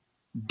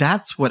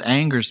 That's what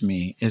angers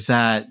me, is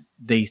that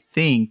they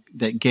think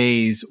that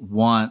gays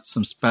want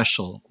some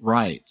special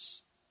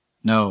rights.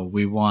 No,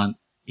 we want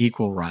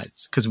equal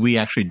rights because we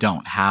actually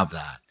don't have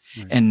that.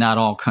 Right. And not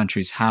all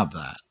countries have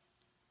that.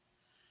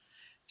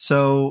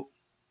 So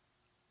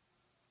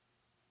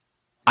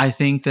I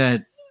think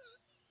that,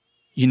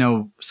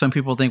 some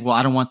people think, well,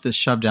 I don't want this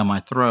shoved down my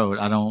throat.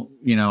 I don't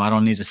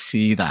need to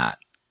see that.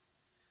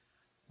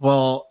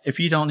 Well, if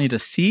you don't need to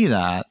see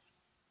that,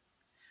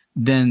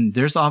 then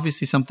there's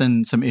obviously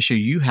some issue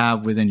you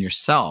have within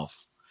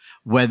yourself,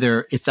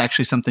 whether it's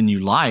actually something you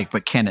like,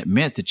 but can't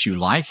admit that you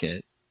like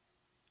it,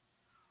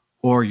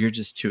 or you're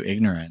just too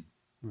ignorant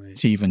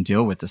to even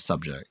deal with the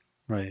subject.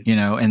 Right.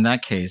 In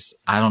that case,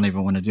 I don't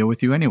even want to deal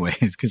with you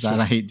anyways, because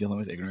I hate dealing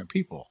with ignorant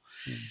people.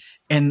 Yeah.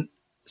 And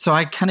so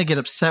I kind of get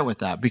upset with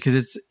that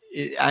because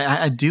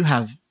I do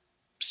have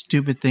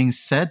stupid things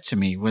said to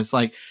me. Was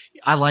like,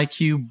 I like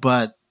you,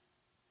 but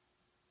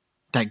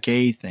that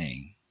gay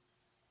thing.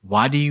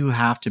 Why do you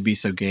have to be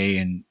so gay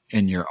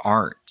in your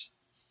art?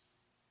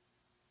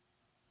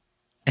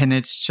 And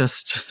it's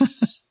just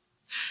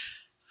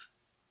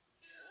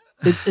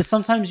it's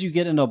sometimes you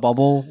get in a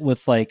bubble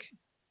with like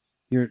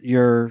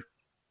your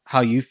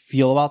how you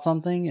feel about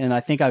something, and I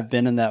think I've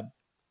been in that,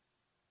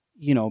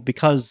 you know,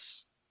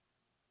 because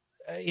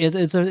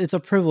it's a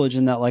privilege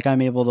in that like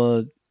I'm able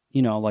to,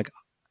 you know, like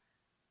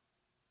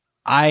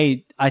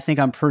I think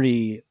I'm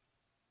pretty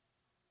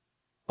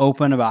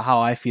open about how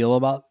I feel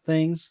about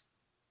things,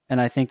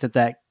 and I think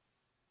that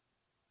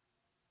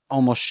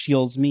almost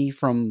shields me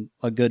from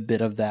a good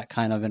bit of that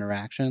kind of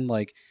interaction.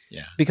 Like,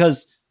 yeah,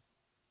 because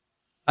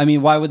I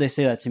mean, why would they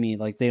say that to me?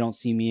 Like, they don't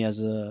see me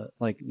as a,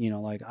 like, you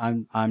know, like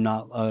I'm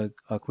not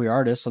a queer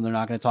artist, so they're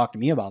not going to talk to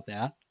me about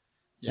that.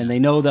 Yeah. And they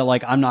know that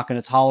like I'm not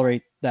going to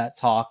tolerate that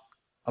talk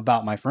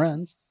about my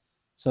friends,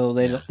 so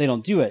they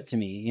don't do it to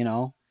me, you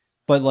know.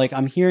 But like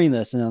I'm hearing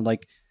this, and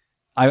like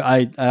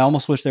I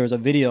almost wish there was a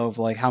video of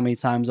like how many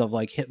times I've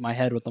like hit my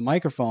head with the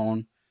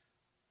microphone,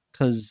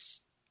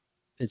 because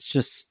it's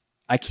just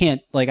I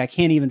can't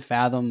even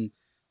fathom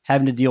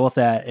having to deal with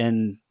that.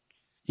 And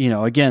you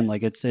know, again,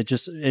 like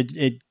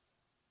it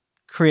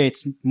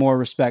creates more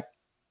respect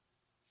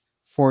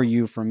for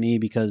you from me,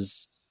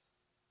 because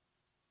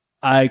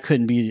I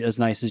couldn't be as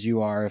nice as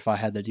you are if I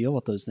had to deal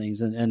with those things.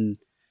 And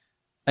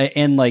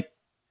like,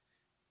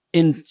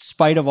 in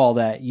spite of all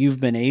that, you've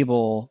been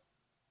able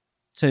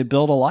to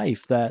build a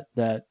life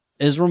that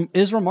is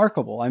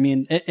remarkable. I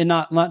mean, and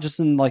not just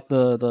in like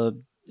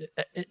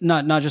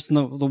not just in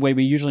the way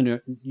we usually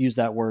use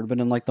that word, but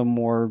in like the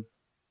more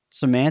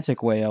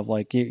semantic way of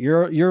like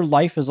your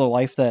life is a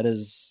life that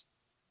is,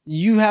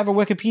 you have a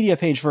Wikipedia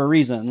page for a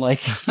reason.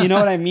 Like, you know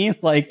what I mean?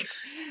 Like,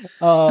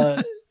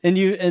 and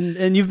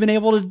you've been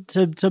able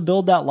to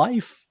build that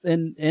life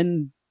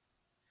in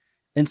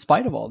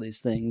spite of all these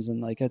things.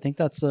 And like, I think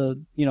that's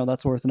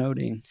that's worth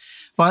noting.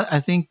 Well, I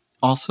think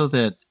also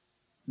that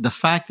the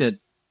fact that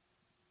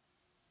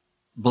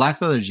Black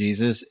Leather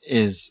Jesus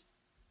is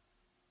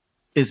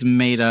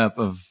made up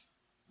of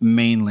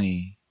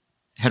mainly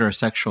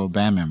heterosexual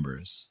band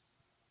members,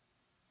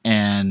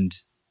 and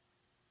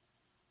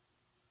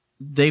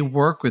they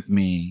work with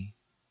me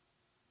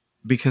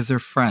because they're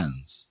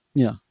friends.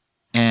 Yeah.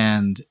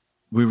 And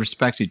we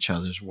respect each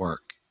other's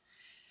work.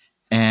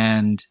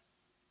 And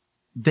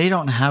they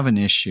don't have an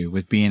issue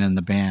with being in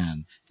the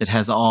band that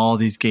has all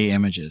these gay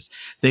images.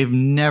 They've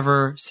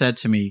never said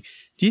to me,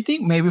 do you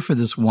think maybe for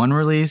this one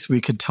release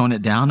we could tone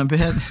it down a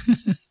bit?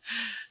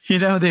 You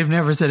know, they've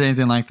never said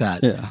anything like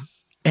that. Yeah.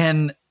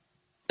 And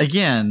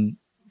again,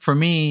 for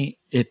me,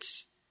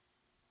 it's,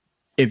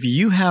 if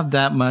you have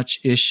that much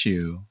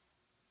issue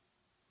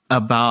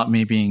about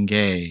me being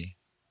gay,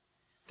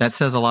 that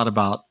says a lot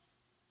about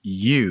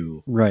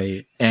you.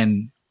 Right.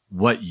 And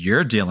what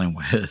you're dealing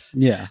with.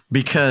 Yeah.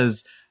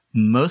 Because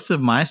most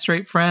of my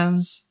straight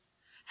friends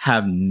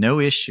have no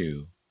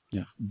issue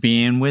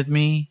being with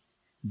me,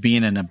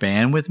 being in a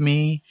band with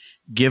me,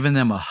 giving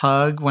them a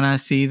hug when I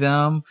see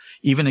them,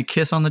 even a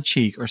kiss on the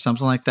cheek or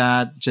something like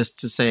that, just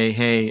to say,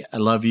 hey, I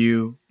love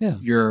you. Yeah.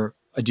 You're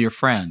a dear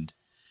friend.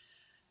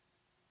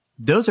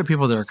 Those are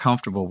people that are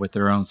comfortable with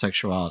their own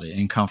sexuality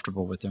and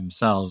comfortable with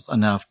themselves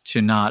enough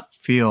to not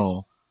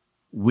feel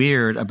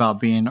weird about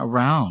being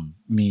around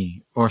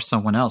me or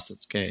someone else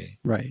that's gay.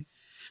 Right.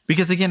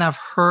 Because again, I've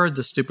heard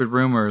the stupid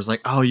rumors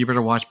like, oh, you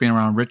better watch being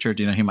around Richard.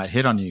 You know, he might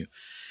hit on you.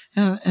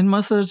 And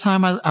most of the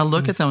time I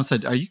look at them and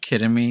said, are you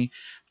kidding me?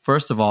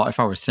 First of all, if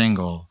I were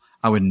single,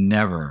 I would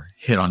never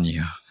hit on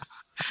you.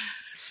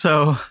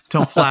 So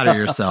don't flatter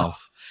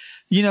yourself.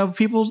 You know,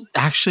 people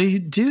actually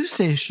do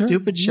say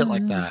stupid shit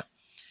like that.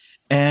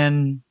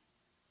 And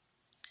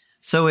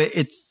so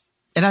it's,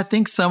 and I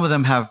think some of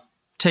them have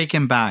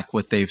taken back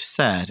what they've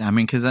said. I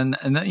mean, because, and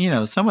you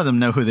know, some of them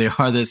know who they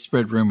are that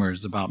spread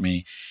rumors about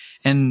me.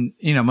 And,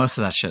 you know, most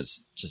of that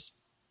shit's just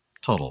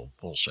total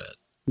bullshit.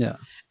 Yeah.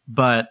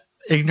 But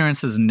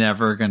ignorance is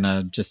never going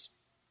to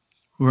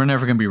we're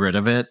never going to be rid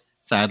of it,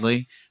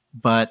 sadly.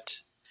 But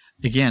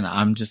again,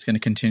 I'm just going to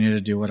continue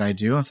to do what I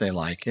do. If they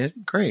like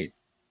it, great.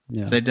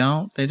 Yeah. If they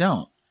don't, they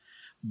don't.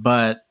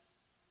 But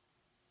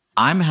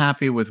I'm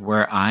happy with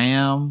where I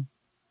am.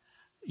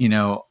 You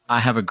know, I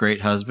have a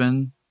great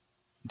husband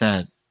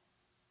that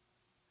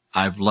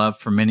I've loved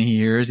for many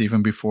years,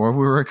 even before we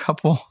were a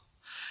couple.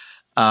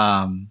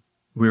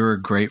 We were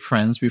great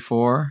friends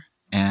before,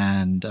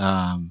 and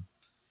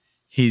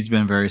he's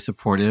been very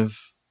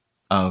supportive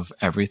of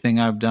everything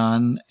I've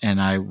done.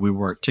 And we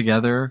work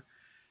together,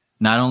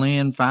 not only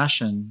in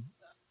fashion,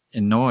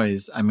 in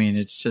noise. I mean,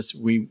 it's just,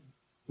 we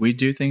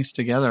do things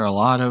together, a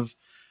lot of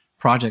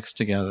projects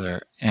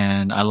together,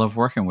 and I love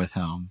working with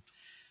him.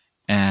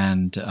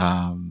 And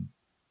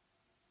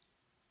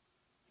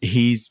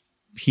he's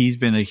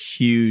been a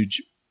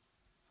huge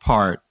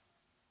part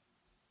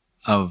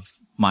of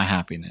my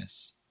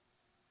happiness.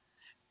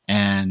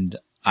 And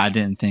I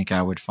didn't think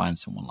I would find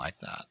someone like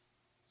that.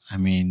 I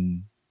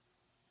mean,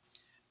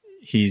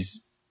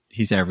 he's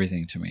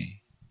everything to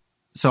me.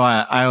 So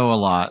I owe a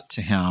lot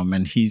to him,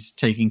 and he's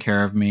taking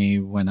care of me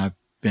when I've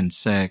been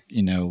sick,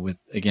 with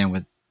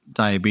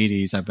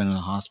diabetes. I've been in the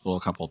hospital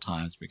a couple of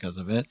times because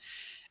of it.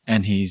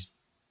 And he's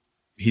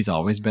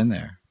always been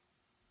there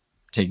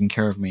taking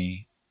care of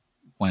me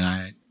when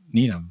I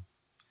need him.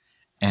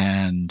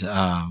 And,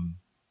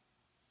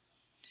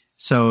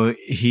 so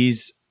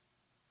he's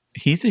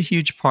a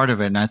huge part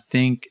of it. And I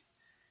think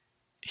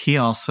he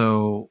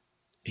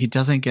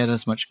doesn't get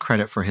as much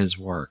credit for his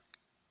work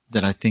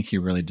that I think he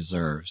really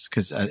deserves,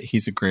 because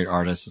he's a great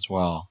artist as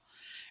well.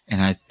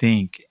 And I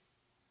think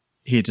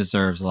he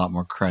deserves a lot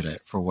more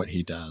credit for what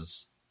he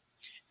does.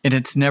 And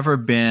it's never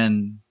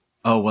been,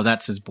 oh, well,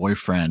 that's his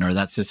boyfriend or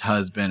that's his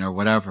husband or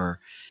whatever,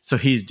 so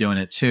he's doing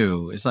it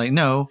too. It's like,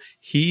 no,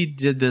 he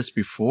did this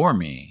before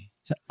me.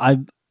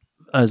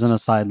 As an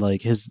aside,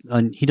 like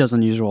he does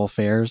Unusual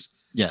Affairs.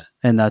 Yeah.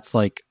 And that's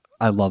like,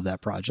 I love that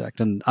project.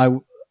 And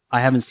I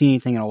haven't seen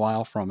anything in a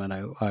while from it.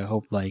 I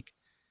hope like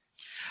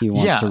he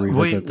wants to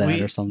revisit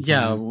that or something.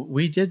 Yeah,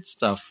 we did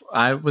stuff.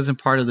 I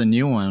wasn't part of the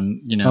new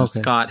one. Okay.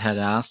 Scott had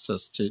asked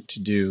us to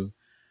do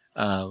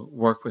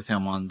work with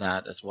him on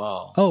that as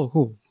well. Oh,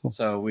 cool.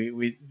 So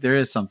we there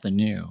is something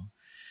new.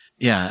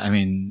 Yeah, I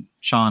mean,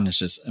 Sean is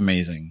just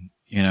amazing,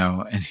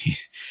 and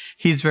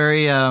he's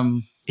very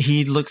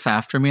he looks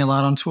after me a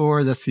lot on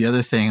tour. That's the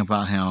other thing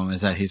about him, is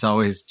that he's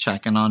always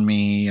checking on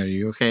me. Are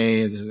you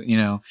okay?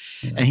 Yeah.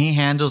 And he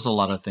handles a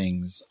lot of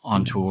things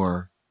on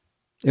tour.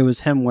 It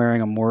was him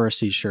wearing a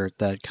Morrissey shirt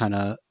that kind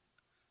of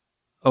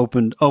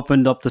opened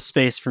up the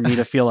space for me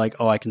to feel like,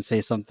 oh, I can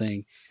say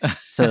something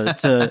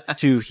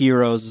to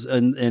heroes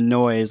in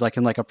noise. I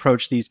can like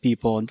approach these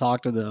people and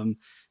talk to them.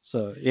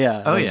 So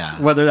yeah. Oh yeah.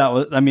 Whether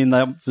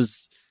that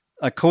was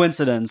a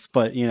coincidence,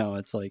 but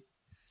it's like.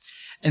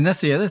 And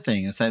that's the other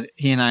thing, is that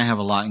he and I have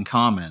a lot in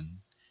common.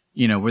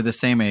 We're the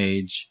same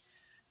age,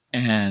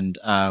 and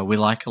we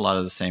like a lot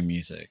of the same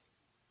music.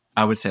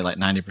 I would say like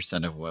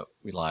 90% of what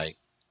we like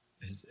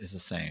is the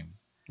same.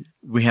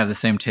 We have the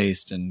same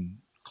taste in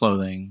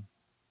clothing,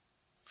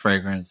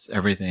 fragrance,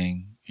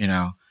 everything,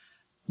 and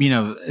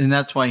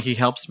that's why he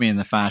helps me in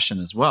the fashion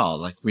as well.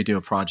 Like, we do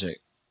a project,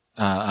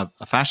 a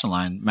fashion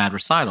line, Mad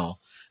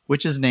Recital,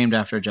 which is named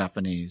after a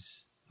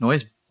Japanese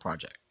noise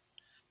project.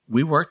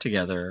 We work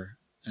together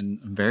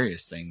in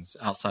various things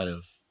outside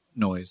of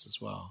noise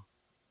as well.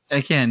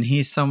 Again,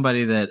 he's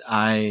somebody that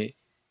I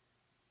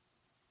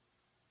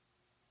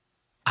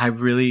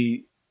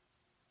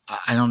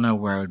don't know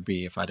where I would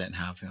be if I didn't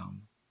have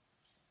him.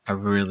 I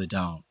really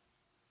don't.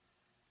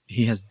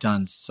 He has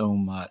done so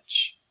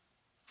much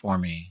for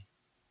me.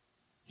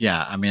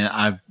 Yeah, I mean,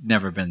 I've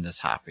never been this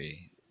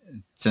happy.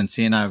 Since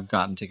he and I have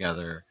gotten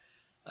together,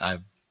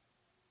 I've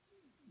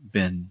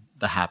been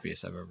the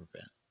happiest I've ever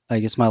been. I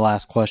guess my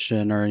last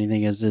question or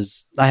anything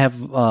is I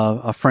have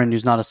a friend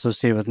who's not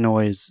associated with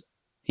noise,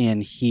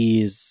 and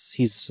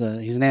he's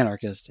an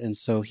anarchist. And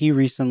so he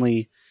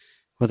recently,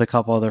 with a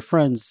couple other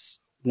friends,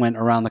 went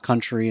around the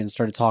country and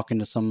started talking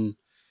to some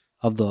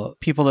of the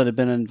people that have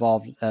been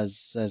involved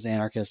as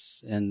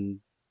anarchists, and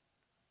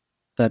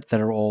that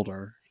are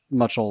older,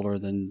 much older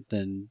than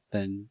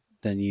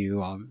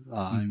you. I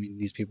mean,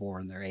 these people were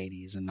in their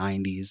 80s and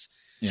 90s.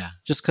 Yeah.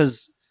 Just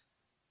because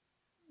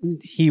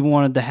they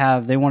wanted to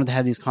have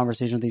these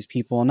conversations with these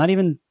people, and not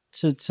even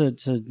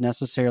to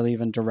necessarily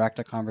even direct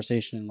a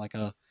conversation in like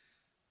a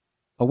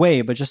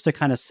way, but just to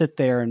kind of sit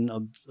there and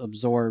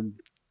absorb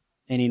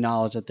any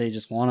knowledge that they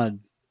just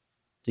wanted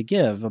to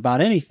give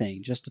about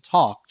anything, just to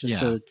talk,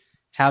 to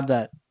have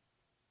that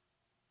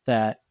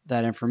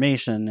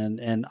information.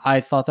 And I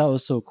thought that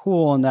was so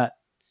cool. And that,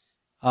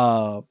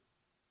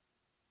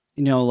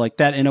 like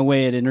that, in a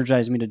way, it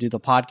energized me to do the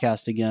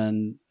podcast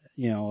again.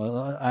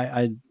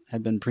 I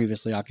had been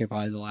previously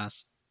occupied the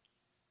last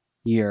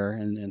year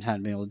and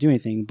hadn't been able to do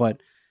anything, but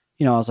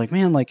I was like,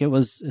 man, like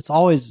it's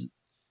always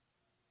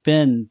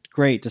been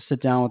great to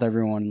sit down with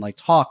everyone and like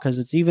talk. 'Cause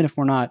it's, even if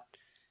we're not,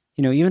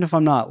 even if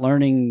I'm not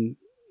learning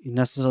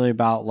necessarily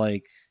about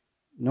like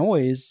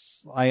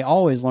noise, I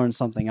always learn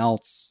something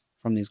else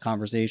from these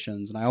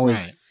conversations. And I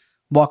always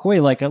walk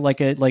away like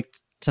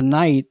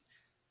tonight,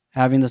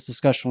 having this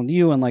discussion with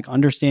you and like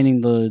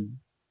understanding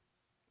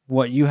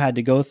what you had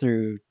to go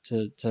through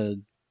to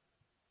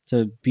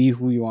be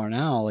who you are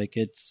now. Like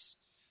it's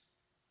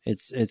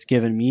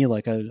given me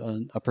like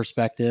a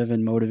perspective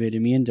and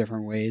motivated me in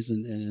different ways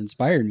and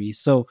inspired me.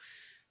 So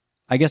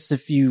I guess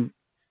if you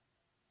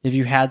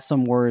had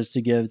some words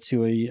to give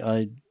to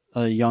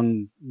a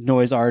young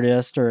noise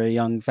artist or a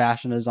young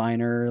fashion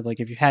designer, like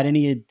if you had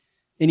any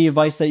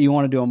advice that you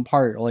wanted to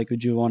impart, like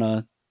would you want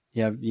to,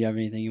 you have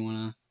anything you want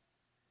to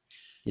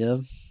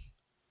give?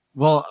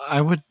 Well,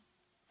 I would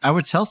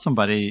tell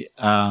somebody,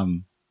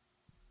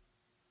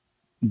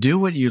 do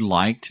what you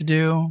like to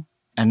do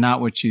and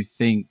not what you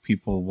think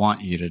people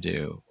want you to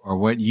do, or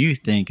what you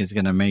think is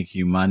going to make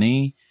you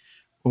money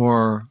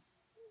or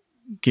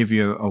give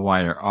you a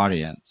wider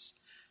audience.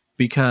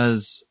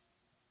 Because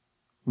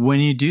when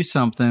you do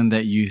something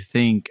that you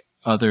think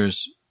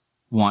others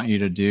want you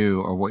to do,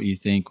 or what you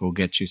think will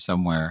get you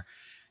somewhere,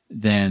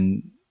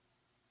 then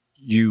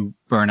you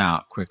burn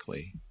out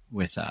quickly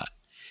with that.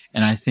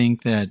 And I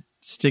think that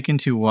sticking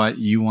to what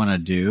you want to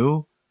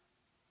do,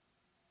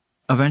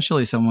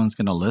 eventually someone's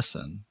going to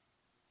listen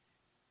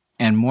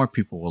and more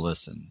people will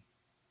listen.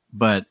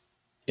 But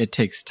it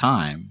takes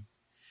time.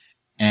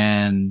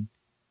 And,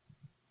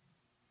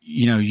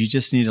 you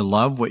just need to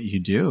love what you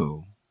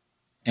do.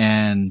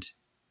 And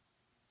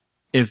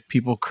if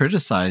people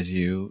criticize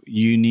you,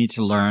 you need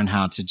to learn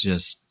how to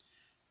just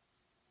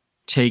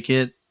take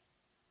it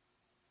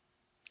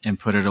and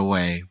put it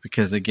away.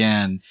 Because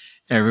again,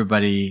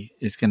 everybody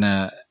is going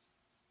to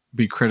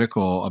be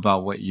critical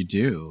about what you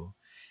do.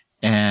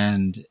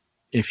 And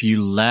if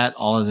you let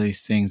all of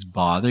these things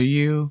bother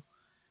you,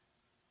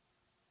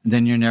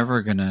 then you're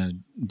never going to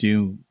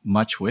do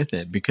much with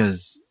it,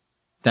 because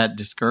that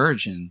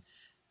discouraging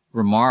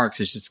remarks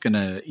is just going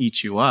to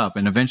eat you up.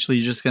 And eventually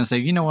you're just going to say,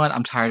 you know what?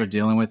 I'm tired of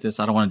dealing with this.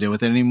 I don't want to deal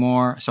with it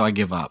anymore. So I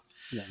give up.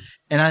 Yeah.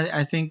 And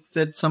I think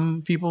that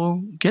some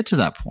people get to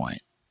that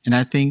point. And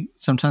I think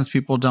sometimes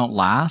people don't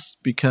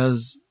last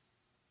because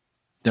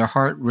their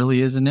heart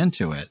really isn't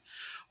into it.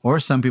 Or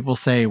some people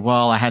say,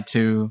 well, I had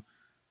to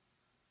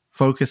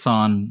focus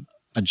on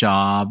a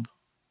job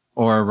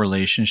or a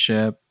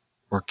relationship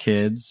or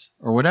kids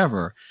or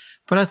whatever.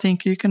 But I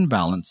think you can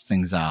balance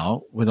things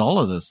out with all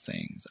of those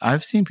things.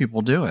 I've seen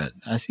people do it.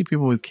 I see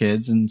people with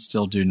kids and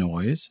still do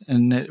noise,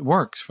 and it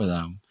works for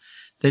them.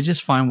 They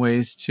just find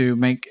ways to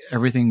make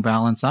everything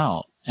balance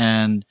out.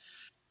 And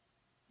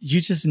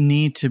you just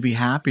need to be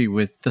happy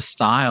with the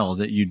style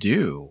that you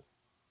do.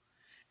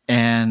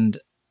 And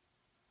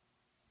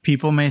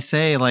people may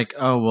say like,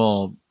 oh,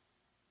 well,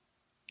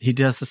 he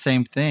does the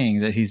same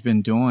thing that he's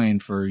been doing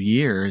for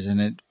years,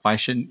 and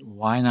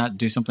why not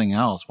do something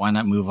else? Why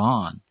not move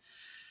on?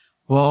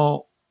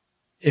 Well,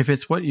 if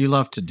it's what you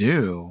love to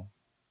do,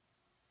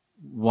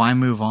 why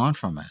move on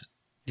from it?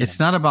 Yeah. It's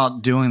not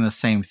about doing the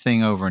same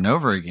thing over and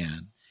over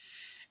again.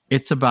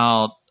 It's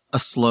about a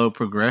slow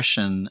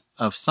progression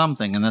of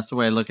something. And that's the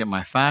way I look at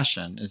my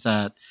fashion, is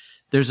that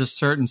there's a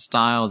certain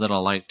style that I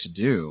like to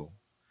do,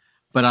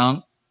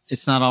 but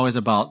it's not always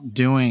about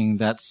doing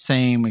that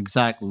same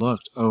exact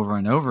look over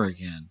and over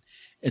again.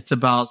 It's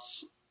about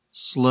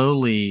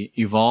slowly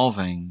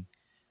evolving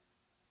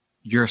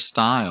your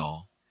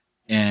style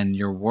and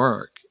your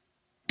work,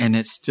 and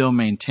it still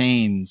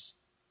maintains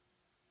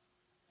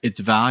its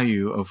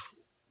value of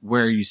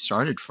where you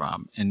started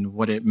from and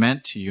what it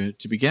meant to you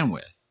to begin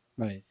with.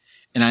 Right.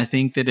 And I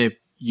think that if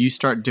you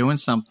start doing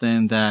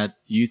something that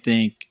you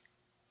think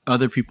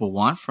other people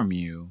want from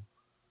you,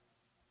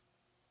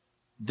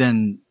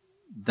 then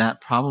that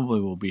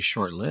probably will be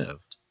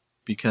short-lived,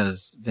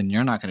 because then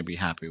you're not going to be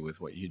happy with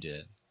what you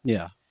did.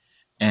 Yeah.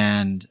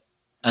 And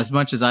as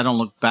much as I don't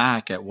look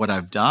back at what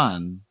I've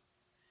done,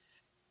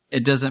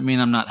 it doesn't mean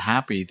I'm not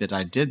happy that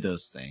I did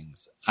those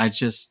things. I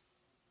just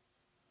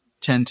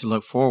tend to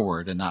look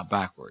forward and not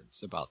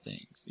backwards about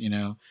things,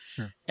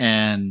 Sure.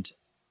 And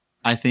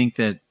I think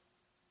that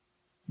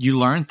you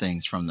learn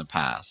things from the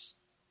past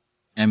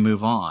and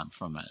move on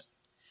from it.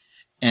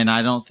 And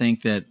I don't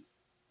think that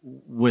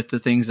with the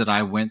things that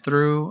I went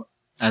through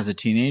as a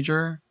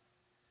teenager,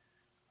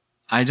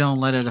 I don't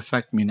let it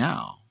affect me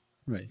now.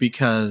 Right.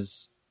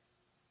 Because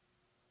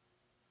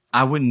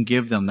I wouldn't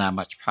give them that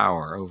much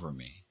power over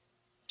me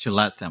to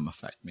let them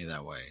affect me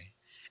that way.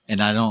 And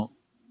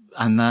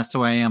that's the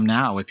way I am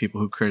now with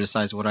people who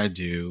criticize what I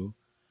do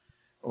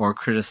or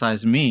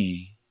criticize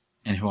me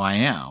and who I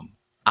am.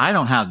 I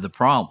don't have the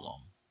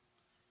problem.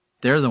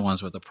 They're the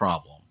ones with the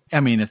problem. I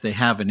mean, if they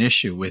have an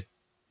issue with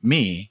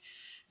me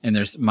and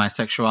there's my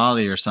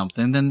sexuality or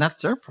something, then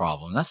that's their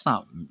problem. That's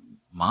not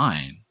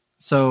mine.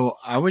 So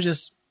I would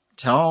just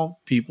tell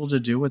people to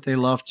do what they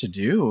love to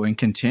do and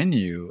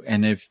continue.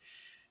 And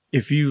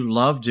if you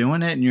love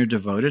doing it and you're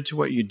devoted to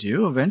what you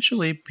do,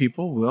 eventually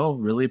people will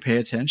really pay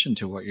attention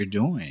to what you're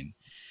doing.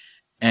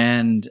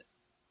 And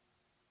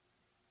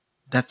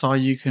that's all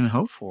you can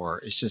hope for.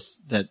 It's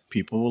just that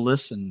people will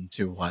listen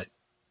to what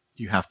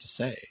you have to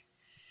say.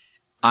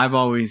 I've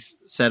always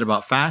said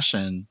about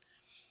fashion,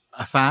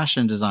 a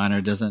fashion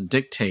designer doesn't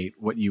dictate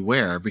what you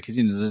wear, because,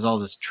 there's all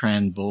this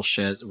trend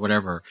bullshit,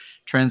 whatever.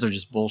 Trends are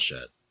just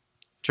bullshit.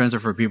 Trends are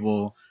for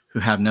people who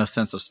have no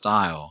sense of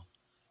style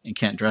and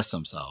can't dress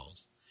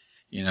themselves.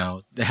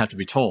 They have to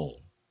be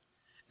told.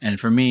 And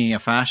for me, a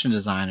fashion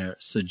designer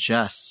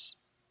suggests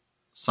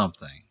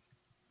something.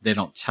 They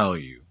don't tell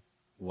you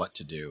what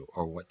to do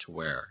or what to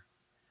wear.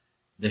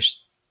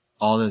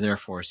 All they're there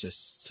for is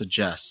just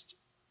suggest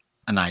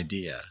an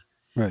idea.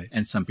 Right.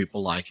 And some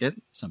people like it,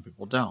 some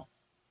people don't.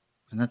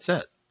 And that's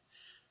it.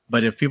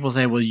 But if people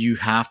say, well, you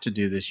have to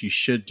do this, you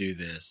should do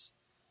this,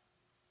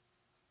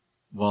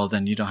 well,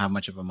 then you don't have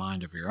much of a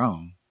mind of your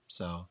own.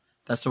 So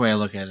that's the way I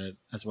look at it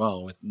as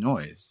well with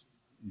noise.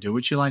 Do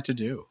what you like to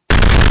do.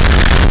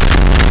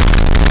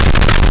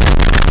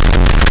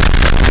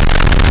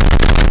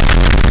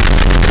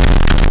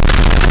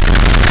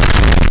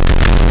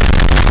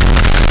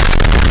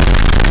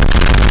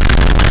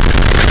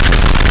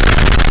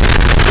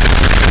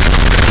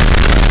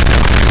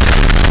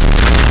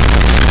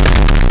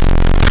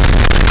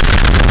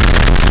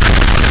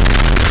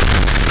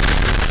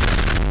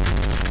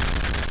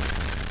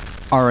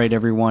 All right,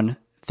 everyone.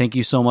 Thank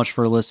you so much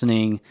for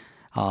listening.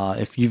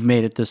 If you've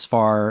made it this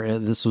far,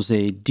 this was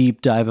a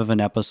deep dive of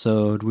an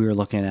episode. We were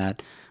looking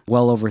at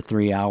well over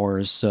 3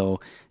 hours.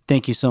 So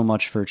thank you so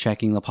much for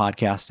checking the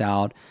podcast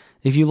out.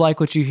 If you like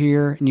what you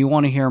hear and you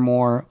want to hear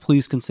more,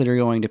 please consider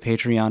going to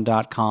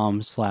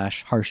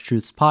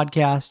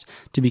patreon.com/harshtruthspodcast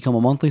to become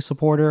a monthly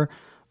supporter,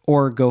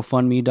 or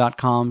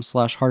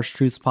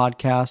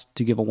gofundme.com/harshtruthspodcast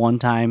to give a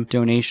one-time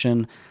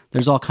donation.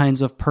 There's all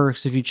kinds of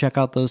perks if you check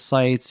out those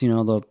sites. You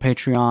know, the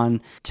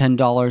Patreon,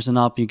 $10 and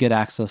up, you get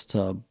access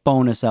to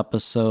bonus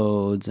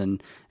episodes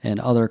and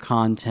other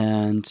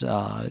content.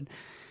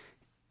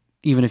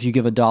 Even if you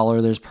give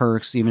 $1, there's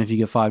perks. Even if you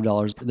give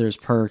 $5, there's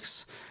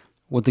perks.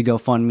 With the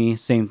GoFundMe,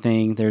 same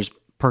thing. There's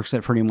perks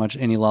at pretty much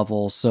any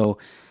level. So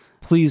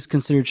please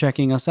consider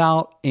checking us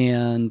out.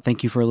 And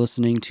thank you for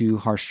listening to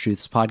Harsh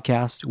Truths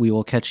Podcast. We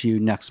will catch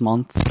you next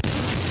month.